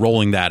One. They're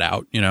rolling that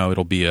out.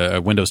 It'll be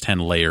a Windows 10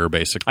 layer,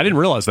 basically. I didn't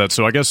realize that.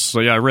 So I guess,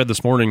 I read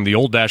this morning the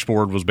old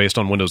dashboard was based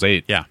on Windows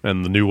 8. Yeah.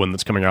 And the new one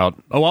that's coming out.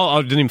 Oh, well,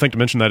 I didn't even think to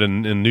mention that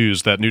in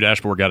news. That new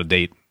dashboard got a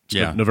date.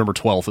 Yeah. November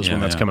 12th is when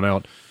that's coming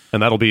out.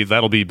 And that'll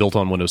be built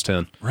on Windows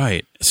 10.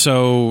 Right.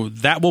 So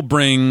that will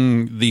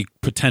bring the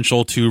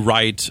potential to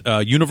write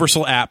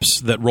universal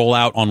apps that roll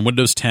out on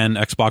Windows 10,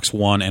 Xbox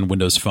One, and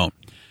Windows Phone.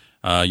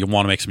 You'll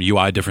want to make some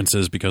UI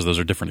differences because those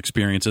are different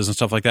experiences and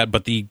stuff like that.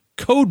 But the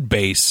code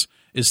base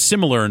is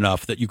similar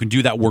enough that you can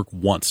do that work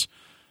once.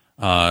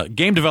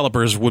 Game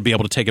developers would be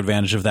able to take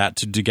advantage of that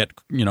to get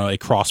a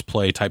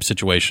cross-play type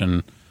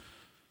situation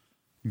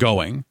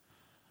going.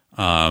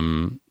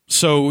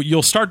 So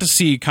you'll start to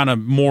see kind of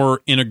more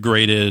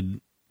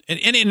integrated,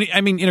 and I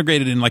mean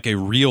integrated in like a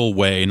real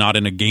way, not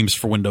in a Games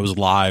for Windows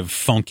Live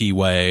funky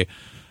way,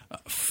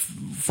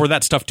 for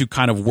that stuff to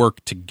kind of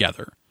work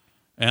together.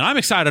 And I'm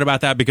excited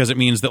about that because it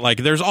means that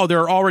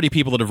there are already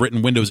people that have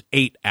written Windows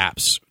 8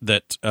 apps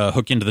that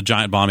hook into the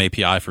Giant Bomb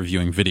API for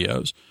viewing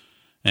videos.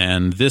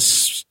 And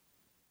this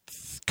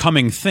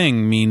coming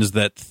thing means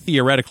that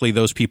theoretically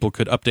those people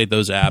could update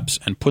those apps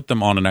and put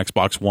them on an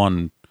Xbox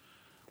One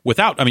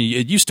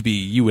it used to be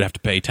you would have to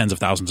pay tens of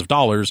thousands of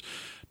dollars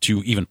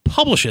to even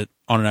publish it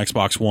on an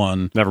Xbox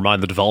One. Never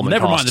mind the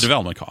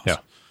development costs. Yeah.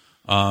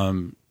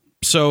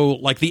 So,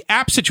 the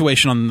app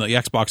situation on the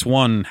Xbox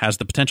One has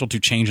the potential to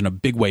change in a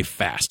big way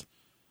fast.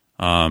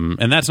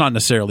 And that's not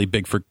necessarily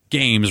big for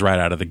games right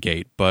out of the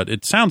gate, but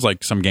it sounds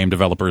like some game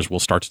developers will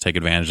start to take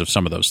advantage of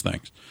some of those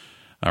things,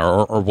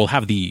 or will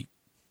have the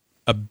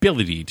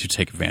ability to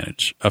take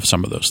advantage of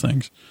some of those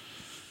things.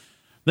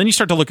 Then you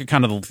start to look at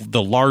kind of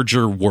the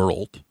larger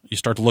world. You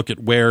start to look at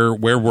where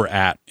we're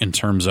at in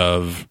terms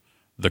of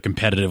the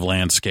competitive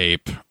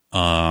landscape,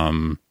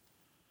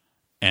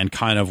 and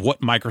kind of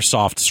what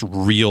Microsoft's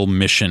real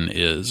mission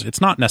is.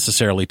 It's not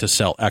necessarily to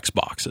sell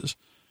Xboxes.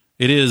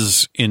 It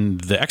is in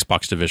the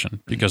Xbox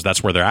division because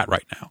that's where they're at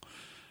right now.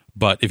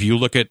 But if you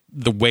look at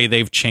the way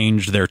they've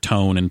changed their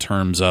tone in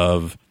terms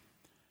of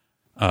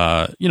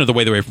the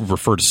way they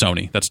refer to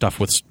Sony, that stuff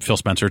with Phil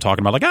Spencer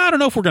talking about I don't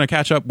know if we're going to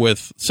catch up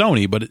with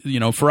Sony, but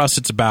for us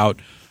it's about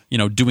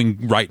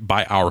doing right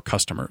by our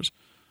customers.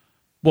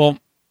 Well,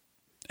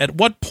 at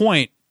what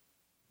point,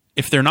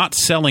 if they're not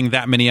selling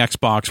that many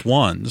Xbox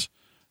Ones,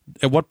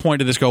 at what point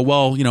did this go,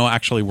 well,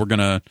 actually we're going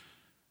to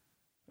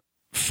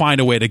find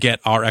a way to get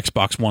our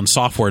Xbox One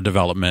software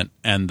development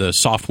and the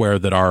software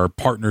that our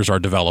partners are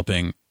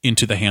developing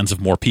into the hands of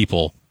more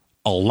people,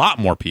 a lot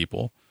more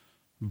people,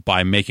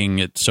 by making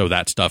it so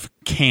that stuff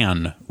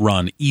can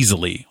run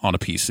easily on a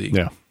PC.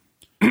 Yeah.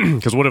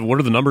 Because what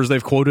are the numbers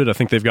they've quoted? I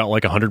think they've got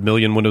 100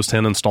 million Windows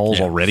 10 installs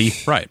already.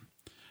 Right.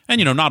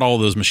 And, not all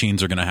of those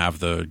machines are going to have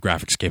the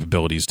graphics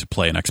capabilities to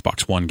play an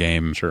Xbox One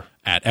game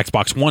at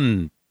Xbox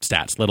One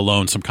stats, let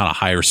alone some kind of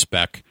higher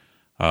spec,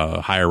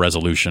 higher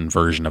resolution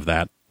version of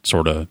that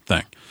sort of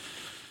thing.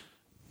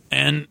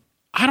 And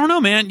I don't know,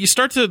 man. You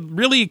start to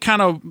really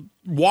kind of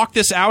walk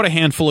this out a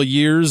handful of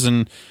years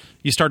and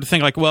you start to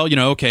think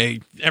okay,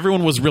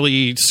 everyone was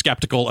really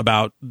skeptical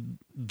about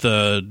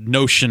the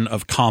notion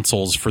of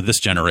consoles for this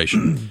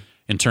generation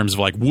in terms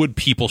of would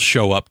people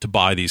show up to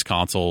buy these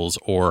consoles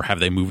or have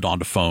they moved on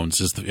to phones?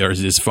 Is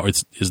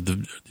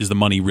the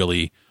money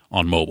really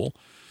on mobile?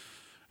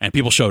 And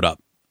people showed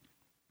up.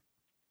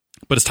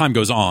 But as time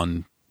goes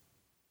on,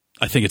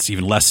 I think it's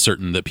even less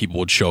certain that people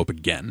would show up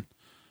again,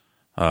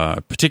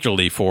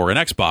 particularly for an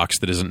Xbox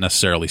that isn't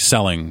necessarily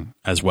selling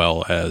as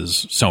well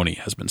as Sony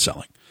has been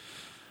selling.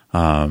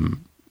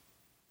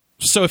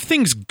 So if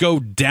things go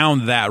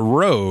down that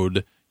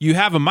road, you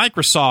have a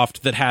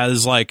Microsoft that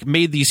has like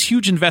made these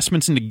huge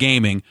investments into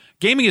gaming.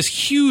 Gaming is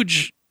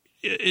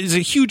a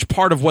huge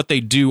part of what they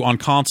do on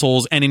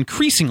consoles and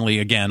increasingly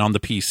again on the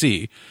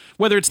PC.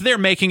 Whether it's they're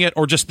making it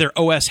or just their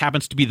OS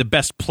happens to be the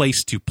best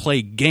place to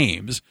play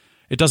games,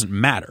 it doesn't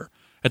matter.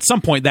 At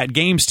some point, that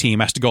games team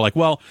has to go like,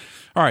 well,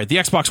 all right, the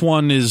Xbox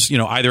One is, you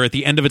know, either at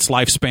the end of its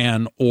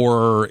lifespan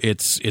or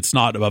it's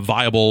not a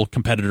viable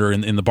competitor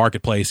in the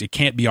marketplace. It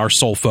can't be our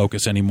sole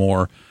focus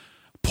anymore.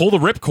 Pull the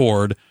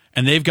ripcord,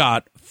 and they've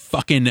got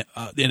fucking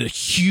a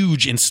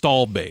huge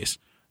install base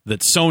that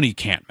Sony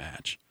can't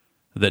match,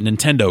 that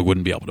Nintendo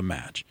wouldn't be able to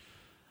match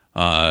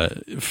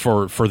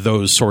for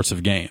those sorts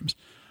of games.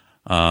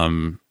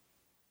 What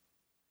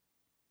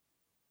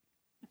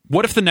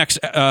if the next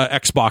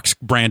Xbox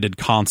branded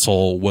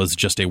console was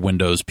just a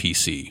Windows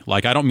PC?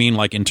 Like, I don't mean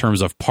like in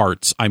terms of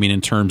parts. I mean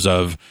in terms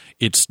of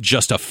it's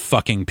just a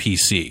fucking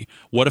PC.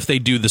 What if they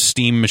do the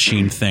Steam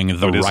machine thing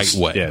the right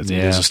way? Yeah, it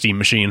is a Steam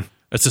machine.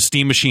 It's a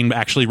Steam machine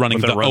actually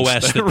running the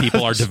OS that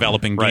people are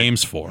developing right.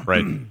 games for.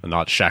 Right. And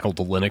not shackled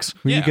to Linux.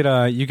 Well,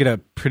 you get a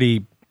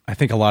pretty, I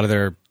think a lot of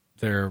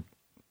their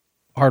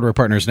hardware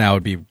partners now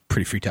would be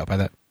pretty freaked out by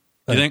that.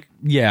 You think?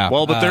 Yeah.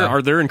 Well, but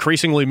they're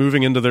increasingly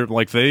moving into their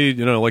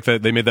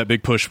they made that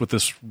big push with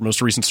this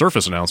most recent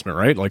Surface announcement,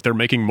 right? Like they're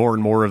making more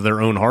and more of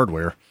their own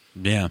hardware.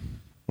 Yeah.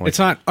 It's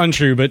not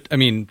untrue, but I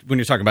mean, when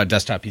you're talking about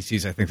desktop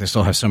PCs, I think they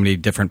still have so many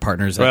different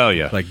partners.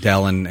 Like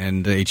Dell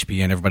and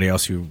HP and everybody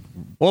else who.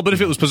 Well, but if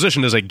it was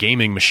positioned as a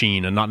gaming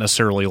machine and not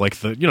necessarily like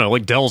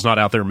like Dell's not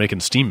out there making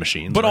Steam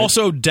machines, but right?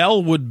 also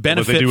Dell would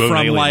benefit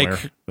from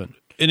like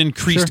an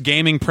increased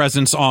gaming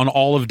presence on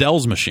all of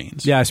Dell's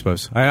machines. Yeah, I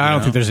suppose. I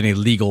don't think there's any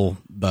legal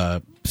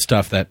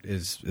stuff that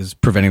is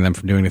preventing them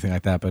from doing anything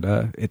like that. But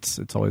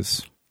it's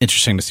always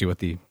interesting to see what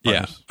the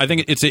I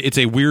think it's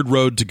a weird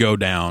road to go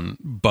down,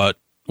 but.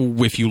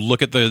 If you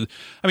look at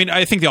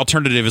I think the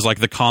alternative is like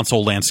the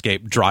console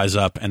landscape dries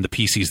up and the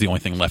PC is the only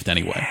thing left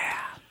anyway.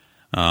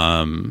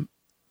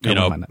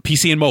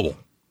 PC and mobile.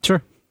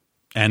 Sure.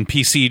 And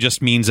PC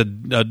just means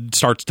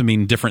starts to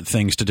mean different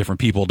things to different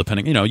people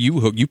depending.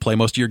 You play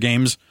most of your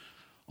games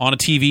on a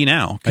TV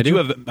now. Could you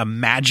have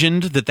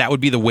imagined that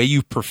would be the way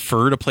you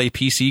prefer to play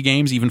PC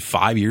games even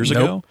 5 years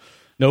ago?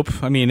 Nope.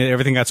 I mean,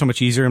 everything got so much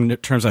easier in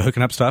terms of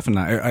hooking up stuff, and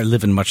I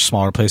live in a much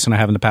smaller place than I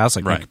have in the past.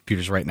 Like my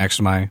computer's right next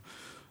to my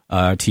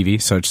TV,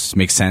 so it just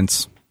makes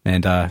sense,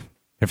 and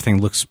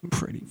everything looks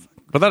pretty.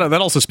 But that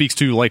also speaks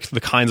to like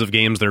the kinds of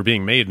games that are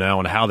being made now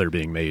and how they're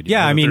being made.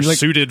 Yeah, I mean, they're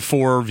suited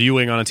for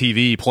viewing on a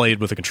TV, played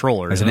with a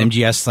controller. As an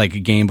MGS like a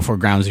game before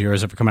Ground Zero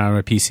has ever come out on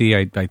a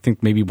PC, I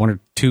think maybe one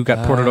or two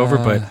got ported over,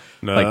 but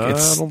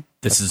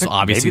this is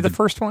obviously maybe the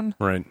first one,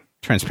 right?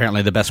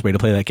 Transparently, the best way to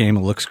play that game.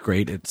 It looks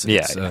great. It's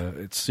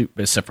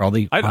except for all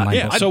the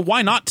online. So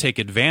why not take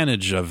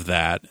advantage of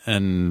that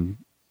and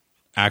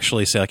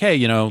actually say like, hey,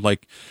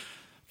 like.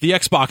 The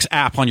Xbox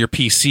app on your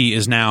PC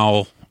is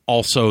now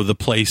also the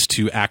place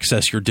to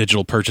access your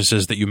digital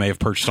purchases that you may have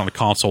purchased on a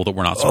console that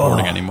we're not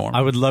supporting anymore. I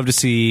would love to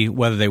see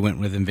whether they went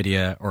with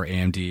NVIDIA or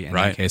AMD in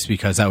that case,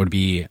 because that would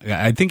be...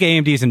 I think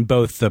AMD is in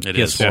both the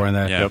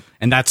PS4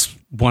 and that's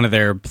one of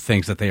their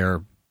things that they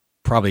are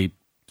probably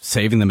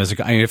saving them as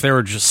if they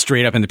were just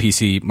straight up in the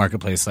PC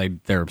marketplace,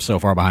 like they're so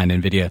far behind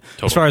NVIDIA.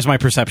 Totally. As far as my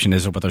perception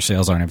is of what their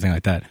sales are and everything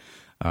like that.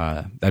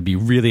 That'd be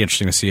really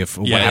interesting to see if.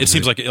 It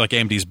seems like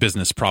AMD's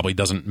business probably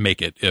doesn't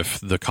make it if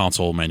the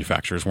console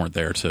manufacturers weren't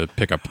there to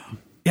pick up.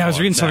 Yeah, I was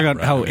reading something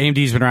about how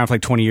AMD's been around for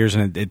like 20 years,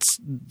 and its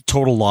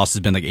total loss has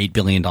been like $8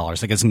 billion.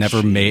 Like it's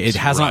never made. It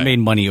has not made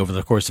money over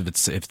the course of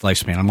its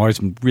lifespan. I'm always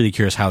really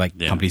curious how that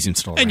company's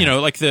installed. And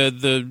like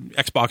the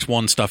Xbox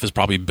One stuff is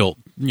probably built.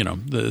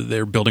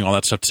 They're building all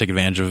that stuff to take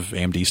advantage of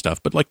AMD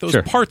stuff. But like those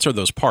parts are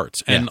those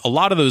parts, and a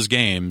lot of those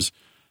games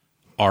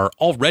are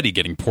already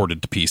getting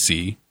ported to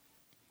PC.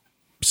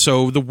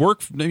 So the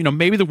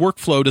maybe the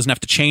workflow doesn't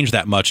have to change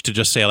that much to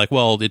just say like,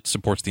 well, it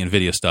supports the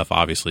NVIDIA stuff,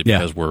 obviously,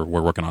 because we're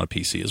working on a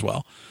PC as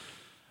well.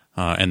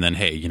 And then,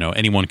 hey,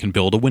 anyone can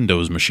build a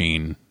Windows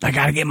machine. I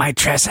gotta get my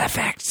Tress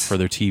FX for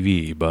their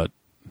TV, but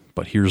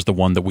here's the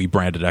one that we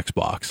branded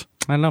Xbox.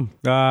 I don't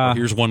know.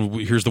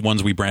 Here's the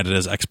ones we branded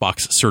as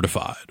Xbox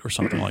certified or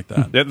something like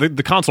that. Yeah,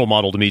 the console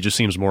model to me just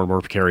seems more and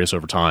more precarious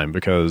over time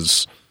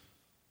because,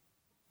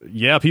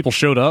 people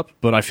showed up,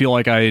 but I feel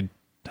like I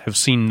have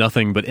seen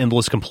nothing but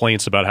endless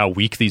complaints about how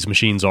weak these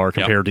machines are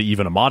compared to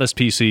even a modest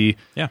PC.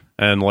 Yeah.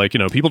 And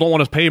people don't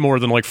want to pay more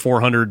than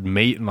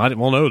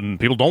 $400. And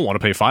people don't want to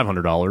pay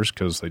 $500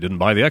 because they didn't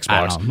buy the Xbox.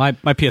 I don't know.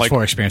 My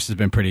PS4 experience has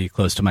been pretty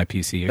close to my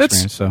PC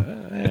experience, so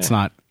it's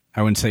not.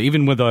 I wouldn't say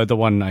even with the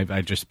one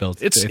I just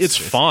built. It's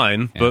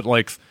fine, but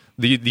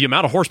the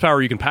amount of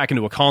horsepower you can pack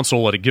into a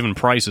console at a given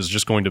price is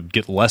just going to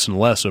get less and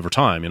less over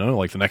time.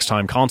 The next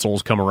time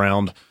consoles come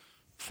around,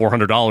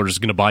 $400 is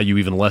going to buy you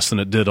even less than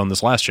it did on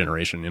this last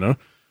generation,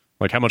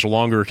 How much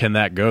longer can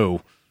that go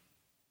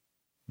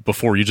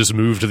before you just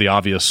move to the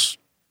obvious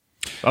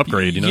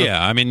upgrade.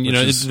 Yeah, I mean,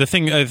 the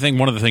thing. I think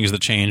one of the things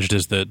that changed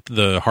is that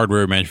the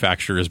hardware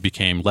manufacturers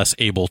became less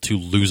able to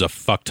lose a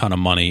fuck ton of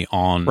money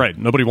on. Right,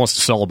 nobody wants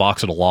to sell a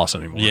box at a loss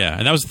anymore. Yeah,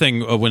 and that was the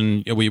thing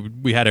when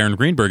we had Aaron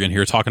Greenberg in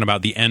here talking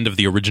about the end of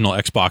the original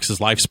Xbox's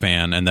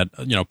lifespan, and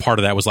that part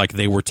of that was like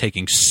they were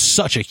taking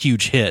such a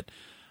huge hit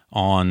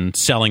on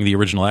selling the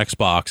original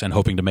Xbox and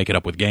hoping to make it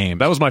up with games.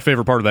 That was my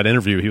favorite part of that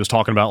interview. He was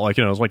talking about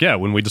it was like,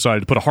 when we decided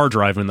to put a hard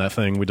drive in that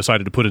thing, we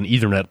decided to put an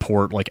Ethernet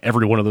port. Like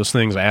every one of those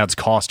things adds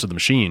cost to the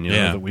machine,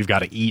 that we've got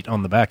to eat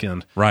on the back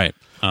end. Right.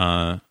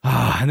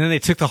 And then they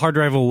took the hard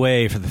drive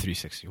away for the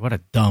 360. What a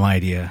dumb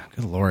idea.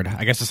 Good Lord.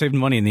 I guess it saved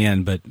money in the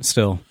end, but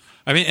still.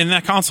 I mean, and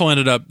that console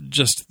ended up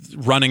just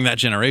running that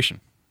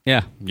generation.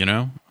 Yeah. It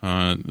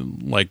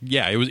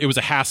was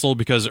a hassle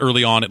because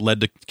early on it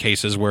led to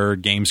cases where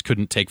games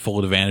couldn't take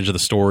full advantage of the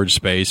storage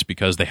space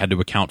because they had to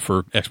account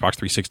for Xbox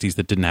 360s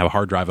that didn't have a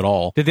hard drive at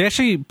all. Did they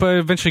actually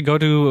eventually go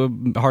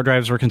to hard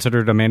drives were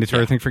considered a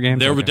mandatory thing for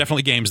games? There were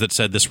definitely games that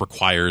said this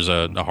requires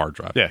a hard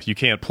drive. Yeah, you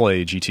can't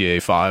play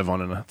GTA 5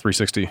 on a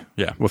 360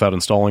 without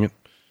installing it.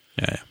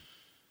 Yeah.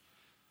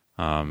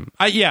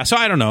 So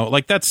I don't know.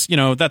 Like that's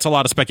a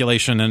lot of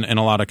speculation and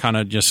a lot of kind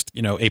of just,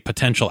 a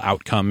potential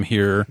outcome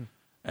here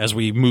as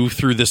we move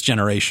through this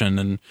generation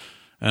and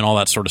all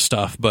that sort of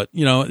stuff. But,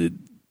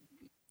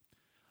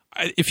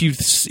 if you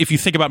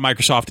think about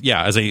Microsoft,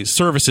 as a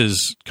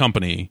services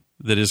company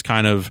that is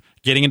kind of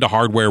getting into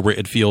hardware where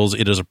it feels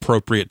it is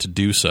appropriate to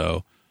do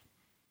so,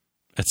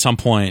 at some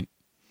point,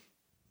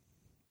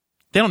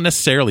 they don't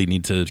necessarily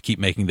need to keep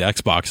making the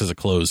Xbox as a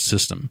closed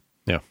system.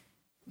 Yeah.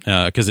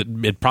 Because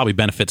it probably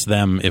benefits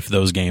them if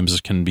those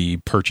games can be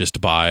purchased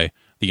by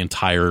the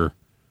entire,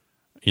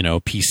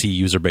 PC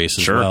user base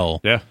as well.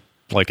 Yeah.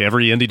 Like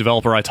every indie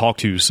developer I talk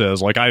to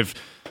says, like I've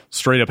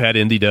straight up had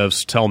indie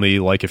devs tell me,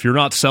 like if you're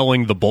not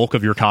selling the bulk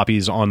of your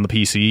copies on the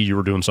PC, you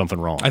were doing something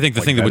wrong. I think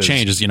the thing that would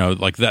change is,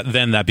 like that.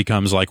 Then that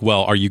becomes like,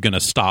 well, are you going to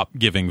stop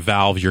giving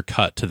Valve your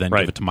cut to then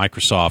give it to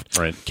Microsoft?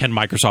 Right. Can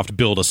Microsoft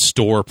build a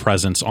store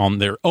presence on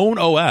their own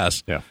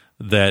OS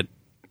that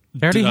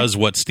does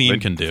what Steam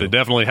can do? They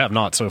definitely have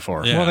not so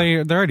far. Yeah.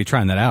 Well, they're already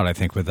trying that out. I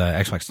think with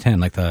Xbox 10,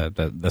 like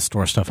the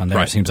store stuff on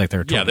there. It seems like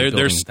they're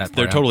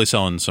totally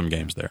selling some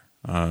games there.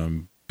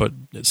 But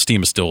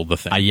Steam is still the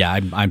thing.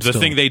 The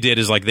thing they did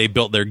is like they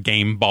built their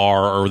game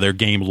bar or their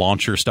game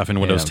launcher stuff in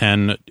Windows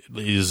 10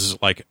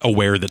 is like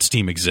aware that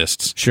Steam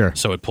exists. Sure.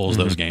 So it pulls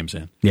those games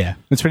in. Yeah,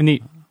 it's pretty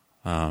neat.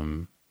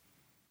 We'll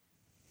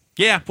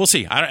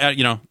see. I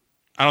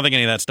don't think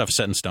any of that stuff is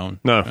set in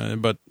stone. No.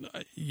 But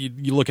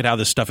you look at how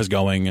this stuff is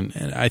going,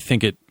 and I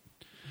think it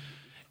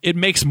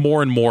makes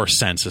more and more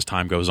sense as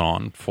time goes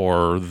on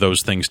for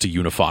those things to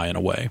unify in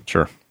a way.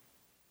 Sure.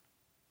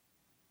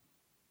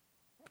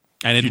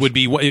 And it would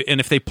be, and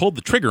if they pulled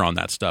the trigger on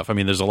that stuff, I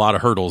mean, there's a lot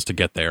of hurdles to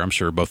get there, I'm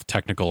sure, both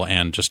technical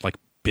and just like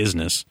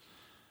business.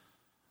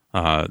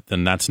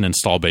 Then that's an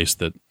install base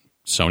that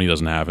Sony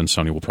doesn't have, and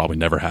Sony will probably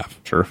never have.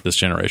 Sure. This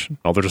generation.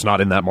 Oh, they're just not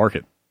in that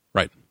market.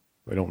 Right.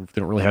 They don't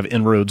really have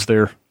inroads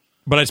there.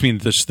 But I just mean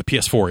the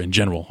PS4 in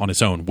general on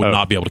its own would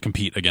not be able to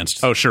compete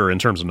against. Oh, sure, in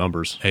terms of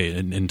numbers. Hey,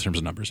 in terms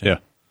of numbers. Yeah,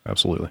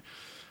 absolutely.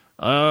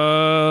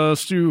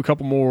 Let's do a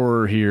couple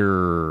more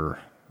here.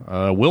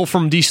 Will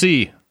from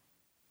DC.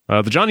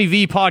 The Johnny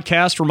V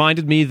podcast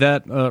reminded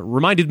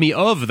me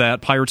of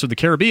that Pirates of the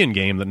Caribbean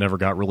game that never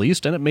got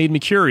released, and it made me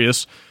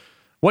curious.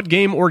 What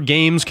game or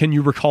games can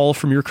you recall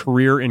from your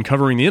career in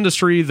covering the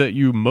industry that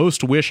you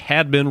most wish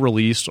had been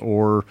released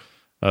or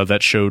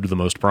that showed the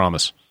most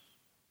promise?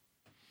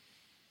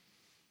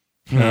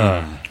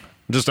 I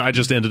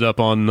just ended up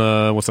on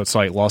what's that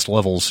site, Lost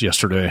Levels,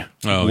 yesterday,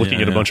 looking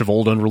at a bunch of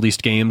old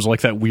unreleased games like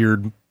that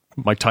weird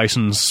Mike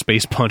Tyson's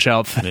Space Punch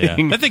Out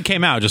thing. That thing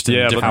came out just in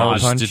different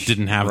mods. It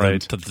didn't have right.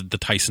 the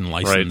Tyson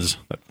license.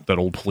 Right. That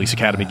old Police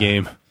Academy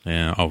game.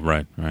 Yeah. Oh,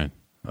 right.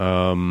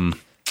 I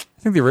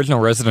think the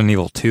original Resident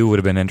Evil 2 would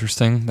have been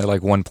interesting. They're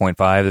like 1.5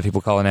 that people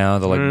call it now.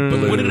 They're like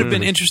would it have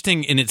been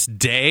interesting in its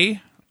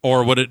day?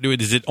 Or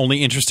is it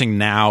only interesting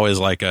now as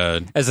like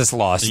as this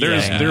lost? There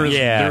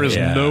is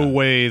no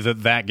way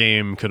that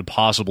game could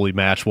possibly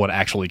match what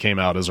actually came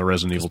out as a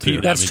Resident Evil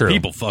 2. That's true.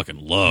 People fucking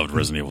loved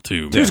Resident Evil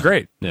 2. It was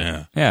great.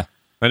 Yeah.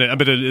 And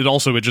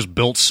it just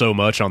built so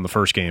much on the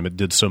first game. It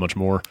did so much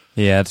more.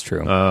 Yeah, that's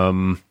true.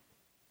 I'm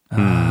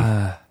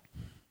trying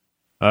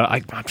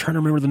to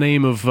remember the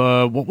name of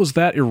what was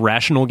that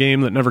irrational game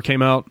that never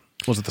came out?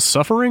 Was it The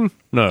Suffering?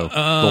 No. The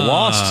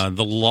Lost?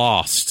 The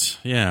Lost,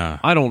 yeah.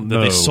 I don't know.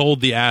 They sold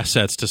the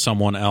assets to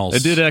someone else.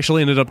 It did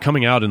actually ended up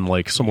coming out in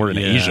like somewhere in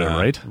Asia,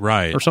 right?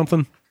 Right. Or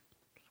something.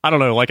 I don't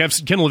know. Like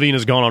Ken Levine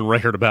has gone on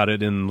record about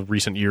it in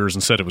recent years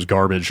and said it was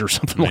garbage or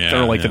something like that,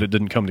 or like that it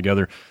didn't come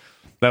together.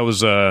 That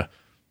was I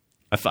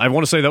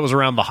want to say that was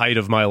around the height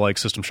of my like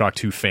System Shock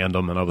 2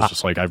 fandom, and I was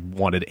just like, I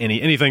wanted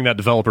anything that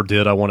developer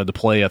did, I wanted to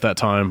play at that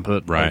time,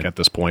 but like at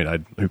this point,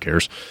 who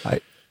cares?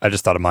 I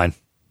just thought of mine.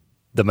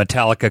 The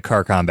Metallica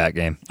car combat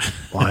game.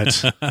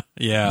 What?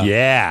 Yeah.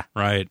 Yeah.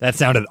 Right. That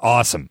sounded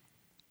awesome.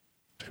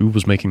 Who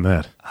was making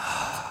that?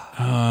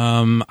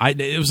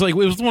 It was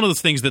one of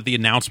those things that the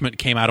announcement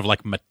came out of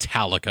like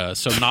Metallica,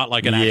 so not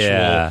like an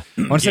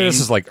actual. I want to say this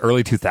is like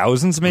early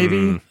 2000s,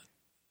 maybe.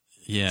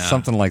 Yeah,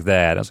 something like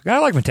that. I was like, I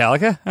like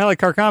Metallica. I like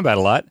Car Combat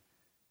a lot.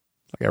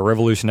 Like a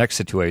Revolution X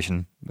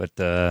situation, but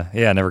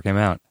it never came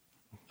out.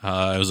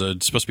 It was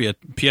supposed to be a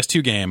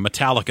PS2 game,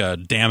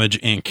 Metallica Damage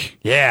Inc.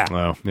 Yeah.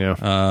 Oh,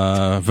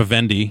 yeah.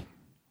 Vivendi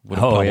would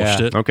have published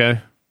it. Okay.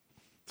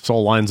 This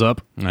all lines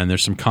up. And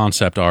there's some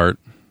concept art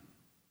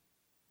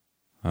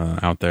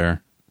out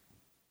there,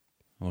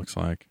 it looks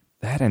like.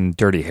 That and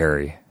Dirty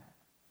Harry.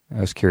 I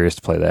was curious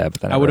to play that,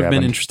 but then I would have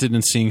been interested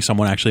in seeing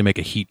someone actually make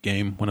a Heat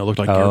game when it looked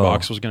like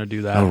Gearbox was going to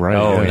do that. Oh,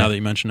 right. Now that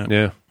you mention it.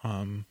 Yeah.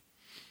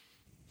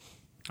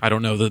 I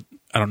don't know that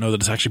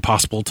it's actually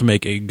possible to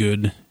make a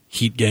good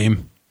Heat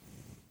game.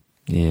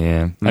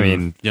 Yeah. I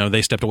mean,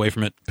 they stepped away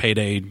from it.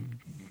 Payday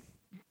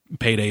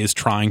is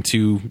trying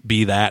to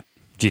be that.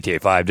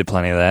 GTA 5 did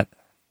plenty of that.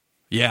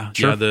 Yeah,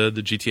 sure. Yeah, the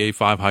GTA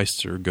 5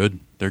 heists are good.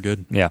 They're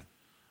good. Yeah.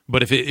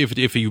 But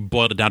if you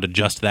boiled it down to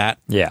just that,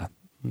 yeah,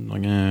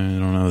 like, I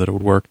don't know that it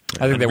would work.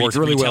 I think they worked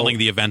really well. Telling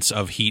the events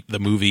of Heat, the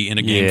movie, in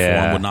a game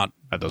form would not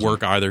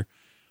work either.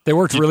 They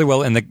worked really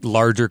well in the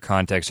larger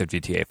context of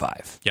GTA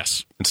 5.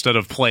 Yes. Instead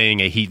of playing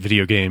a Heat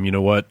video game, you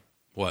know what?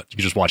 What?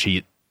 You just watch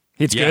Heat.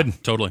 Heat's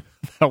good. Totally.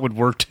 That would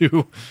work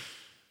too.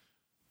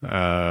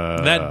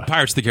 That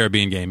Pirates of the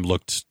Caribbean game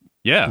looked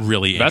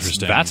really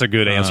interesting. That's a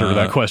good answer to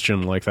that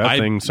question. Like, that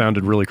thing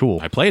sounded really cool.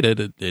 I played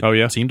it.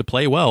 It seemed to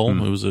play well.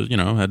 It was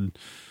had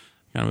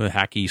kind of a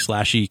hacky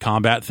slashy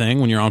combat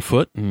thing when you're on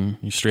foot and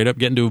you straight up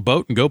get into a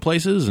boat and go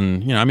places.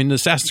 And the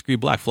Assassin's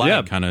Creed Black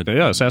Flag kind of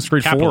Assassin's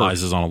Creed 4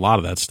 capitalizes on a lot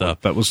of that stuff.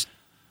 That was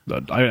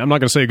I'm not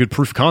going to say a good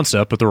proof of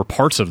concept, but there were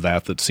parts of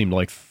that seemed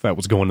like that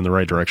was going in the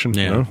right direction.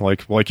 Yeah.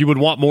 Like you would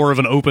want more of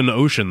an open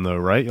ocean, though,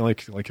 right?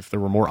 Like if there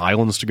were more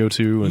islands to go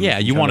to. And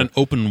you want an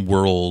open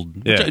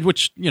world,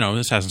 which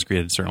Assassin's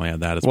Creed certainly had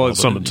that as well.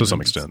 To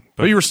some extent,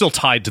 but you were still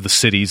tied to the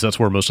cities. That's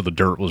where most of the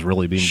dirt was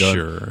really being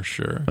done.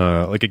 Sure.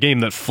 Like a game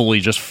that fully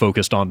just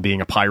focused on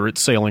being a pirate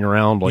sailing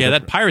around. Like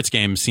that Pirates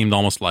game seemed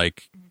almost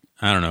like,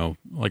 I don't know,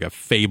 like a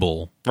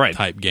Fable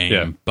type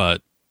game,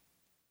 but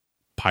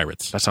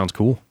pirates. That sounds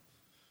cool.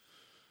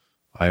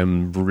 I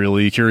am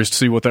really curious to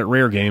see what that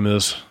Rare game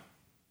is.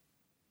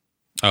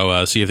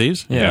 Oh, Sea of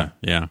Thieves? Yeah.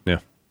 And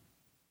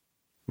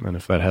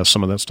if that has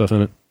some of that stuff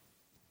in it,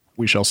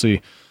 we shall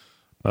see.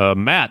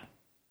 Matt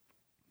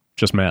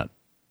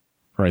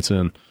writes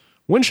in,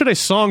 when should a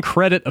song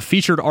credit a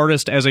featured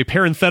artist as a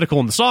parenthetical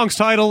in the song's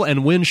title,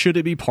 and when should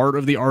it be part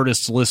of the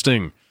artist's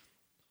listing?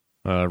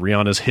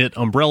 Rihanna's hit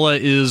Umbrella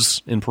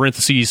is, in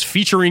parentheses,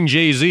 featuring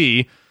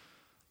Jay-Z,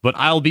 but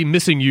I'll Be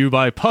Missing You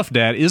by Puff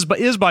Daddy is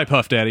by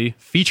Puff Daddy,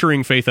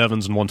 featuring Faith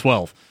Evans and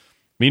 112.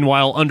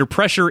 Meanwhile, Under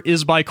Pressure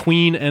is by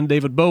Queen and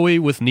David Bowie,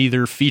 with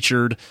neither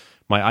featured.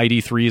 My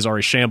ID3s are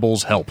a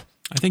shambles. Help.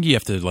 I think you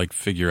have to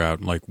figure out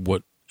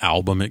what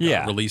album it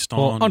got released on.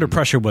 Well, Under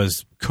Pressure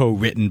was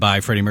co-written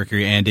by Freddie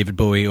Mercury and David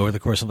Bowie over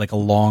the course of a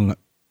long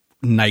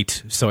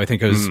night, so I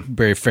think it was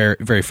very fair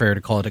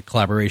to call it a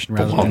collaboration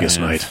rather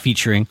than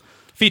featuring.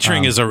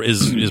 Featuring is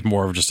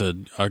more of just a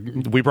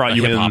we brought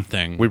you hip-hop in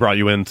thing. We brought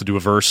you in to do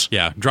a verse.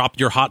 Yeah, drop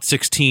your Hot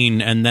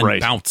 16 and then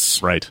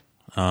bounce. Right.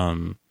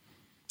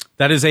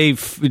 That is a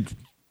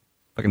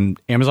fucking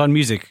Amazon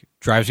Music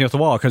drives me off the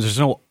wall because there's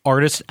no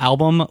artist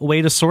album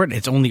way to sort.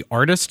 It's only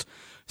artist.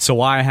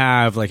 So I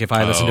have if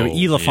I listen to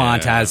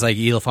Elefant has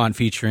Elefant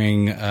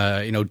featuring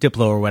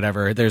Diplo or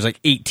whatever. There's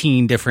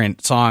 18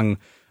 different song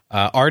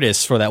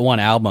artists for that one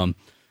album.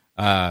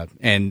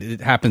 And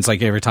it happens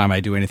every time I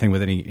do anything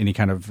with any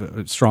kind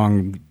of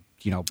strong,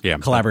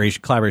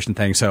 collaboration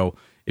thing. So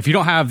if you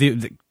don't have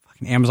the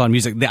fucking Amazon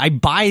Music, I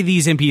buy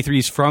these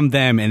MP3s from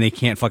them and they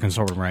can't fucking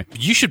sort them right.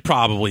 You should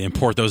probably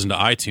import those into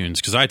iTunes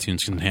because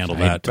iTunes can handle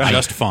that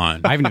just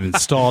fine. I haven't even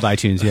installed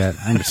iTunes yet.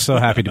 I'm just so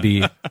happy to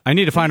be. I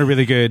need to find a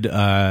really good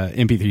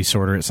MP3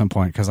 sorter at some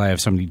point because I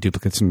have so many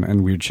duplicates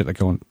and weird shit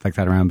going like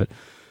that around. But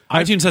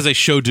iTunes has a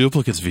show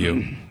duplicates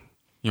view.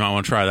 You might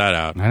want to try that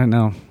out. I don't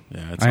know.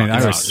 Yeah, it's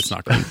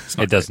not great.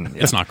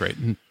 It's not great.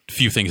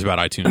 Few things about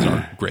iTunes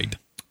are great.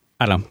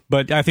 I don't know,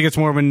 but I think it's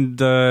more when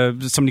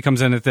somebody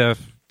comes in to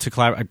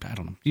collaborate. I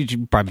don't know.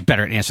 You're probably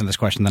better at answering this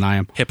question than I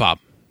am. Hip hop.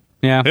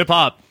 Yeah. Hip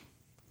hop.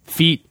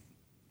 Feet.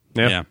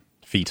 Yeah.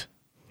 Feet.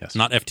 Yes.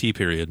 Not FT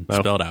period. No.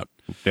 Spelled out.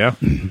 Yeah.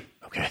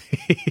 Okay.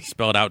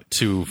 Spelled out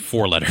to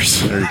 4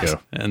 letters. There you go.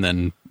 And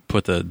then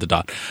put the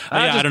dot.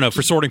 I don't know.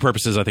 For sorting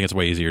purposes, I think it's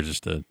way easier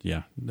just to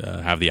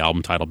have the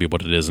album title be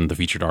what it is and the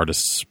featured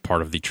artist's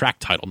part of the track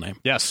title name.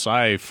 Yes,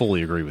 I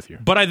fully agree with you.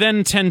 But I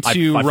then tend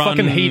to I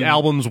fucking hate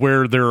albums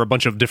where there are a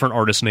bunch of different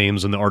artist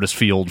names in the artist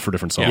field for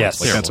different songs. Yes,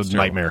 that's a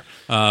nightmare.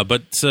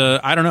 But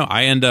I don't know.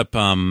 I end up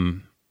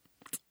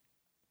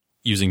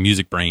using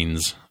Music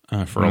Brains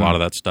for a lot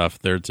of that stuff.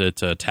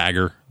 It's a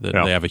Tagger.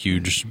 They have a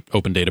huge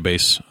open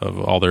database of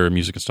all their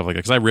music and stuff like that.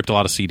 Because I ripped a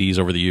lot of CDs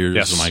over the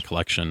years in my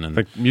collection. And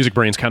I think Music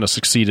Brains kind of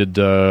succeeded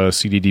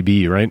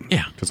CDDB, right?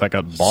 Yeah. Because that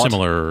got bought.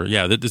 Similar.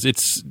 Yeah.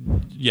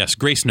 Yes,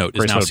 Grace Note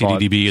is now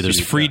CDDB.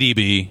 There's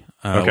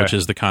FreeDB, which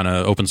is the kind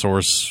of open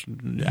source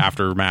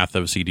aftermath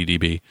of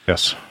CDDB.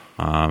 Yes.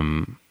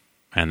 And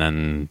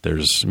then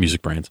there's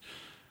Music Brains.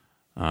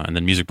 And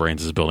then Music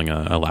Brains is building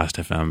a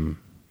Last.fm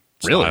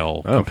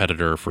style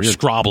competitor for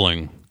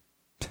scrobbling.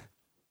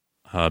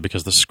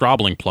 Because the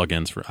scrobbling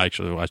plugins for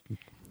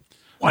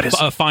what is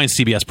a fine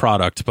CBS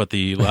product, but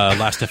the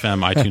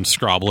Last.fm iTunes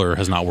scrobbler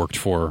has not worked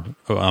for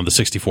on the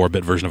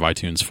 64-bit version of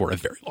iTunes for a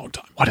very long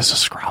time. What is a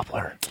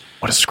scrobbler?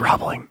 What is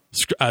scrobbling?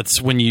 It's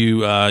when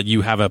you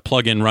have a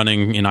plugin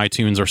running in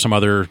iTunes or some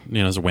other,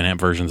 there's a Winamp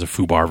version, there's a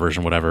Foobar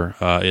version, whatever.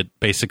 It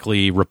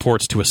basically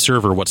reports to a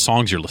server what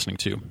songs you're listening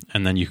to,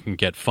 and then you can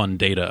get fun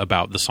data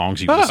about the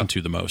songs you listen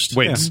to the most.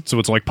 Wait, so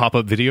it's like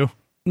pop-up video?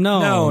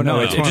 No.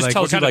 It just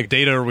tells what you kind of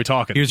data are we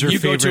talking? Here's your you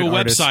go to a favorite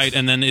artist. website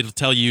and then it'll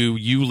tell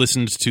you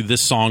listened to this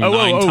song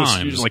 9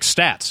 times. Like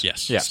stats.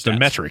 Yes. Yeah. The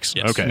metrics.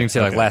 Yes. Okay. You can say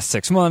like last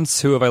 6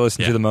 months, who have I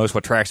listened to the most?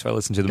 What tracks have I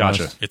listened to the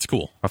most? It's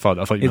cool. I thought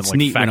you meant It's like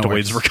neat when it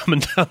factoids works. were coming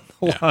down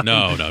the line.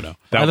 No.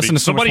 That would listen be,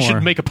 to so much somebody should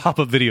more. make a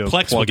pop-up video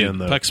Plex will plug-in,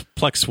 though.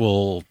 Plex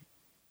will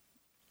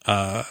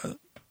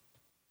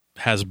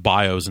has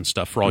bios and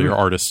stuff for all your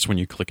artists when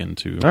you click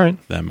into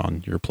them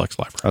on your Plex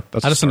library.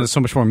 That's I listen to so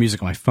much more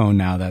music on my phone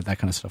now that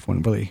kind of stuff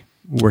wouldn't really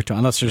work.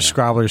 Unless there's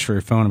scrobblers for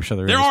your phone, I'm sure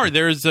there is.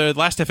 There's a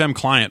Last.fm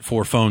client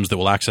for phones that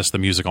will access the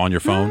music on your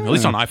phone, at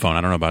least on iPhone.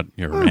 I don't know about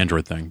your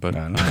Android thing, but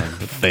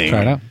the thing.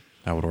 Try it out.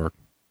 that would work.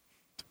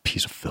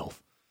 Piece of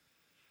filth.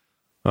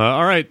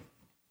 All right.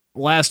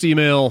 Last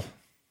email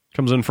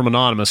comes in from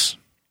Anonymous.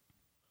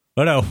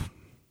 Oh, no.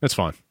 It's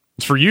fine.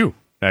 It's for you,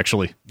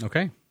 actually.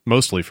 Okay.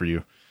 Mostly for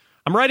you.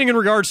 I'm writing in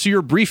regards to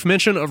your brief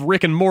mention of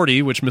Rick and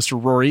Morty, which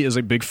Mr. Rory is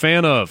a big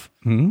fan of.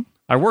 Mm-hmm.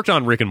 I worked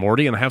on Rick and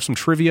Morty, and I have some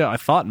trivia I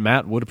thought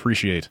Matt would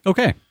appreciate.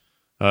 Okay.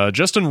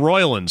 Justin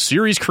Roiland,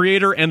 series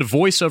creator and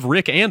voice of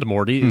Rick and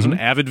Morty, is an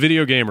avid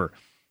video gamer.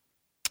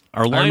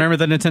 I remember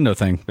the Nintendo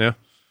thing. Yeah.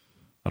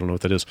 I don't know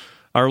what that is.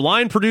 Our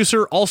line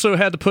producer also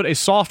had to put a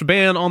soft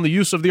ban on the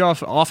use of the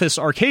Office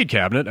arcade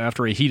cabinet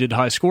after a heated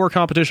high score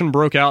competition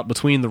broke out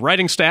between the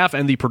writing staff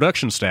and the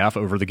production staff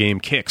over the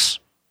game Kicks.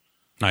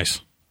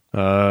 Nice.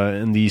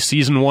 In the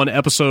Season 1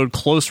 episode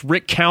Close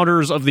Rick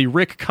Counters of the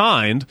Rick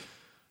Kind,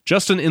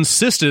 Justin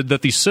insisted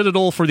that the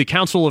Citadel for the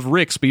Council of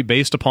Ricks be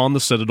based upon the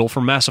Citadel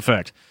from Mass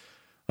Effect.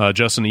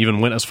 Justin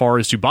even went as far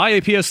as to buy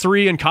a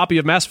PS3 and copy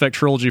of Mass Effect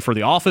Trilogy for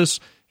the Office.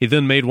 He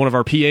then made one of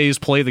our PAs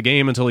play the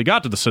game until he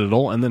got to the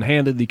Citadel, and then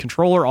handed the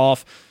controller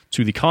off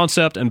to the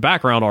concept and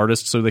background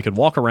artists so they could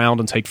walk around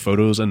and take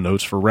photos and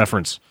notes for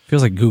reference.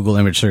 Feels like Google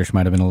image search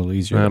might have been a little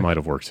easier. That might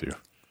have worked too.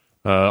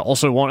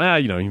 Also, you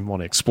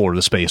want to explore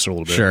the space a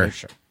little bit.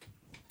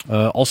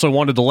 Sure. Also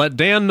wanted to let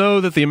Dan know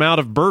that the amount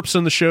of burps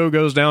in the show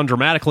goes down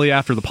dramatically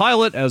after the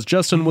pilot, as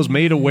Justin was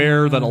made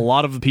aware that a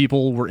lot of the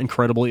people were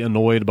incredibly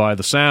annoyed by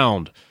the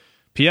sound.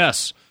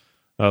 P.S.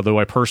 Though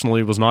I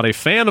personally was not a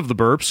fan of the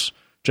burps,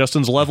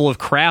 Justin's level of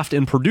craft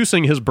in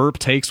producing his burp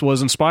takes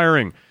was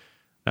inspiring.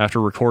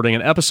 After recording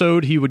an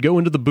episode, he would go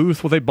into the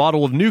booth with a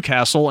bottle of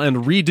Newcastle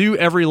and redo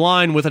every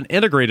line with an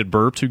integrated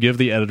burp to give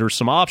the editors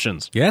some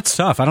options. Yeah, it's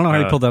tough. I don't know how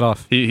you pulled that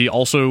off. He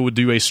also would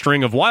do a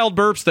string of wild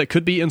burps that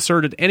could be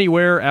inserted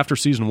anywhere. After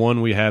Season 1,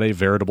 we had a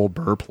veritable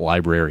burp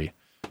library.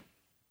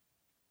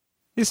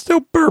 He still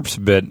burps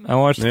a bit. I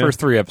watched the first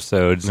 3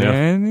 episodes,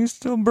 and he's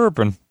still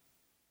burping.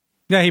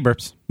 Yeah, he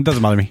burps. It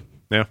doesn't bother me.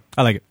 Yeah.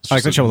 I like it. I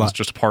like the show a lot. It's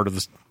just a part of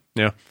this.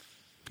 Yeah.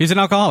 He's an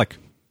alcoholic.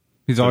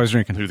 He's always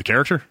drinking. Who, the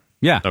character?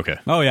 Yeah. Okay.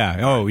 Oh, yeah.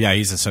 Oh, yeah.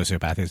 He's a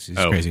sociopath. He's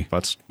crazy.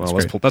 That's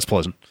great. that's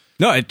pleasant.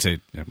 No, I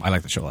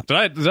like the show a lot.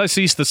 Did I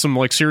see that some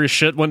serious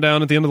shit went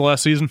down at the end of the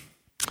last season?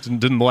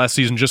 Didn't the last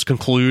season just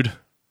conclude?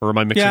 Or am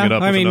I mixing it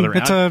up with another?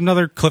 It's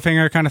another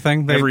cliffhanger kind of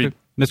thing. Mr.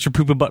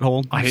 Poopa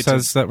Butthole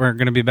says that we're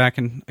going to be back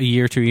in a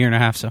year to a year and a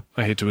half. So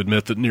I hate to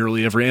admit that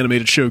nearly every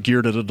animated show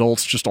geared at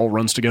adults just all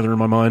runs together in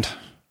my mind.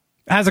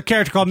 It has a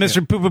character called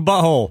Mr. Poopa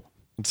Butthole.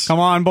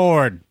 Come on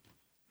board.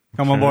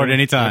 Come on board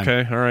anytime.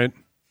 Okay, all right.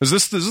 Is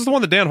this the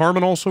one that Dan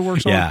Harmon also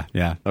works on?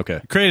 Yeah.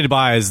 Okay. Created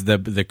by is they're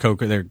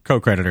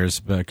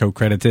co-creditors,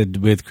 co-credited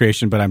with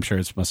creation, but I'm sure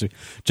it's mostly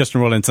Justin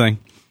Roiland's thing.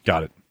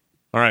 Got it.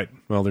 All right.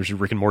 Well, there's your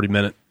Rick and Morty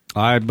minute.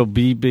 I will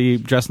be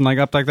dressing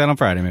up like that on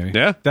Friday, maybe.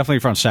 Yeah? Definitely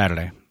from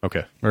Saturday.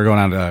 Okay. We're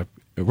going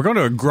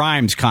to a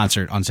Grimes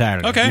concert on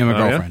Saturday. Okay. Me and my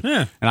girlfriend.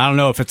 Yeah. And I don't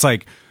know if it's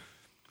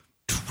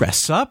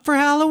dress up for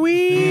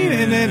Halloween,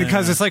 and then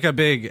because it's a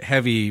big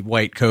heavy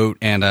white coat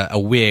and a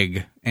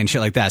wig and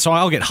shit like that. So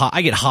I'll get hot.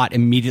 I get hot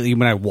immediately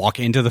when I walk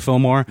into the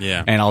Fillmore.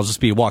 Yeah. And I'll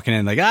just be walking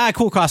in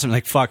cool costume.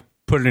 Fuck,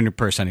 put it in your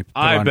purse, honey.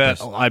 I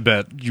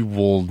bet you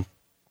will.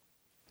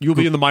 You'll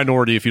be in the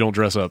minority if you don't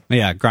dress up.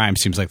 Yeah,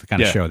 Grimes seems like the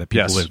kind of show that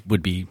people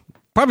would be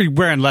probably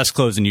wearing less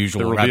clothes than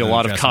usual. There will be a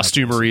lot of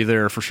costumery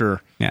there for sure.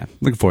 Yeah,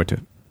 looking forward to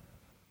it.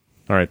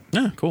 All right.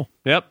 Yeah, cool.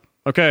 Yep.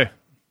 Okay.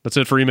 That's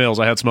it for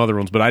emails. I had some other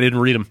ones, but I didn't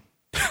read them.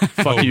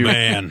 Fuck you.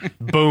 Man.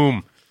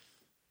 Boom.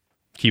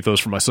 Keep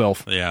those for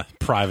myself. Yeah,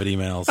 private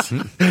emails.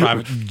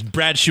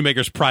 Brad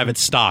Shoemaker's private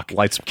stock.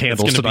 Light some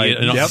candles it's tonight.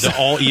 Be the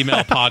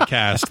all-email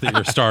podcast that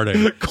you're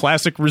starting.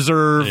 Classic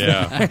reserve.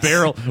 Yeah.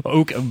 Barrel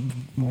oak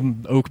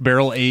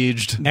barrel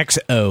aged.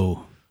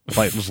 XO.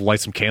 Light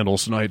some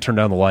candles tonight. Turn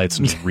down the lights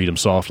and just read them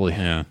softly.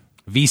 Yeah.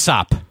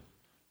 VSOP.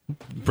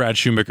 Brad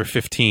Shoemaker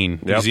 15.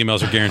 Yep. These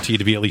emails are guaranteed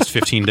to be at least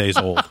 15 days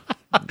old.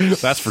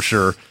 That's for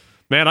sure.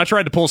 Man, I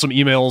tried to pull some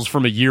emails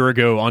from a year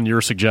ago on your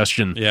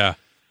suggestion. Yeah.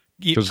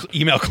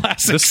 Email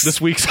classics.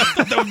 This week's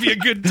that would be a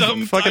good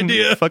dumb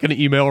idea. Fucking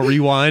email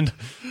rewind.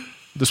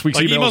 This week's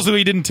emails that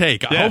we didn't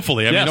take. Yeah.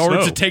 Hopefully, I mean, in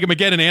order to take them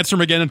again and answer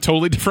them again in a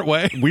totally different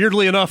way.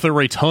 Weirdly enough, there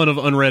were a ton of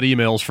unread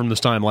emails from this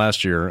time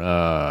last year.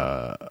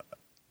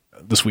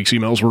 This week's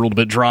emails were a little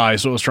bit dry,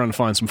 so I was trying to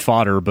find some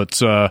fodder, but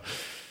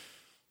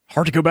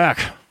hard to go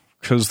back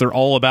because they're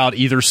all about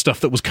either stuff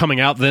that was coming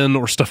out then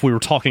or stuff we were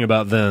talking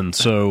about then.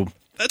 So.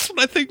 That's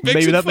what I think makes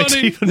Maybe it that funny. makes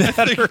it even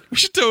better. We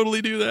should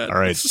totally do that. All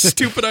right. It's a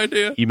stupid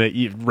idea.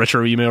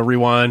 Retro email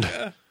rewind.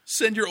 Yeah.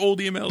 Send your old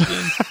emails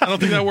in. I don't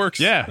think that works.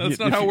 Yeah. That's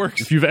not how it works.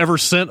 If you've ever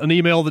sent an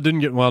email that didn't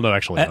get... Well, no,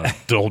 actually,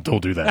 no.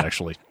 Don't do that,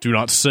 actually. Do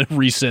not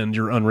resend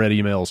your unread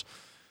emails.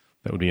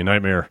 That would be a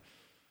nightmare.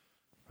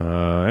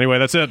 Anyway,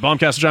 that's it.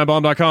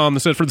 Bombcast@giantbomb.com.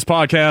 That's it for this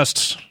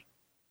podcast.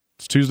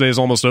 Tuesday is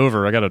almost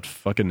over. I got to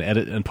fucking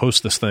edit and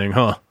post this thing,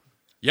 huh?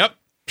 Yep.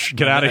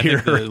 Get out of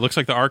here. It looks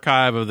like the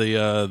archive of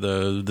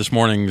the this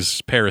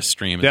morning's Paris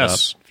stream is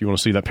yes, up. If you want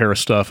to see that Paris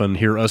stuff and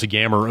hear us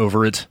yammer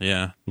over it,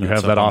 yeah, you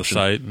have that option.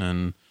 On the site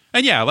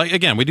and yeah, like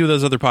again, we do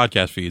those other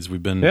podcast feeds.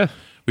 We've been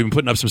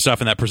putting up some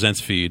stuff in that Presents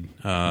feed.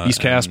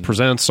 Beastcast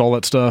Presents, all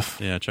that stuff.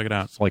 Yeah, check it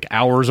out. It's like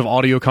hours of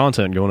audio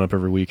content going up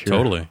every week here.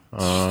 Totally.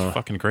 It's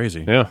fucking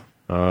crazy. Yeah.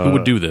 Who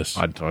would do this?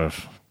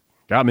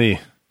 Got me.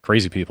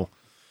 Crazy people.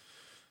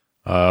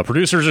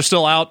 Producers are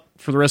still out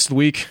for the rest of the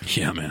week.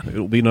 Yeah, man.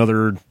 It'll be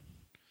another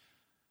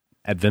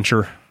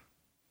adventure.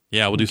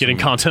 Yeah, we'll do getting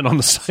content on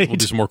the site. We'll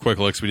do some more quick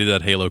looks. We did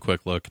that Halo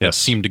quick look. That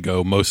seemed to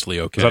go mostly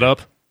okay. Is that up?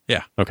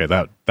 Yeah. Okay,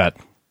 that I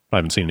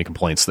haven't seen any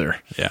complaints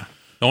there. Yeah.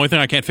 The only thing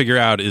I can't figure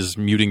out is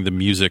muting the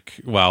music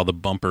while the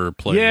bumper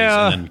plays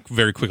and then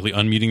very quickly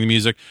unmuting the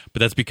music. But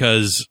that's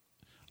because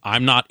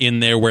I'm not in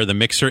there where the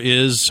mixer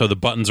is, so the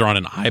buttons are on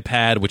an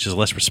iPad, which is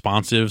less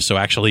responsive. So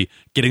actually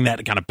getting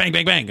that kind of bang,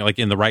 bang, bang, like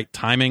in the right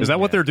timing. Is that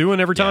what they're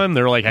doing every time?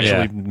 They're like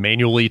actually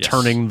manually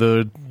turning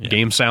the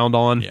game sound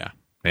on? Yeah.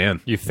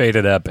 Man. You fade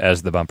it up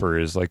as the bumper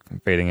is like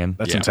fading in.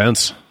 That's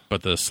intense.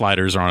 But the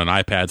sliders are on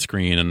an iPad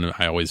screen, and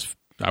I would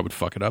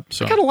fuck it up.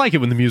 So I kind of like it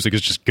when the music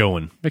is just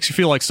going. Makes you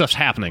feel like stuff's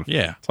happening.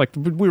 Yeah. It's like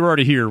we were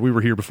already here. We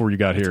were here before you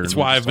got here. It's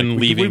why I've been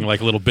leaving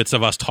like little bits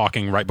of us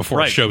talking right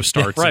before the show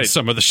starts in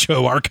some of the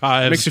show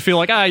archives. Makes you feel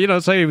like,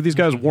 say these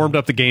guys warmed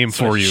up the game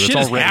for you. Shit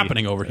it's is all ready.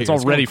 happening over here. It's all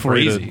ready for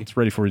you. It's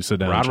ready for you to sit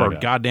down We're out of our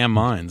goddamn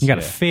minds. You got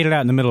to fade it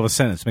out in the middle of a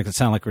sentence, make it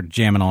sound like we're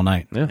jamming all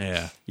night.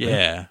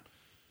 Yeah.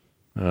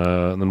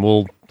 And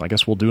then I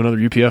guess we'll do another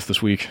UPF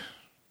this week.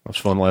 That was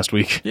fun last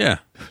week. Yeah.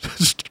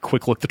 Just a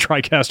quick look at the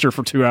TriCaster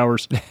for 2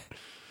 hours.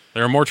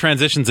 There are more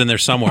transitions in there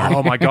somewhere.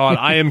 Oh my God.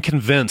 I am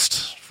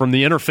convinced from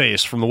the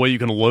interface, from the way you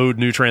can load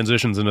new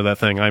transitions into that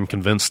thing, I'm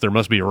convinced there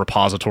must be a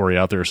repository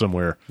out there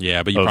somewhere.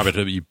 Yeah, but you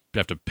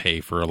have to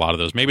pay for a lot of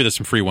those. Maybe there's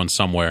some free ones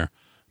somewhere.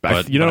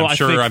 But I'm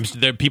sure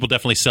people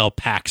definitely sell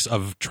packs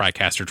of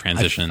TriCaster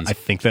transitions. I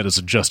think that is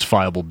a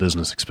justifiable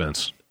business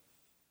expense.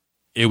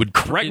 It would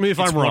correct me if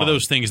I'm wrong. It's one of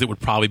those things that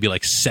would probably be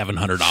like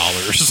 $700 or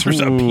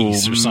a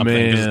piece or something.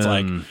 Because it's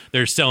like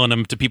they're selling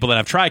them to people that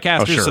have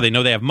TriCasters, so they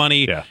know they have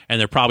money, and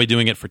they're probably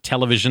doing it for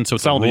television, so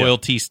it's a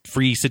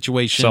royalty-free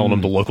situation. Selling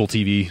them to local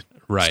TV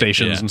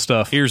stations and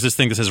stuff. Here's this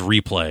thing that says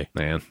replay,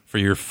 for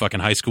your fucking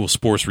high school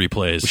sports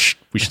replays.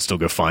 We should still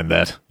go find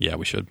that. Yeah,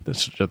 we should.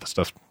 That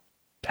stuff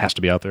has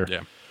to be out there.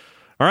 Yeah.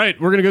 All right,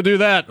 we're going to go do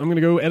that. I'm going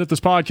to go edit this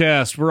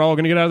podcast. We're all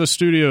going to get out of the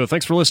studio.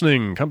 Thanks for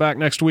listening. Come back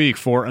next week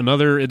for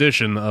another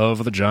edition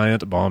of the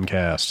Giant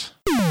Bombcast.